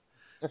 fuck it.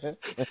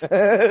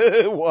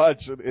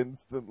 Watch it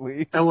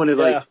instantly. I want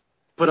to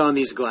put on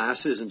these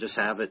glasses and just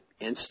have it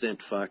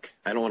instant. Fuck,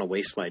 I don't want to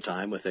waste my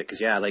time with it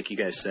because like you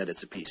guys said,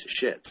 it's a piece of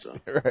shit. So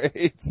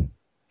Right.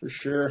 For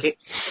sure.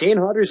 Kane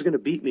Hodder's going to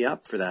beat me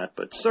up for that,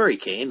 but sorry,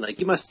 Kane. Like,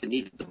 you must have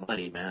needed the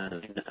money,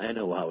 man. I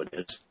know how it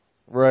is.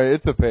 Right,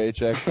 it's a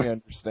paycheck. We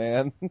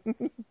understand.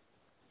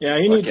 Yeah,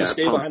 he needs to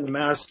stay behind the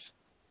mask.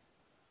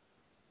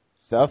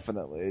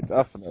 Definitely.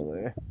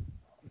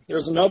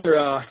 There's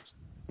another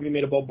movie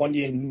made about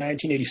Bundy in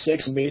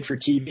 1986, a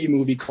made-for-TV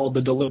movie called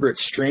The Deliberate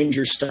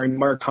Stranger, starring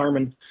Mark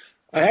Harmon.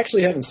 I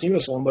actually haven't seen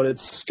this one, but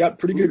it's got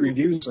pretty good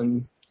reviews,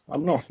 and I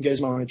don't know if you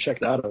guys want to check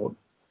that out.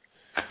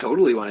 I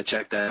totally want to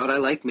check that out. I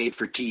like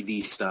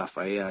made-for-TV stuff.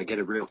 I get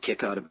a real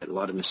kick out of it, a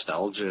lot of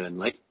nostalgia, and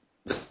like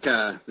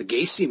the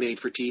Gacy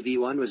made-for-TV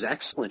one was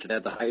excellent. It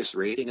had the highest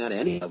rating on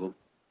any of them.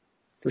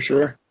 For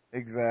sure.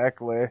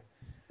 Exactly.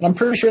 And I'm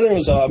pretty sure there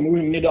was a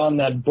movie made on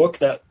that book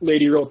that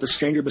lady wrote, The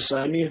Stranger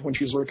Beside Me, when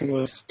she was working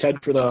with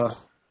Ted for the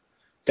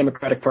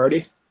Democratic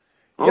Party.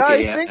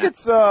 Okay,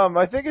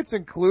 I think it's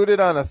included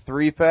on a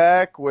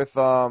 3-pack with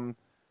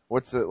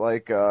what's it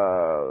like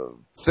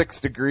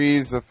 6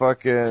 degrees of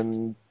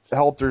fucking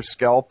Helter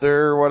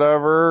Skelter or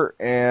whatever,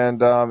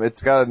 and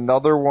it's got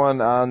another one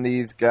on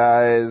these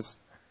guys.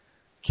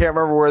 Can't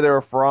remember where they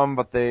were from,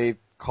 but they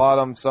caught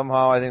them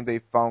somehow. I think they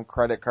found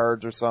credit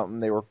cards or something.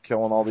 They were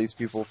killing all these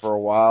people for a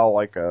while,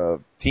 like a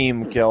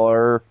team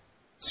killer,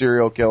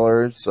 serial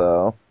killer.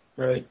 So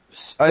right,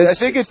 I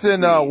think it's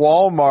in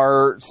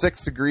Walmart.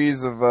 6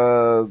 degrees of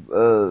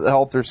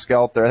Helter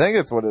Skelter. I think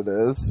that's what it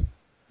is.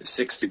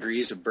 6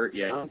 degrees of Burt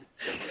Young.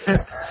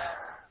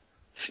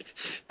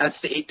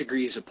 That's the 8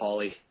 degrees of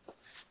Polly.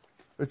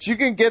 But you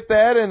can get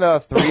that in a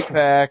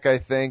 3-pack, I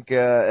think,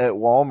 at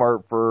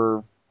Walmart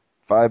for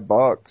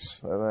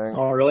 $5, I think.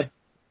 Oh, really?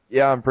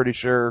 Yeah, I'm pretty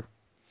sure.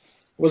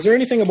 Was there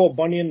anything about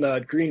Bundy in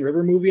the Green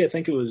River movie? I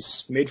think it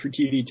was made for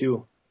TV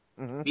too.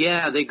 Mm-hmm.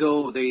 Yeah,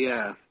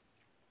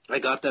 I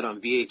got that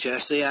on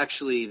VHS. They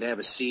have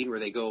a scene where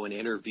they go and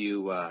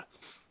interview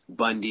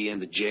Bundy in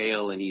the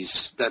jail, and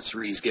that's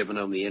where he's giving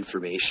them the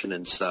information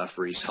and stuff,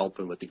 where he's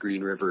helping with the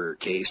Green River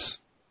case.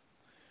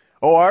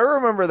 Oh, I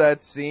remember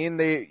that scene.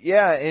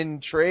 In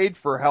trade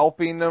for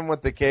helping them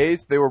with the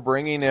case, they were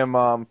bringing him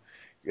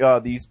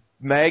these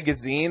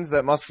magazines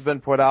that must have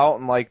been put out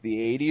in like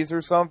the 80s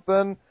or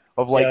something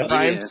of like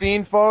crime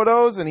scene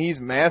photos, and he's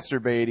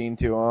masturbating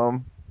to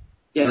them.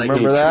 Yeah, like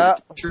remember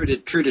that?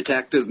 True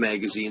Detective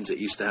magazines that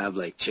used to have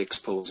like chicks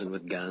posing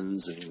with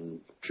guns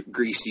and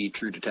greasy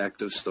True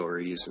Detective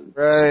stories and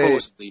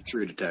supposedly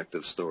True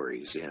Detective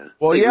stories. Yeah.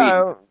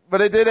 Well,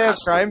 but it did have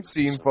crime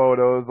scene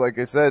photos, like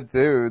I said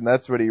too, and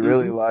that's what he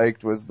really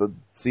liked was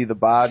see the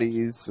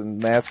bodies and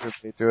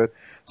masturbate to it.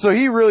 So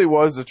he really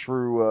was a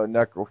true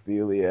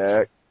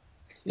necrophiliac.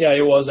 Yeah,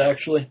 he was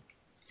actually.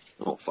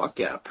 Oh fuck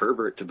yeah,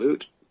 pervert to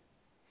boot.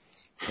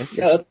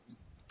 Yeah.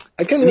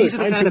 These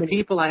are the kind of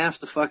people I have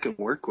to fucking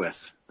work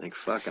with. Like,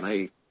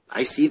 fucking,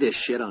 I see this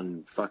shit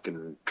on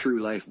fucking true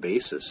life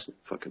basis.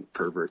 Fucking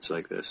perverts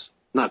like this.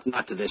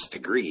 Not to this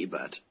degree,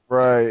 but.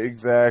 Right,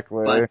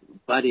 exactly.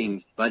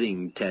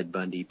 Budding Ted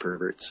Bundy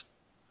perverts.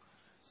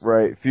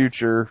 Right,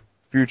 future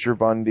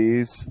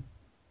Bundys.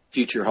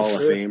 Future Hall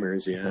of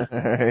Famers, yeah.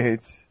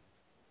 Right.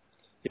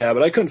 Yeah,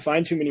 but I couldn't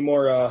find too many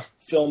more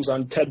films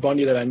on Ted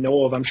Bundy that I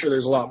know of. I'm sure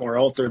there's a lot more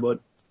out there, but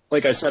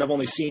like I said, I've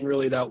only seen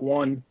really that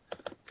one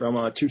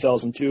from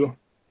 2002.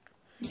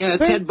 Yeah,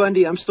 Ted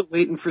Bundy, I'm still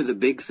waiting for the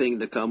big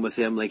thing to come with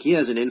him. Like, he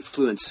hasn't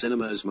influenced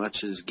cinema as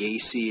much as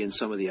Gacy and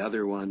some of the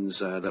other ones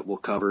that we'll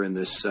cover in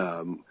this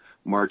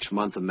March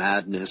month of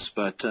madness,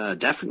 but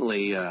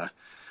definitely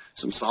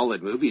some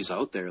solid movies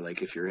out there.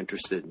 Like, if you're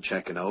interested in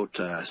checking out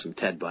some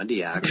Ted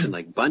Bundy action,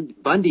 like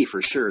Bundy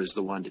for sure is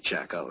the one to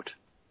check out.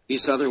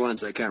 These other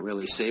ones I can't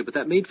really say, but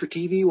that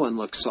made-for-TV one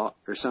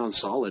sounds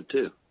solid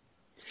too.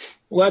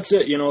 Well, that's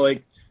it.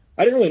 Like,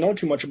 I didn't really know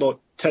too much about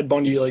Ted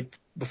Bundy, like,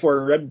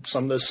 before I read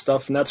some of this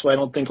stuff, and that's why I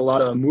don't think a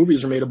lot of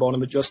movies are made about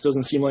him. It just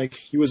doesn't seem like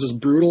he was as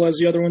brutal as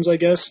the other ones, I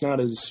guess. He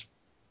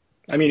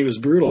was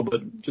brutal,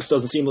 but just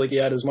doesn't seem like he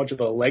had as much of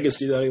a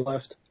legacy that he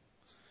left.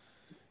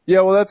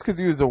 Yeah, well, that's because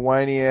he was a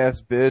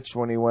whiny-ass bitch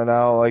when he went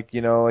out. Like,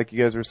 like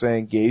you guys were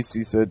saying,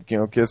 Gacy said,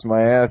 kiss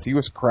my ass. He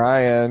was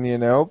crying,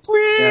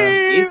 please!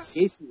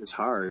 Yeah, Gacy was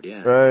hard,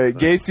 yeah. Right,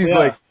 Gacy's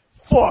like,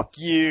 fuck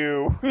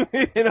you!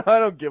 I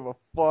don't give a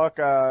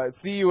fuck.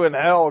 See you in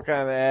hell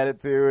kind of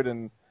attitude.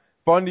 And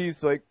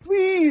Bundy's like,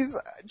 please,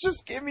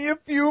 just give me a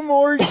few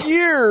more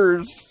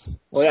years.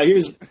 Well, yeah, he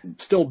was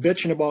still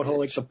bitching about how,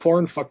 like, the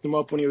porn fucked him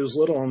up when he was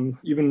little, and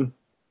even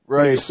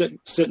when he was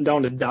sitting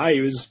down to die,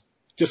 he was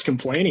just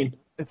complaining.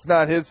 It's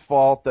not his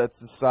fault that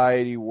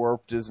society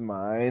warped his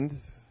mind.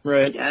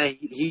 Right. Yeah,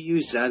 he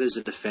used that as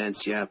a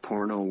defense. Yeah,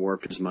 porno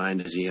warped his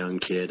mind as a young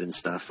kid and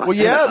stuff. Well,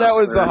 yeah, that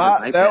was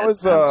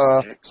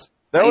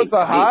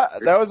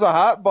a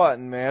hot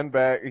button, man.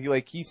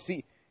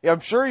 I'm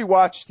sure he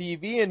watched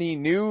TV and he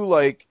knew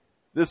like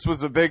this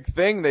was a big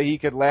thing that he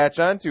could latch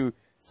onto.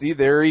 See,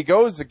 there he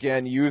goes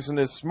again, using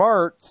his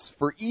smarts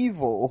for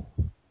evil.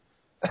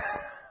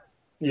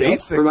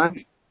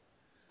 Basically.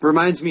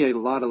 Reminds me a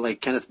lot of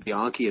like Kenneth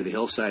Bianchi of the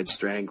Hillside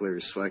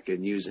Stranglers,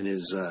 fucking using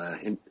his,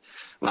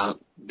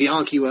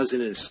 Bianchi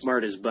wasn't as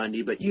smart as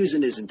Bundy, but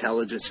using his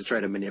intelligence to try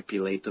to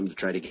manipulate them to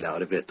try to get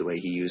out of it, the way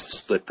he used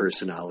split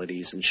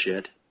personalities and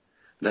shit.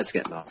 That's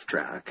getting off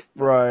track.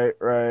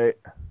 Right.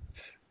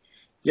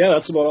 Yeah,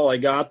 that's about all I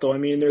got, though. I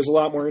mean, there's a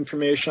lot more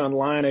information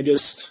online. I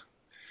just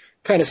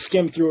kind of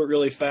skim through it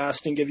really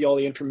fast and give you all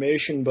the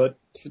information, but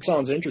if it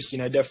sounds interesting,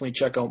 I definitely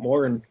check out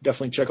more and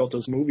definitely check out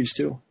those movies,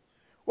 too.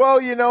 Well,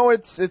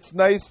 it's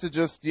nice to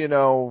just, give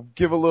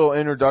a little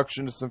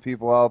introduction to some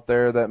people out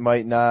there that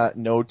might not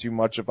know too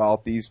much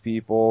about these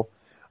people.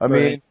 I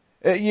mean,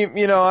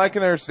 I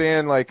can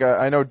understand, like,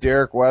 I know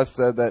Derek West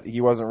said that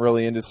he wasn't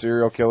really into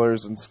serial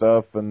killers and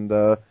stuff,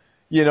 and,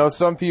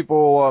 some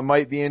people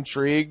might be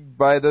intrigued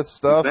by this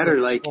stuff.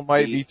 Some people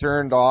might be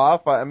turned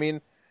off. I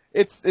mean,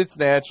 it's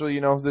natural,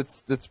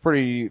 it's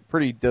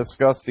pretty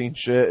disgusting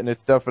shit, and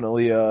it's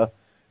definitely a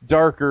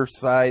darker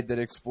side that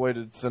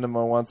exploited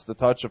cinema wants to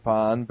touch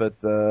upon, but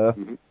well,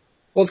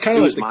 it's kind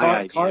of like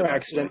the car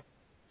accident.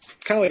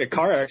 It's kind of like a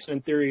car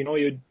accident theory.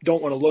 You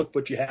don't want to look,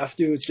 but you have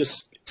to. It's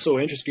just so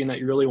interesting that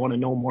you really want to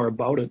know more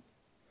about it.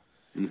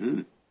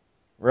 Mm-hmm.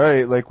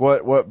 Right, like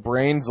what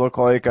brains look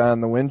like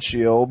on the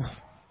windshield.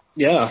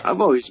 Yeah,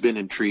 I've always been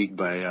intrigued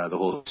by the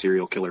whole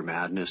serial killer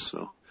madness,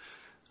 so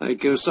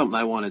like it was something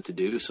I wanted to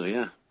do. So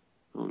yeah,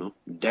 I don't know,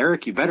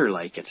 Derek, you better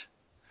like it.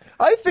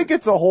 I think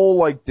it's a whole,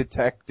 like,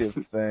 detective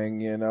thing,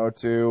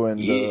 too,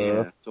 and,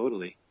 yeah,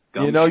 totally.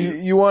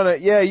 You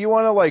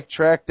wanna, like,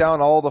 track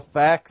down all the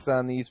facts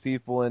on these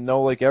people and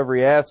know, like,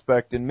 every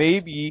aspect, and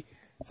maybe,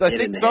 I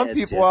think some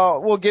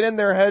people will get in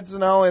their heads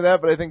and not only that,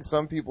 but I think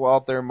some people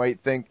out there might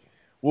think,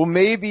 well,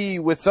 maybe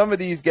with some of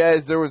these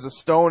guys there was a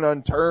stone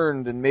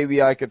unturned, and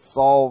maybe I could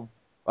solve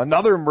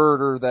another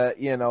murder that,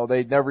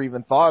 they'd never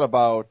even thought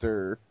about,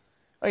 or...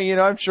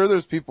 I'm sure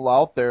there's people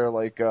out there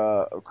like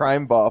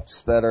crime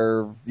buffs that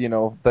are,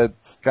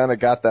 that's kind of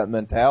got that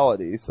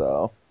mentality.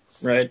 So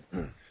right,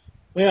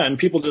 yeah,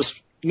 and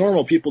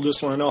normal people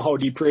just want to know how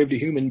depraved a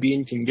human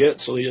being can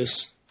get, so they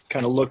just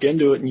kind of look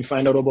into it and you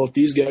find out about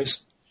these guys.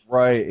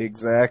 Right,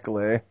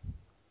 exactly.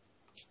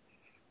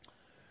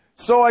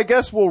 So I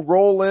guess we'll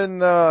roll in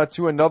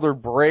to another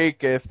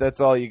break if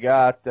that's all you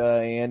got,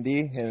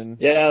 Andy. And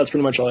yeah, that's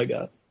pretty much all I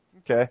got.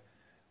 Okay.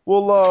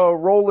 We'll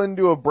roll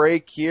into a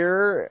break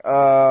here.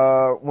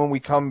 When we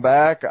come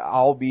back,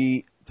 I'll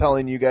be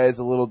telling you guys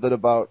a little bit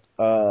about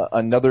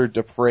another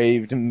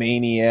depraved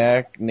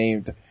maniac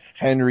named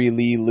Henry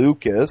Lee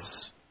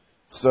Lucas.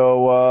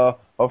 So,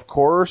 of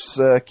course,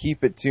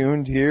 keep it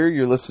tuned here.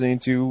 You're listening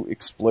to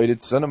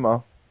Exploited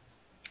Cinema.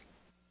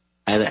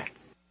 Hi there.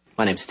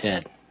 My name's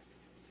Ted.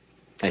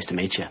 Nice to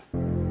meet you.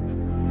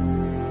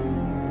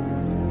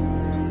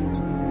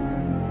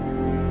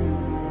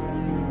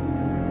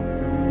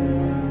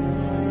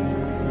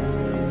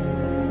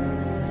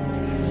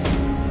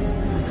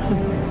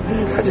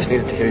 I just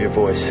needed to hear your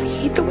voice. I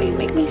hate the way you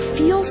make me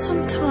feel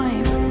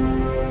sometimes.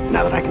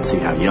 Now that I can see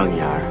how young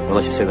you are, well,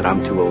 let's just say that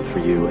I'm too old for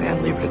you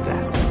and leave it at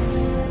that.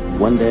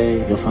 One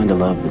day, you'll find a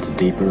love that's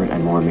deeper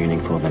and more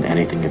meaningful than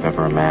anything you've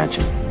ever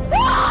imagined.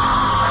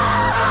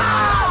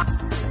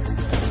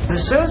 The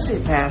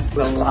sociopath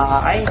will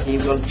lie, he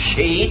will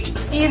cheat,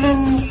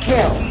 even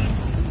kill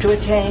to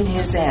attain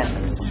his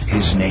ends.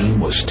 His name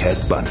was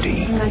Ted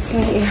Bundy. Nice to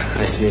meet you.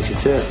 Nice to meet you,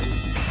 too.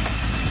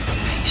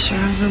 He sure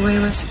has a way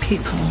with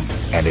people.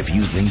 And if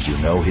you think you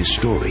know his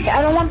story...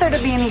 I don't want there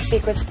to be any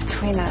secrets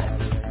between us.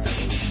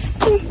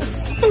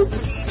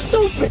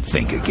 Stupid.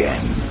 Think again.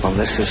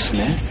 Melissa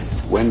Smith,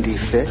 Wendy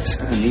Fitz,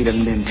 Anita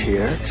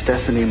Mintier,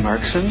 Stephanie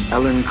Markson,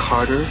 Ellen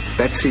Carter,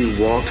 Betsy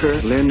Walter,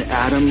 Lynn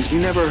Adams. You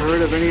never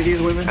heard of any of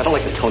these women? I don't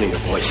like the tone of your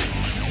voice.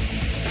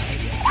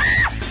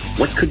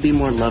 What could be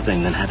more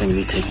loving than having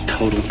me take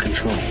total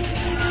control?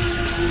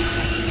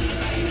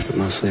 But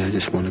mostly I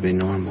just want to be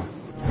normal.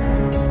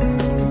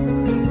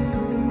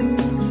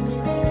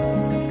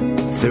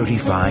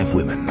 35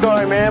 women.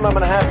 Sorry, ma'am, I'm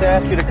going to have to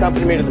ask you to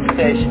accompany me to the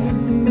station.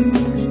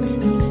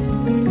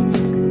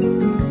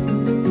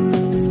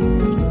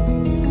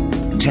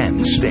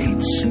 10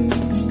 states.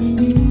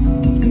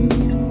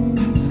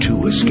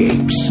 2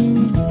 escapes.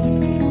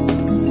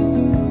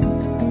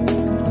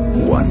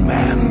 1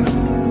 man.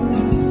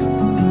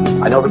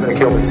 I know they're going to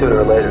kill me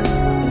sooner or later.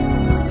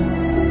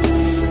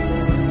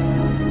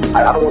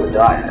 I don't want to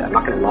die. I'm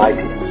not going to lie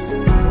to you.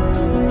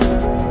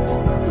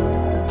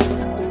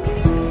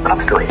 But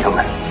I'm still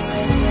human.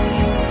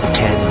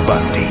 Ted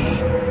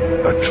Bundy,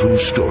 a true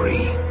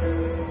story.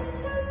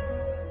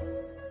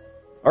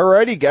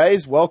 Alrighty,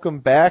 guys, welcome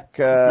back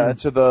to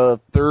the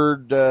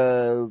third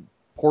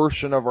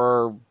portion of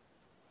our,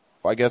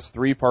 I guess,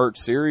 3-part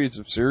series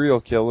of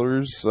serial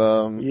killers.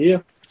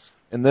 Yeah.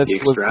 And this the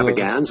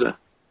extravaganza.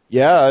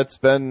 It's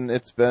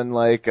been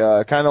like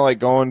kind of like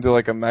going to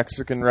like a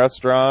Mexican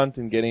restaurant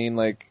and getting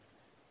like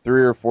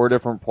 3 or 4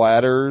 different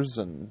platters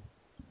and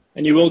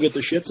you will get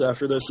the shits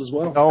after this as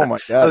well. Oh my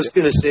god. I was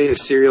gonna say the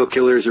serial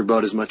killers are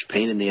about as much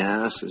pain in the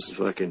ass as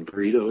fucking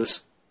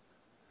burritos.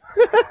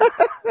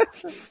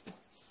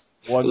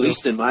 At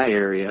least in my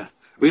area.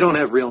 We don't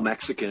have real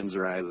Mexicans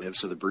where I live,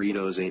 so the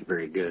burritos ain't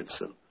very good.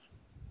 So.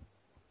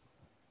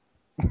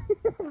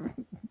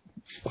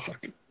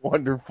 Fuck.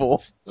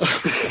 Wonderful.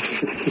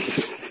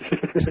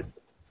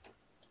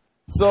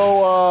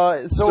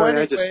 So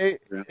Sorry, anyway,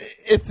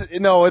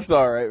 it's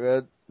all right,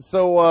 man.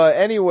 So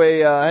anyway,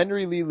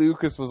 Henry Lee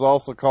Lucas was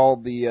also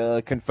called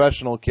the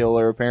confessional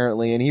killer,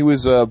 apparently, and he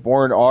was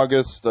born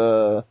August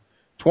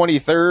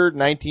 23rd,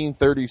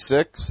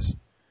 1936.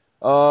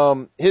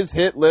 His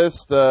hit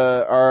list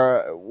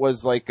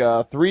was like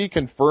 3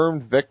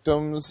 confirmed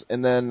victims,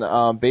 and then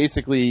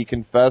basically he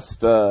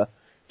confessed to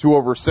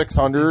over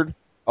 600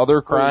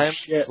 other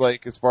crimes,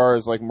 like as far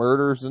as like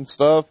murders and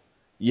stuff.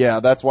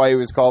 Yeah, that's why he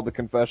was called the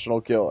confessional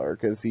killer,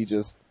 because he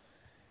just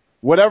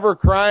whatever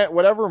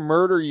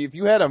murder, if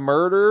you had a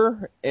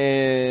murder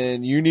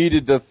and you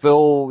needed to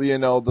fill,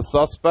 the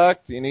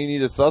suspect, and you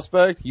need a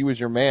suspect, he was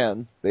your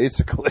man,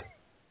 basically.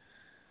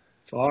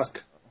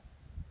 Fuck.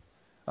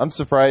 I'm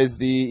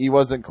surprised he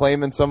wasn't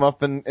claiming some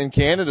up in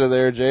Canada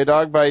there,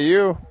 J-Dog, by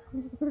you.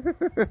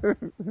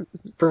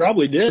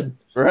 Probably did.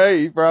 Right,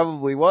 he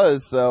probably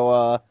was.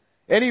 So,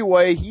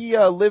 anyway, he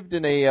lived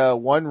in a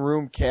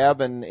one-room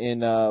cabin in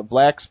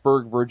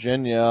Blacksburg,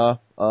 Virginia.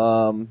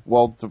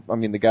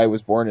 The guy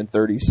was born in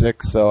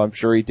 36, so I'm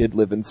sure he did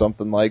live in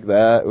something like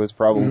that. It was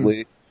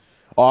probably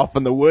off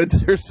in the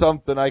woods or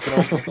something. I can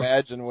only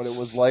imagine what it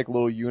was like,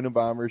 little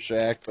Unabomber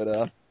shack.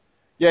 But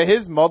yeah,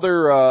 his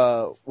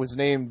mother was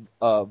named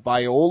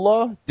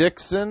Viola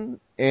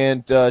Dixon,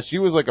 and she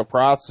was like a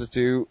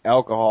prostitute,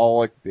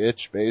 alcoholic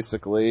bitch,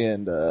 basically.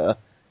 And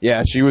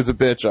yeah, she was a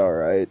bitch, all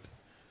right.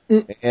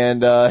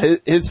 And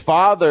his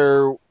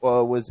father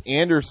was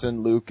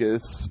Anderson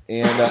Lucas,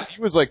 and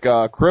he was like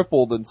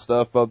crippled and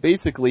stuff. But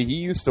basically, he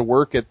used to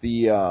work at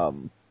the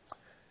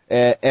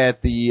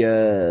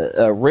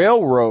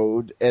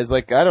railroad as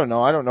like I don't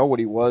know what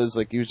he was.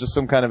 Like he was just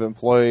some kind of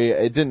employee.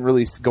 It didn't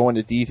really go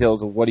into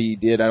details of what he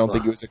did. I don't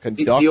think he was a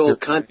conductor. The old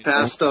cunt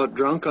passed out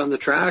drunk on the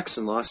tracks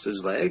and lost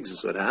his legs.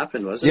 Is what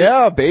happened, wasn't it?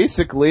 Yeah,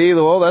 basically.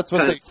 Well, that's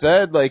what they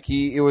said. Like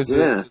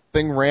the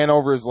thing ran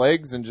over his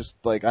legs and just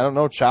like I don't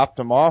know, chopped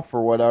him off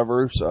or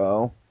whatever.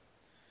 So.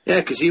 Yeah,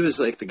 because he was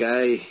like the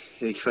guy,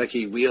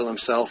 he'd wheel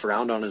himself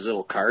around on his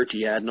little cart.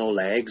 He had no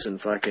legs,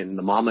 and fucking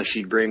the mama,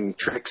 she'd bring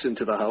tricks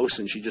into the house,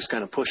 and she'd just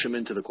kind of push him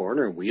into the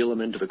corner and wheel him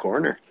into the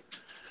corner.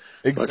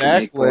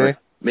 Exactly.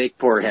 Make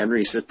poor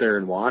Henry sit there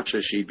and watch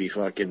as she'd be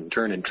fucking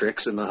turning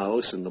tricks in the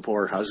house, and the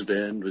poor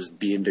husband was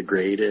being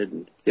degraded.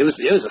 And it was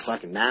a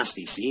fucking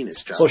nasty scene,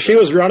 his job. So she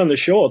was running the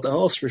show at the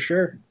house for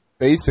sure.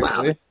 Basically.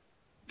 Well,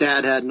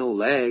 Dad had no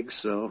legs,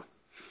 so...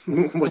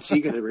 What's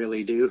he gonna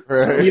really do?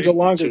 Right. So he's a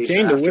longer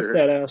cane to whip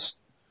that ass.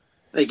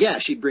 Like, yeah,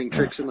 she'd bring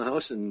tricks in the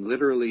house and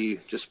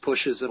literally just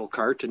push his little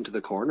cart into the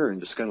corner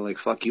and just kind of like,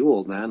 "Fuck you,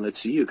 old man. Let's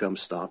see you come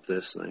stop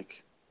this."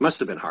 Like, must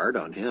have been hard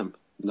on him.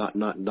 Not.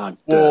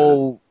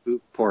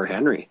 Poor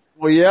Henry.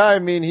 Well, yeah, I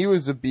mean, he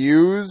was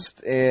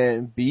abused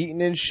and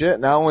beaten and shit.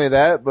 Not only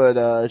that,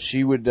 but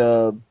she would,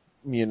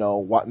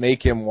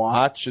 make him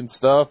watch and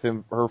stuff,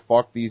 and her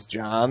fuck these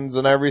Johns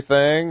and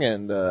everything,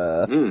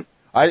 and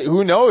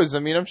who knows? I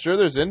mean, I'm sure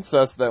there's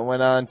incest that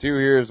went on too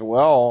here as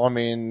well. I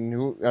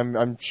mean,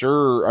 I'm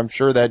sure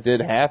that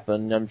did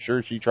happen. I'm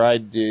sure she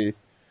tried to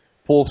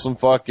pull some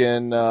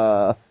fucking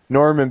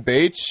Norman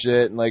Bates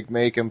shit and like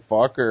make him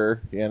fuck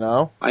her.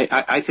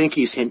 I think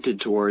he's hinted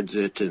towards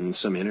it in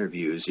some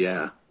interviews.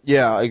 Yeah.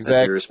 Yeah,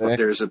 exactly.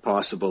 There's a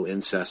possible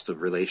incest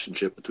of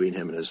relationship between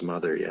him and his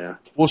mother. Yeah.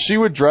 Well, she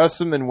would dress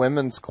him in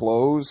women's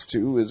clothes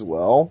too, as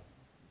well.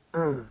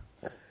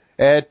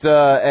 At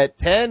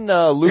 10,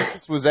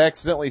 Lucas was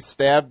accidentally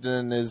stabbed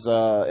in his,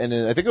 I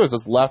think it was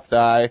his left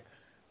eye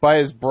by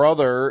his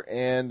brother,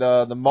 and,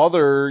 the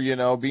mother,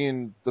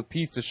 being the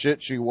piece of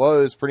shit she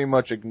was, pretty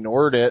much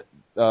ignored it,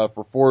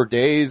 for 4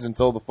 days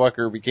until the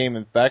fucker became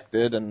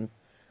infected, and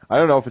I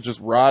don't know if it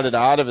just rotted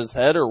out of his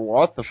head or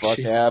what the fuck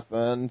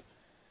happened.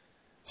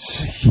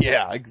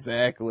 Yeah,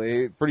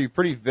 exactly.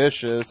 Pretty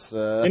vicious.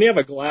 Didn't he have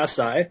a glass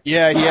eye?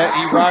 Yeah,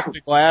 he rocked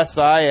a glass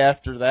eye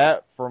after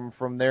that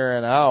from there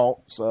and out.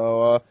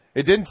 So,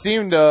 it didn't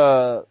seem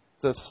to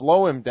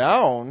slow him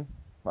down,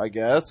 I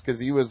guess, cause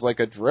he was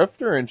like a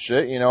drifter and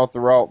shit,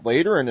 throughout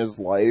later in his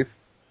life.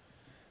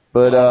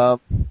 But,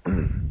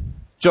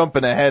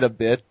 jumping ahead a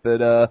bit,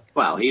 but,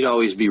 well, he'd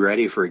always be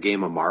ready for a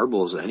game of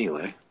marbles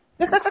anyway.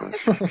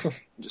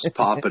 Just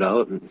pop it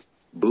out and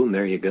boom,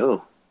 there you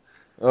go.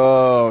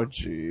 Oh,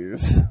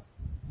 jeez.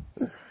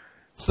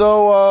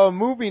 So,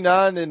 moving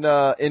on,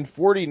 in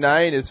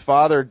 49, his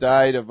father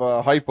died of,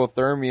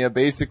 hypothermia.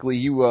 Basically,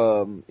 he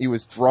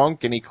was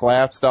drunk and he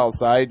collapsed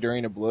outside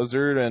during a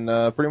blizzard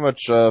and, pretty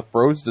much,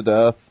 froze to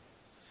death.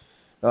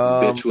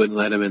 Bitch wouldn't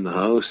let him in the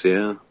house,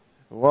 yeah.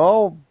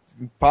 Well,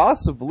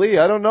 possibly.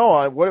 I don't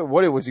know.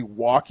 What was he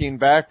walking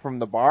back from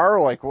the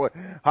bar? Like, what,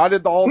 how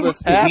did all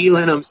this happen?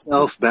 Wheeling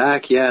himself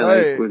back, yeah.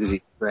 Right. Like, was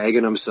he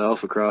dragging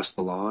himself across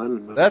the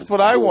lawn? That's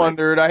what I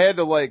wondered. I had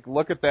to, like,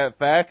 look at that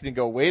fact and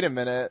go, wait a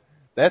minute.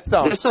 That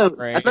sounds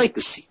strange. I'd like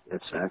to see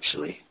this,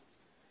 actually.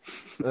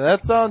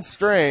 That sounds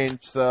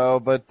strange, so,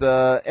 but,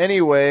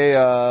 anyway,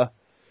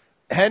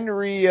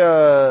 Henry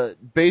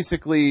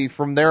basically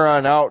from there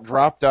on out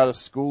dropped out of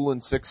school in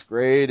 6th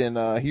grade,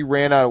 and he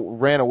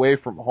ran away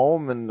from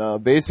home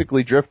and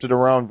basically drifted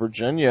around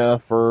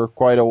Virginia for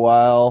quite a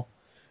while.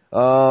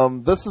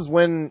 This is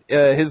when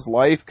his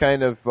life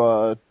kind of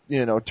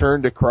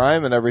turned to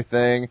crime and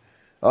everything.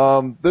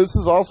 This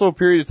is also a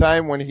period of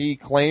time when he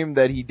claimed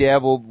that he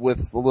dabbled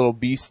with a little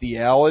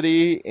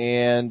bestiality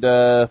and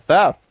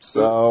theft.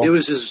 So it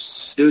was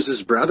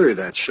his brother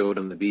that showed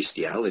him the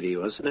bestiality,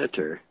 wasn't it?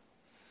 Or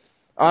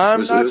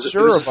I'm not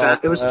sure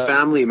about that. It was a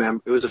family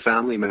member. It was a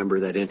family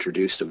member that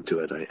introduced him to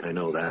it. I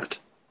know that.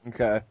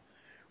 Okay.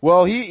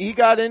 Well, he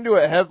got into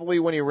it heavily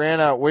when he ran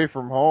away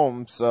from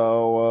home.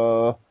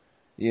 So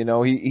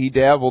he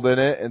dabbled in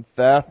it and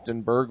theft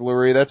and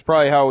burglary. That's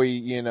probably how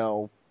he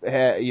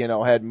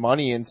had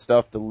money and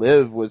stuff to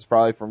live, was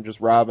probably from just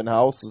robbing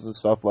houses and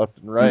stuff left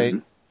and right.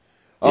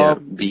 Mm-hmm. Yeah,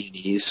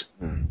 beanies.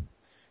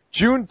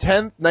 June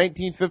 10th,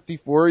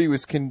 1954, he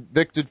was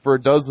convicted for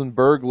a dozen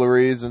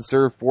burglaries and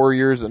served 4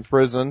 years in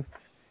prison.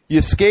 He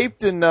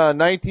escaped in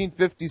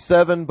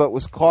 1957, but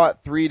was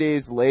caught 3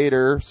 days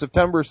later.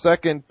 September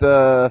 2nd,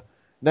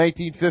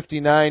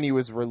 1959, he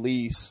was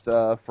released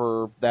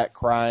for that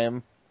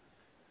crime.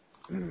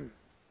 Mm-hmm.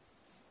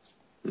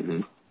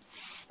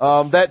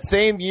 That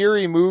same year,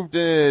 he moved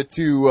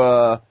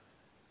to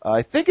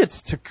I think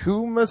it's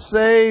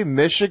Tecumseh,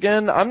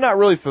 Michigan. I'm not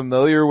really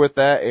familiar with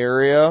that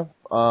area,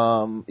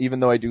 even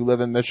though I do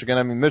live in Michigan.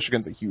 I mean,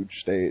 Michigan's a huge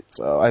state,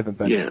 so I haven't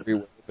been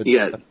everywhere.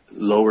 Yeah,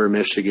 lower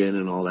Michigan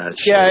and all that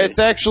shit. Yeah, it's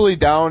actually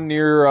down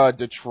near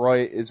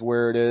Detroit is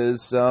where it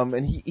is.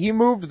 And he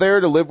moved there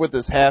to live with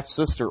his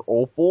half-sister,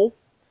 Opal.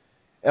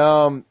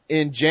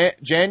 In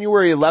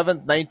January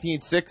 11th,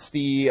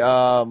 1960,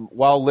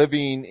 while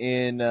living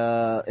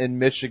in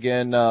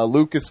Michigan,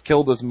 Lucas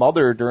killed his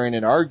mother during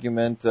an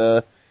argument.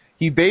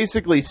 He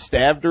basically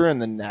stabbed her in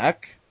the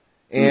neck,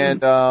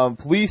 and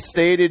police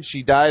stated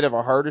she died of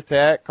a heart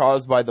attack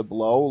caused by the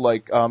blow.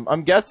 Like,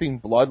 I'm guessing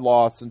blood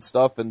loss and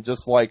stuff, and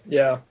just like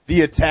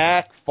the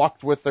attack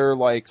fucked with her,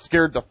 like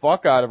scared the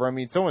fuck out of her. I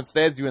mean, someone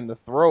stabs you in the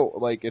throat,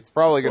 like it's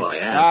probably gonna be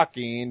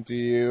shocking to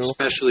you,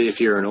 especially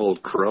if you're an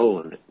old crow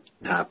and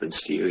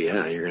happens to you,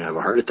 you're gonna have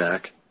a heart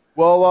attack.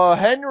 Well,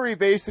 Henry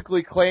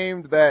basically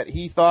claimed that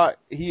he thought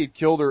he had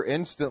killed her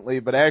instantly,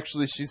 but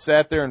actually she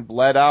sat there and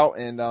bled out,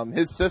 and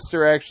his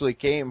sister actually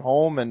came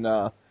home and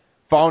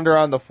found her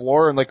on the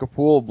floor in like a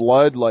pool of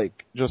blood,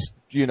 like just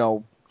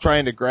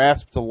trying to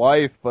grasp to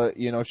life, but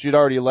she'd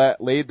already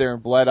laid there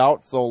and bled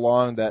out so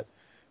long that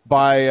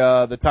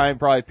by the time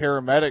probably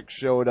paramedics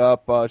showed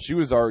up, she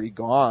was already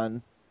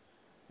gone.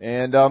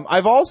 And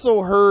I've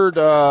also heard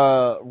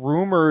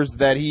rumors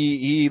that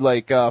he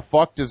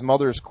fucked his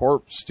mother's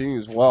corpse too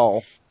as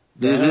well.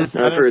 Mm-hmm.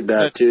 I've heard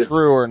that too.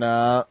 True or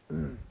not?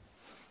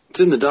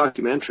 It's in the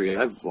documentary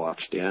I've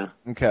watched. Yeah.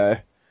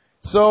 Okay.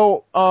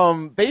 So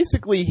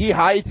basically he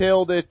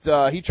hightailed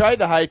it. He tried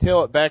to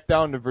hightail it back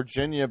down to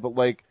Virginia, but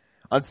like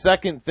on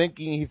second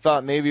thinking, he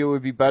thought maybe it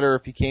would be better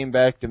if he came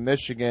back to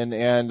Michigan,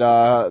 and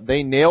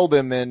they nailed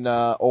him in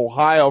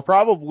Ohio,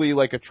 probably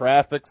like a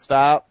traffic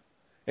stop.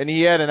 And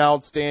he had an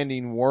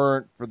outstanding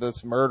warrant for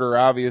this murder,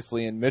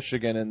 obviously, in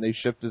Michigan, and they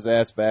shipped his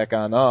ass back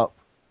on up.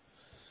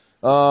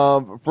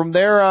 From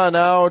there on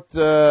out,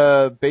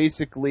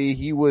 basically,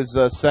 he was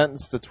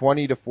sentenced to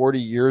 20 to 40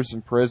 years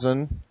in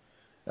prison.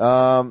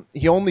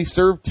 He only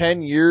served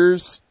 10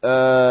 years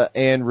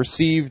and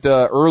received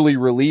early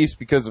release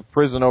because of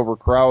prison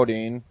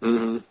overcrowding.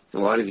 Mm-hmm. A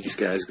lot of these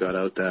guys got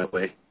out that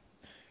way.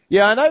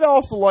 Yeah, and I'd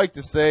also like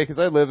to say, because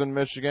I live in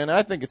Michigan,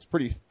 I think it's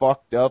pretty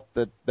fucked up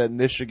that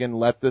Michigan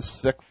let this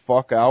sick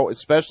fuck out,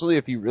 especially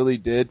if he really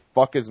did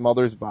fuck his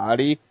mother's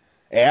body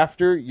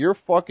after. You're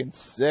fucking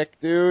sick,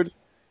 dude,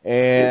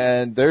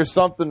 and there's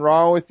something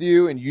wrong with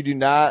you, and you do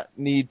not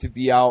need to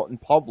be out in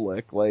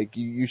public. Like,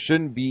 you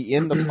shouldn't be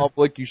in the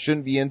public, you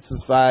shouldn't be in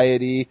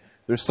society.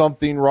 There's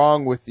something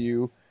wrong with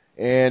you.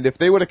 And if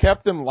they would have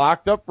kept him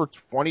locked up for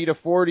 20 to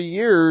 40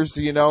 years,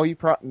 he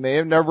may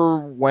have never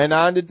went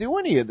on to do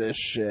any of this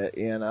shit,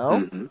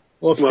 Mm-hmm.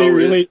 Well, if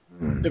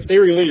they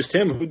released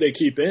him, who'd they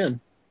keep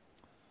in?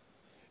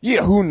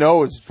 Yeah, who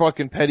knows?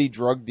 Fucking petty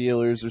drug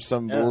dealers or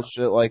some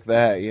bullshit like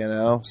that,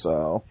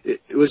 so.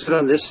 Was it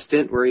on this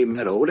stint where he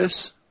met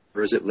Otis?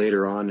 Or is it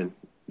later on in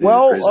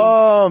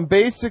prison?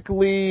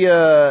 Basically,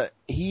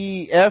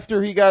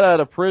 after he got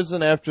out of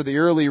prison after the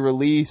early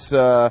release,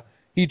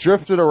 he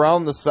drifted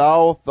around the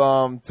South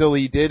till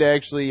he did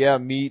actually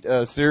meet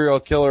serial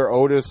killer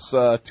Otis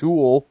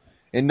Toole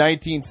in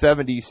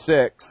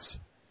 1976.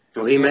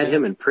 Well, he met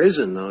him in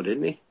prison, though,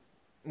 didn't he?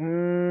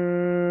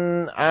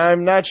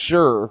 I'm not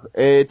sure.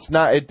 It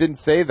didn't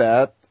say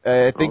that.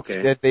 I think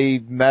that they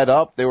met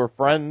up. They were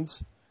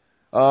friends.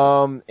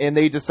 And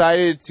they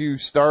decided to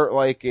start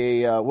like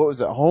a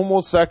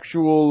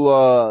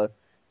homosexual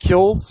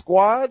kill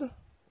squad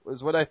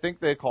was what I think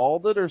they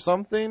called it, or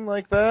something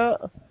like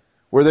that.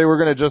 Where they were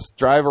going to just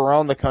drive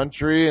around the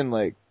country and,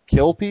 like,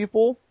 kill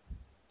people,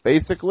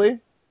 basically.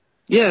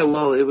 Yeah,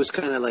 well, it was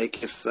kind of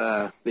like if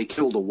they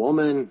killed a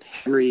woman,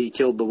 Henry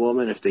killed the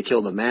woman. If they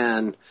killed a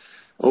man,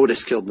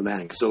 Otis killed the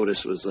man because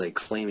Otis was like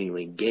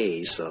flamingly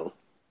gay, so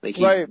like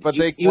he was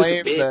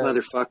a big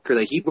motherfucker.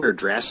 Like he'd wear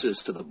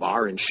dresses to the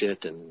bar and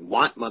shit, and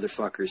want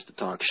motherfuckers to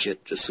talk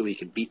shit just so he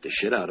could beat the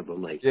shit out of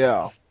them. Like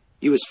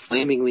he was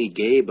flamingly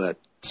gay, but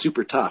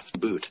super tough to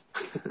boot.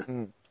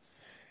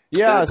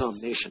 Yeah,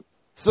 combination.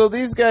 So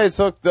these guys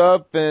hooked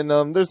up,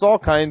 and there's all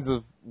kinds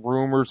of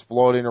rumors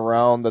floating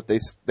around that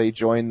they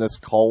joined this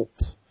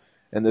cult.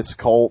 And this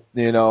cult,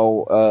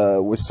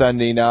 was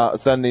sending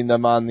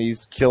them on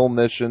these kill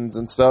missions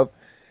and stuff.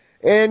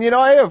 And,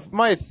 I have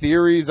my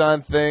theories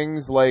on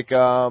things, like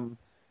one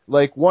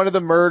of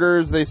the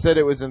murders, they said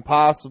it was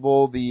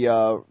impossible.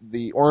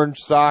 The Orange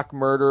Sock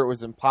murder, it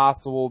was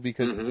impossible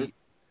because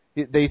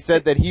they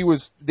said that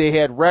they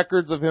had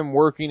records of him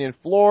working in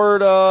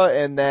Florida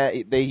and that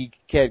he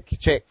had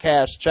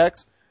cash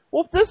checks.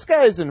 Well, if this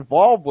guy's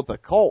involved with a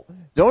cult,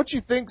 don't you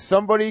think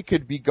somebody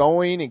could be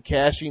going and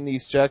cashing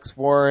these checks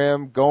for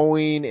him,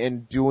 going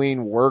and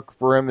doing work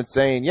for him and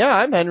saying, yeah,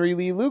 I'm Henry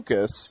Lee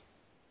Lucas?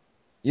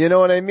 You know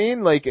what I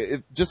mean? Like,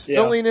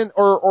 filling in,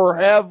 or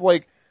have,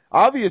 like,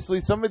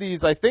 obviously some of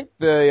these, I think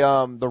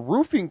the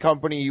roofing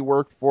company he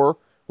worked for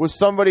was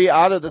somebody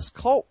out of this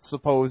cult,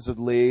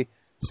 supposedly.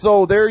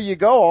 So there you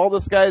go. All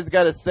this guy's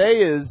got to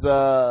say is,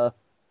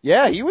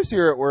 yeah, he was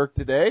here at work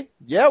today.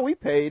 Yeah, we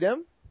paid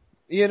him.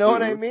 You know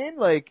what I mean?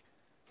 Like,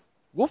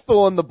 we'll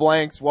fill in the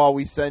blanks while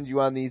we send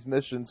you on these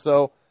missions.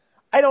 So,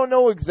 I don't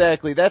know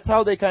exactly. That's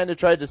how they kind of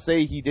tried to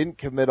say he didn't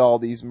commit all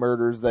these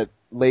murders that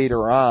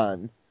later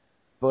on.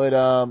 But,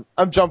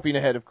 I'm jumping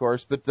ahead, of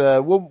course. But,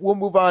 we'll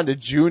move on to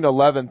June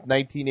 11th,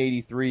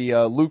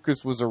 1983.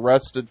 Lucas was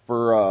arrested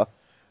for,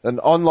 an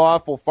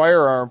unlawful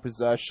firearm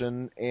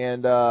possession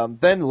and,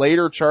 then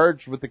later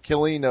charged with the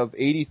killing of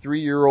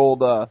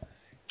 83-year-old,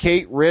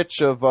 Kate Rich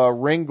of,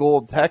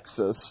 Ringgold,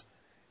 Texas.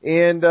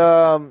 And,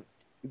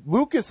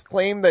 Lucas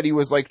claimed that he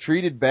was, like,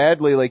 treated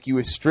badly, like he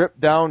was stripped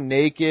down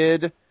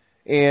naked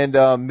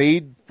and,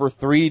 made for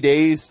 3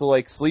 days to,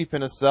 like, sleep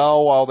in a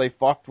cell while they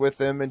fucked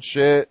with him and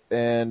shit,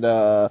 and,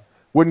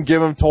 wouldn't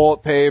give him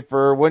toilet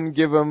paper, wouldn't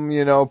give him,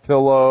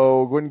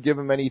 pillow, wouldn't give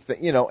him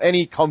anything,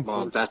 any comfort.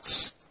 Well,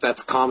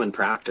 that's common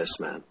practice,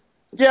 man.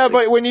 Yeah,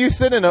 but when you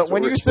sit in a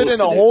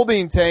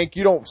holding tank,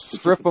 you don't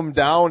strip them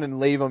down and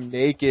leave them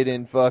naked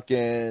and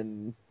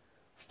fucking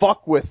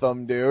fuck with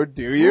them, dude,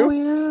 do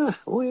you?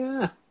 Oh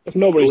yeah. If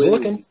nobody's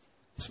looking.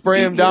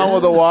 Spray him down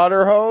with a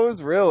water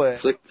hose? Really?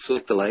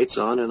 Flick the lights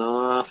on and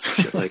off,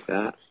 shit like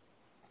that.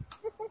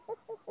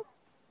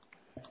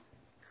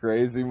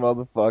 Crazy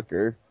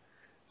motherfucker.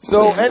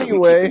 So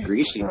anyway,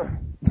 greasy.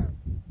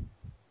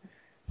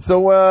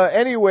 So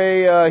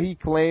he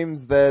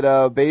claims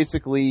that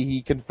basically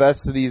he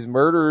confessed to these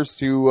murders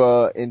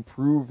to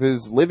improve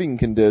his living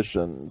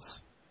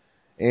conditions,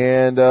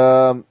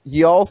 and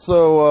he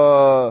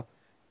also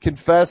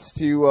confessed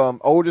to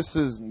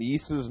Otis's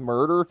niece's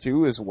murder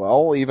too, as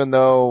well. Even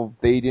though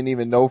they didn't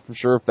even know for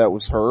sure if that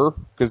was her,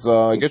 because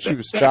I guess she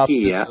was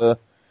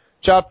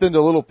chopped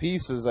into little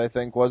pieces. I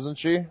think, wasn't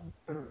she?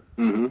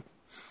 Mm-hmm.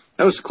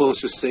 That was the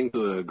closest thing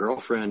to a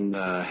girlfriend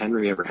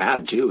Henry ever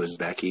had too, was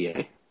Becky,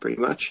 eh? Pretty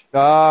much.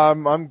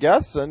 I'm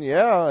guessing,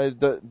 yeah.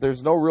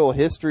 There's no real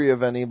history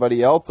of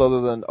anybody else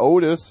other than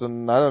Otis,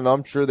 and I don't know,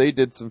 I'm sure they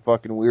did some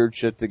fucking weird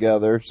shit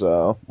together,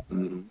 so.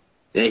 Mm-hmm.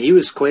 Yeah, he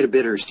was quite a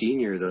bit her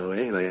senior, though,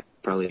 eh? Like,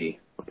 probably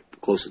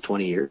close to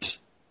 20 years.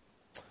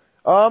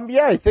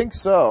 Yeah, I think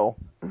so.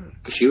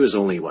 Cause she was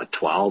only,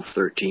 12,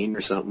 13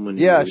 or something?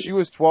 When she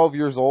was 12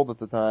 years old at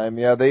the time.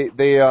 Yeah,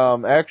 they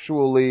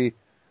actually...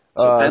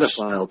 It's a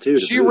pedophile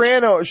too. She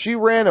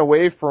ran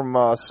away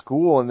from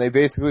school, and they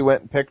basically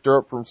went and picked her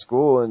up from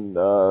school,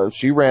 and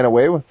she ran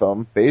away with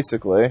them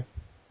basically,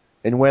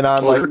 and went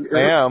on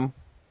bam.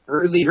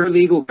 Her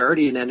legal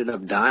guardian ended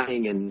up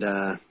dying,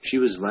 and she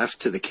was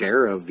left to the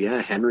care of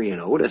Henry and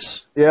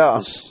Otis.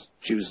 Yeah,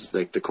 she was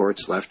like the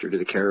courts left her to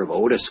the care of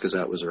Otis because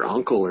that was her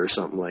uncle or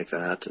something like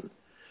that, and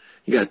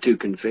you got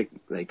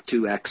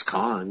two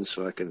ex-cons,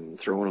 so I can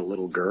throw in a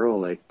little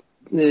girl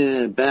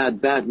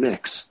bad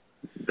mix.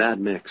 Bad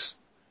mix.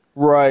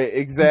 Right,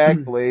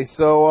 exactly.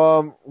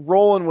 So,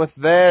 rolling with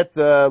that,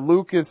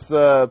 Lucas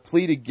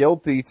pleaded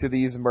guilty to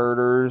these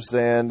murders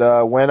and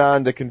went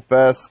on to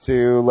confess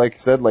to, like I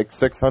said,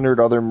 600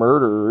 other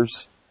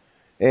murders.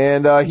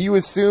 And he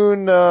was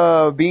soon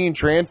being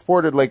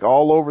transported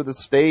all over the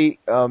state,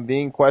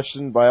 being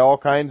questioned by all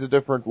kinds of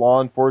different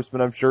law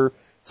enforcement, I'm sure,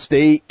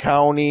 state,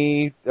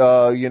 county,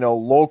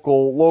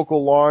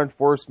 local law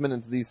enforcement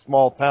into these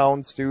small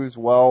towns too as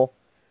well.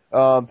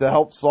 To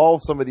help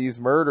solve some of these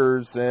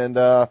murders, and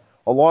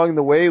along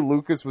the way,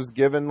 Lucas was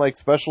given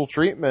special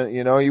treatment.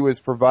 He was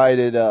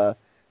provided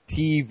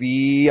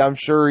TV. I'm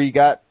sure he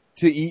got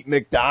to eat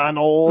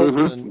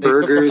McDonald's and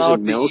burgers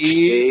and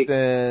milkshake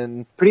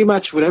and pretty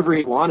much whatever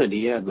he wanted.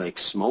 He had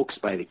smokes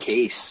by the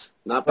case,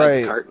 not by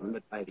the carton,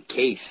 but by the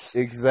case.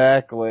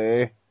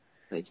 Exactly.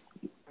 He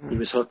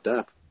was hooked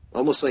up,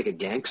 almost like a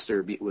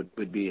gangster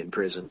would be in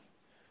prison.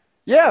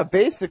 Yeah,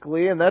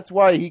 basically, and that's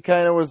why he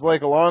kind of was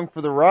like along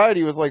for the ride.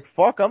 He was like,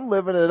 fuck, I'm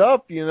living it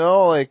up,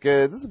 like,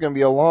 this is gonna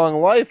be a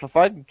long life. If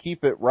I can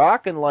keep it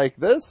rocking like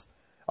this,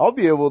 I'll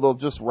be able to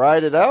just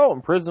ride it out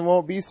and prison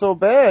won't be so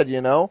bad,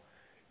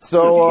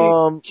 So,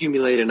 if you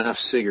accumulate enough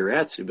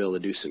cigarettes, you'll be able to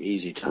do some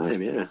easy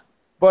time, yeah.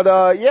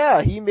 But,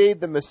 he made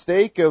the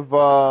mistake of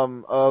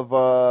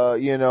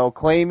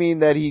claiming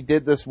that he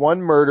did this one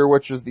murder,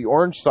 which was the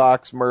Orange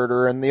Socks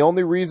murder, and the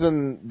only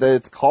reason that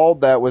it's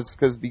called that was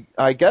because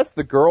I guess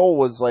the girl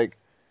was like,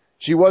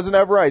 she wasn't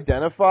ever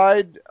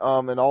identified,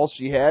 and all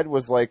she had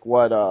was like,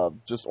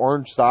 just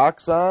orange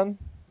socks on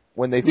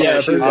when they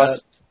found she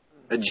was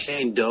a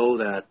Jane Doe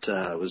that,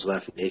 was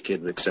left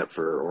naked except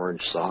for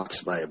orange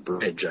socks by a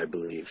bridge, I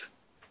believe,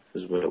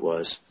 is what it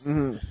was.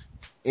 Mm-hmm.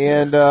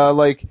 And,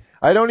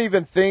 I don't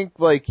even think,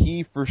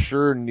 he for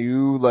sure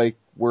knew,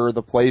 where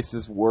the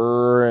places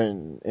were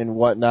and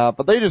whatnot,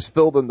 but they just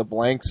filled in the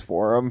blanks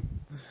for him,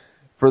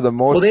 for the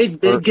most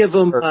part. Well,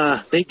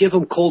 they'd give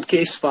him cold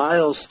case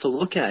files to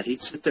look at. He'd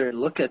sit there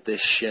and look at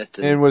this shit.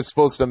 And was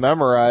supposed to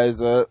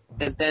memorize it.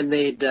 And then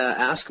they'd,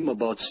 ask him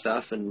about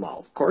stuff, and, well,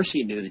 of course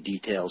he knew the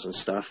details and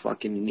stuff.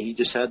 He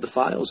just had the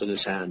files in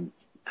his hand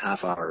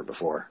half hour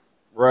before.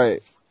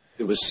 Right.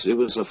 It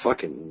was a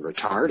fucking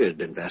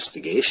retarded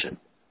investigation.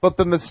 But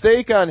the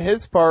mistake on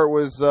his part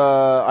was,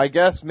 I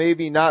guess,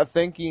 maybe not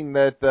thinking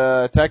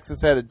that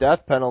Texas had a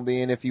death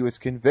penalty, and if he was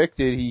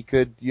convicted, he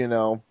could,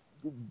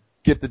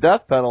 get the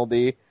death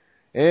penalty.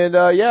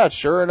 And,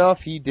 sure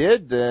enough, he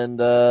did.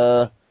 And,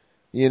 overall,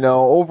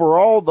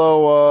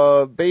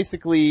 though,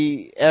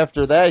 basically,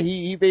 after that,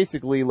 he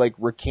basically,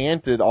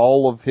 recanted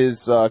all of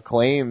his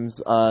claims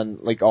on,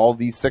 all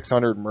these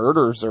 600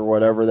 murders or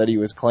whatever that he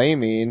was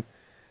claiming.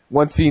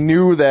 Once he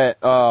knew that,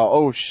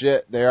 oh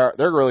shit, they're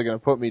really gonna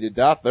put me to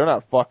death. They're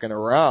not fucking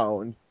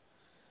around.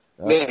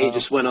 Yeah, he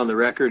just went on the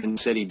record and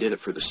said he did it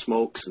for the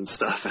smokes and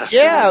stuff.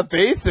 Yeah,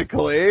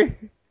 basically.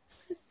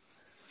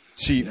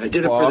 I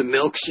did it for the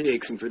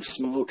milkshakes and for the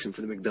smokes and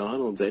for the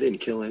McDonald's. I didn't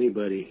kill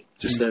anybody.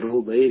 Just that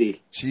old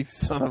lady. Chief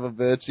son of a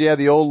bitch. Yeah,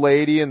 the old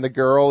lady and the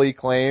girl he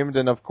claimed,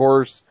 and of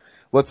course,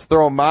 let's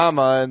throw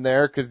Mama in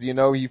there because he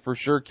for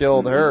sure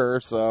killed her.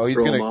 So he's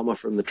gonna Mama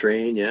from the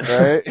train, yeah.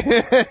 Right?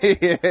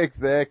 Yeah,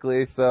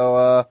 exactly.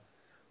 So,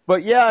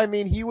 but yeah, I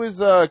mean, he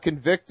was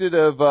convicted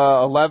of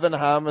 11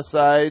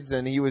 homicides,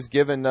 and he was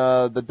given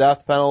the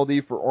death penalty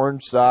for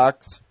orange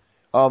socks.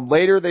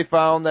 Later, they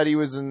found that it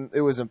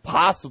was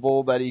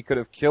impossible that he could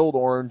have killed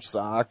orange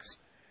socks,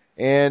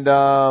 and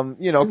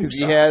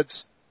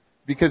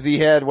because he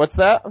had what's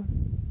that?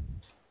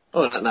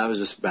 Oh, and I was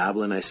just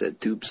babbling. I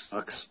said tube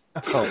socks.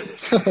 Oh.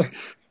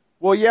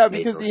 Well, yeah,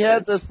 because he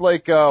had this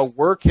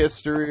work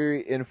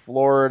history in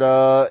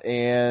Florida,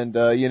 and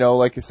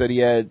like I said, he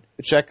had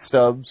check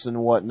stubs and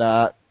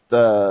whatnot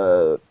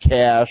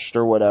cashed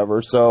or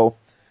whatever. So,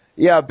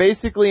 yeah,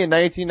 basically in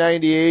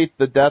 1998,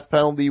 the death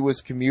penalty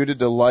was commuted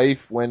to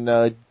life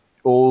when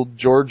old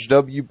George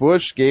W.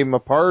 Bush gave him a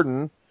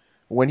pardon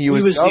when he was.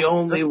 He was the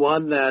only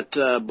one that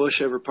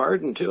Bush ever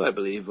pardoned too, I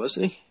believe,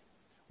 wasn't he?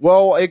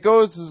 Well, it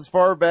goes as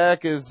far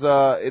back as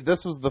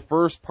this was the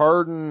first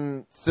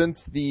pardon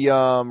since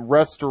the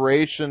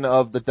restoration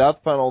of the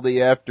death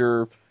penalty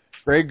after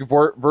Gregg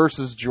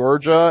versus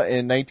Georgia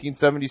in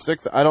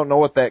 1976. I don't know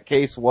what that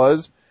case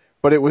was,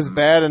 but it was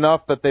bad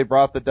enough that they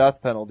brought the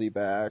death penalty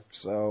back.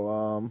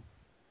 So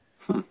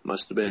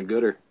must have been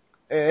gooder.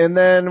 And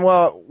then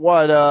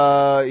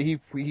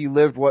he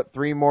lived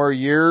 3 more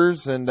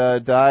years and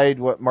died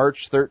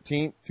March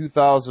 13th,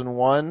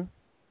 2001.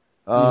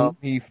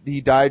 He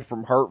died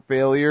from heart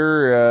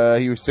failure.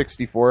 He was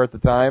 64 at the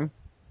time.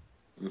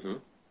 Mm-hmm.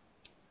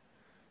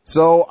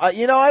 So,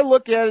 I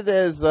look at it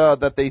as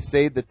that they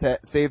saved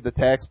the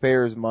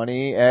taxpayers'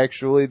 money,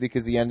 actually,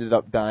 because he ended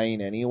up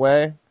dying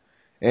anyway.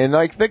 And,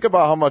 think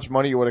about how much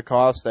money it would have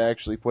cost to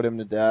actually put him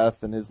to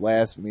death and his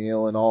last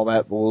meal and all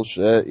that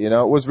bullshit. It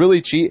was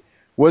really cheap.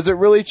 Was it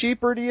really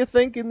cheaper, do you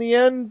think, in the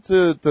end,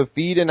 to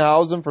feed and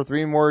house him for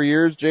 3 more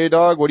years,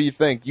 J-Dog? What do you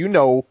think? You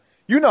know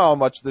how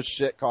much this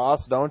shit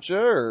costs, don't you?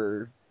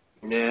 Or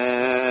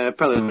yeah, it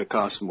probably would have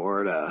cost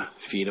more to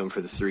feed him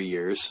for the 3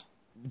 years.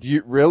 Do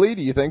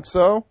you think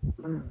so?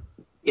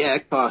 Yeah,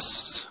 it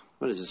costs.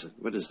 What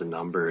is the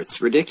number?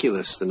 It's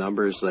ridiculous. The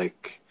number is it's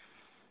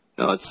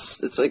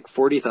like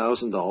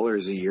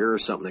 $40,000 a year or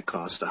something that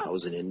costs to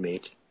house an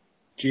inmate.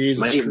 Jesus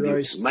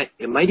Christ!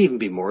 It might even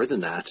be more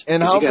than that.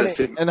 And how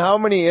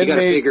many inmates? You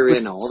got to figure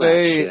in all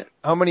that shit.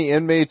 How many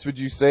inmates would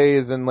you say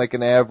is in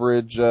an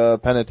average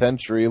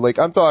penitentiary?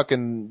 I'm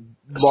talking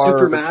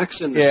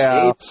Supermax in the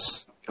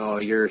States. Oh,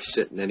 you're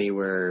sitting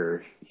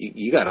anywhere.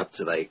 You got up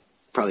to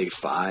probably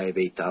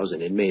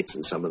 8,000 inmates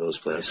in some of those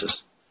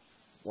places.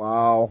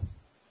 Wow,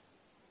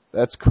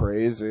 that's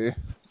crazy.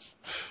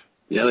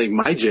 Yeah,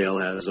 my jail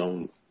has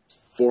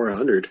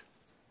 400.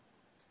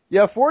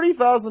 Yeah,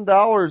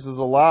 $40,000 is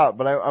a lot,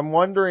 but I'm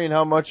wondering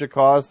how much it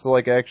costs to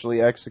actually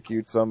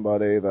execute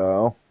somebody,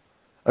 though.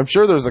 I'm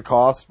sure there's a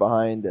cost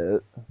behind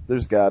it.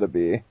 There's got to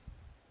be.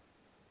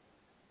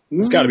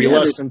 It's got to be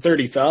less than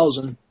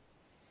 $30,000.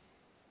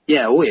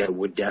 Yeah, it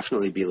would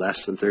definitely be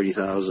less than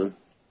 30,000.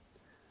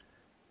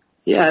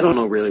 Yeah, I don't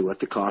know really what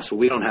the cost.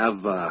 We don't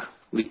have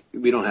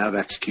we don't have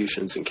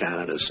executions in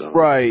Canada, so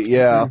Right,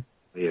 yeah.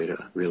 We had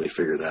to really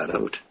figure that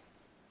out.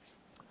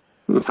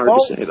 Hard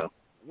to say though.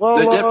 Well,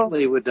 it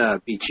definitely would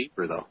be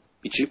cheaper though.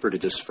 Be cheaper to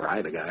just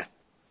fry the guy.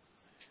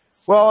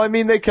 Well, I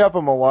mean, they kept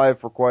him alive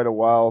for quite a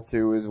while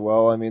too, as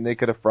well. I mean, they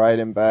could have fried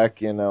him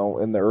back, in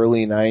the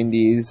early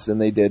 '90s,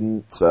 and they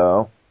didn't.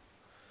 So,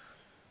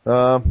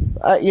 I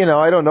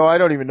don't know. I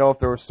don't even know if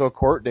there were still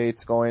court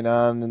dates going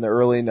on in the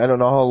early. I don't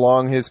know how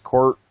long his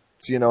court,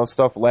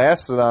 stuff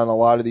lasted on a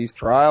lot of these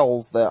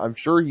trials. That I'm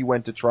sure he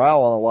went to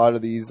trial on a lot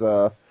of these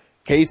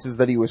cases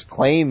that he was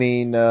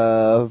claiming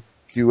to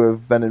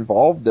have been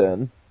involved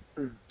in.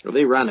 Well,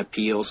 they run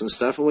appeals and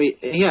stuff, and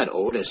he had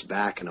Otis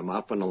backing him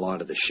up on a lot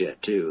of the shit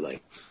too.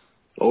 Like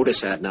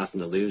Otis had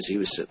nothing to lose; he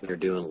was sitting there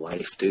doing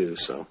life too.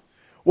 So,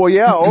 well,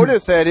 yeah,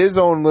 Otis had his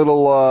own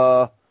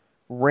little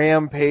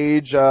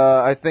rampage.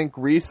 I think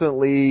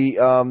recently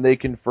they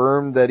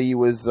confirmed that he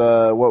was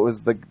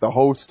the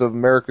host of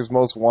America's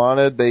Most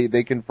Wanted.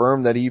 They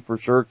confirmed that he for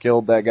sure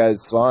killed that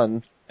guy's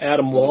son,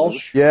 Adam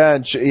Walsh. Yeah,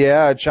 and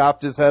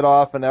chopped his head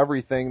off and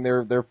everything.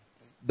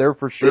 They're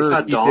for sure. They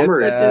thought Dahmer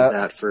did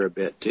that for a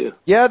bit too.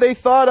 Yeah, they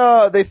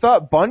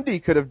thought Bundy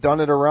could have done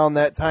it around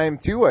that time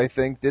too. I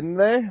think, didn't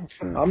they?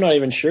 I'm not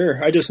even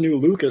sure. I just knew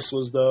Lucas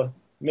was the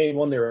main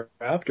one they were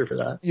after for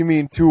that. You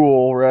mean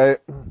Tool, right?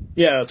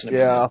 Yeah, that's an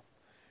yeah.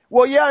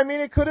 Well, yeah, I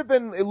mean, it could have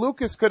been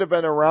Lucas could have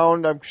been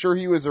around. I'm sure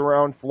he was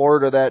around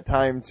Florida that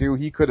time too.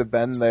 He could have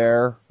been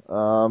there,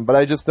 but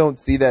I just don't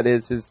see that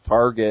as his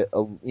target.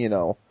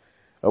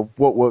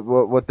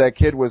 What that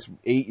kid was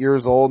 8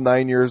 years old,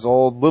 9 years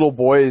old. Little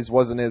boys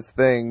wasn't his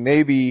thing.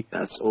 Maybe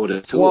that's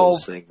Otis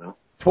Tool's thing though.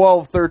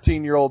 12,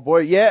 13-year-old boy.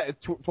 Yeah,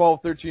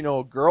 12,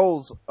 13-year-old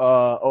girls.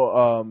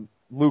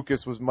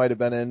 Lucas might have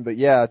been in, but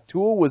yeah,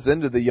 Tool was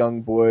into the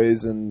young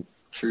boys and.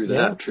 True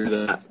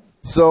that.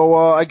 So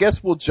I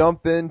guess we'll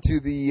jump into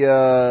the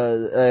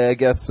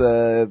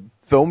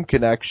film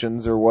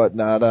connections or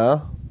whatnot, huh?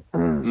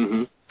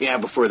 Mm-hmm. Yeah,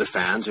 before the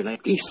fans are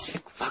like, these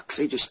sick fucks,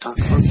 they just talk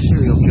about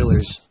serial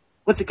killers.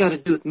 What's it got to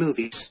do with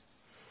movies?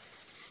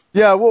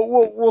 Yeah,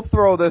 we'll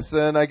throw this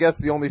in. I guess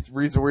the only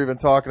reason we're even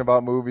talking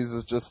about movies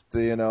is just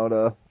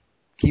to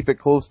keep it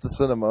close to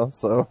cinema.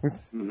 So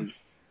keep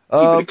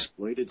it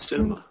exploited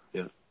cinema.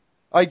 Yeah.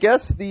 I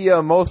guess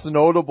the most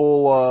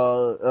notable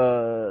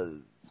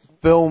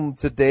film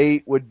to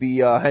date would be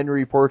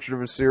Henry: Portrait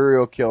of a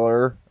Serial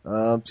Killer,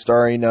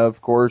 starring,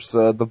 of course,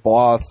 the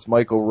boss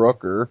Michael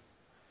Rooker.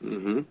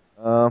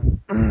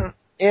 Mm-hmm.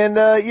 And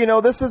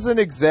this isn't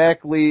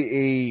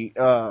exactly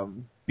a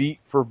beat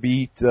for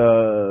beat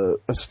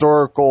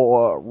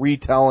historical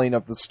retelling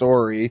of the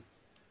story,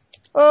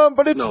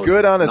 but it's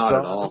good on its own. Not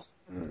at all.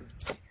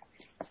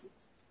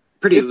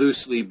 Pretty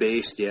loosely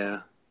based, yeah.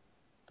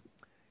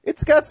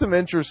 It's got some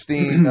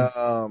interesting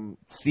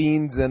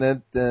scenes in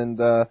it, and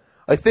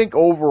I think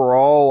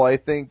overall,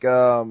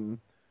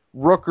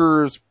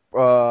 Rooker's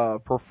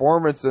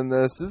performance in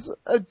this is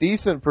a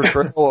decent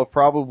portrayal of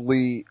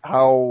probably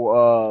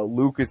how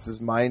Lucas's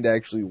mind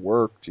actually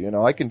worked.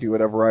 I can do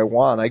whatever I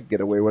want. I can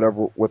get away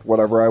with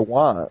whatever I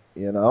want.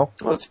 Well,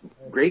 it's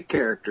a great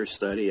character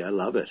study. I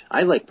love it.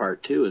 I like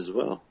part 2 as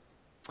well.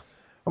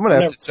 I'm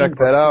gonna have to check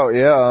that out.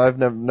 Yeah, I've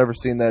never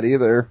seen that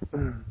either.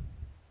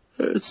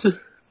 A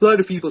lot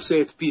of people say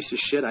it's a piece of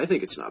shit. I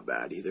think it's not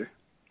bad either.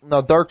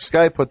 Now, Dark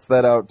Sky puts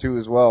that out too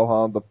as well,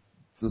 huh?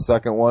 The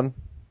second one.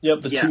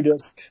 Yep, the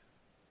 2-disc.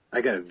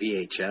 I got a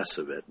VHS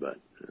of it, but.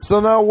 So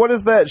now, what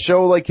does that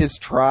show? Like his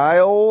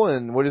trial,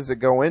 and what does it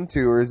go into,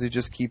 or does he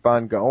just keep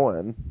on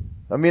going?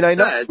 I mean, I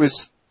know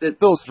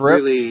it's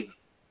really.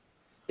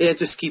 Yeah, it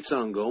just keeps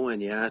on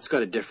going. Yeah, it's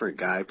got a different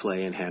guy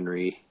playing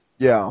Henry.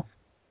 Yeah.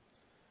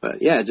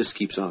 But yeah, it just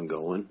keeps on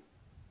going.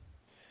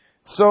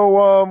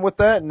 So, with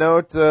that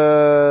note,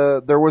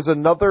 there was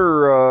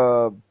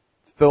another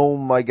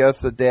film, I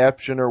guess,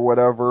 adaptation or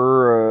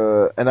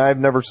whatever, and I've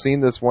never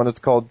seen this one. It's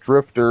called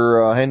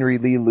Drifter, Henry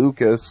Lee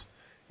Lucas,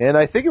 and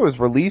I think it was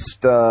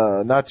released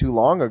not too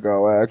long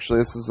ago. Actually,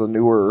 this is a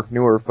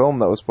newer film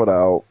that was put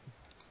out.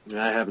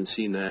 I haven't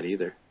seen that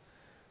either.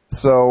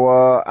 So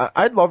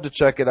I'd love to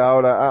check it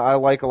out. I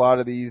like a lot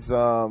of these,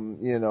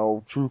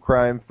 true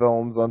crime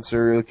films on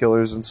serial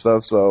killers and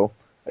stuff. So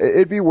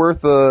it'd be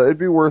worth a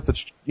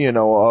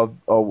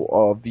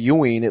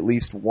viewing at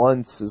least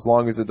once, as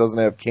long as it doesn't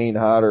have Kane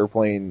Hodder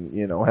playing,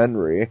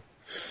 Henry.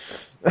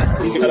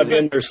 He's got to be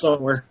in there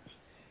somewhere.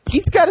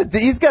 He's got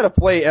to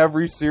play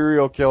every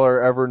serial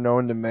killer ever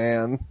known to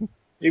man.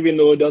 Even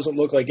though it doesn't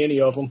look like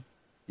any of them.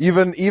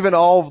 Even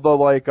all of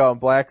the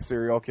black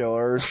serial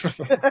killers.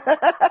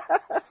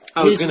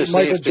 I was going to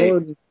say if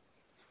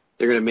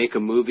they're going to make a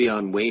movie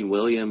on Wayne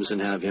Williams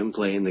and have him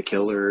playing the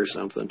killer or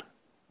something.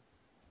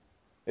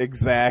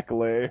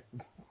 Exactly.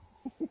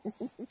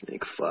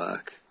 Like,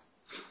 fuck.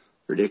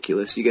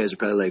 Ridiculous. You guys are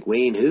probably like,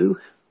 Wayne who?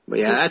 But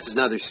yeah, that's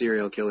another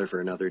serial killer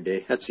for another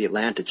day. That's the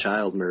Atlanta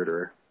child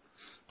murderer.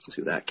 That's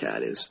who that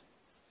cat is.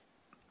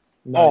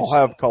 all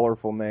have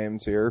colorful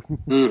names here.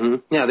 Mm-hmm.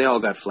 Yeah, they all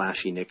got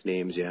flashy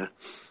nicknames, yeah.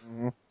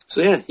 Mm-hmm.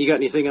 So yeah, you got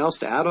anything else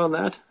to add on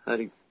that?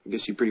 I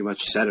guess you pretty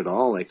much said it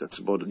all. Like, that's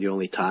about the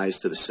only ties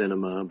to the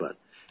cinema, but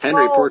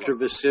Henry, Portrait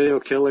of a Serial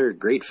Killer,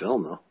 great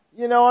film though.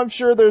 You know, I'm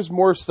sure there's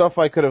more stuff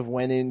I could have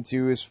went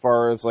into as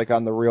far as like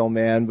on The Real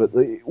Man, but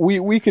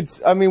we could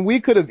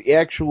have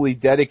actually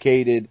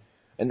dedicated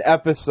an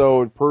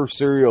episode per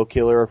serial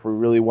killer if we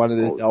really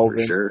wanted to delve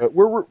in. Sure. But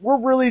we're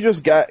really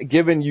just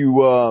giving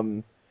you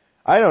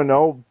I don't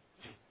know,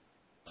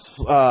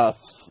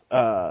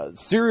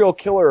 serial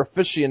killer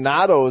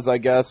aficionados, I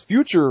guess,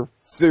 future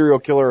serial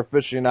killer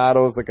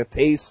aficionados, like a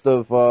taste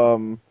of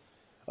the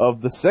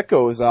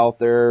sickos out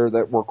there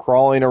that were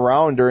crawling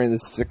around during the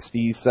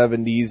 60s,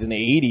 70s, and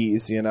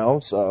 80s, you know,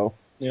 so.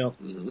 Yeah.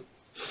 Mm-hmm.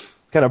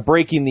 Kind of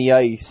breaking the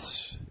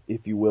ice,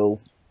 if you will.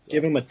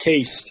 Give him a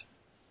taste.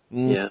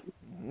 Yeah.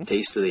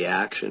 Taste of the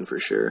action, for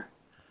sure.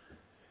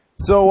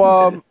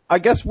 So, I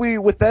guess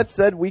with that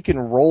said, we can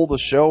roll the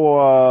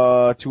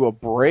show to a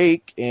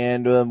break,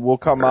 and we'll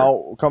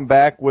come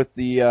back with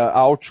the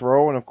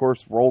outro, and of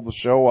course roll the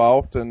show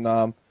out,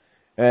 and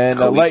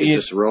we could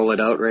just roll it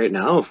out right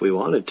now if we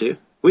wanted to.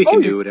 We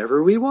can do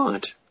whatever we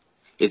want.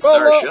 It's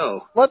our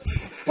show.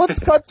 Let's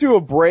cut to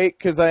a break,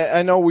 because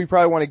I know we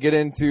probably want to get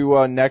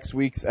into next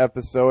week's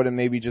episode and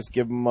maybe just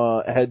give them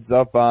a heads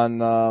up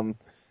on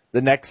the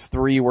next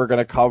 3 we're going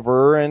to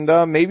cover,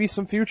 and maybe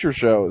some future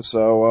shows.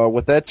 So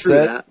with that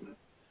said,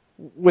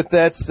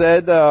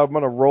 I'm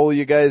going to roll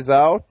you guys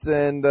out,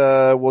 and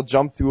we'll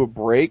jump to a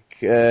break.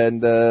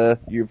 And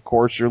you, of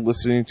course, you're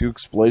listening to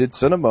Exploited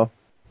Cinema.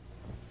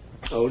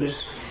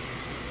 Otis,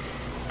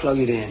 plug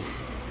it in.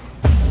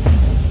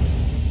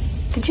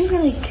 Did you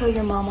really kill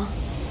your mama?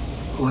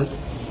 What?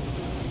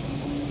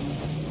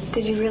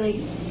 Did you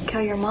really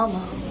kill your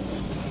mama?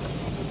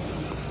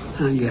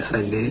 I guess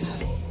I did.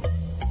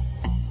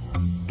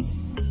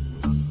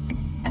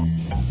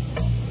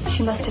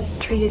 She must have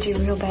treated you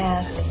real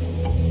bad.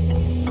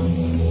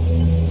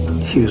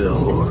 She was a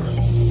whore.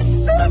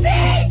 Susie!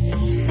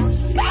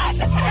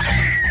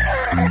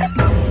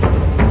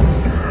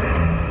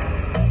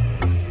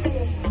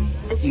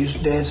 You used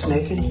to dance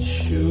naked?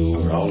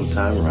 Sure, all the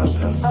time around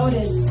town.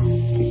 Otis.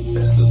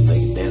 Best little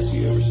naked dancer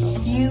you ever saw.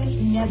 You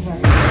never.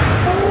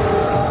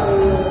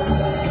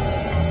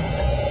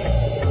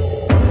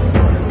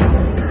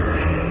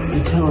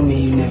 You telling me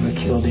you never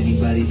killed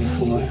anybody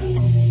before? I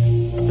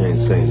ain't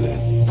saying that.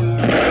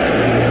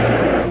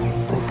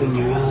 Open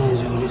your eyes,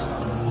 Otis.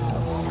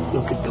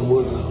 Look at the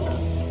world.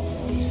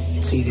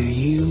 It's either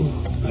you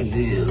or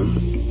them.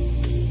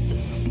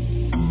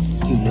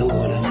 You know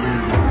what I mean.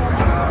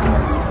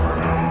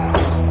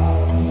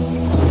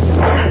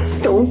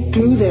 Don't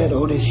do that,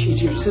 Otis.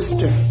 She's your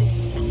sister.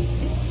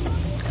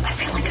 I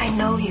feel like I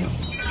know you.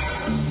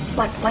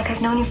 Like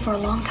I've known you for a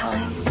long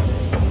time.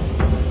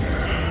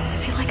 I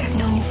feel like I've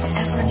known you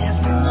forever and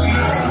ever.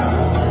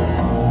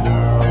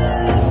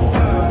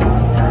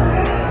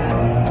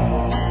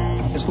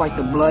 It's like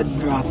the blood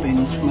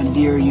droppings from a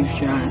deer you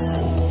shot.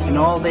 And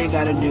all they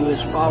gotta do is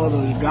follow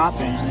those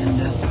droppings, and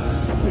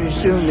pretty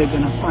soon they're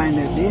gonna find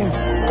that deer.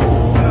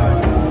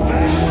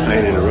 I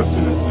ain't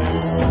interrupting it, man.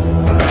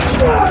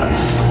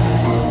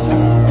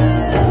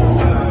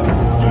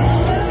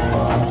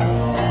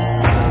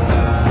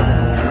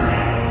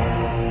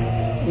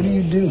 What do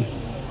you do?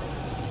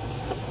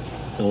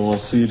 I don't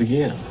want to see it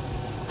again.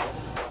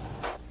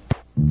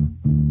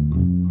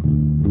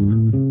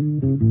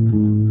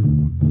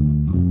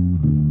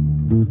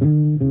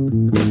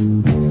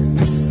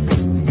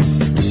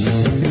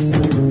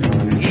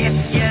 If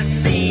you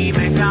see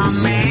me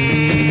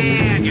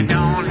coming, you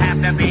don't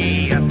have to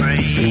be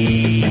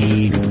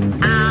afraid.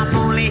 I'm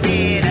only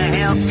here to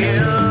help you.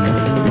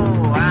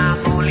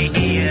 I'm only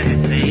here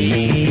to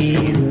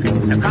save.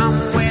 So come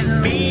with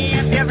me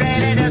if you're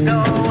ready to go,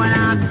 and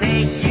I'll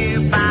take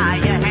you by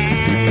your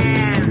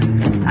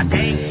hand. I'll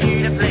take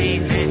you to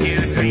places you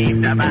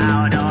dreamed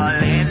about,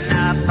 all in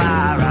the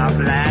far-off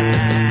land.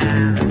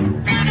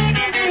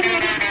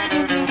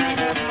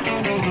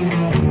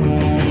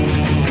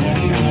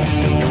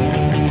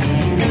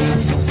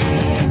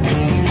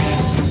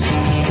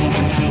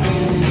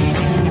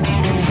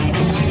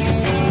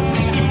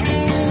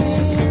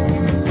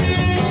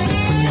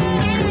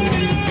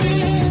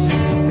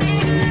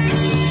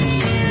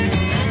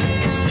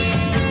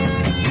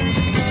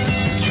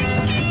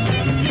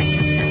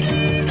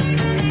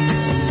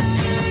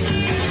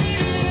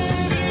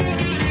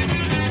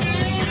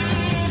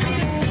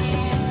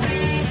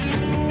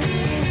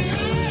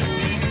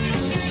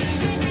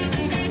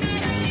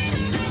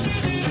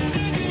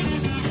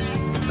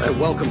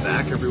 Welcome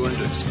back, everyone,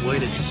 to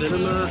Exploited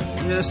Cinema.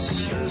 Yes,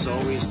 as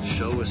always, the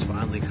show has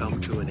finally come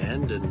to an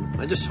end,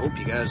 and I just hope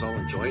you guys all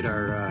enjoyed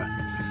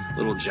our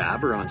little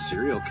jabber on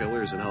serial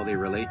killers and how they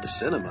relate to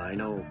cinema. I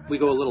know we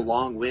go a little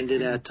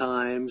long-winded at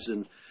times,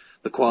 and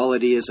the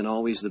quality isn't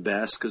always the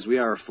best because we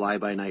are a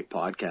fly-by-night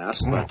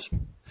podcast, but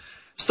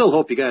still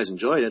hope you guys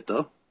enjoyed it,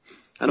 though.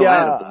 I know I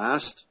had a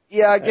blast.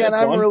 Yeah, again,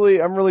 I'm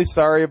really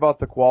sorry about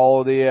the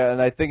quality,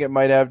 and I think it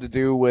might have to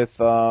do with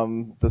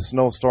the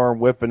snowstorm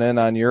whipping in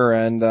on your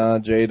end,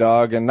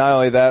 J-Dog, and not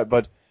only that,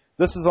 but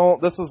this is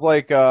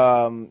like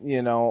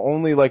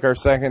only like our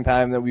second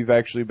time that we've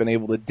actually been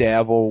able to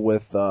dabble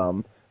with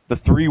the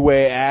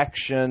three-way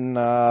action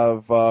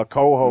of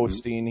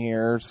co-hosting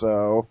here.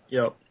 So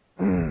yep.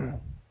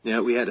 Yeah,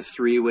 we had a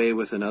three-way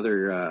with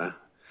another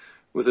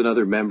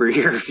member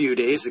here a few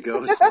days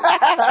ago. So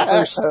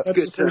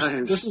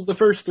this is the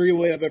first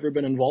three-way I've ever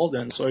been involved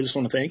in, so I just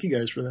want to thank you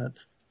guys for that.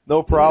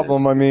 No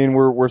problem. I mean,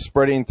 we're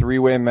spreading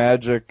three-way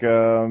magic,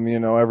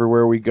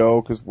 everywhere we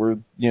go, because we're,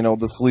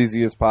 the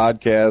sleaziest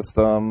podcast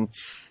on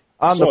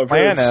the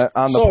planet.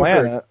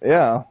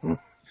 Yeah.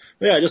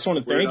 Yeah, I just want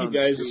to thank you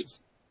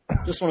guys.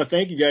 Just want to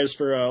thank you guys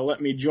for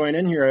letting me join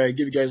in here. I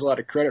give you guys a lot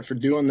of credit for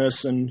doing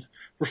this, and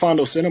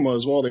Profondo Cinema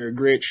as well. They're a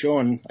great show,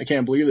 and I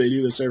can't believe they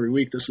do this every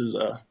week. This is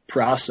a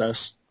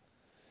process.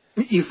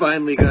 You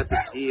finally got to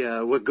see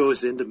what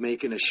goes into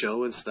making a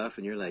show and stuff,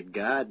 and you're like,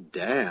 God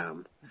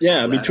damn.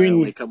 Yeah, between... I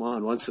only come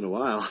on once in a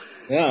while.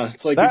 Yeah,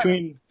 it's like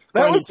between...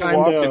 That was a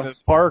walk in the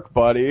park,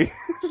 buddy.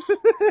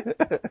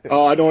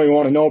 Oh, I don't even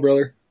want to know,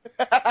 brother.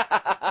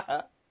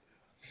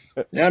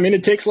 Yeah, I mean,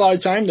 it takes a lot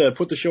of time to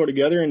put the show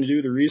together and to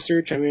do the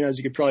research. I mean, as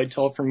you could probably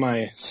tell from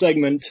my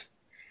segment,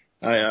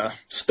 I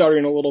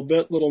stuttering a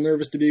little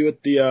nervous to be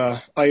with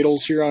the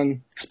idols here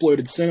on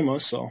Exploited Cinema,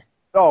 so...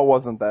 Oh, it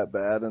wasn't that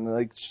bad. And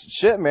like,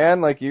 shit,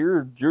 man, like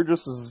you're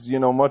just as,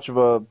 much of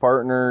a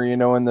partner,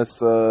 in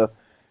this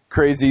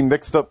crazy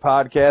mixed up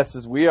podcast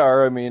as we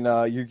are. I mean,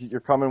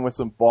 you're coming with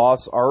some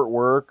boss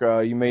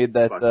artwork. You made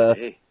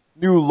that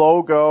new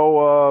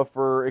logo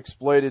for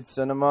Exploited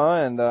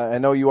Cinema, and I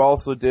know you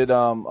also did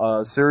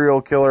a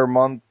Serial Killer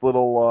Month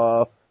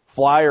little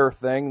flyer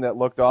thing that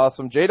looked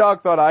awesome.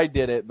 J-Dog thought I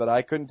did it, but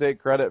I couldn't take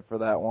credit for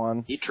that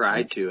one. He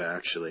tried to,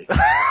 actually.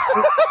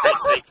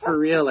 It's like, for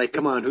real, like,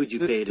 come on, who'd you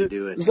pay to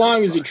do it? As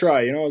long as you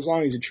try, as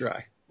long as you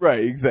try.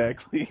 Right,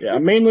 exactly. Yeah,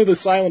 mainly the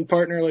silent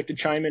partner. I like to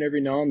chime in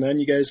every now and then.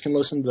 You guys can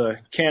listen to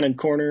Cannon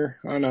Corner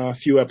on a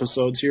few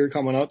episodes here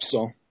coming up,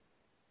 so.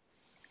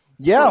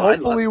 Yeah,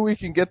 hopefully we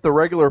can get the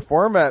regular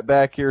format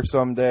back here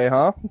someday,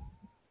 huh?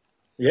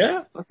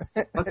 Yeah.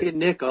 Fucking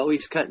Nick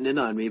always cutting in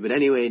on me. But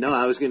anyway, no,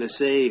 I was going to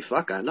say, it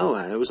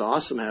was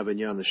awesome having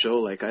you on the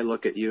show. Like, I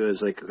look at you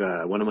as like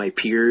one of my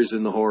peers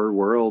in the horror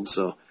world.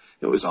 So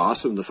it was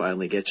awesome to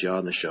finally get you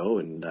on the show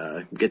and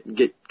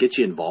get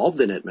you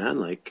involved in it, man.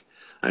 Like,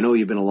 I know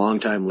you've been a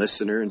long time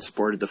listener and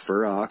supported the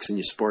Fur Ox, and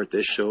you support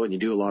this show and you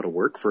do a lot of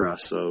work for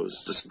us. So it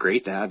was just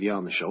great to have you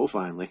on the show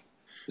finally.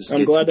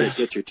 I'm glad to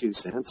get your 2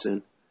 cents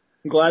in.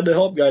 I'm glad to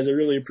help, guys. I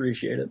really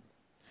appreciate it.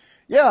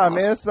 Yeah, awesome. I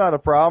mean, it's not a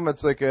problem.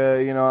 It's like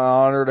an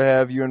honor to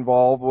have you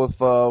involved with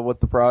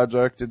the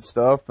project and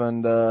stuff.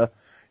 And, as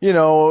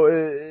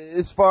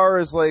far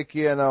as like,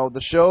 the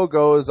show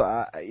goes,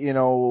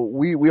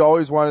 we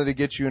always wanted to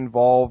get you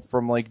involved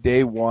from like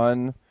day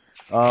one.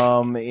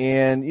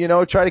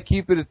 And, try to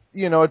keep it,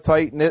 a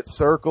tight knit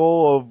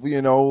circle of,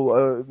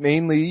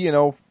 mainly,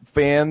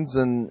 fans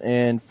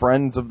and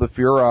friends of the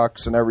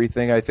Furox and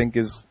everything, I think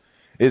is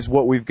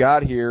what we've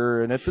got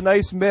here, and it's a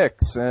nice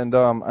mix, and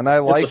I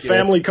like it. It's a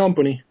family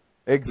company.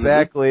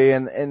 Exactly,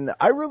 and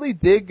I really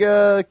dig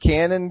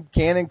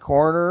Cannon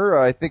Corner.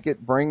 I think it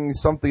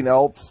brings something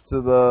else to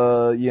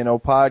the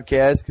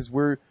podcast, because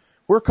we're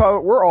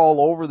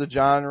all over the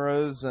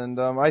genres, and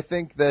I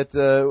think that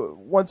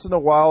once in a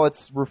while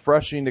it's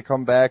refreshing to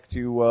come back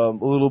to a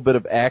little bit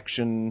of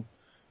action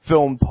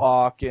film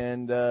talk,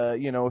 and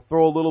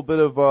throw a little bit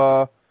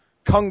of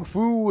kung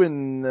fu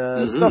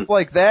and stuff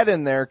like that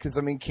in there, because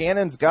I mean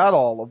Cannon's got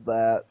all of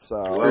that.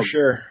 So for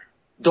sure.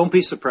 Don't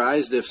be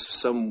surprised if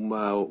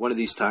one of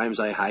these times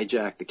I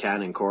hijack the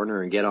Cannon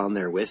Corner and get on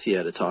there with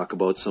you to talk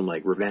about some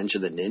like Revenge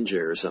of the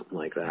Ninja or something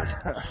like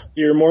that.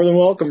 You're more than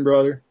welcome,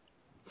 brother.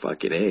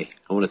 Fuck it, I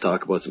want to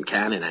talk about some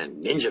Cannon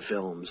and Ninja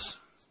films.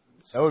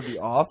 That would be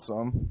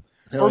awesome.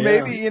 Hell or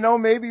yeah. maybe,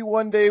 maybe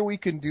one day we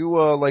can do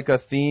like a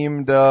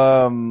themed,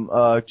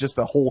 just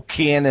a whole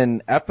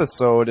Cannon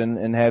episode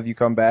and have you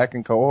come back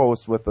and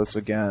co-host with us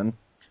again.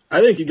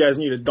 I think you guys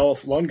need a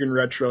Dolph Lundgren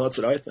retro. That's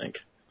what I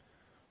think.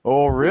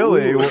 Oh,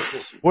 really?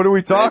 What are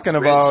we talking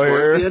about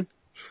here?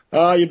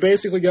 You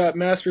basically got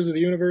Masters of the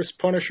Universe,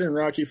 Punisher, and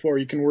Rocky IV.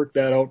 You can work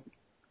that out.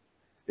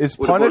 Is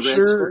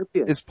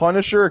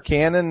Punisher a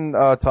Cannon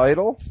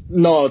title?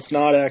 No, it's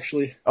not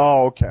actually.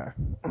 Oh, okay.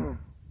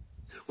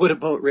 What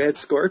about Red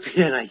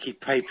Scorpion? I keep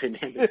piping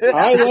in.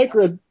 I like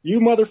Red. You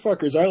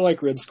motherfuckers, I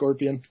like Red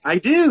Scorpion. I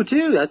do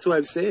too. That's what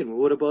I'm saying. Well,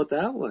 what about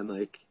that one?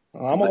 Like,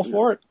 I'm all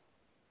for it.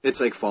 It's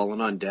like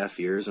falling on deaf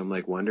ears. I'm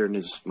like wondering,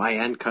 is my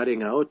end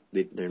cutting out?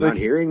 They're not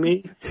hearing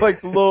me. It's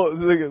like the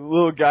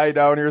little guy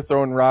down here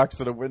throwing rocks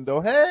at a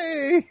window.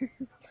 Hey.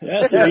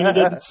 Yeah,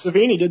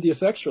 Savini did the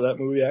effects for that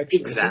movie,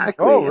 actually.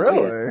 Exactly. Oh,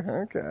 really?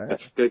 Yeah. Okay.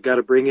 Got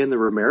to bring in the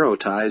Romero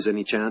ties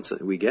any chance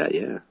that we get.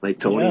 Yeah, like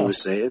Tony was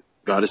saying,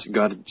 got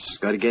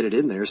to get it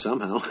in there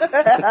somehow.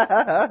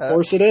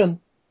 Force it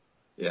in.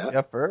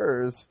 Yeah.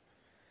 Furs.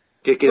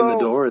 Kick in the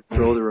door and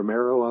throw the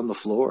Romero on the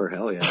floor.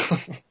 Hell yeah.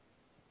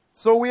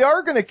 So we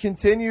are going to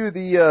continue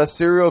the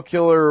serial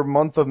killer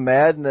month of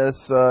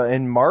madness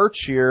in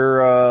March here.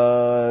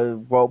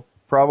 Well,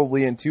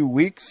 probably in 2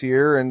 weeks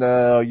here,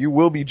 and you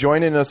will be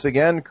joining us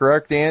again,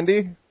 correct,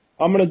 Andy?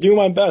 I'm going to do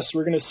my best.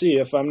 We're going to see.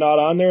 If I'm not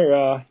on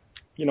there,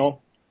 you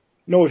know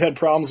we've had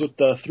problems with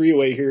the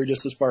three-way here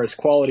just as far as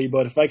quality,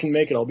 but if I can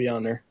make it, I'll be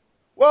on there.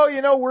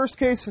 Well, worst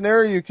case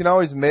scenario, you can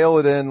always mail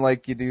it in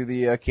like you do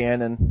the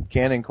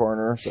Cannon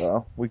Corner,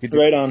 so we could do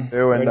right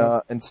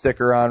on. And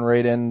sticker on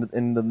right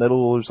in the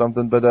middle or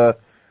something. But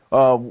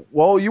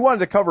well, you wanted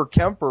to cover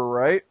Kemper,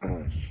 right?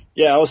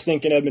 Yeah, I was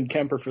thinking Edmund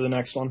Kemper for the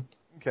next one.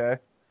 Okay.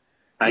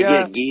 I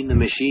get Geen the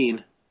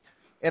Machine.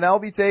 And I'll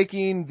be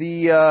taking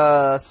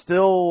the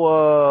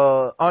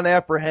still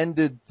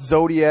unapprehended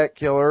Zodiac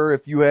Killer.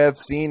 If you have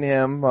seen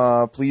him,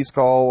 please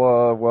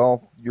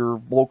call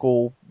your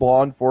local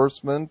law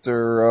enforcement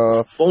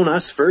or phone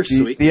us first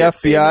so we can the get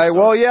FBI.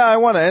 Well, yeah, I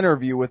want to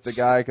interview with the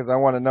guy because I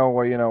want to know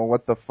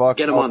what the fuck.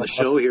 Get him on the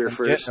show here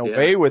first. Getting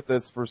away with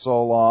this for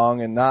so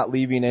long and not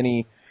leaving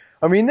any.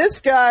 I mean,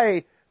 this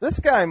guy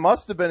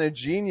must have been a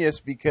genius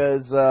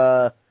because.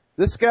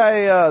 This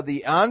guy,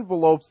 the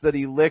envelopes that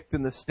he licked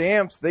and the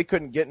stamps, they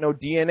couldn't get no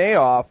DNA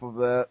off of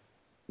it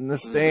in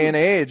this day and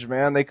age,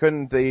 man. They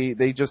couldn't,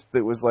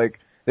 it was like,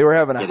 they were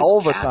having a hell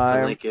of a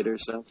time. Lick it or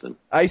something.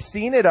 I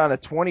seen it on a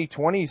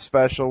 2020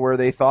 special where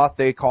they thought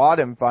they caught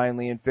him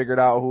finally and figured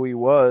out who he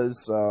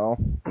was, so.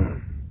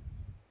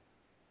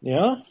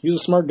 Yeah, he was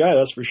a smart guy,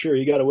 that's for sure.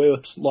 He got away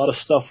with a lot of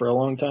stuff for a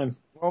long time.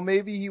 Well,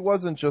 maybe he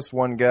wasn't just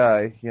one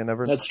guy. You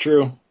never. That's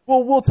true.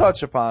 Well, we'll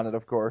touch upon it,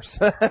 of course.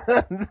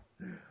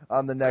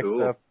 On the next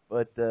stuff,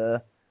 but yeah,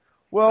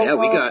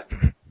 we got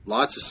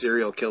lots of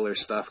serial killer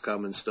stuff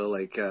coming still.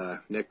 Like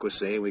Nick was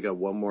saying, we got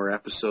one more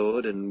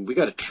episode, and we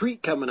got a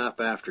treat coming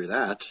up after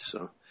that.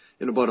 So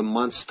in about a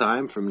month's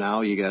time from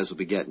now, you guys will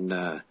be getting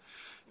to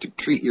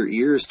treat your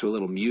ears to a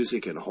little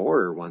music and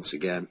horror once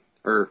again.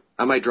 Or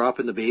am I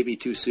dropping the baby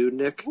too soon,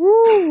 Nick?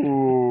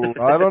 Ooh,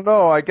 I don't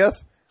know. I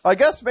guess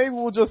maybe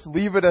we'll just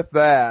leave it at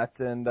that,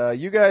 and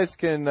you guys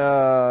can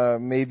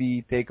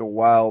maybe take a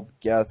wild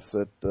guess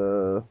at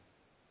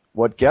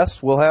what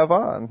guest we'll have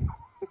on.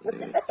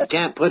 You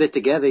can't put it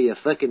together, you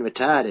fucking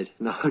retarded.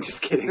 No, I'm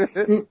just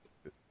kidding.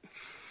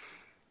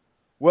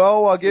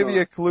 Well, I'll give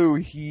you a clue.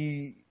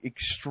 He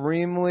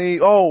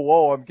extremely...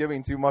 Oh, I'm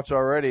giving too much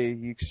already.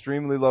 He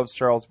extremely loves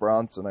Charles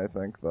Bronson, I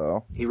think,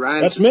 though. He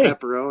rhymes with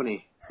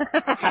pepperoni.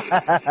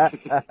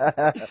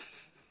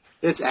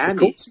 It's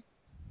Andy. Cool.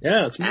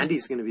 Yeah, it's me.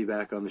 Andy's going to be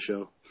back on the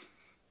show.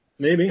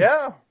 Maybe.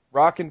 Yeah.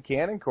 Rockin'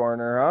 Cannon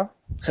Corner, huh?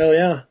 Hell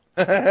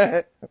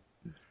yeah.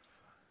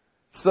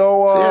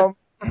 So,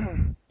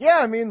 yeah,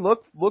 I mean,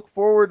 look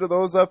forward to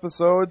those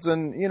episodes,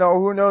 and,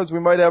 who knows, we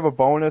might have a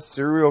bonus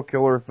serial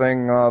killer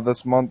thing,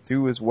 this month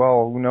too as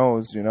well, who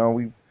knows,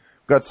 we've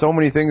got so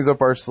many things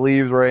up our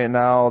sleeves right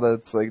now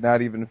that's, like,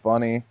 not even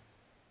funny.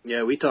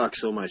 Yeah, we talk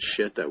so much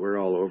shit that we're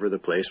all over the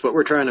place, but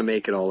we're trying to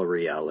make it all a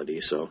reality,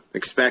 so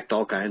expect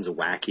all kinds of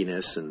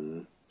wackiness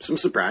and some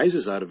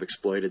surprises out of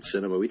exploited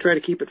cinema. We try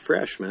to keep it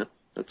fresh, man.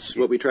 That's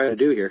what we try to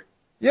do here.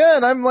 Yeah,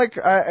 and I'm like,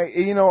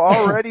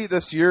 already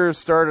this year has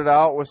started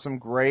out with some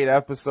great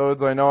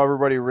episodes. I know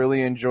everybody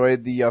really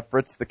enjoyed the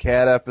Fritz the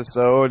Cat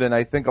episode, and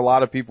I think a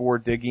lot of people were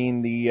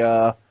digging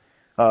the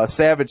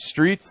Savage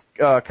Streets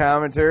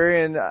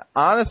commentary. And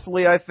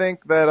honestly, I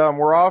think that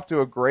we're off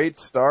to a great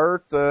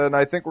start, and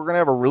I think we're going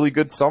to have a really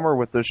good summer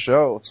with this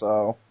show.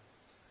 So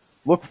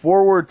look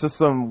forward to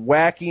some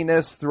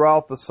wackiness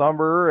throughout the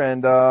summer,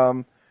 and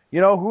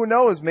who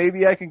knows?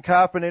 Maybe I can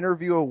cop an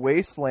interview of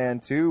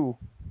Wasteland too.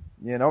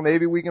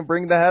 Maybe we can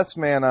bring the Hess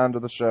Man onto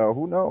the show.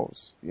 Who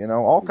knows?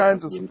 All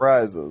kinds of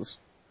surprises.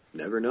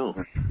 Never know.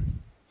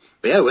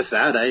 But yeah, with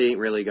that, I ain't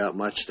really got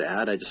much to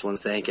add. I just want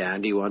to thank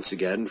Andy once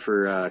again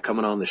for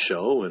coming on the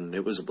show, and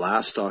it was a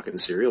blast talking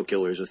serial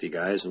killers with you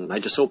guys, and I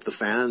just hope the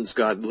fans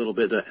got a little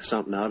bit of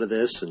something out of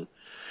this. And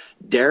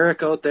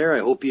Derek out there, I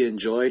hope you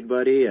enjoyed,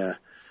 buddy.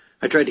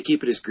 I tried to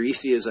keep it as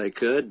greasy as I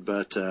could,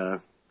 but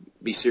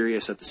be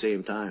serious at the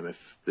same time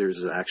if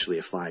there's actually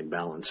a fine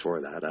balance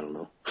for that. I don't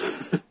know.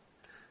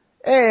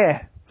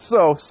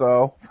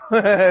 So.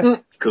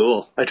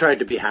 Cool. I tried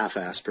to be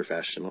half-assed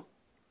professional.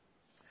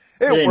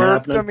 It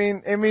worked. I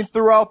mean,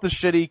 throughout the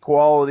shitty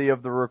quality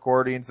of the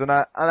recordings, and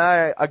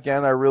I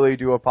really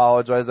do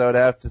apologize. I would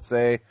have to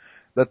say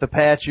that the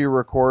patchy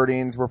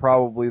recordings were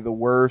probably the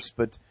worst,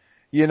 but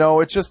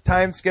it's just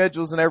time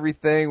schedules and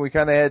everything. We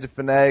kind of had to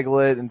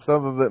finagle it, and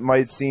some of it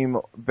might seem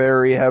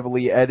very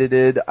heavily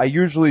edited. I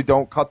usually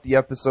don't cut the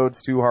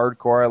episodes too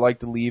hardcore. I like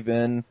to leave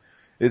in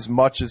as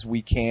much as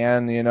we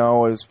can,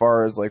 as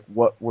far as like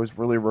what was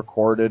really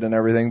recorded and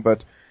everything.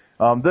 But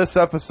this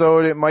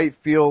episode, it might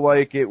feel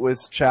like it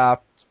was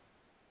chopped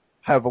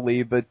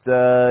heavily, but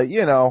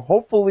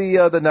hopefully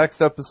the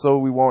next episode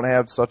we won't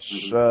have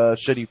such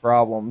shitty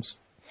problems.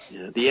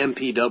 Yeah, the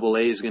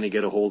MPAA is going to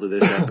get a hold of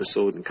this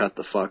episode and cut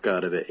the fuck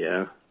out of it.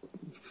 Yeah,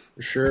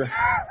 for sure.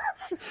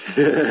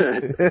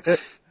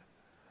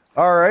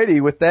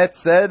 Alrighty, with that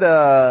said,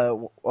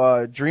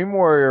 Dream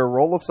Warrior,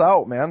 roll us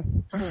out,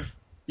 man.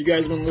 You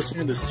guys been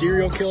listening to the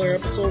Serial Killer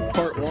episode,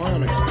 part 1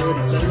 on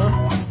Exploded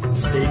Cinema.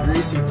 Stay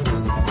greasy. You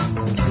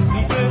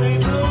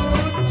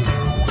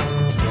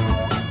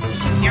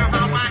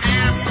hold my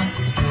hand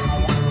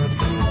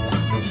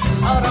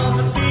out on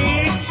the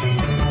beach,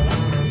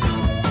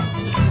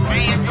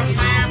 lay in the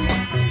sand.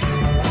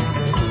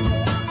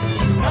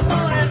 The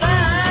moon is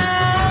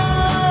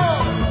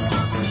out,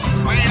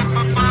 way up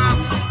above,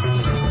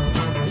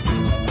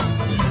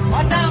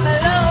 or down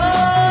below.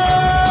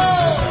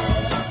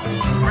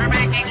 We're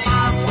making love.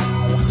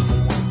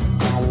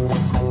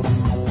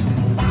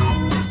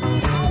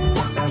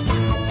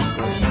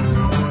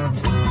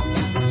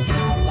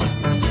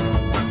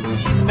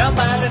 Down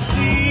by the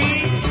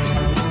sea,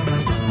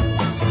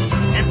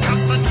 it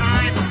comes the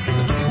tide,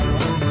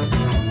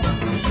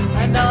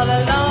 and all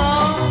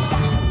along,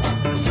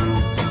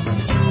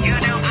 you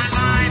knew I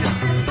lied.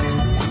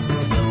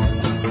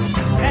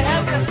 They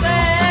have to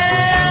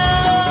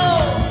sail,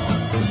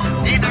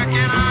 neither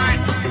can I.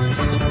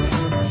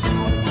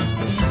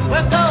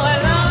 We're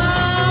going on,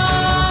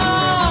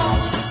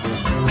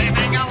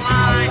 living a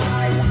lie.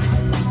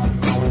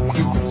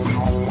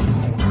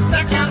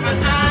 There comes a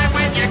time.